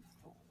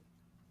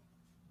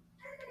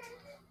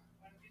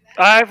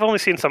 I've only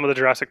seen some of the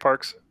Jurassic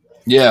Parks.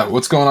 Yeah,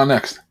 what's going on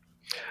next?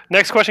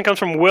 Next question comes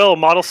from Will,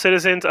 model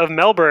citizens of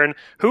Melbourne.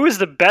 Who is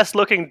the best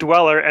looking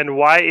dweller, and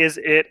why is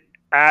it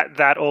at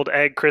That Old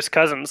Egg, Chris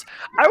Cousins?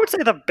 I would say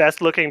the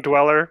best looking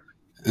dweller.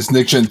 Is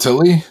Nick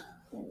Gentili?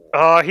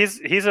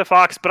 He's a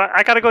fox, but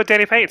I gotta go with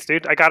Danny Paints,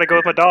 dude. I gotta go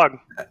with my dog.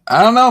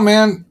 I don't know,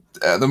 man.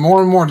 The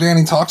more and more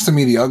Danny talks to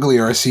me, the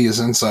uglier I see his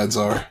insides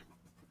are.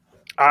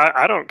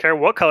 I don't care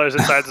what color his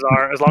insides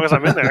are, as long as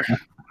I'm in there.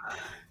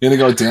 You're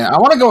gonna go, Dan. I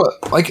want to go.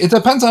 Like, it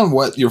depends on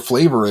what your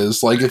flavor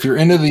is. Like, if you're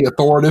into the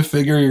authoritative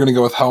figure, you're gonna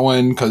go with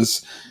Hoenn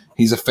because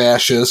he's a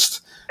fascist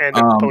And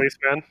a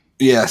policeman.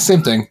 Yeah,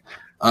 same thing.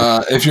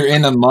 If you're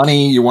into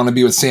money, you want to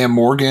be with Sam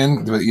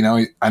Morgan. But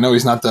I know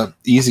he's not the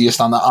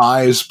easiest on the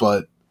eyes,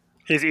 but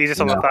He's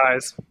easiest on the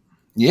thighs.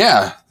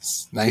 yeah,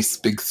 nice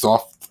big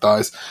soft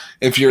thighs.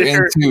 If you're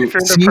into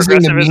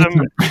progressivism, you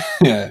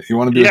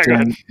want to be you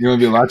want to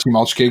be a Lachi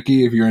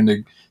Malchkeki. If you're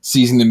into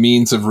seizing the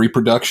means of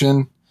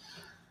reproduction.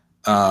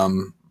 I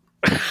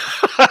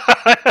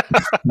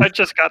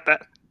just got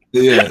that.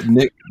 Yeah,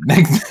 Nick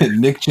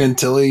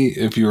Gentili.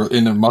 If you're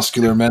into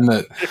muscular men,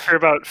 if you're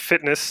about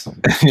fitness,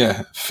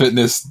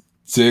 fitness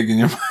zig in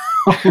your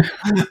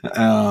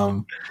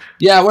mouth.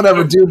 Yeah,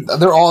 whatever, dude.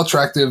 They're all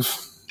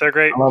attractive. They're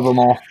great. I love them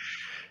all.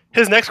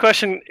 His next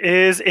question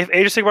is: if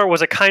Age of Sigmar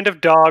was a kind of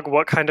dog,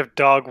 what kind of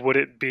dog would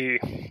it be?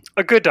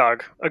 A good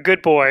dog, a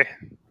good boy,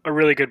 a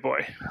really good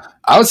boy.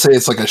 I would say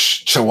it's like a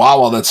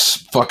Chihuahua that's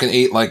fucking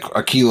ate like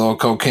a kilo of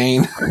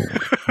cocaine.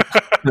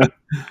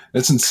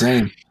 It's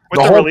insane.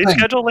 With the release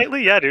schedule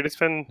lately, yeah, dude, it's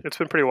been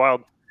pretty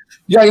wild.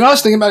 Yeah, I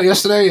was thinking about it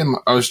yesterday, and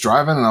I was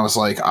driving, and I was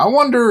like, I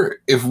wonder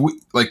if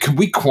could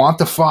we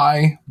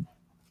quantify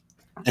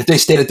if they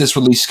stayed at this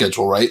release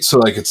schedule, right? So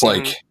it's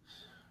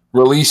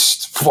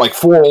released like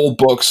 4 old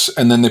books,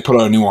 and then they put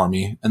out a new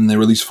army, and they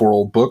release 4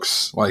 old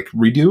books, like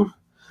redo.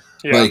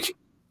 Yeah.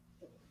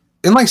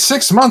 In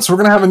 6 months, we're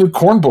gonna have a new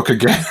Corn book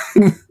again.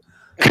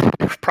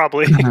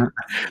 Probably.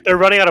 They're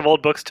running out of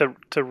old books to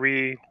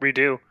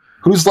redo.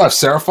 Who's left?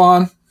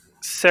 Seraphon,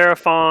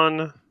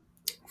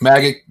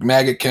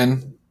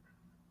 Maggotkin.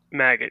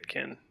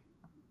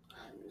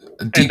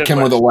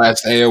 Deepkin were the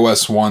last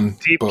AOS 1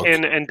 book.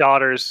 Deepkin and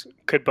Daughters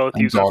could both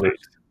use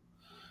updates.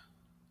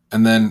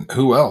 And then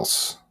who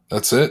else?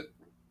 That's it?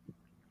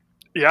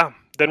 Yeah.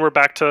 Then we're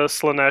back to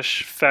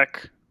Slaanesh,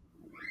 Feck,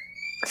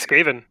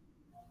 Skaven.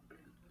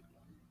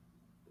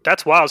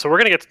 That's wild. So we're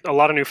going to get a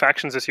lot of new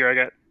factions this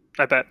year,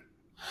 I bet.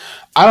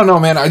 I don't know,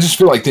 man. I just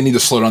feel like they need to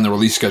slow down the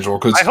release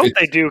schedule. I hope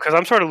they do, because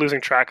I'm sort of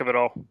losing track of it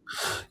all.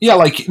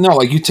 Yeah,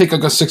 you take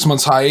a 6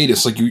 months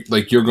hiatus,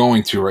 you're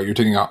going to, right? You're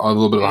taking a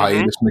little bit of a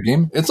hiatus from the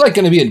game. It's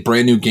going to be a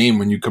brand new game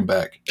when you come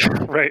back.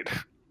 Right.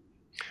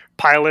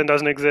 Pile-in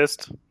doesn't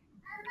exist.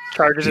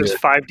 Charges is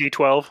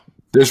 5d12.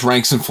 There's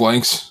ranks and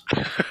flanks.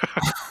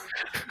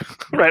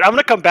 Right. I'm going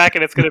to come back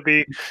and it's going to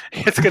be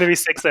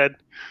 6 ed.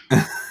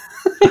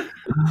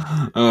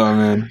 Oh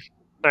man.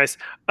 Nice.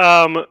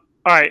 All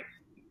right.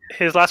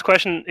 His last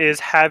question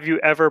is: have you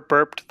ever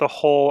burped the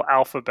whole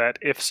alphabet?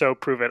 If so,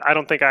 prove it. I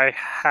don't think I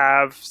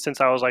have since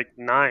I was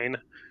 9.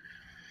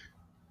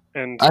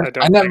 And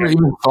I never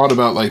even thought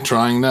about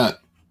trying that.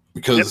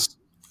 because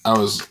I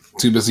was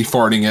too busy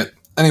farting it.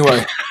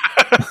 Anyway,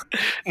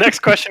 Next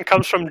question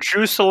comes from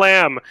Drew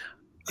Salam.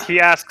 He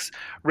asks,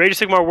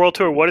 Rage of Sigmar World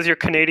Tour, what is your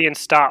Canadian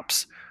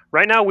stops?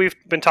 Right now, we've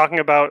been talking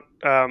about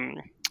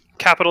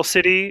Capital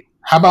City.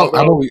 how about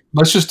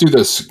let's just do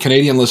this,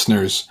 Canadian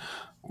listeners.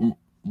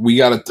 We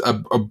got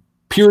a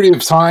period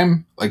of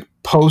time, like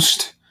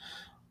post,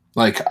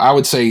 like I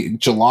would say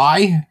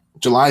July.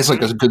 July is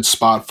like a good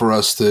spot for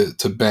us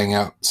to bang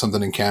out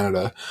something in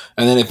Canada,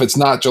 and then if it's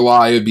not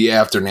July, it'd be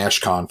after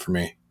NashCon for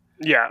me.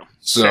 Yeah.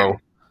 So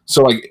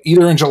like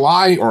either in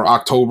July or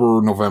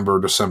October, November,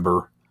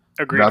 December.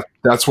 Agreed.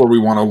 That's where we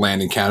want to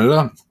land in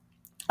Canada.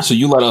 So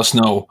you let us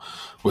know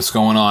what's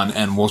going on,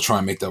 and we'll try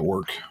and make that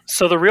work.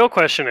 So the real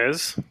question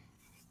is,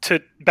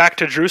 back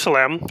to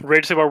Jerusalem,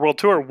 Rage of Sigmar World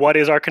Tour, what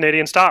is our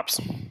Canadian stops?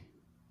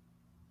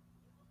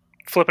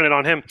 Flipping it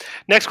on him.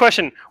 Next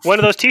question, when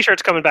are those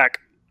t-shirts coming back?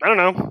 I don't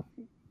know.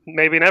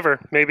 Maybe never.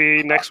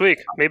 Maybe next week.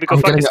 Maybe go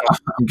fuck yourself.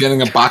 I'm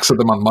getting a box of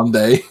them on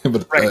Monday,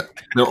 but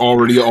they're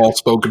already all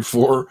spoken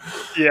for.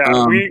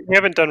 Yeah, we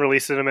haven't done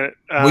releases in a minute.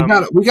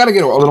 We got to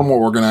get a little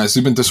more organized.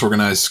 We've been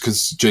disorganized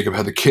because Jacob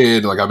had the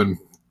kid. Like I've been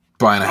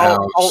buying a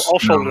house. I'll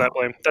shoulder that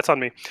blame. That's on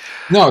me.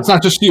 No, it's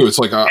not just you. It's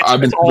like I've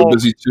been super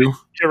busy too.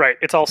 You're right.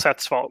 It's all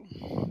Seth's fault.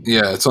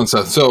 Yeah, it's on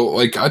Seth. So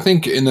like I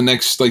think in the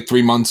next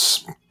 3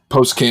 months,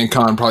 post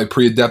CanCon, probably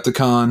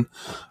pre-Adepticon,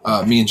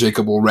 me and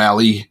Jacob will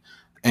rally.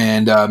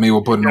 And maybe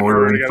we'll put an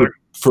order in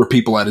for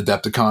people at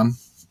Adepticon.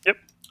 Yep.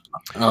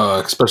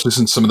 Especially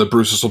since some of the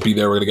Bruces will be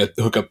there. We're going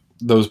to hook up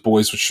those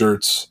boys with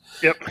shirts.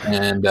 Yep.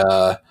 And,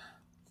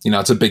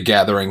 it's a big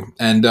gathering.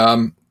 And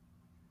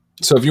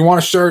so if you want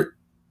a shirt,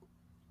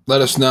 let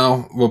us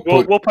know. We'll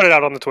put it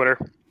out on the Twitter.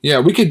 Yeah,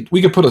 we could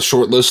put a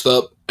short list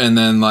up, and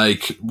then,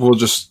 we'll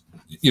just,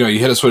 you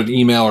hit us with an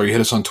email or you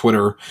hit us on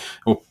Twitter.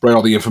 We'll write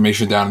all the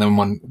information down, and then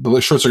when the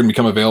shirts are going to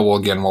become available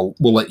again, we'll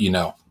let you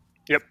know.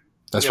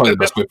 That's probably the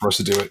best way for us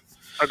to do it.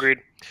 Agreed.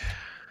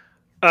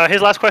 His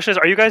last question is,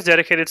 are you guys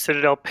dedicated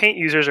Citadel paint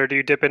users or do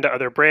you dip into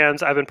other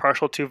brands? I've been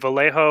partial to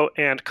Vallejo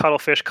and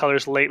Cuttlefish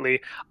colors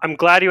lately. I'm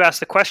glad you asked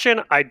the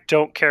question. I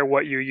don't care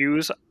what you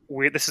use.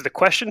 This is the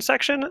question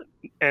section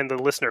and the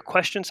listener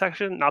question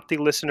section, not the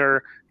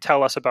listener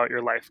tell us about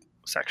your life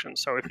section.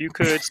 So if you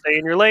could stay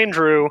in your lane,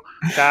 Drew,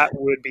 that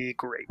would be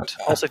great.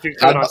 Also, if you could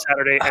come on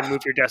Saturday and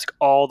move your desk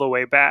all the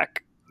way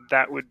back,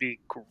 that would be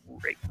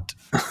great.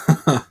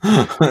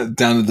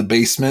 Down to the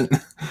basement.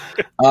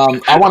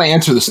 I want to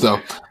answer this though.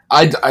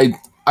 I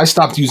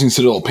stopped using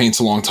Citadel paints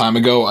a long time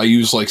ago. I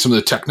use some of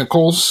the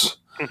technicals.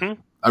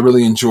 Mm-hmm. I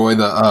really enjoy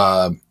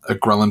the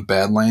Grelin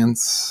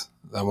Badlands.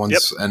 That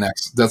one's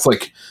NX. That's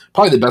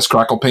probably the best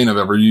crackle paint I've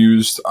ever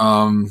used.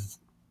 I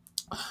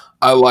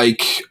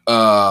like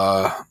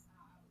I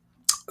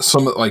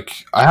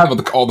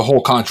have all the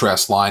whole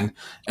contrast line,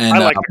 and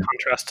I like the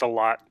contrast a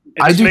lot.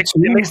 It makes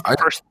the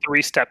first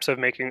 3 steps of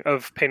painting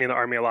the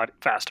army a lot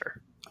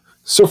faster.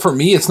 So for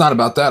me, it's not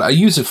about that. I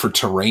use it for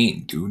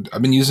terrain, dude.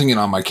 I've been using it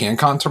on my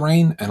CanCon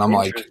terrain, and I'm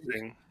like,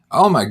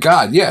 oh my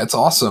god, yeah, it's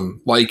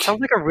awesome. It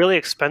sounds like a really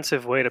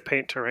expensive way to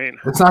paint terrain.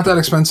 It's not that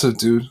expensive,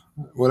 dude.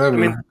 Whatever. I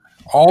mean,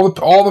 all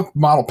the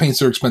model paints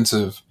are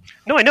expensive.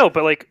 No, I know,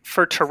 but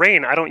for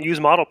terrain, I don't use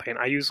model paint.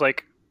 I use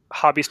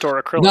hobby store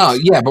acrylics. No,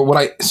 yeah,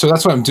 but so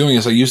that's what I'm doing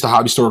is I use the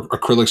hobby store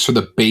acrylics for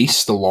the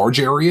base, the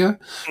large area,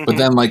 but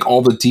then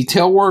all the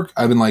detail work,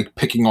 I've been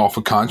picking off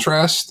a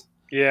contrast.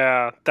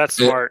 Yeah, that's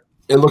smart.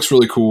 It looks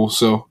really cool.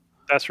 So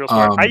that's real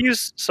smart. I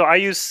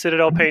use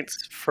Citadel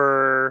paints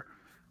for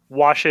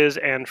washes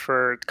and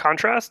for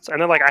contrasts, and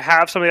then I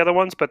have some of the other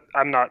ones, but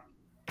I'm not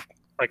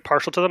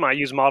partial to them. I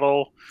use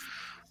model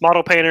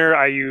painter.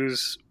 I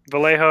use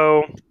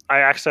Vallejo. I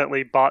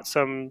accidentally bought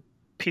some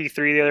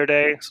P3 the other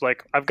day, so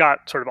I've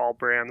got sort of all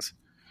brands.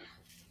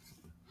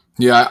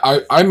 Yeah,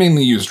 I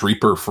mainly used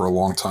Reaper for a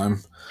long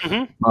time.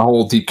 Mm-hmm. My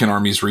whole Deepkin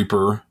army's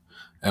Reaper,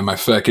 and my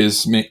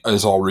FEC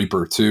is all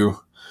Reaper too.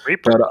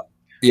 Reaper, but,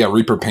 yeah,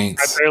 Reaper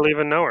paints. I barely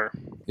even know her.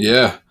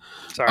 Yeah,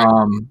 sorry.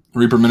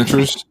 Reaper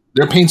miniatures.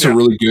 Their paints are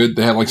really good.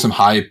 They have some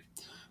high.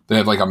 They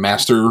have a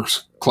master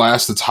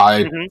class that's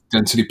high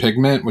density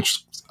pigment,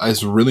 which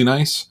is really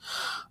nice.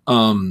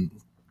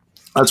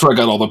 That's where I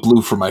got all the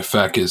blue for my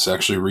FEC is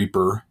actually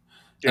Reaper.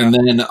 Yeah. And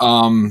then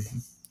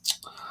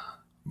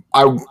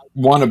I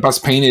won a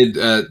Best Painted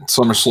at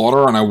Summer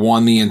Slaughter, and I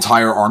won the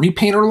entire Army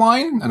Painter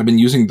line, and I've been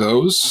using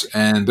those,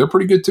 and they're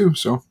pretty good too.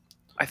 So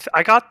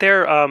I got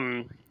their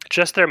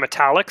just their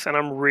metallics, and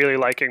I'm really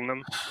liking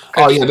them.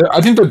 Oh yeah,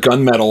 I think their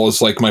gunmetal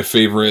is my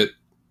favorite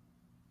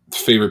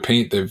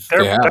paint they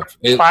have.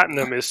 Their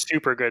platinum is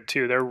super good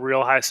too. They're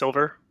real high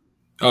silver.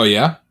 Oh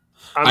yeah,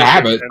 I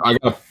have it. I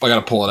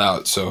gotta pull it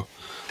out. So.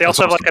 They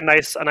also have a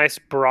nice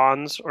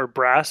bronze or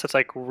brass that's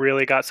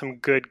really got some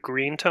good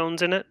green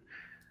tones in it.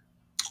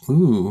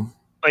 Ooh.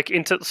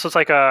 So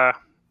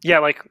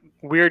it's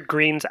weird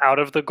greens out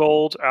of the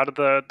gold, out of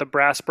the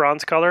brass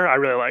bronze color. I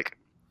really like.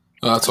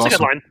 Oh, that's awesome. A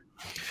good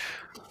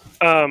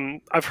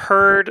line. I've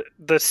heard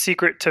the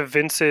secret to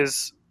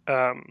Vince's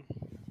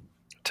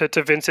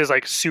to Vince's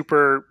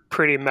super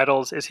pretty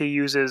metals is he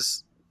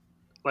uses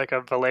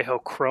a Vallejo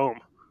chrome.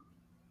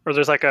 or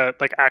there's like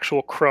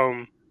actual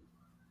chrome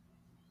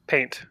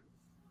paint.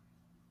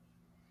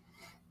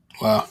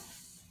 Wow.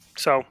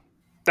 So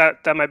that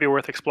might be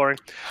worth exploring.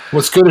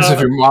 What's good is if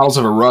your models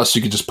have a rust,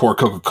 you can just pour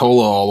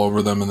Coca-Cola all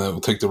over them, and that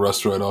will take the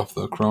rust right off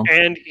the chrome.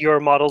 And your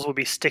models will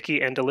be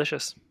sticky and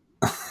delicious.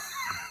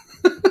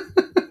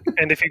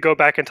 And if you go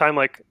back in time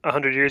like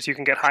 100 years, you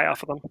can get high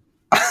off of them.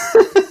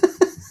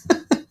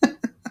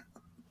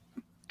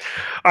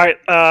 All right.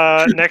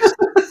 Next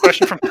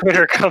question from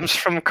Twitter comes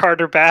from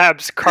Carter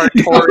Babs.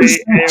 Cartori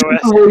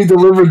AOS. The way he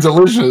delivered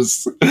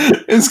delicious.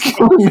 It's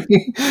killing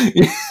me.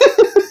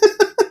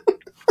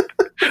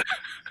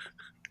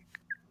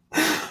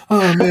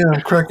 Oh man,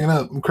 I'm cracking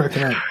up.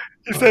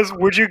 It says,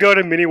 would you go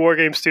to Mini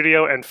Wargame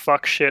Studio and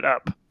fuck shit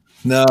up?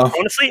 No.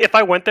 Honestly, if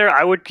I went there,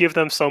 I would give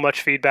them so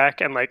much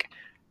feedback and like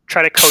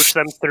try to coach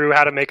them through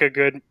how to make a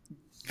good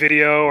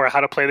video or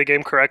how to play the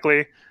game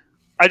correctly.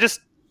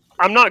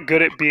 I'm not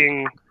good at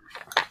being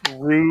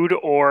rude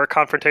or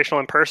confrontational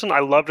in person.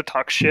 I love to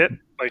talk shit.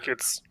 Like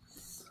it's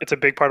a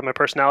big part of my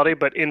personality,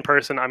 but in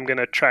person I'm going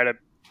to try to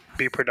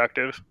be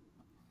productive.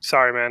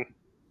 Sorry, man.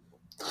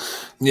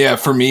 Yeah,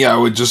 for me, I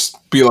would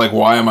just be like,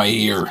 why am I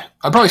here?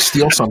 I'd probably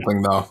steal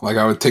something, though. Like,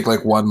 I would take,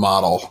 like, one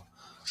model.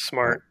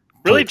 Smart.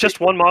 Really? Just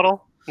one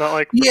model? Not,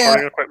 like,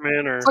 recording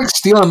equipment? Or... It's like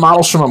stealing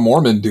models from a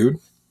Mormon, dude.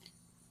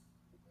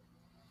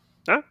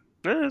 Yeah.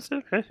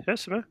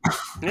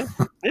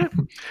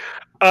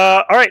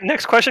 All right,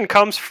 next question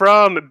comes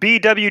from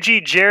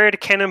BWG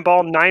Jared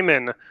Cannonball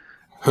Nyman.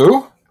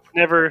 Who?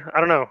 I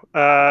don't know.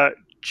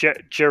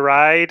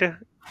 Jared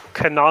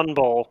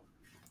Cannonball.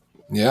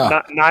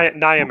 Yeah.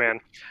 Nyaman.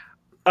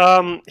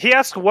 He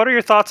asked, what are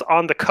your thoughts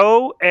on the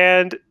Co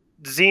and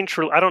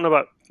Zinch? I don't know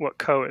about what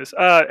Co is.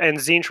 And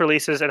Zinch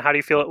releases, and how do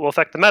you feel it will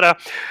affect the meta?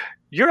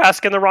 You're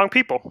asking the wrong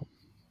people.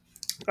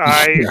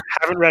 I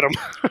haven't read them.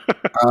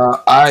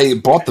 I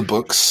bought the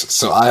books,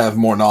 so I have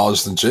more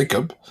knowledge than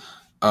Jacob.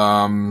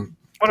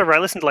 Whatever. I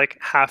listened to like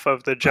half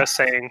of the Just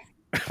Saying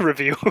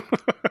review.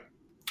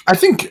 I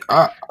think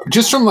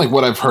just from like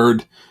what I've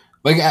heard,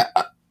 like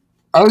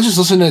I was just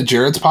listening to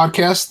Jared's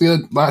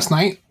podcast last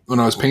night when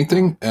I was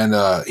painting,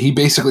 and he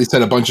basically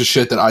said a bunch of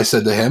shit that I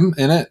said to him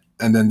in it,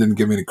 and then didn't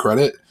give me any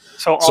credit.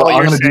 So all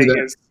you're saying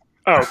is,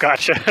 oh,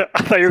 gotcha.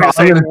 I thought you were going to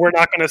say we're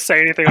not going to say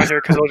anything on here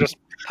because we'll just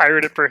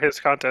pirate it for his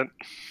content.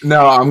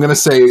 No, I'm going to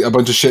say a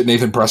bunch of shit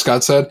Nathan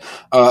Prescott said.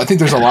 I think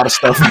there's a lot of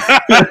stuff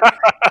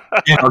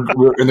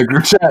in the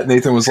group chat.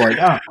 Nathan was like,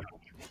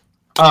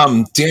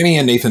 Danny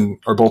and Nathan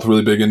are both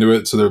really big into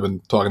it, so they've been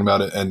talking about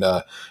it. And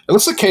it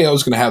looks like KO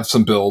is going to have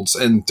some builds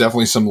and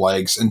definitely some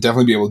legs and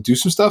definitely be able to do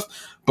some stuff.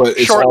 But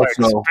it's short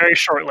also legs, very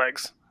short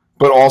legs.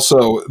 But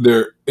also,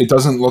 it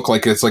doesn't look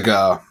like it's like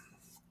a.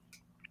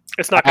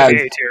 It's not going to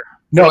be A tier.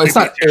 No, it's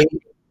not.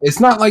 It's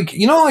not like,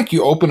 you know, like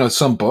you open up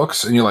some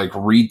books and you like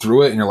read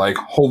through it and you're like,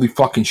 holy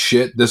fucking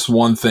shit, this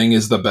one thing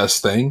is the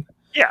best thing.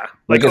 Yeah,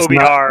 like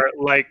OBR,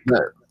 like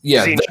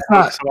yeah, Zinch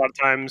books a lot of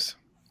times.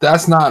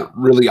 That's not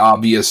really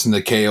obvious in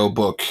the KO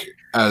book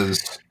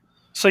as.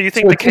 So you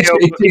think the KO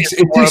book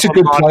it takes a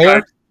good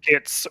player?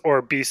 Kits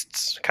or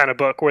beasts kind of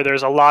book where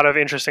there's a lot of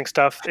interesting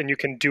stuff and you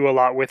can do a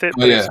lot with it,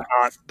 but it's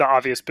not the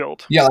obvious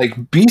build. Yeah,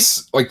 like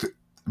beasts, like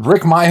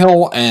Rick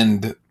Myhill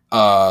and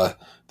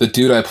the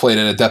dude I played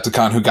at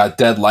Adepticon who got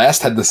dead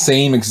last had the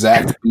same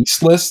exact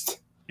beast list.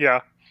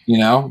 Yeah. You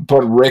know,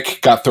 but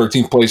Rick got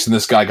 13th place and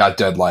this guy got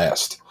dead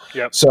last.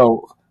 Yep.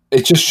 So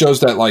it just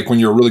shows that like when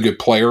you're a really good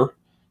player,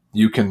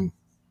 you can,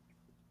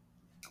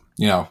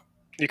 you know,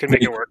 you can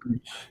make it work.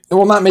 It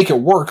will not make it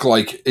work.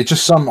 Like it's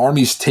just some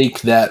armies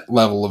take that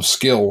level of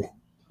skill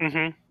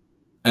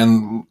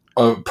and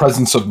a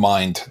presence of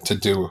mind to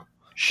do.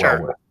 Sure.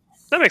 Well with.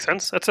 That makes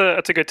sense. That's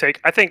a good take.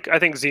 I think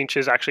Zinch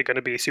is actually going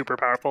to be super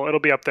powerful.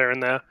 It'll be up there in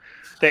the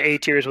A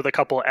tiers with a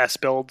couple S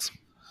builds.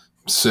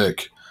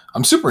 Sick.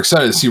 I'm super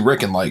excited to see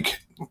Rick in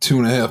like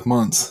 2.5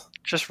 months.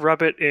 Just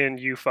rub it in,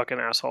 you fucking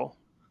asshole.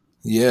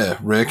 Yeah,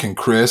 Rick and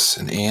Chris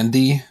and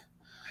Andy.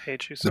 I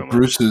hate you so much.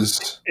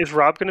 Bruce's. Is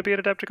Rob going to be at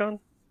Adepticon?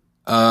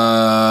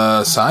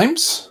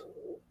 Symes?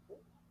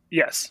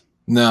 Yes.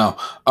 No.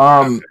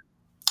 Okay.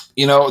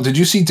 You know, did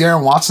you see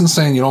Darren Watson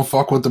saying you don't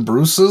fuck with the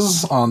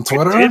Bruces on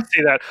Twitter? I did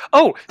see that.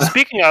 Oh,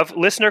 speaking of,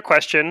 listener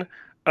question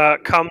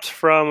comes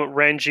from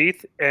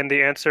Ranjith, and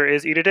the answer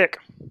is eat a dick.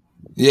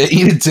 Yeah,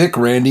 eat a dick,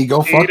 Randy.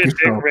 Go fuck yourself.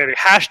 Eat a dick, Randy.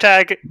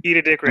 Hashtag eat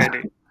a dick,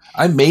 Randy.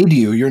 I made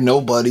you. You're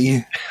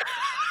nobody.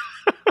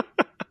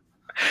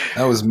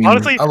 That was mean.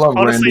 Honestly, I love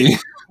Randy.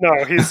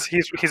 No,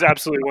 he's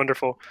absolutely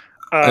wonderful.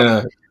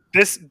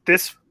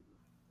 This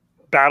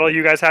battle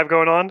you guys have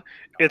going on,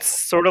 it's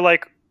sort of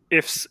like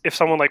if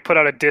someone like put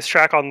out a diss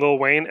track on Lil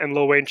Wayne and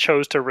Lil Wayne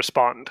chose to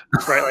respond,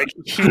 right? Like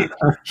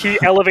he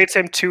elevates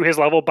him to his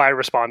level by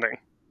responding.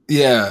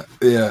 Yeah.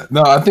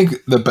 No, I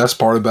think the best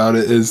part about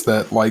it is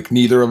that like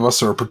neither of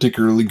us are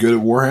particularly good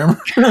at Warhammer,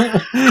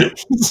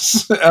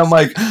 and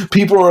like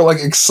people are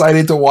like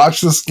excited to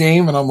watch this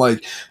game, and I'm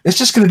like, it's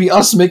just going to be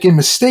us making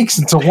mistakes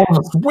until one of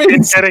us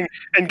wins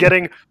and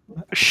getting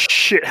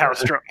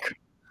shithouse drunk.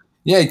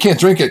 Yeah, you can't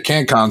drink at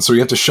CanCon, so you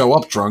have to show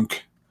up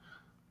drunk.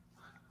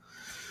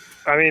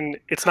 I mean,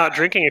 it's not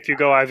drinking if you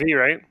go IV,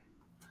 right?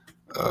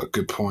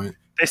 Good point.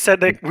 They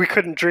said we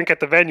couldn't drink at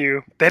the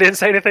venue. They didn't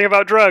say anything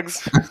about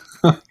drugs.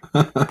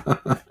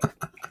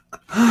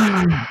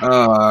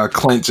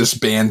 Clint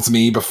just bans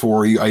me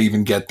before I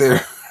even get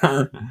there.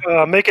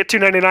 Make it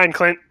 $2.99,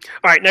 Clint.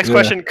 All right, next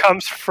question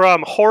comes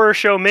from Horror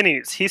Show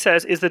Minis. He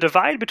says, is the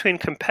divide between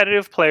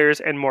competitive players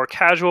and more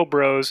casual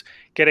bros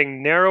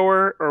getting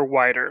narrower or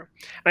wider?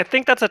 And I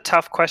think that's a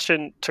tough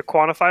question to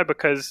quantify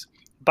because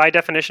by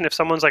definition, if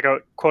someone's like a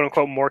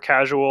quote-unquote more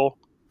casual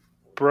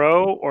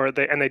bro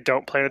and they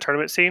don't play in a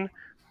tournament scene,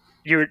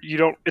 you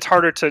don't. It's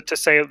harder to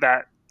say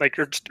that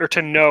or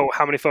to know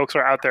how many folks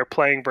are out there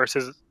playing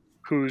versus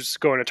who's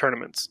going to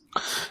tournaments.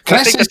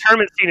 I think the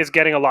tournament scene is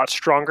getting a lot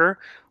stronger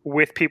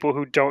with people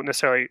who don't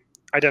necessarily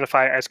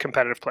identify as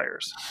competitive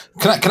players.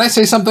 Can I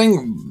say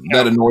something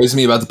that annoys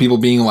me about the people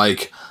being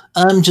like,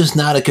 I'm just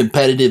not a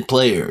competitive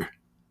player?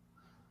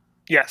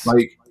 Yes.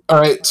 Like, all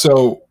right,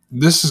 so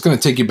this is going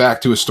to take you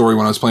back to a story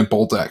when I was playing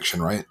Bolt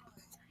Action, right?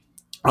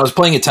 I was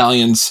playing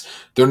Italians.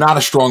 They're not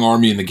a strong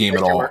army in the game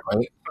at all,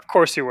 right? Of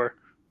course you were.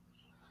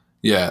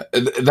 Yeah,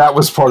 that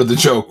was part of the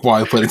joke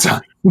why I played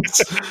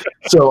Italians.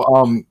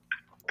 So,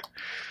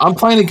 I'm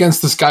playing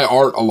against this guy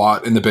Art a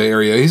lot in the Bay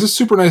Area. He's a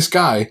super nice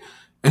guy,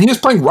 and he was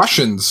playing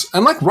Russians,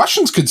 and like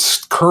Russians could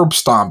curb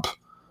stomp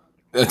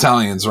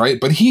Italians, right?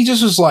 But he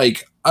just was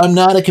like, I'm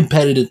not a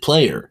competitive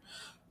player.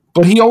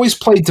 But he always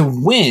played to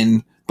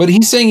win, but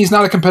he's saying he's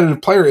not a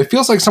competitive player. It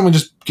feels like someone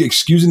just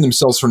excusing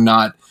themselves for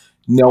not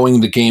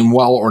knowing the game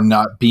well or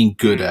not being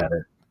good at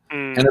it.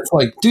 And it's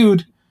like,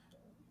 dude,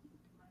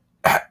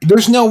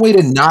 there's no way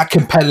to not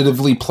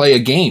competitively play a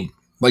game.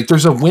 Like,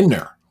 there's a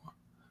winner.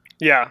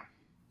 Yeah.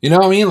 You know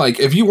what I mean? Like,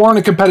 if you weren't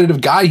a competitive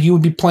guy, you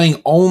would be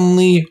playing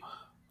only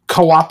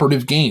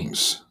cooperative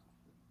games.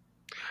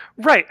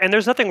 Right, and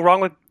there's nothing wrong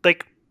with,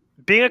 like,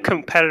 being a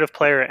competitive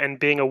player and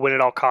being a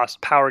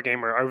win-at-all-cost power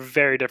gamer are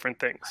very different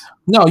things.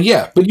 No,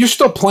 yeah, but you're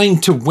still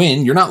playing to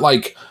win. You're not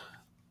like...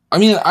 I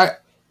mean,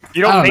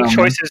 you don't make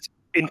choices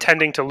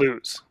intending to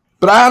lose.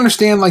 But I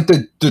understand, like,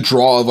 the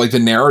draw of, like, the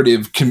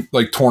narrative,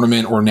 like,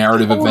 tournament or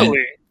narrative event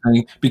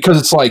thing, because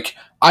it's like,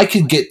 I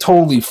could get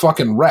totally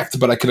fucking wrecked,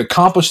 but I could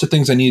accomplish the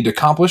things I needed to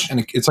accomplish,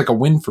 and it's like a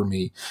win for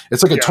me.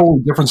 It's like a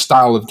totally different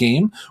style of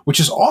game, which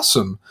is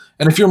awesome.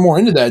 And if you're more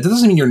into that, it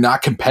doesn't mean you're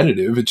not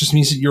competitive. It just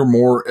means that you're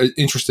more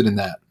interested in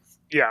that.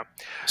 Yeah.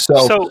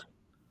 So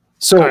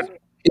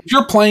if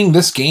you're playing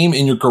this game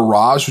in your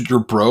garage with your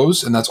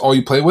bros, and that's all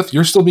you play with,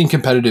 you're still being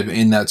competitive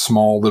in that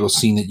small little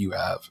scene that you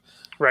have.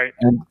 Right.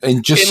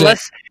 And just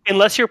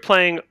unless you're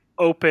playing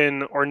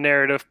open or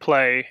narrative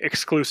play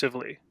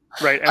exclusively.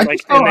 Right. And I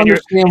just don't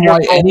understand why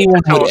anyone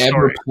would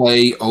ever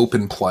play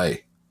open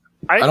play.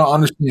 I don't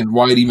understand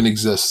why it even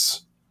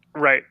exists.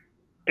 Right.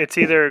 It's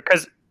either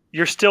because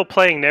you're still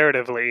playing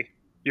narratively,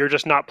 you're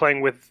just not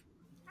playing with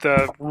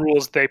the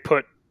rules they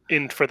put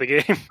in for the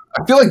game.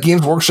 I feel like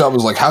Games Workshop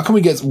was like, how can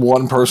we get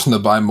one person to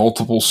buy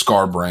multiple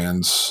Scar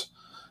brands?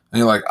 And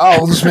you're like, oh,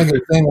 we'll just make it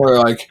a thing where,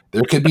 like,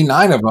 there could be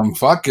 9 of them.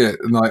 Fuck it.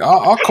 And they're like,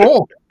 oh,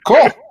 cool.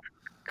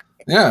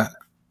 Yeah.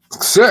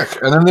 Sick.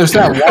 And then there's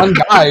that one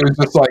guy who's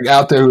just, like,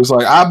 out there who's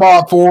like, I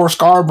bought 4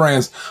 Scar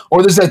brands.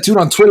 Or there's that dude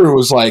on Twitter who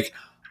was like,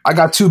 I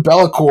got 2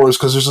 Bellicors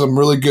because there's some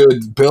really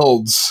good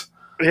builds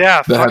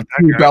that have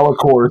 2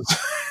 Bellicors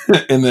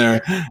in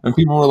there. And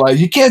people were like,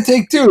 you can't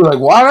take 2. Like,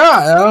 why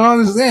not? I don't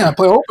understand. I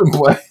play open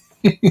play.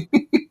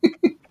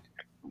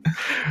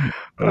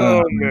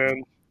 Oh,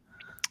 man.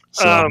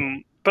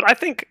 But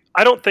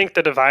I don't think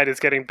the divide is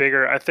getting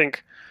bigger. I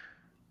think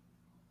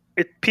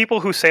people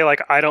who say,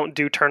 like, I don't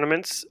do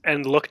tournaments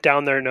and look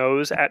down their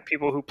nose at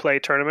people who play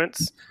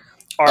tournaments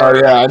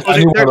are. I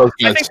think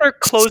they're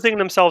closing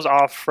themselves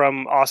off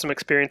from awesome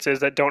experiences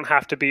that don't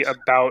have to be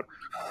about,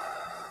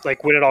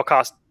 like, win at all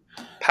cost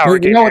power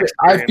game. You know what?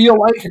 I feel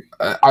like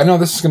I know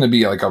this is going to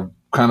be like a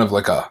kind of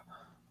like a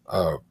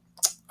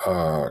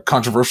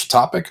controversial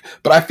topic,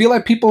 but I feel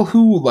like people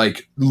who,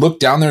 like, look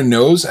down their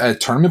nose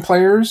at tournament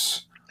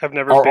players have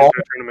never been to a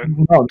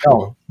tournament.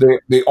 No.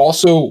 They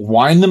also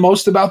whine the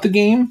most about the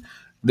game.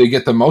 They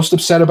get the most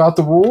upset about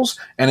the rules,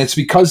 and it's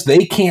because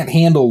they can't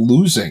handle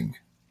losing.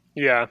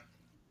 Yeah.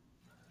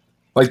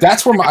 Like,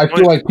 that's where I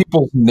feel like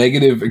people's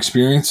negative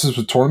experiences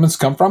with tournaments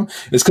come from,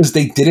 is because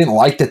they didn't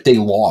like that they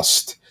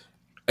lost.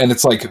 And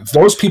it's like,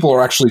 those people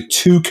are actually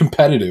too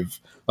competitive.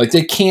 Like,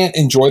 they can't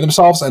enjoy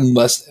themselves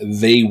unless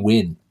they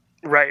win.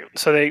 Right.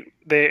 So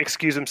they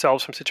excuse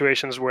themselves from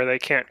situations where they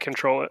can't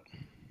control it.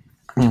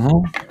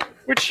 Mm-hmm.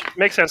 Which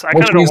makes sense. I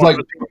kind of don't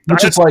want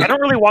those people. I don't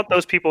really want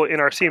those people in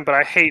our scene, but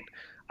I hate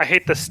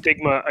the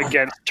stigma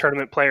against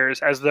tournament players,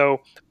 as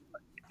though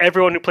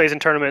everyone who plays in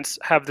tournaments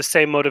have the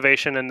same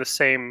motivation and the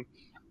same,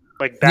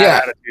 like,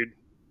 bad attitude.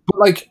 But,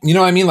 like, you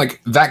know what I mean?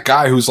 Like, that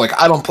guy who's like,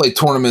 I don't play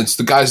tournaments,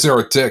 the guys there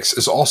are dicks,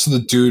 is also the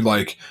dude,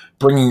 like,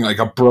 bringing, like,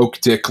 a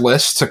broke dick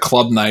list to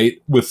club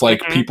night with,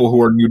 like, people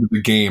who are new to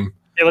the game.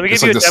 Yeah, let me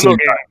give you a demo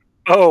game.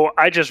 Oh,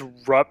 I just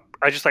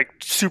like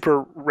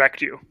super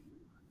wrecked you.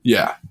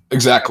 Yeah,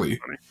 exactly.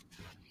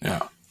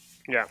 Yeah.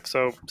 Yeah,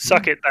 so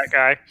suck it, that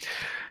guy.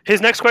 His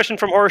next question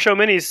from Horror Show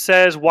Minis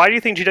says, why do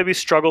you think GW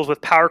struggles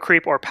with power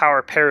creep or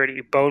power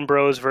parity? Bone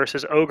Bros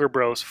versus Ogre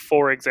Bros,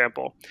 for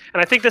example.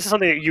 And I think this is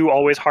something that you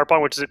always harp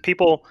on, which is that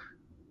people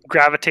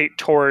gravitate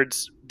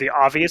towards the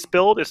obvious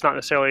build. It's not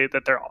necessarily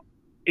that there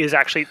is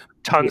actually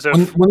tons of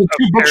when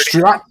two books parity.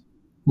 drop.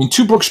 When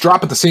two books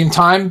drop at the same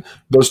time,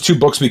 those two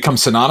books become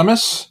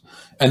synonymous,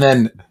 and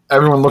then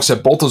everyone looks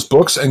at both those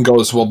books and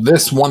goes, well,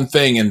 this one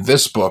thing in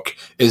this book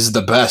is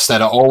the best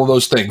out of all of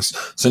those things.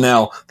 So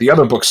now the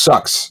other book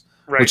sucks,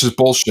 which is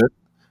bullshit.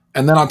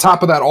 And then on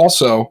top of that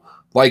also,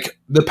 like,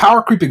 the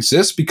power creep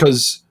exists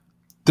because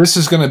this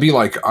is going to be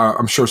like,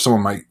 I'm sure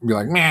someone might be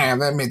like, man,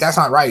 that's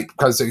not right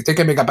because they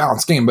can make a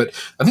balanced game. But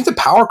I think the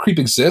power creep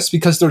exists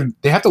because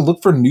they have to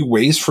look for new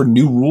ways for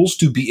new rules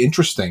to be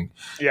interesting.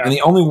 Yeah.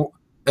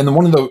 And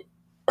one of the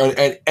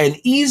an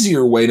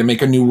easier way to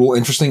make a new rule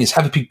interesting is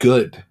have it be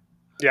good.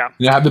 Yeah.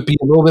 Have it be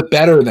a little bit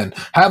better than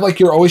have like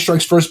your always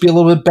strikes first be a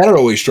little bit better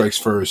always strikes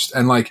first,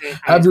 and like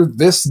have your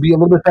this be a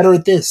little bit better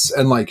at this,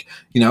 and like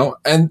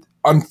and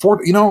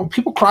unfortunately,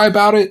 people cry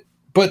about it,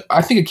 but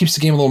I think it keeps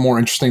the game a little more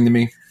interesting to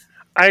me.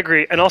 I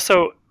agree, and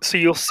also, so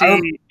you'll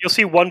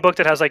see one book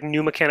that has like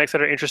new mechanics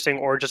that are interesting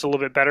or just a little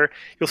bit better.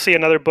 You'll see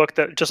another book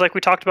that, just like we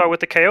talked about with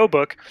the KO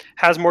book,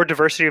 has more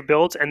diversity of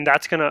builds, and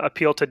that's going to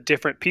appeal to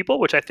different people,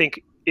 which I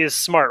think is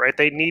smart, right?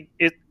 They need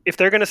it if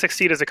they're going to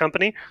succeed as a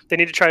company. They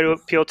need to try to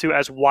appeal to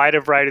as wide a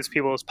variety of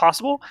people as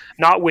possible.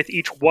 Not with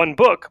each one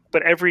book,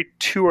 but every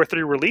 2 or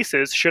 3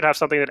 releases should have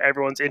something that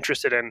everyone's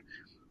interested in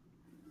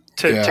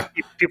to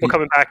keep people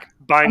coming back,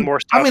 buying more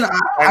stuff. I mean,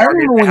 I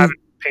remember when have it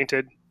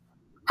painted.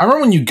 I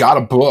remember when you got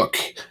a book,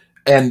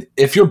 and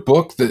if your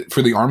book that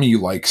for the army you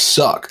like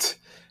sucked,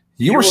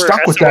 you were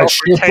stuck with that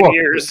shit book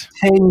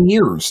for 10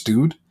 years,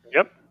 dude.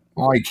 Yep.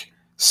 Like,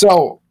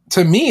 so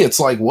to me, it's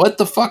like, what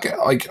the fuck?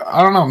 Like,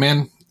 I don't know,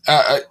 man.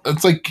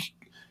 It's like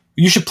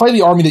you should play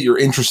the army that you're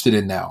interested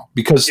in now,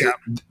 because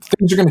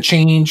things are going to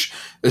change.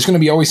 There's going to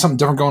be always something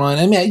different going on.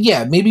 And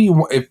maybe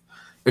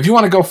if you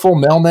want to go full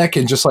Melnick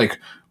and just like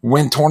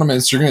win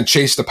tournaments, you're going to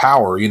chase the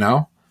power. Did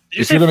you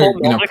if say you're full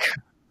gonna, Melnick?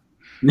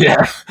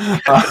 Yeah.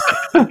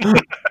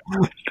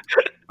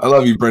 I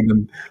love you,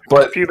 Brendan.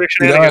 But pubic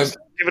shenanigans.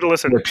 Give it a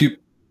listen.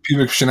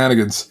 Pubic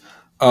shenanigans.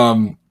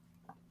 But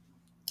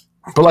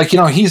like,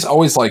 he's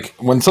always like,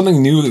 when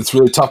something new that's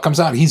really tough comes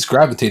out, he's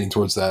gravitating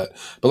towards that.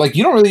 But like,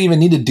 you don't really even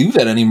need to do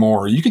that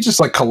anymore. You could just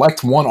like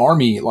collect one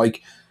army.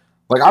 Like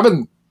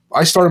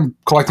I started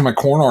collecting my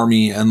corn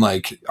army, and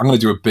like, I'm going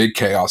to do a big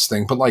chaos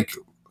thing, but like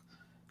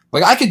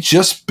I could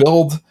just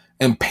build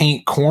and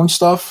paint corn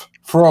stuff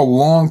for a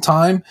long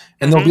time,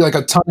 and there'll be like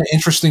a ton of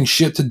interesting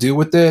shit to do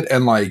with it,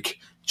 and like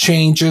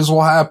changes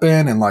will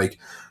happen, and like,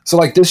 so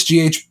like this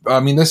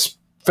this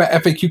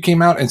FAQ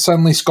came out, and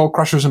suddenly Skull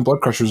Crushers and Blood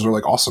Crushers are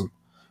like awesome.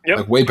 Yep,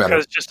 like way better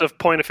because just of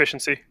point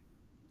efficiency.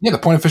 Yeah, the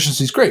point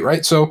efficiency is great,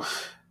 right? So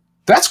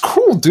that's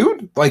cool,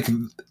 dude. Like,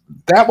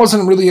 that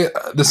wasn't really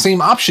the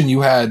same option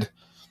you had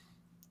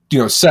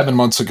 7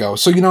 months ago.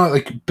 So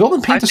like, build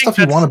and paint the stuff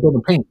you want to build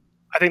and paint.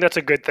 I think that's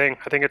a good thing.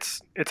 I think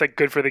it's like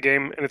good for the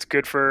game, and it's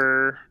good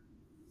for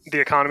the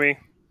economy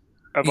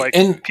of like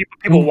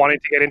people wanting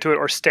to get into it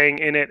or staying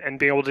in it and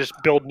being able to just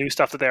build new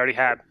stuff that they already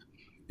had.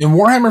 In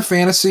Warhammer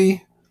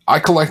Fantasy, I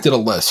collected a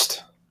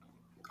list.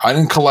 I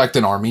didn't collect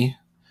an army.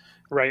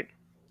 Right.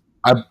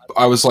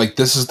 I was like,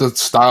 this is the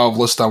style of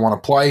list I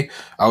want to play.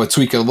 I would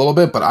tweak it a little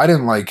bit, but I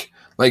didn't like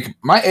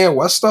my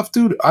AOS stuff,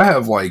 dude. I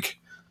have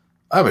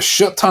a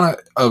shit ton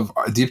of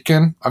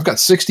Deepkin. I've got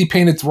 60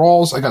 painted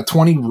thralls. I got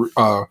 20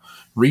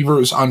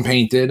 Reavers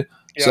unpainted.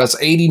 Yeah. So that's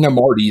 80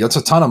 Namarti. That's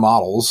a ton of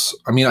models.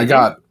 I mean, I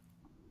got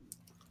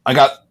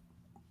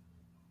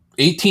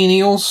 18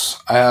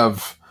 eels. I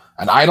have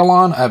an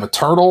Eidolon. I have a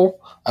turtle.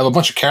 I have a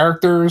bunch of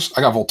characters.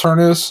 I got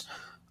Volturnus.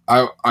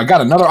 I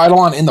got another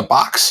Eidolon in the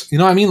box. You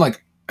know what I mean?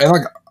 Like, and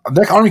like,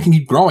 that army can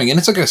keep growing, and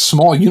it's like a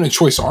small unit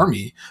choice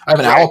army. I have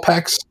an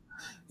Alapex,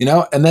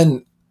 and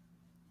then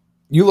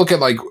you look at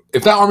like,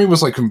 if that army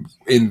was like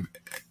in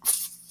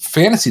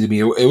Fantasy to me,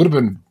 it would have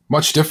been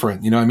much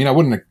different. You know what I mean? I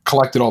wouldn't have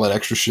collected all that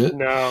extra shit.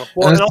 No.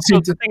 Well, and also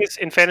the thing is,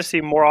 in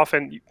Fantasy, more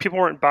often people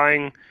weren't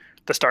buying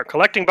the start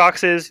collecting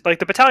boxes. Like,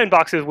 the battalion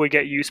boxes would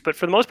get used, but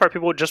for the most part,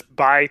 people would just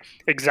buy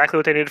exactly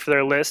what they needed for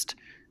their list,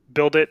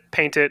 build it,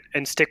 paint it,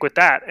 and stick with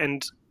that.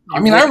 And I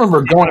mean, I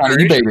remember going on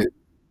eBay.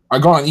 I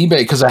go on eBay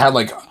because I had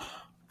like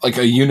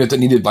a unit that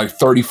needed like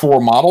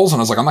 34 models, and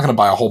I was like, I'm not going to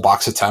buy a whole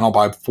box of 10. I'll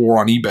buy 4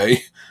 on eBay.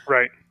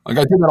 Right. Like,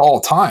 I did that all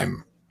the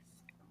time.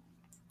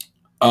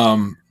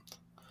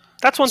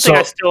 That's one thing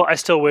I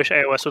still wish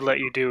AOS would let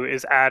you do,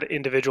 is add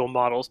individual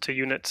models to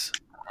units.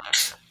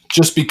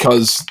 Just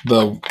because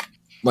when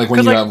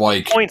you have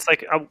like points,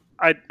 like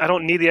I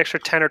don't need the extra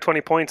 10 or 20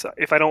 points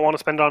if I don't want to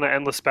spend it on an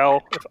endless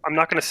spell. I'm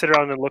not going to sit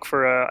around and look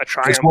for a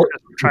triumph.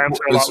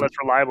 Triumphs are a lot less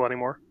reliable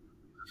anymore.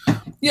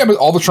 Yeah, but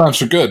all the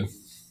triumphs are good.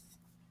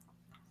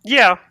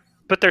 Yeah,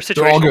 but they're situational.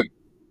 They're all good.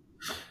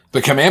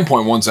 The command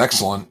point one's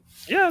excellent.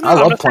 Yeah, no,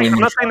 I'm not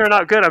saying they're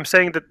not good. I'm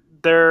saying that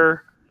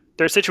they're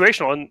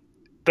situational, and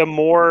the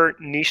more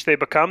niche they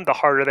become, the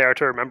harder they are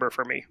to remember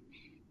for me.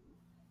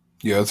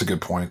 Yeah, that's a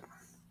good point.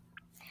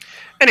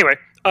 Anyway,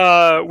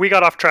 we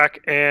got off track,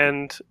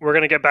 and we're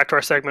going to get back to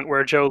our segment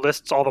where Joe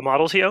lists all the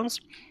models he owns.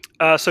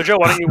 So, Joe,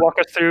 why don't you walk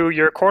us through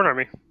your corn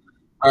army?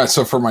 All right,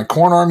 so for my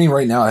corn army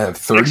right now, I have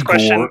 30 Next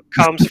question gore.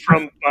 comes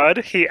from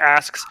Bud. He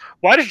asks,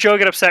 why does Joe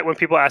get upset when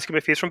people ask him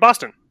if he's from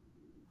Boston?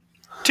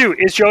 2,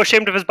 is Joe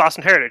ashamed of his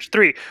Boston heritage?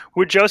 3,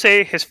 would Joe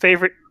say his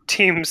favorite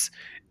teams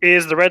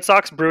is the Red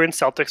Sox, Bruins,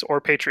 Celtics,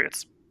 or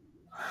Patriots?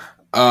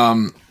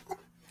 Bud,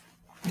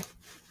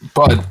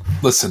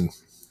 listen.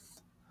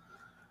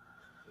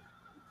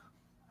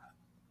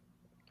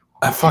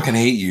 I fucking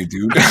hate you,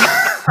 dude.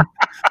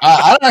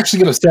 I don't actually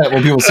get upset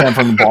when people say I'm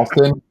from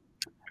Boston.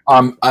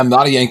 I'm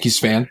not a Yankees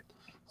fan,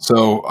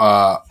 so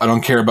I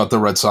don't care about the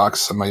Red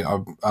Sox. I'm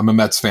a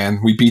Mets fan.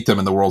 We beat them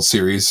in the World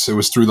Series. It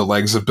was through the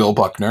legs of Bill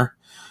Buckner.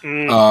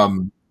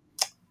 It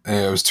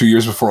was 2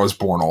 years before I was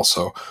born.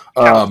 Also,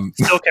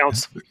 Still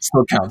counts.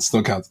 Still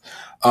counts.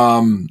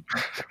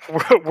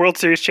 World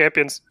Series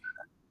champions.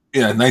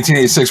 Yeah,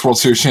 1986 World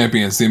Series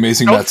champions, the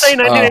amazing Don't Mets. say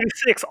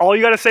 1986. All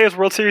you got to say is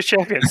World Series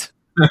champions.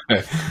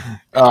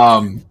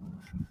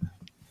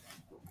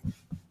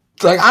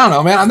 Like, I don't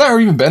know, man. I've never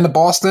even been to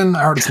Boston.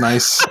 I heard it's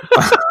nice.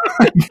 I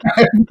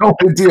have no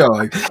idea.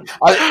 Like,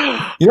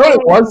 you know what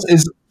it was?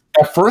 Is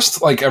at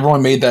first, like,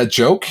 everyone made that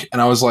joke,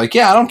 and I was like,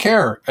 yeah, I don't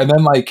care. And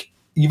then, like,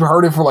 you've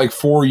heard it for like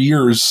 4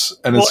 years,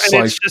 and it's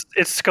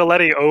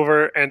Scoletti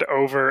over and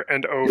over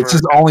and over. It's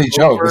his only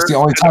joke. It's the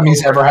only time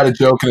he's ever had a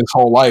joke in his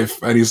whole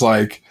life, and he's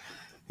like,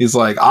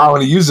 I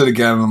want to use it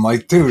again. And I'm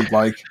like, dude,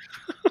 like,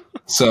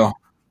 so.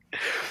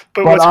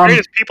 But what's great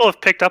is people have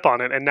picked up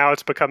on it, and now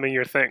it's becoming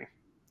your thing.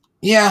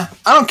 Yeah,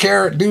 I don't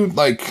care, dude.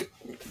 Like,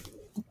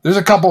 there's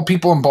a couple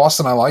people in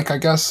Boston I like, I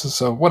guess.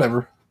 So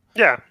whatever.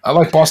 Yeah, I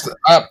like Boston.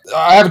 I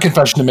have a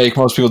confession to make.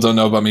 Most people don't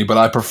know about me, but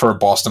I prefer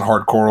Boston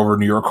hardcore over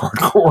New York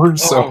hardcore.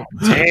 So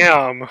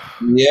damn.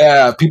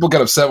 Yeah, people get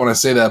upset when I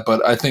say that,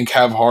 but I think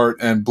Have Heart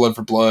and Blood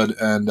for Blood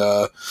and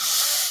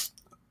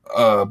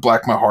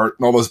Black My Heart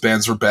and all those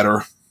bands are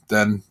better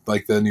than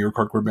like the New York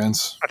hardcore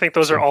bands. I think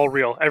those are all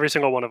real. Every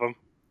single one of them.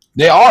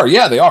 They are.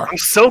 Yeah, they are. I'm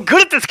so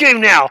good at this game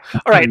now.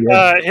 All right.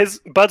 Yeah.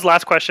 Bud's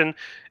last question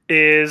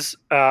is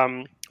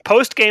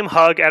post-game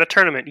hug at a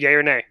tournament, yay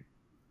or nay?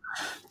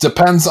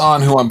 Depends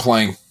on who I'm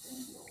playing.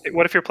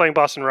 What if you're playing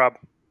Boston Rob?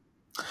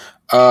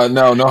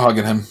 No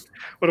hugging him.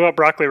 What about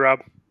Broccoli Rob?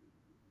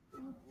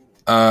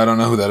 I don't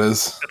know who that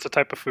is. That's a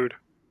type of food.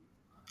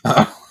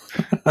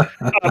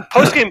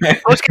 Post-game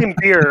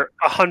beer,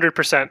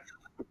 100%.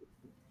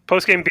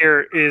 Post-game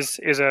beer is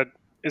a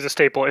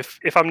staple.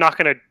 If I'm not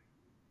gonna.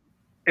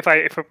 If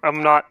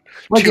I'm not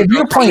like if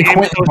you're playing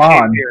Quentin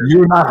Bond,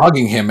 you're not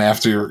hugging him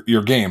after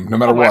your game, no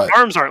matter what. My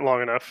arms aren't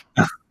long enough.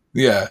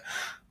 Yeah,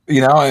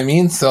 you know what I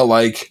mean. So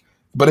like,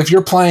 but if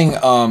you're playing,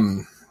 I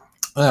don't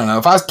know.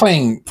 If I was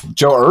playing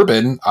Joe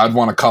Urban, I'd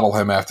want to cuddle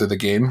him after the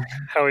game.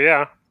 Hell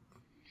yeah.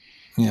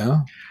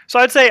 Yeah. So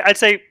I'd say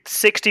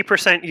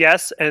 60%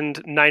 yes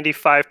and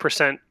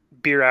 95%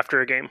 beer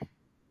after a game.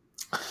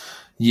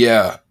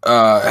 Yeah,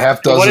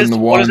 half dozen to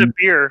one. What is a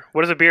beer?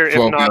 What is a beer if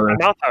not a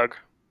mouth hug?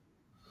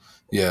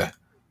 Yeah.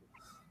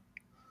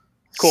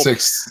 Cool.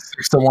 6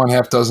 to 1,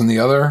 half dozen the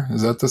other.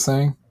 Is that the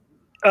saying?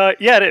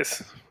 Yeah, it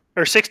is.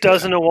 Or 6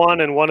 dozen to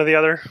one and one of the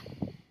other.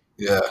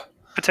 Yeah.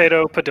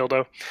 Potato,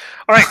 padildo.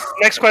 All right,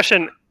 next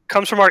question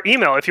comes from our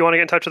email. If you want to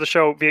get in touch with the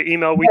show via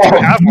email, we do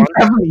have one.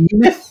 Have an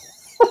email?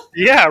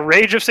 Yeah,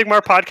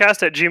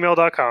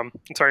 rageofsigmarpodcast@gmail.com.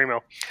 It's our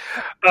email.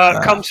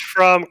 Comes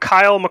from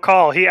Kyle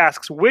McCall. He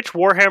asks, which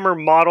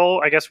Warhammer model,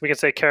 I guess we can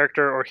say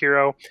character or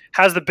hero,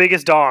 has the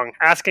biggest dong?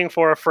 Asking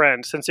for a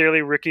friend.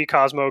 Sincerely, Ricky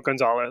Cosmo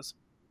Gonzalez.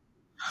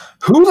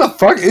 Who the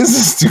fuck is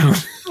this dude?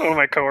 One of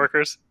my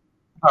coworkers.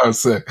 Oh,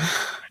 sick.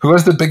 Who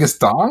has the biggest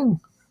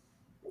dong?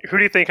 Who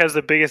do you think has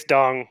the biggest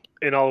dong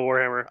in all of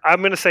Warhammer?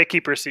 I'm going to say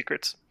Keeper's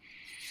Secrets.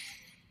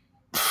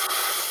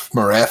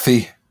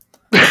 Marathi.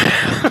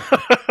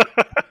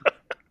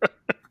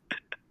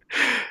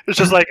 It's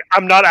just like,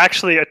 I'm not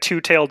actually a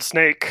two-tailed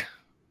snake.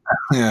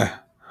 Yeah.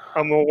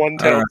 I'm a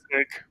one-tailed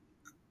snake.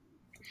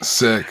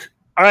 Sick.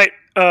 All right.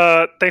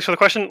 Thanks for the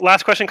question.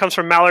 Last question comes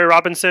from Mallory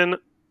Robinson,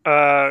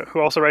 who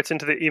also writes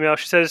into the email.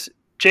 She says,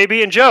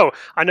 JB and Joe,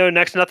 I know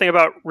next to nothing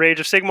about Rage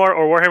of Sigmar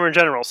or Warhammer in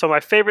general, so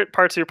my favorite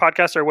parts of your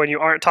podcast are when you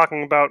aren't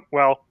talking about,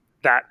 well,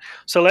 that.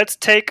 So let's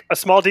take a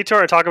small detour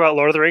and talk about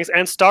Lord of the Rings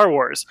and Star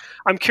Wars.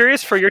 I'm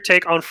curious for your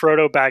take on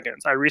Frodo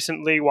Baggins. I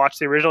recently watched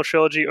the original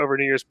trilogy over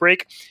New Year's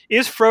break.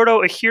 Is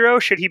Frodo a hero?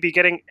 Should he be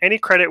getting any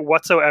credit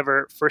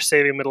whatsoever for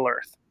saving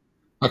Middle-earth?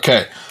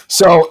 Okay,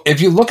 so if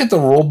you look at the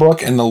rule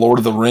book in the Lord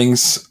of the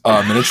Rings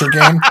miniature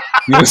game,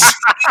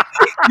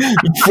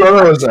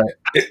 Frodo is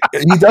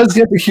he does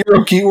get the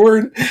hero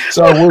keyword,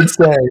 so I would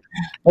say.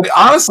 But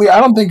honestly, I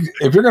don't think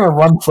if you're going to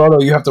run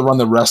Frodo, you have to run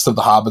the rest of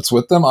the hobbits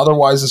with them.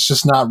 Otherwise, it's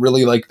just not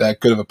really like that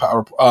good of a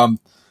power.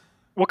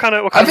 What kind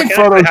of mechanics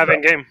do they have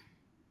in game?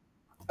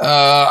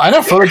 I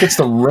know Frodo gets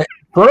the ring.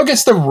 Frodo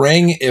gets the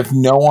ring if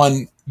no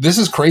one. This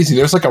is crazy.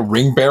 There's like a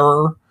ring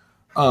bearer,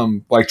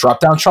 like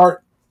drop down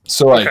chart.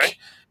 So like. Okay.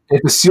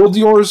 if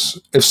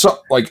Isildur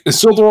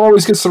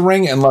always gets the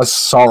ring unless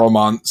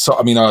Sauron's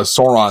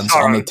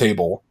on the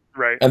table,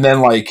 Right. and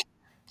then it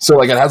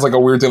has like a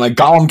weird thing. Like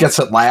Gollum gets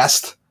it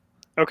last.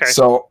 Okay.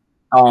 So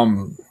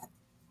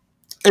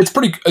it's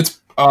pretty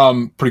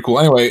cool.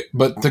 Anyway,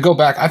 but to go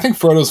back, I think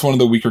Frodo's one of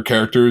the weaker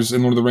characters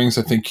in Lord of the Rings.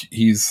 I think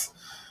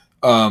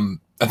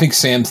I think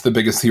Sam's the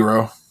biggest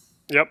hero.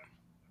 Yep.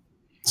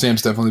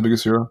 Sam's definitely the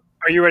biggest hero.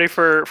 Are you ready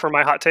for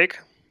my hot take?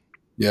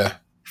 Yeah.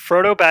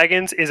 Frodo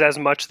Baggins is as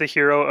much the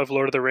hero of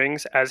Lord of the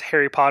Rings as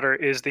Harry Potter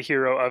is the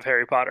hero of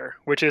Harry Potter,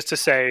 which is to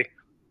say,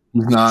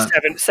 he's not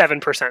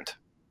 7%.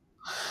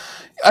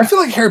 I feel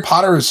like Harry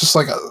Potter is just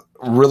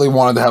really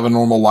wanted to have a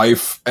normal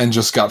life and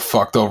just got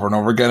fucked over and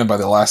over again. And by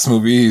the last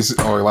movie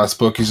or last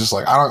book, he's just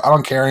like, I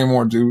don't care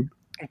anymore, dude.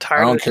 I'm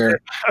tired. I don't care.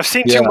 I've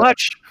seen too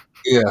much.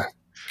 Yeah,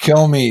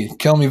 kill me,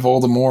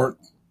 Voldemort.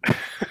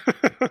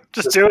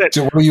 Just do it.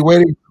 What are you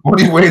waiting?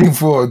 What are you waiting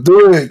for?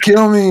 Do it.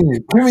 Kill me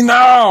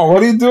now.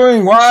 What are you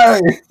doing?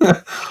 Why?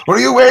 What are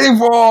you waiting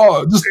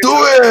for? Just do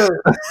it.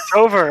 It's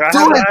over.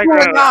 Do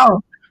it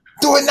now.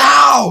 Do it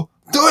now.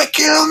 Do it.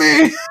 Kill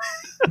me.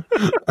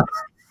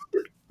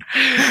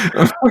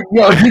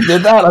 If he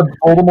did that,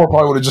 Voldemort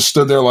probably would have just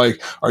stood there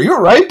like, "Are you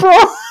alright, bro?"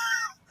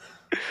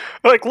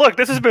 Like, look,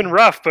 this has been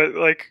rough, but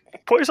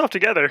pull yourself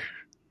together.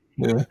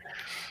 Yeah.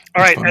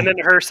 All right, and then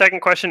her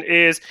second question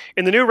is: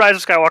 in the new Rise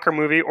of Skywalker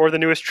movie or the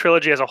newest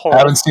trilogy as a whole, I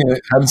haven't seen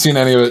it. Haven't seen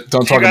any of it.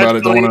 Don't talk about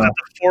it. Don't want to know.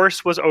 The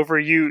Force was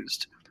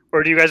overused,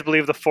 or do you guys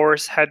believe the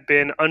Force had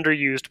been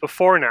underused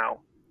before now?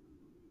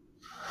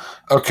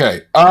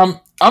 Okay.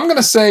 I'm going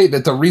to say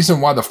that the reason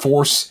why the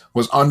Force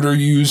was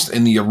underused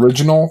in the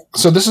original.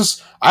 So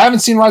I haven't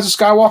seen Rise of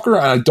Skywalker,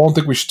 and I don't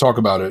think we should talk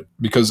about it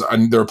because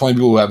there are plenty of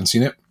people who haven't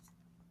seen it.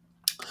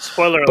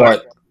 Spoiler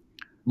alert.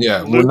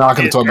 Yeah, we're not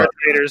going to talk about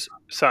Vader's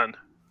son.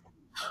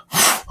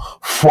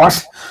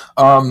 What?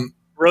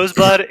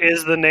 Rosebud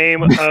is the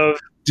name of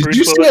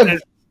Bruce Willis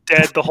is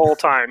dead the whole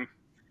time.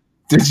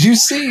 Did you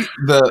see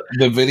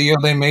the video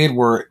they made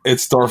where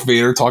it's Darth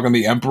Vader talking to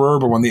the Emperor,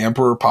 but when the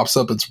Emperor pops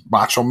up, it's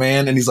Macho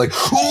Man, and he's like,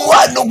 "Oh,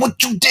 I know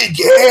what you did.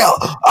 Yeah,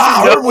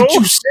 I heard what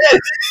you said."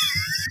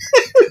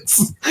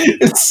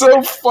 it's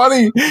so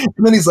funny. And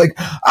then he's like,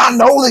 "I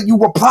know that you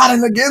were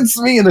plotting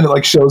against me," and then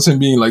it shows him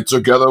being like,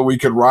 "Together we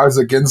could rise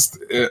against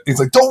it." He's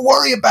like, "Don't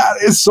worry about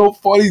it. It's so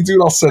funny,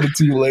 dude. I'll send it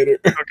to you later."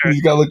 Okay.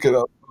 You gotta look it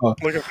up.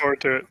 Looking forward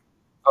to it.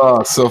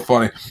 Oh, so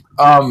funny.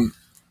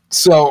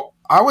 So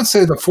I would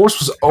say the Force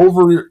was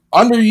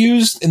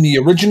underused in the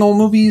original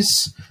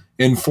movies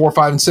in 4,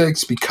 5, and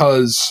 6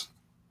 because,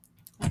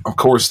 of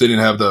course, they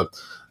didn't have the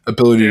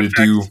ability to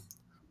do.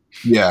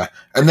 Yeah,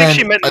 and I think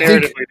she meant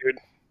narratively, dude.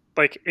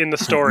 In the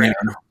story.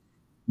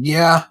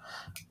 Yeah.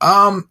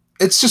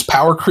 It's just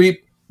power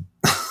creep.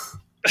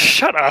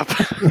 Shut up!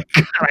 God,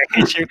 I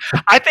hate you.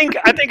 I think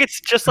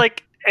it's just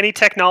like any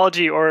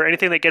technology or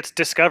anything that gets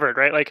discovered,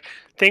 right?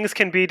 Things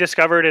can be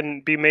discovered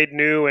and be made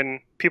new,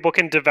 and people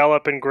can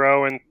develop and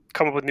grow and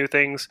come up with new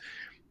things.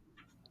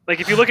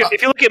 If you look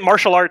at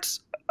martial arts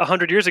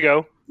 100 years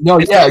ago. No,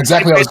 yeah,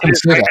 exactly. I was going to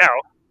say that. Now.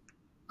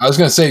 I was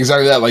going to say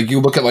exactly that.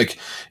 You look at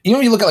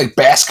you look at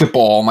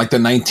basketball in the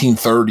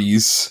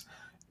 1930s.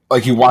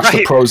 You watch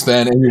the pros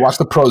then, and you watch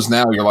the pros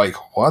now. You're like,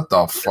 what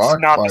the fuck?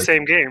 It's not the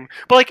same game.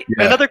 But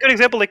another good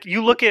example,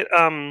 you look at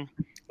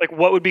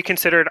what would be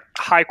considered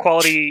high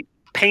quality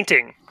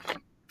painting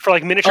for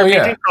miniature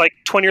painting for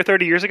 20 or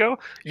 30 years ago.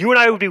 You and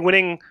I would be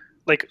winning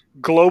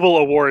global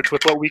awards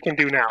with what we can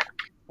do now.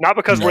 Not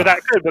because we're that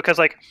good, because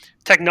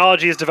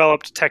technology has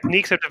developed,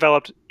 techniques have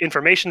developed,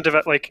 information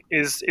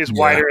is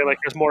wider,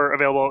 there's more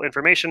available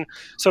information.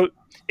 So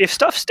if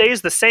stuff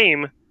stays the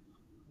same,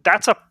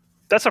 that's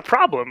a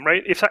problem,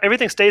 right? If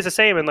everything stays the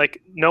same and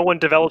no one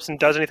develops and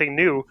does anything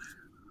new,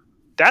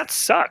 that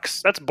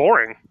sucks. That's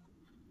boring.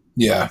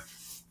 Yeah.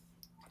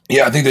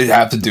 Yeah, I think they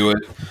have to do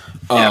it.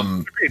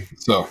 Agreed.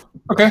 So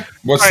okay.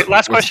 All right,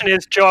 last question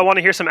is, Joe, I want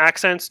to hear some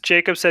accents.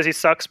 Jacob says he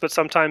sucks, but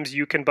sometimes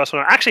you can bust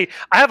one out. Actually,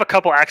 I have a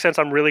couple accents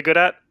I'm really good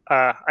at.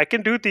 I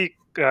can do the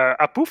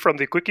Apu from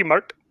the Quickie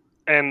Mart,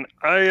 and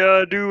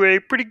I do a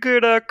pretty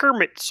good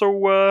Kermit.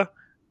 So,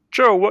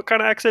 Joe, what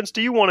kind of accents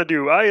do you want to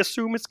do? I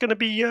assume it's going to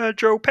be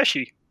Joe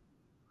Pesci.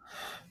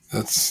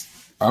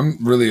 I'm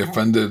really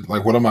offended.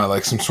 What am I,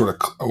 some sort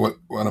of,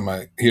 what am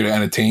I, here to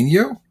entertain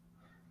you?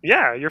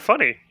 Yeah, you're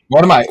funny.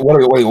 What am I, what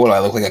do I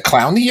look like, a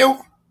clown to you?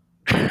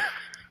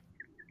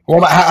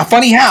 Well,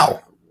 funny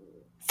how?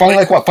 Funny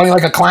what? Funny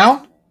like a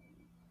clown?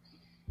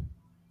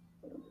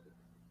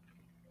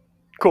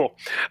 Cool.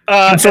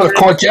 Sort of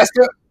Clark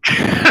Jessica?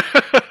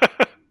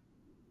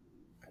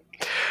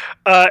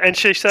 And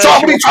she says... So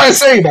what are you trying to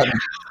say about me?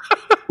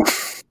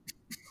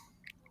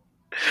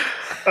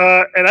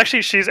 And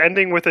actually, she's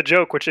ending with a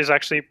joke, which is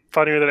actually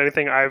funnier than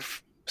anything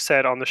I've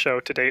said on the show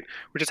to date,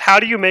 which is, how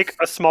do you make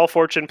a small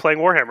fortune playing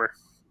Warhammer?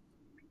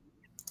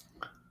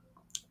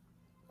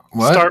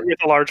 What? Start with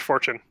a large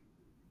fortune.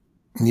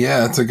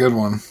 Yeah, that's a good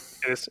one.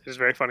 It is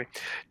very funny.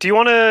 Do you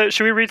want to...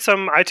 Should we read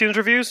some iTunes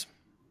reviews?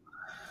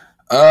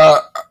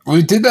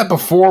 We did that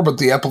before, but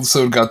the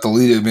episode got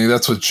deleted. Maybe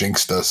that's what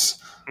jinxed us.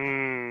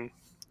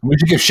 We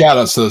should give shout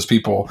outs to those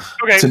people.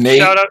 Okay, To Nate,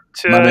 shout out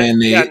to my man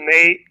Nate. Yeah,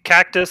 Nate,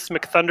 Cactus,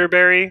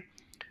 McThunderberry,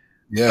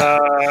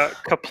 Yeah.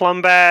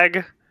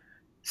 Kaplumbag,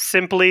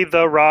 Simply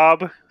the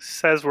Rob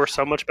says we're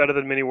so much better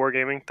than Mini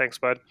Wargaming. Thanks,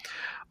 bud.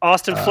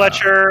 Austin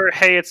Fletcher,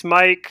 hey, it's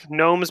Mike.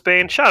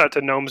 Gnomesbane, shout out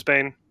to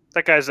Gnomesbane.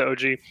 That guy's the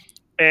OG.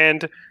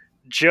 And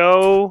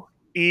Joe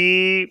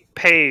E.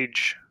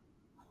 Pages.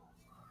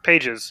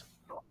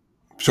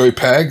 Joey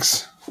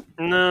Pags.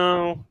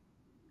 No.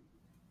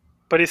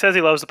 But he says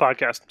he loves the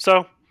podcast.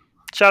 So,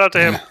 shout out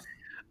to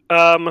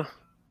him.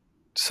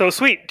 So,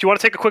 sweet. Do you want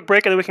to take a quick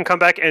break and then we can come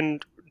back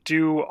and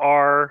do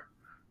our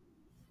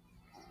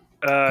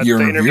Year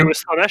in interview review? with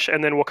Slanesh,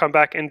 and then we'll come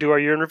back and do our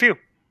year in review.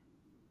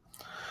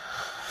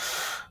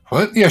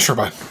 What? Yeah, sure,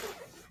 bye.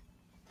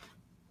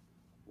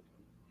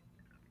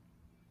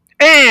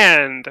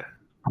 And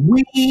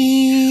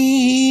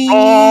We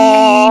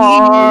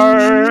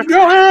are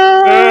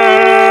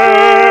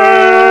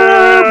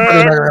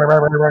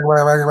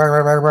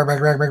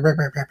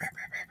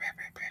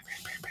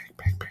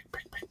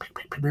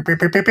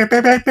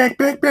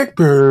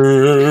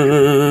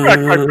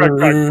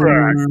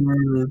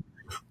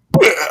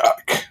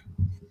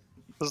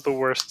This is the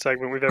worst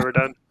segment we've ever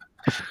done.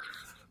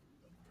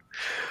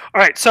 All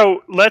right,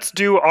 so let's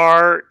do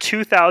our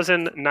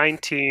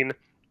 2019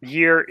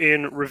 year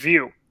in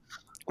review.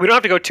 We don't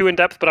have to go too in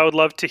depth, but I would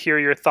love to hear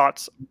your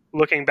thoughts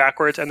looking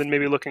backwards and then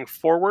maybe looking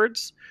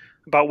forwards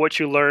about what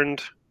you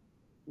learned,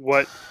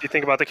 what you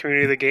think about the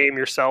community of the game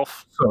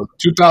yourself. So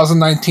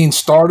 2019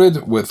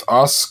 started with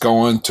us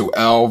going to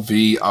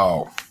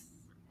LVO.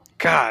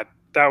 God,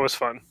 that was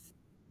fun.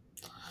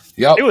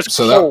 Yep. It was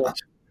so cold.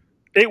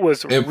 It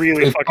was It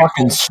really it fucking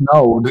fucking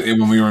cold. snowed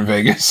when we were in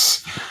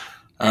Vegas.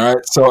 All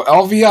right, so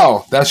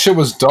LVO, that shit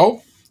was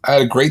dope. I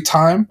had a great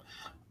time.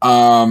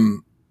 I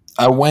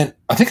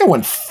think I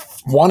went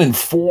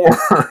 1-4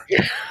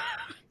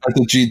 at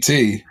the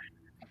GT.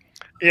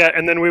 Yeah,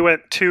 and then we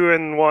went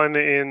 2-1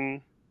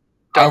 in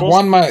I doubles.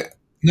 won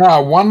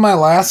my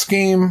last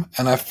game,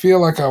 and I feel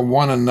like I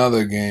won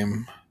another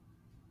game.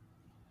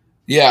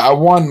 Yeah, I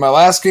won my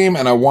last game,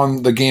 and I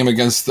won the game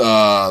against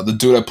the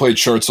dude I played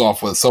shirts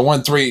off with. So I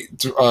won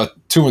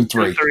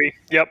 2-3. 3.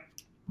 Yep.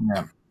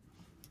 Yeah.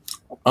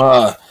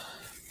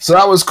 So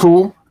that was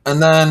cool.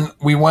 And then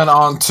we went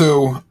on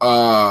to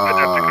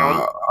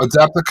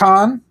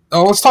Adepticon.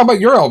 Oh, let's talk about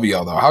your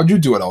LVO though. How'd you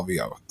do at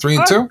LVO? 3-2?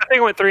 I think I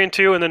went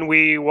 3-2, and then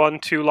we won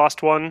 2,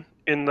 lost 1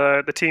 in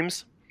the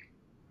teams.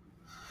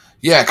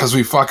 Yeah, because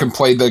we fucking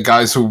played the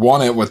guys who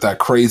won it with that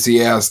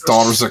crazy ass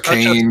Daughters of Such a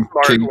Cain.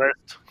 smart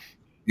list.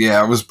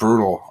 Yeah, it was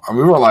brutal. I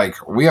mean, we were like,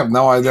 we have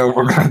no idea what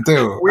we're gonna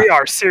do. We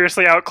are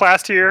seriously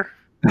outclassed here.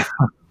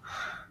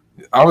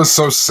 I was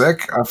so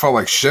sick. I felt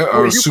like shit. I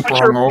was You super put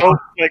your hungover. boat,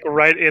 like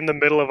right in the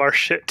middle of our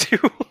shit too.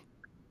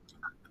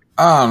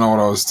 I don't know what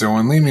I was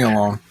doing. Leave me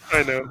alone.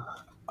 I know.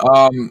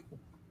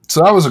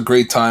 So that was a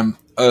great time.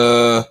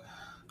 I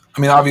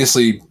mean,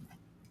 obviously,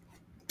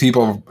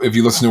 people, if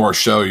you listen to our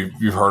show,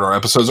 you've heard our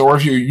episodes, or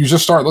if you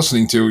just start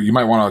listening to, you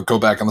might want to go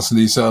back and listen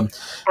to these. Or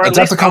at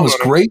least Adepticon was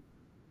download 'em. great.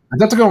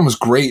 Adepticon was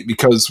great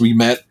because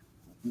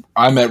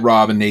I met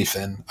Rob and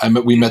Nathan.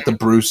 We met the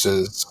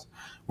Bruces.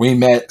 We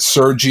met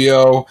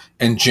Sergio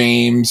and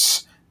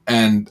James.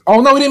 And we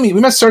didn't meet. We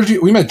met Sergio.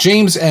 We met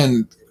James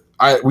and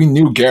we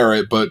knew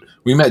Garrett, but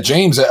we met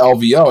James at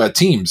LVO at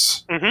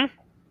Teams. Mm-hmm.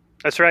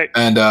 That's right.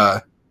 And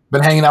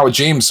been hanging out with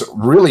James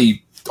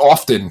really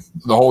often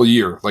the whole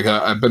year. Like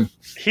I've been.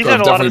 He's at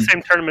a lot of the definitely-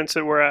 same tournaments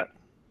that we're at.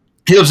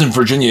 He lives in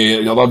Virginia.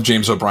 I love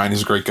James O'Brien.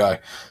 He's a great guy.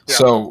 Yeah.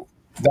 So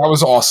that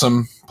was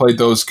awesome. Played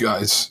those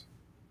guys.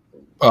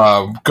 We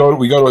go to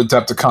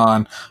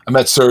Adepticon. I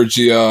met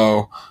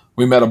Sergio.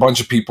 We met a bunch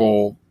of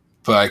people,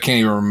 but I can't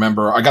even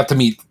remember. We got to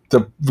meet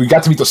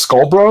the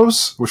Skull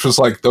Bros, which was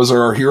like, those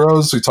are our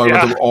heroes. We talk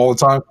about them all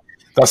the time.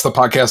 That's the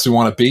podcast we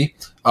want to be.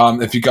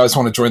 If you guys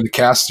want to join the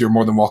cast, you're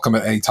more than welcome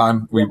at any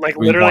time. We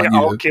Literally,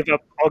 want you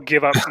I'll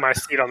give up my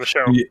seat on the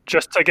show Yeah.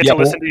 just to get Yeah, to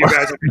listen to you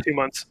guys every 2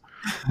 months.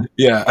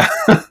 Yeah.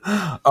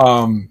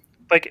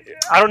 Like,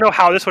 I don't know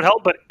how this would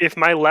help, but if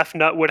my left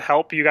nut would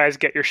help you guys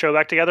get your show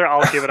back together,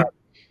 I'll give it up.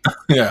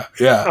 Yeah.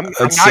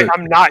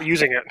 I'm not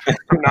using it.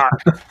 I'm not.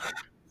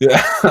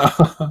 Yeah.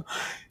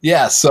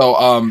 Yeah.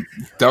 So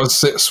that was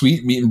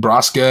sweet meeting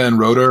Braska and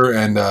Rotor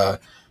and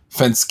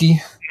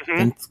Fensky.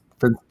 Mhm.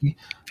 Fensky.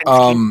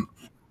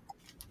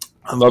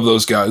 I love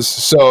those guys.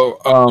 So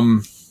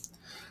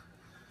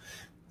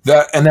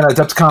that, and then at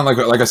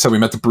Adepticon, like I said, we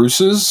met the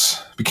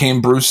Bruces,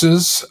 became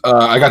Bruces.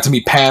 I got to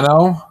meet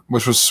Pano,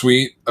 which was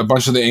sweet. A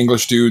bunch of the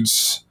English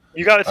dudes.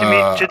 You got to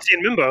meet Jitsi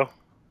and Mimbo.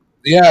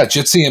 Yeah,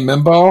 Jitsi and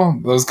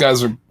Mimbo. Those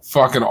guys are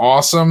fucking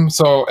awesome.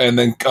 So, and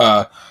then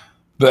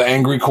the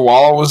Angry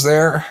Koala was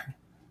there.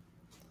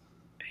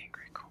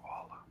 Angry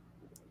Koala.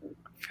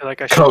 I feel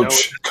like I should know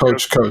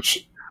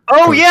Coach.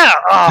 Oh, yeah.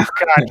 Oh,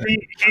 God.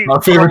 He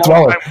Our favorite for a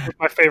long dweller. time was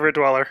my favorite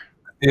dweller.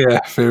 Yeah,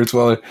 favorite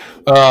dweller.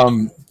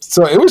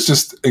 So it was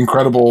just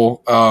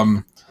incredible.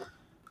 I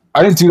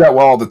didn't do that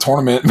well at the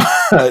tournament,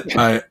 but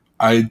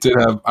I did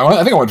have.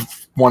 I think I went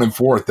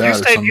 1-4 at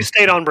that. You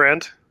stayed on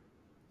brand.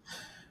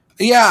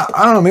 Yeah,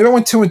 I don't know. Maybe I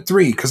went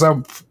 2-3 because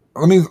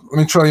let me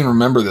try and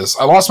remember this.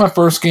 I lost my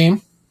first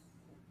game.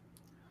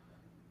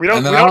 We don't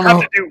And then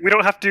have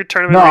to do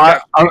tournament No,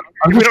 recap.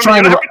 I'm just We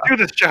trying don't to. have to do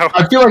this, Joe.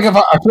 I feel like if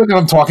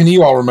I'm talking to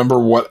you, I'll remember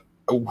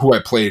who I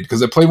played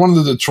because I played one of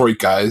the Detroit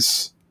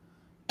guys,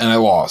 and I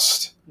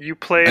lost. You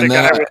played And a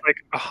then guy with like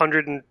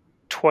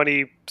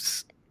 120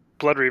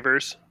 blood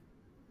reavers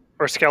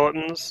or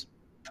skeletons.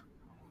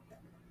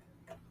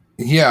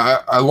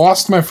 Yeah, I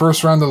lost my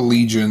first round of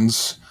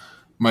Legions.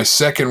 My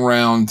second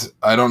round,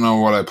 I don't know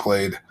what I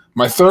played.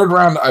 My third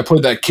round, I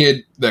played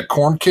that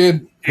corn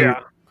kid. Yeah.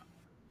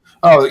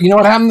 Oh, you know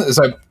what happened is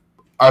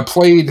I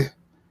played.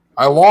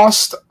 I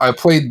lost. I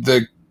played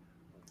the.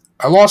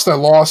 I lost. I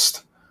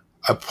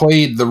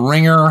played the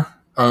ringer.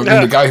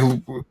 The guy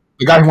who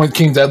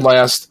came dead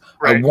last.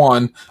 Right. I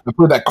won. I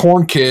played that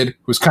corn kid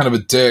who was kind of a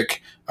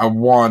dick. I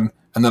won,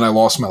 and then I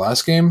lost my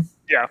last game.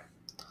 Yeah.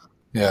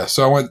 Yeah.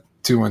 So I went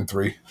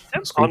 2-3.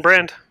 Yep, on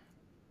brand.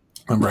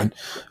 On brand.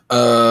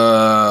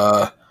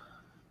 So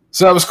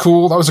that was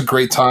cool. That was a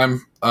great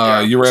time.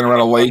 You ran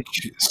around a lake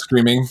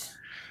screaming.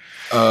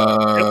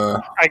 I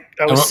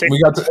was sick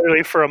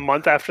literally for a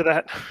month after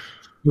that.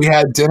 We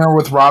had dinner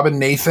with Rob and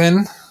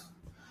Nathan.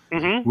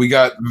 Mm-hmm. We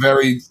got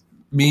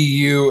me,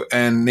 you,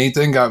 and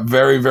Nathan got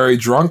very, very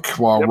drunk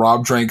while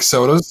Rob drank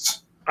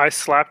sodas. I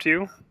slapped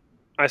you.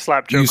 I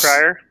slapped Joe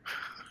Cryer.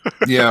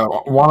 Yeah,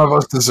 one of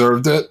us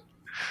deserved it.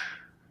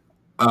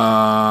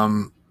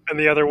 And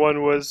the other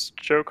one was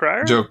Joe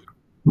Cryer?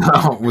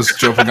 No, it was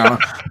Joe Pagano.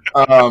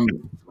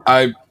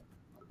 I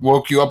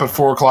woke you up at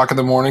 4 o'clock in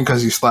the morning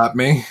because you slapped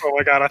me. Oh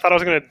my god, I thought I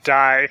was going to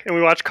die. And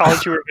we watched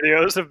college humor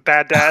videos of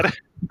Bad Dad.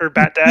 Or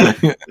Bat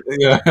Dad.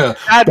 Yeah.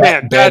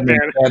 Bad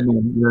man.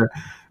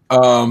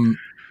 Yeah.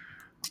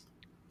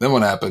 Then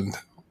what happened?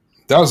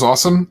 That was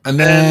awesome. And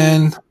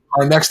then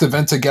our next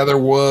event together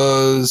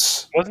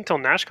was... It wasn't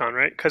until NashCon,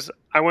 right? Because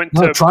I went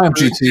to Triumph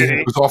Brew GT.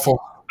 City. It was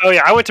awful. Oh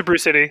yeah, I went to Brew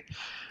City.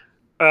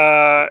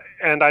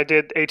 And I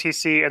did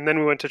ATC, and then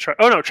we went to Triumph.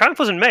 Oh no, Triumph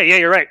was in May. Yeah,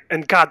 you're right.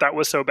 And God, that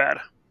was so bad.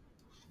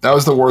 That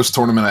was the worst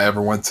tournament I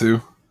ever went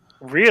to.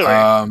 Really?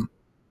 Yeah,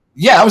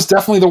 it was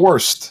definitely the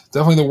worst.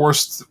 Definitely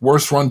the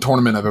worst run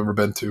tournament I've ever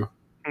been to.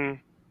 I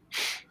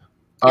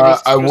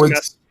went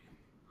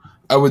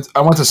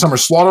to Summer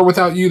Slaughter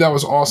without you. That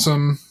was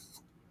awesome.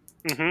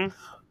 Mm-hmm.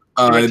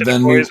 You went to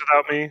then the boys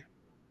without me.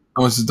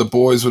 I went to the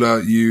boys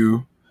without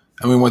you,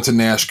 and we went to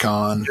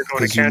NashCon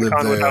because you lived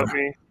there. Without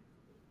me.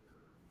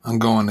 I'm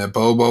going to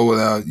Bobo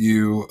without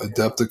you,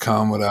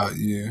 Adepticon without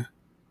you.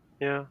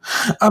 Yeah,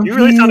 you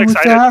really sound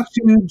excited. Without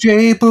you,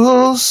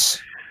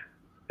 Jables.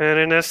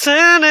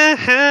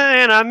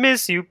 And I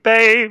miss you,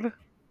 babe.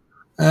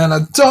 And I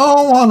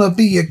don't want to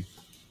be a.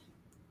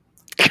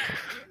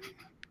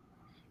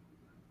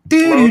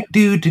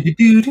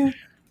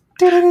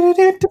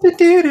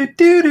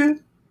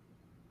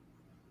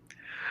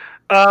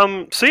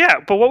 So yeah,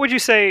 but what would you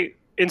say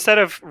instead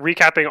of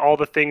recapping all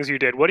the things you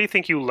did? What do you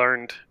think you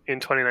learned in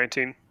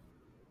 2019?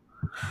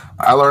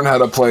 I learned how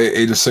to play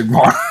Age of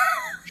Sigmar.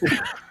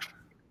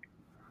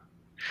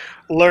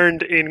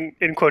 Learned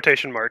in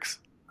quotation marks.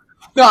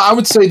 No, I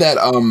would say that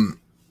I'm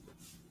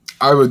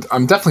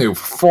definitely a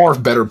far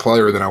better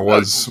player than I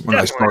was when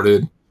I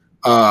started.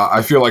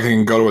 I feel like I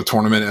can go to a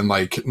tournament and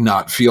like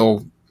not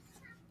feel.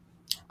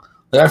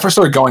 When I first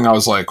started going, I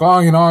was like, well,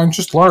 I'm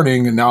just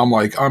learning, and now I'm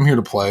like, I'm here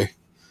to play.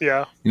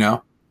 Yeah.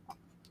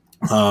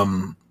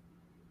 I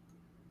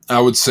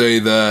would say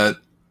that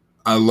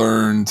I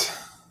learned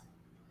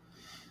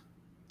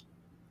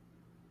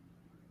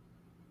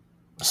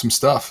some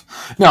stuff.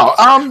 No,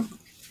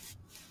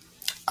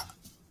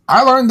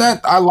 I learned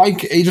that I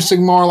like Age of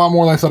Sigmar a lot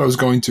more than I thought I was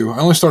going to. I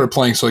only started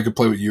playing so I could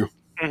play with you.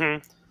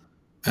 Mm-hmm.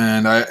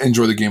 And I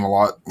enjoy the game a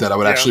lot, that I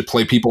would actually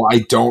play people I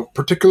don't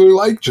particularly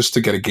like just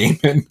to get a game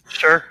in.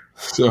 Sure.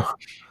 So,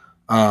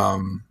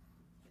 and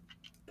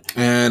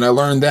I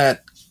learned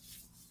that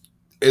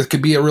it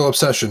could be a real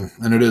obsession,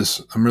 and it is.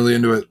 I'm really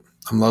into it.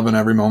 I'm loving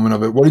every moment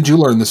of it. What did you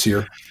learn this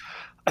year?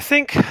 I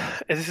think, and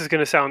this is going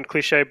to sound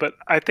cliche, but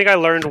I think I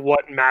learned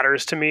what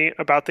matters to me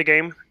about the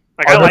game.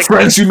 Like, Are the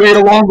friends you made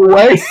along the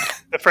way?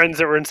 The friends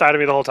that were inside of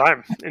me the whole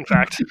time, in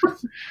fact.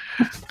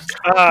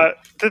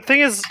 The thing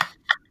is,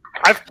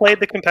 I've played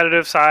the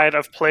competitive side.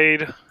 I've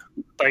played,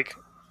 like,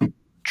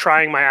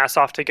 trying my ass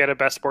off to get a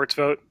best sports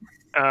vote.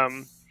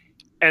 And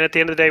at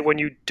the end of the day, when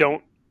you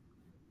don't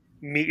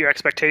meet your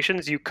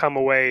expectations, you come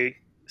away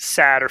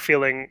sad or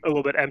feeling a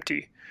little bit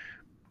empty.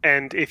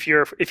 And if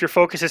your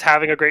focus is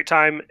having a great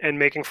time and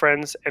making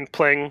friends and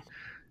playing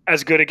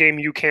as good a game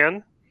you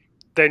can,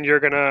 then you're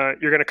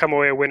gonna come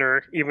away a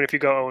winner, even if you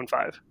go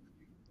 0-5.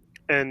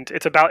 And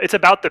it's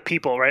about the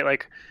people, right?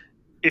 Like,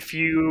 if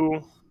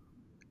you're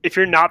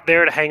not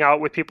there to hang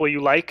out with people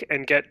you like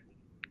and get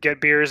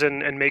beers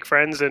and make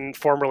friends and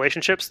form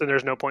relationships, then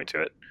there's no point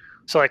to it.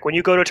 So, like, when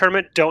you go to a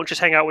tournament, don't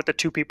just hang out with the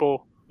 2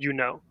 people you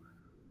know.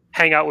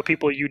 Hang out with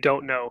people you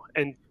don't know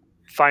and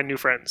find new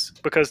friends,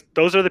 because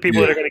those are the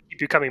people that are going to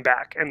keep you coming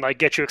back and like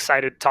get you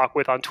excited to talk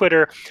with on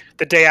Twitter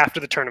the day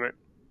after the tournament.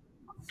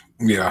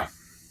 Yeah.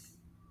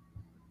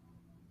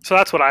 So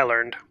that's what I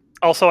learned.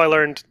 Also, I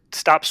learned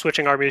stop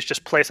switching armies,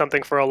 just play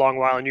something for a long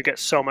while, and you get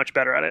so much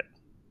better at it.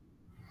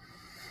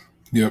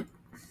 Yep.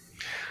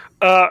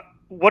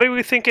 What are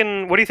we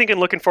thinking? What are you thinking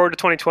looking forward to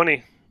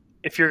 2020?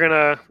 If you're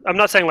gonna, I'm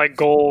not saying like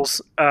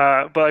goals,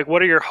 but like,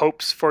 what are your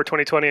hopes for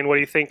 2020, and what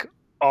do you think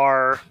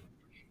it's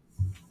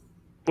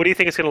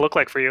gonna look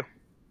like for you?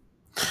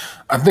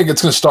 I think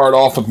it's going to start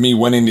off with me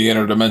winning the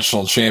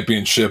Interdimensional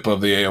Championship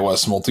of the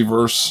AOS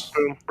Multiverse.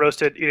 Boom,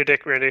 roasted, eat a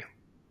dick, Randy.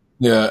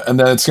 Yeah, and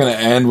then it's going to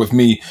end with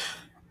me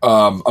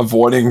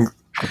avoiding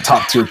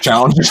top tier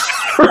challenges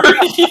for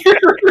a year,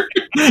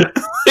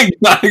 like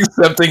not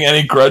accepting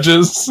any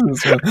grudges.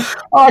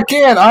 I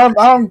can't. I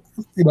don't.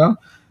 You know.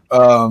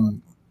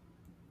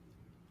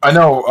 I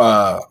know.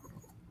 I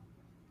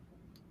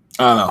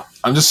don't know.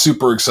 I'm just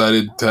super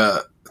excited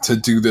to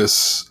do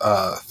this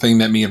thing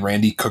that me and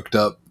Randy cooked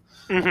up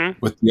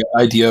with the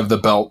idea of the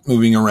belt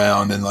moving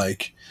around and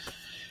like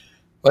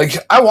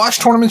I watch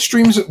tournament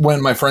streams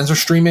when my friends are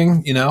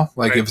streaming. You know,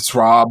 like if it's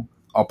Rob,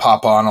 I'll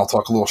pop on, I'll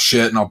talk a little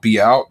shit, and I'll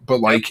be out. But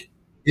like,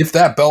 if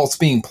that belt's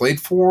being played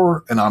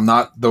for and I'm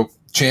not the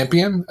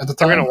champion at the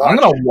time, I'm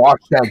gonna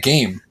watch that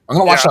game. I'm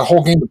gonna watch that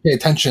whole game to pay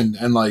attention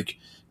and like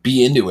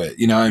be into it.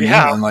 You know what I mean?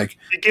 And like,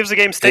 it gives the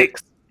game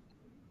stakes.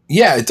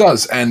 It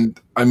does.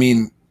 And I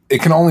mean,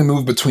 it can only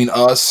move between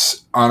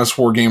us, Honest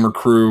Wargamer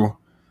crew,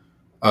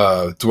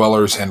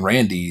 Dwellers, and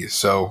Randy.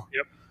 So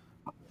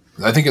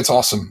I think it's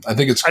awesome. I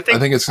think the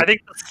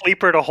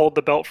sleeper to hold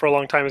the belt for a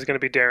long time is going to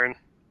be Darren.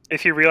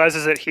 If he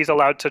realizes that he's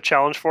allowed to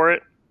challenge for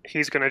it,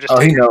 he's going to just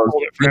hold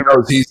it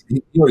forever. He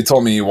already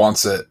told me he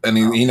wants it, and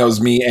he knows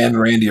me and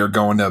Randy are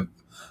going to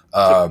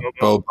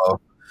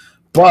Bobo.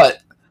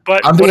 But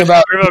I'm thinking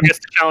about Scrivo gets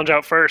to challenge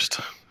out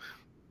first.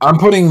 I'm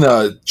putting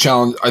the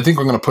challenge. I think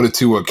I'm going to put it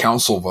to a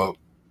council vote.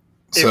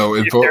 So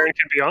if Darren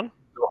can be on.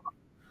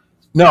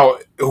 No,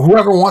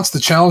 whoever wants to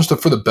challenge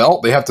for the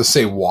belt, they have to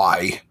say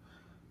why,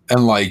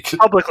 and like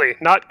publicly,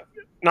 not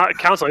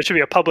council. It should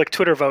be a public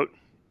Twitter vote.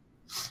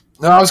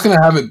 No, I was going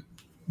to have it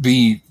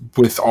be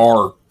with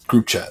our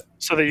group chat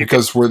so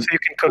that we're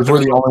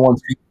the only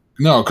ones.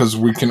 No, because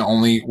we're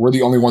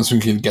the only ones who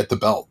can get the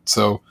belt.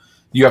 So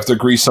you have to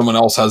agree someone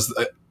else has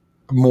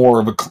more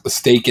of a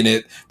stake in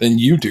it than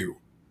you do.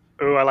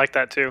 Ooh, I like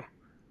that too.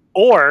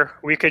 Or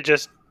we could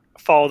just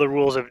follow the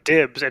rules of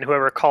dibs, and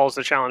whoever calls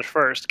the challenge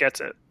first gets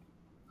it.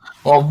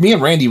 Well, me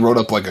and Randy wrote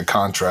up like a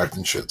contract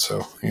and shit,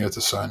 so you have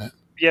to sign it.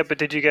 Yeah, but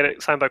did you get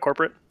it signed by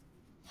corporate?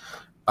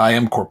 I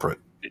am corporate.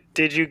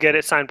 Did you get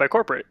it signed by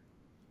corporate?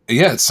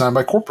 Yeah, it's signed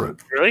by corporate.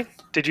 Really?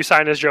 Did you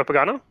sign as Joe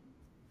Pagano?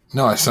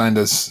 No, I signed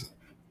as...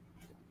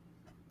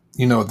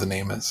 You know what the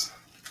name is.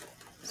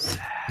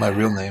 My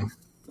real name.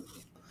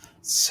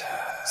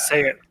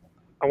 Say it.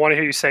 I want to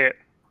hear you say it.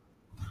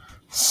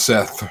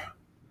 Seth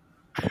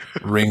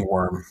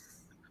Ringworm.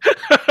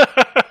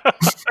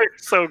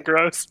 So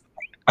gross.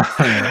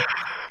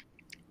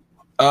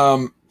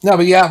 No,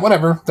 but yeah,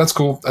 whatever. That's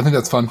cool. I think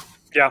that's fun.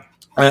 Yeah.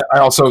 I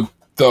also,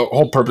 the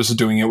whole purpose of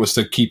doing it was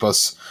to keep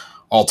us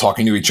all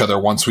talking to each other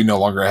once we no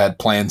longer had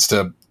plans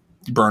to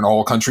burn a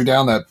whole country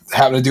down that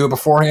happened to do it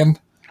beforehand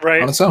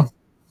on its own.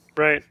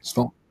 Right.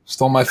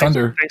 Stole my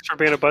thunder. Thanks for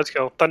being a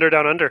buzzkill. Thunder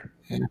Down Under.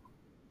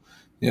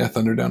 Yeah,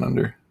 Thunder Down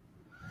Under.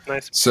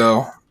 Nice.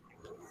 So...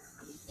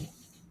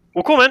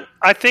 Well, cool, man.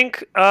 I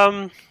think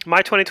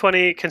my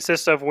 2020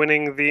 consists of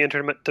winning the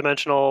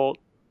Interdimensional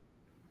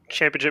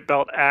Championship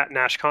belt at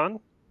NashCon,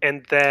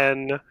 and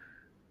then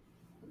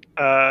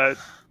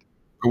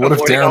what if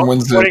Darren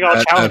wins it? What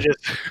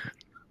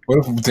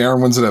if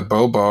Darren wins it at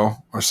Bobo,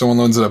 or someone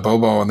wins it at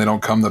Bobo and they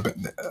don't come to?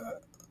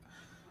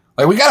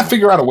 Like, we got to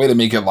figure out a way to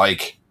make it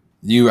like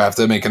you have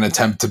to make an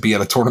attempt to be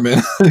at a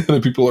tournament the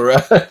other people are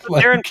at.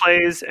 Like, Darren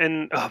plays,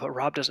 but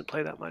Rob doesn't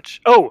play that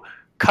much. Oh.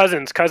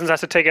 Cousins has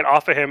to take it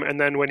off of him, and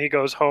then when he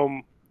goes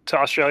home to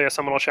Australia,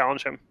 someone will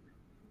challenge him.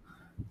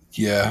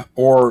 Yeah,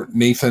 or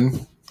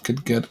Nathan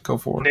could go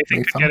for it.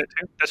 Nathan could get it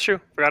too. That's true.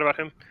 Forgot about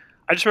him.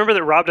 I just remember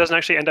that Rob doesn't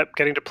actually end up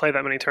getting to play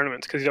that many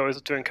tournaments because he's always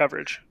doing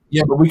coverage.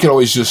 Yeah, but we could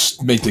always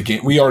just make the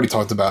game. We already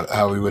talked about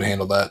how we would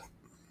handle that.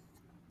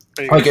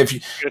 Like if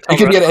it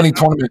could be at any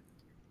tournament.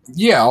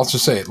 Yeah, I'll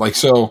just say it. Like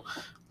so,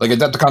 like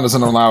Adepticon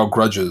doesn't allow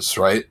grudges,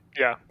 right?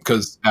 Yeah,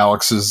 because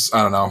Alex is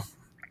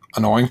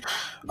annoying.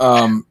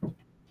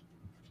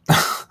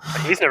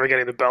 He's never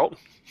getting the belt.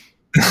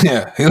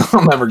 Yeah,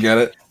 he'll never get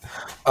it.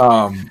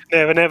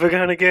 Never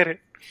gonna get it.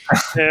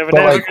 Never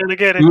gonna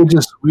get it.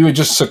 We would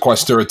just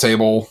sequester a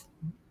table.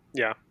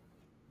 Yeah.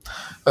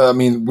 I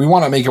mean, we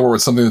want to make it where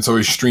it's something that's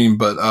always streamed,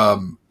 but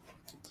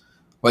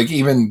like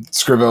even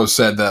Scrivo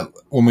said that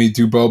when we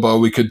do Bobo,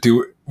 we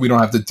don't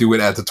have to do it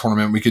at the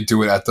tournament. We could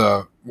do it at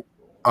the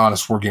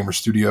Honest Wargamer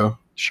studio.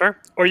 Sure.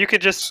 Or you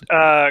could just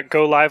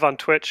go live on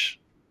Twitch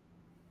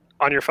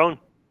on your phone.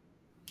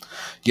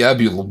 Yeah, that'd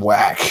be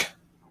whack.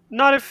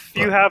 Not if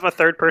you have a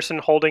third person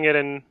holding it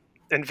and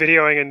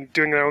videoing and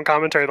doing their own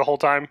commentary the whole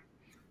time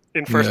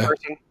in first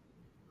person.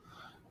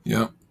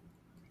 Yeah.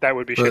 That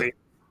would be shitty.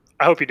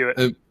 I hope you do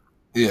it.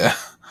 Yeah.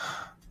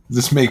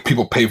 Just make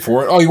people pay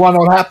for it. Oh, you want to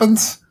know what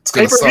happens? It's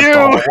going to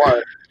suck.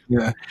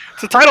 Yeah.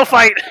 It's a title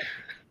fight.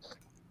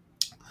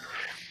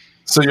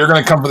 So you're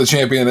going to come for the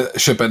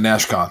championship at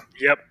NashCon.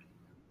 Yep.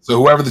 So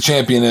whoever the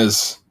champion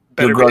is,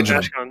 Better you're be at grudging.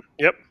 NashCon.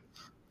 Yep.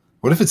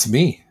 What if it's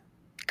me?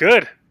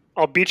 Good.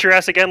 I'll beat your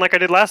ass again like I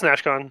did last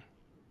NashCon.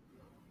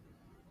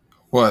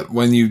 What,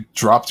 when you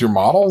dropped your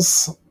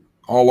models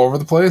all over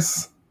the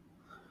place?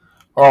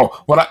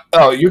 Oh,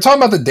 you're talking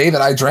about the day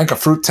that I drank a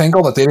fruit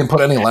tingle that they didn't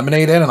put any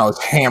lemonade in and I was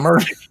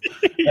hammered?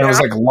 And it was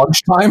like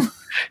lunchtime?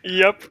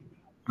 Yep.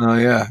 Oh,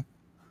 yeah.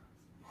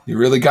 You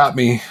really got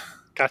me.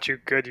 Got you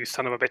good, you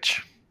son of a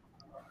bitch.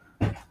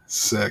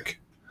 Sick.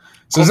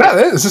 So is that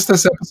it? Is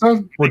this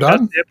episode? We're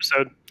done? That's the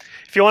episode.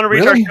 If you want to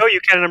reach Really? our show,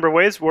 you can a number of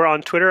ways. We're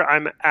on Twitter.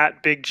 I'm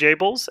at Big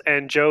Jables,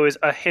 and Joe is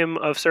A Hymn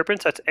of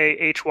Serpents. That's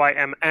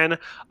AHYMN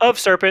of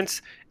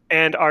Serpents.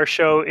 And our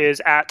show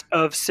is at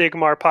Of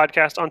Sigmar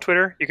Podcast on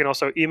Twitter. You can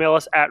also email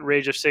us at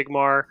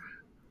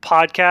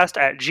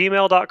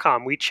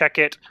rageofsigmarpodcast@gmail.com. We check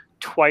it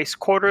twice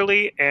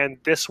quarterly, and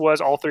this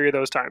was all 3 of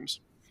those times.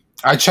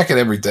 I check it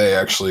every day,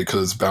 actually,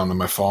 because it's bound to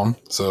my phone.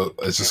 So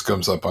it just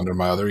comes up under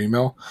my other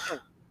email.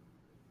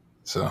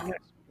 So,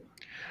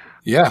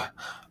 yeah.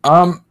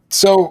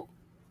 So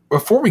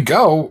before we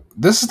go,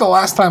 this is the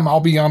last time I'll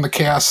be on the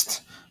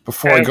cast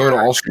before I go to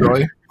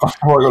Australia.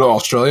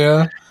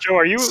 Joe,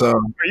 are you So-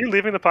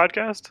 leaving the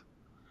podcast?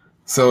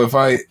 So if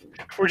We're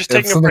just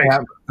taking a something break.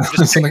 happens,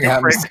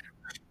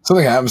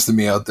 something happens to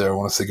me out there, I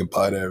want to say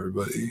goodbye to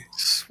everybody.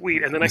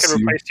 Sweet, and then I We'll can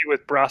see. replace you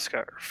with Braska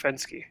or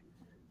Fensky.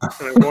 And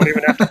I won't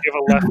even have to give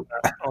a left.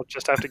 I'll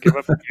just have to give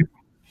up on you.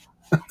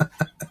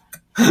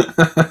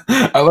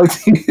 I like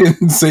that you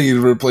didn't say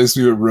you'd replace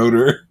me with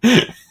Rotor.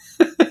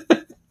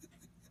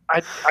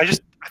 I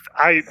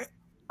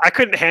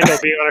couldn't handle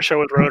being on a show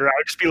with Rotor. I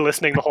would just be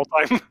listening the whole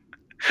time.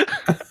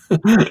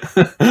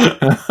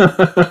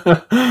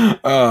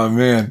 Oh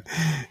man,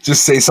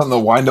 just say something to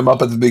wind them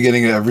up at the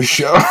beginning of every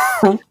show.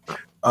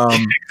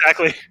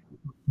 Exactly.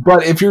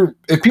 But if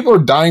people are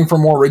dying for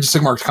more Rage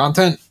of Sigmar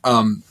content,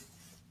 I'm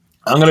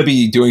going to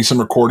be doing some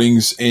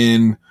recordings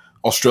in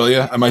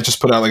Australia. I might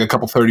just put out like a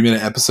couple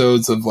 30-minute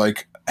episodes of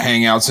like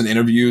hangouts and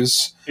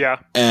interviews. Yeah.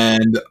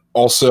 And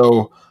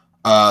also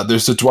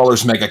there's the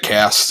Dwellers Mega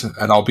Cast,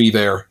 and I'll be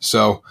there.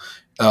 So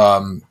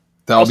that'll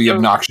be Also-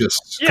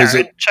 obnoxious. Yeah,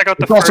 and check out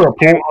the it's also first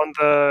a game poll. on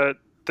the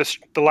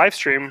live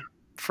stream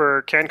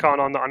for CanCon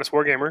on the Honest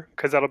Wargamer,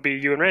 because that'll be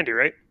you and Randy,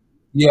 right?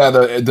 Yeah,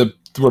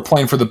 we're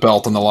playing for the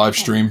belt on the live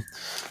stream.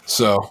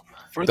 So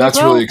that's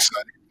really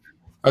exciting.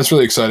 That's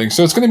really exciting.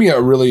 So it's going to be a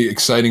really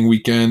exciting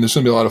weekend. There's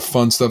going to be a lot of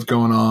fun stuff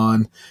going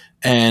on,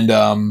 and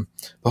the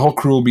whole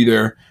crew will be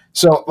there.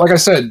 So, like I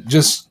said,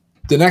 just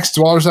the next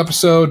Dwellers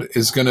episode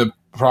is going to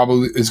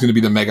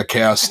be the Mega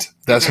Cast.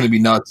 That's going to be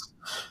nuts.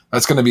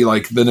 That's going to be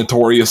like the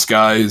Notorious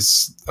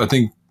guys. I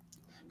think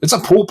it's a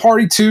pool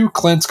party too.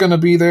 Clint's going to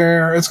be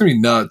there. It's going to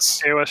be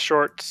nuts. AOS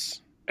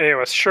shorts,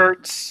 AOS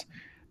shirts,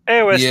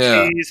 AOS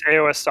Yeah. tees,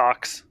 AOS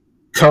socks.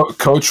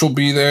 Coach will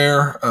be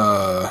there.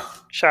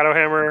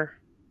 Shadowhammer,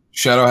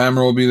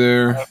 Shadowhammer will be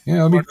there. Yeah,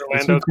 it'll be, Martin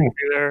it's gonna Orlando's be going cool. to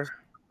be there.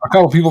 A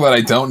couple people that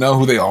I don't know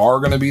who they are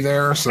going to be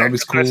there, so that'll be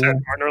That's what I cool. said,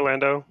 Martin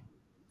Orlando.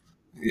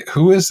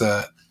 Who is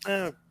that?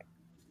 I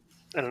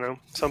don't know,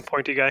 some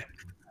pointy guy.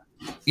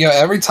 Yeah,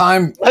 every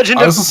time Legend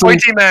I of was listening-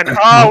 Pointy Man.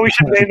 Oh, we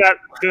should name that.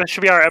 That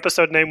should be our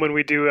episode name when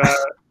we do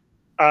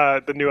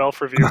the new Elf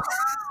review.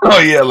 Oh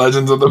yeah,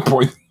 Legends of the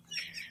Point.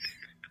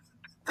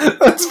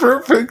 That's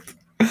perfect.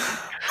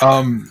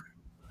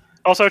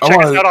 Also, check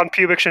us out on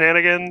Pubic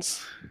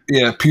Shenanigans.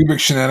 Yeah, pubic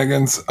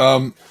shenanigans.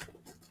 I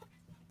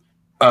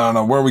don't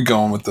know, where are we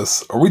going with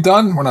this? Are we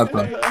done? We're not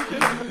done.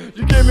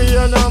 You give me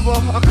your number,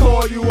 I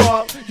call you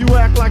up. You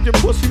act like your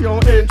pussy on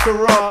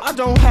interrupt. I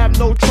don't have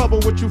no trouble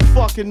with you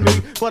fucking me,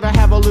 but I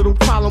have a little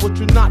problem with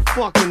you not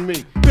fucking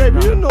me. Baby,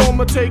 you know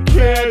I'ma take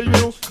care of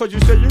you, cause you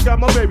say you got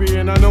my baby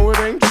and I know it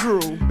ain't true.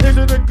 Is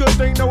it a good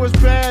thing? No, it's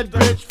bad,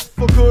 bitch.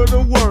 For good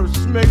or worse,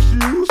 makes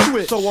you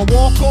switch. So I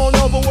walk on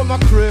over with my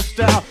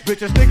crystal.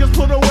 Bitches, niggas,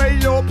 put away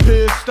your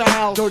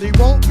pistol. Dirty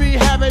won't be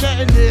having it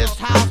in this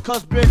house,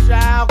 cause bitch,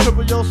 I'll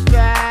cripple your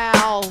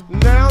style.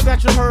 Now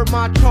that you heard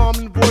my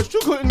charming voice, you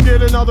couldn't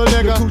get another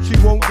nigga. The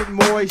coochie won't get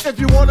moist. If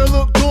you wanna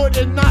look good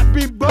and not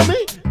be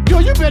bummy,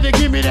 girl, you better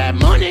give me that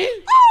money.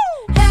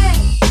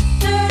 Hey,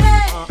 dirty.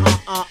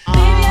 Baby,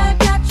 I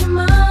got your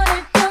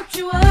money, don't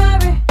you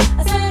worry.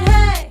 I said,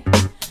 hey,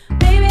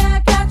 baby, I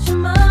got your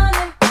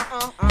money.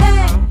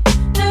 Hey,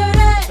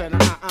 dirty.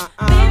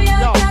 Baby, I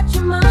got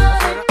your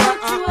money,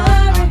 don't you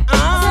worry. I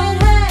said,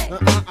 hey,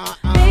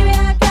 baby, I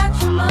got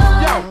your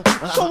money. Yo,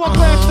 so I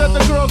glanced at the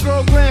girl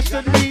glanced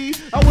at me.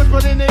 I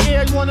whispered in the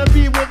air, you wanna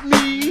be with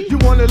me? You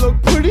wanna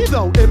look pretty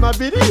though in my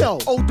video.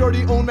 Oh,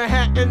 dirty on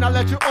Manhattan, I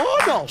let you all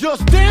know.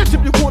 Just dance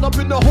if you caught up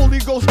in the Holy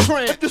Ghost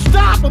trance. If you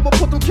stop, I'ma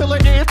put them killer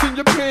ants in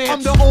your pants.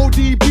 I'm the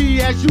ODB,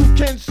 as you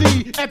can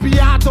see.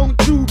 FBI, don't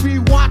you be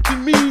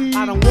watching me.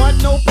 I don't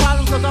want no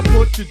problems, cause I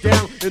put you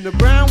down in the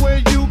ground where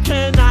you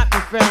cannot be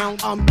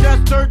found. I'm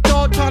just dirt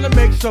dog trying to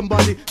make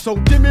somebody. So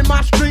give me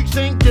my streaks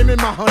and give me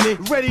my honey.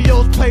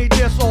 Radios play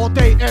this all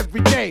day,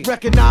 every day.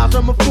 Recognize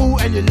I'm a fool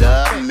and you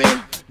love me.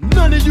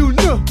 None of you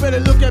better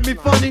look at me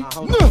funny.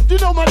 You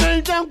know my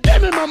name down,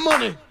 give me my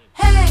money.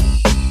 Hey,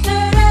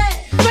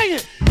 dirty. Sing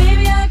it.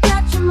 Baby, I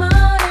got your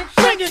money.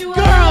 Sing Don't it, you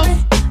girls. worry.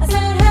 I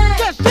said, hey.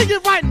 Just sing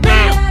it right Baby,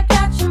 now. I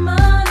got your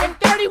money. If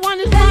 31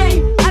 is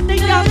right, I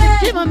think y'all should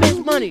give him his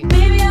money.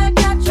 Baby, I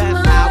got your That's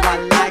money. how I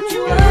like Don't it,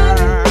 you girl.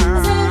 worry.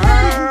 I said,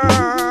 hey.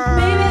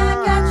 Baby, I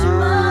got your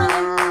money.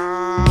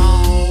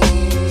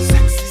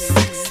 Sexy,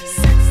 sexy,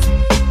 sexy.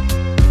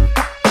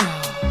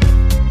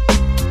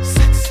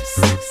 Sexy,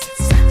 sexy,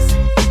 sexy.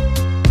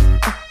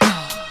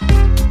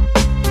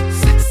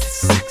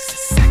 Sexy, sexy,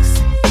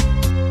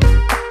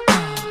 sexy.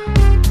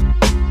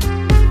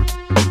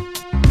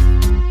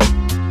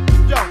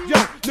 Yo,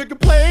 nigga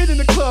played in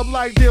the club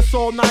like this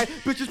all night.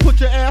 Bitches put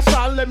your ass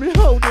out, let me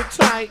hold it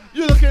tight.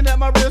 You looking at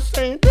my wrist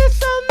saying this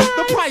so nice.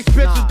 The price,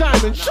 bitch, is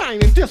diamond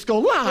shining disco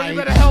line. You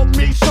better help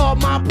me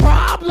solve my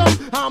problem.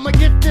 I'ma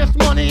get this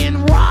money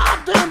and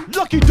rob them.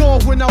 Lucky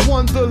dog when I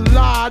won the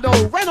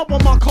lotto. Ran up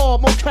on my car,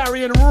 I'm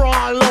carrying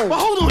Rollo. But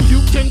hold on,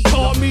 you can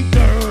call me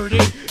dirty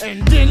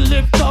and then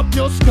lift up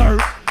your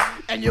skirt.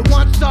 And you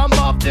want some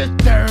of this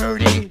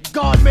dirty?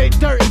 God made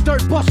dirt and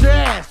dirt bust your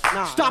ass.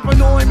 Stop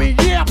annoying me,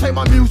 yeah, play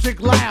my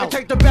music loud. And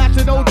take the bat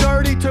to no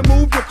dirty to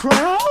move the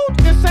crowd.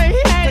 Just say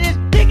he had his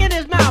dick in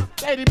his mouth.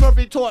 Eddie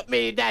Murphy taught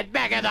me that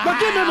back of the house. But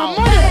give me my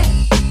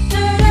money.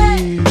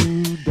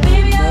 Dirty.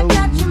 Baby, I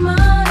got your money.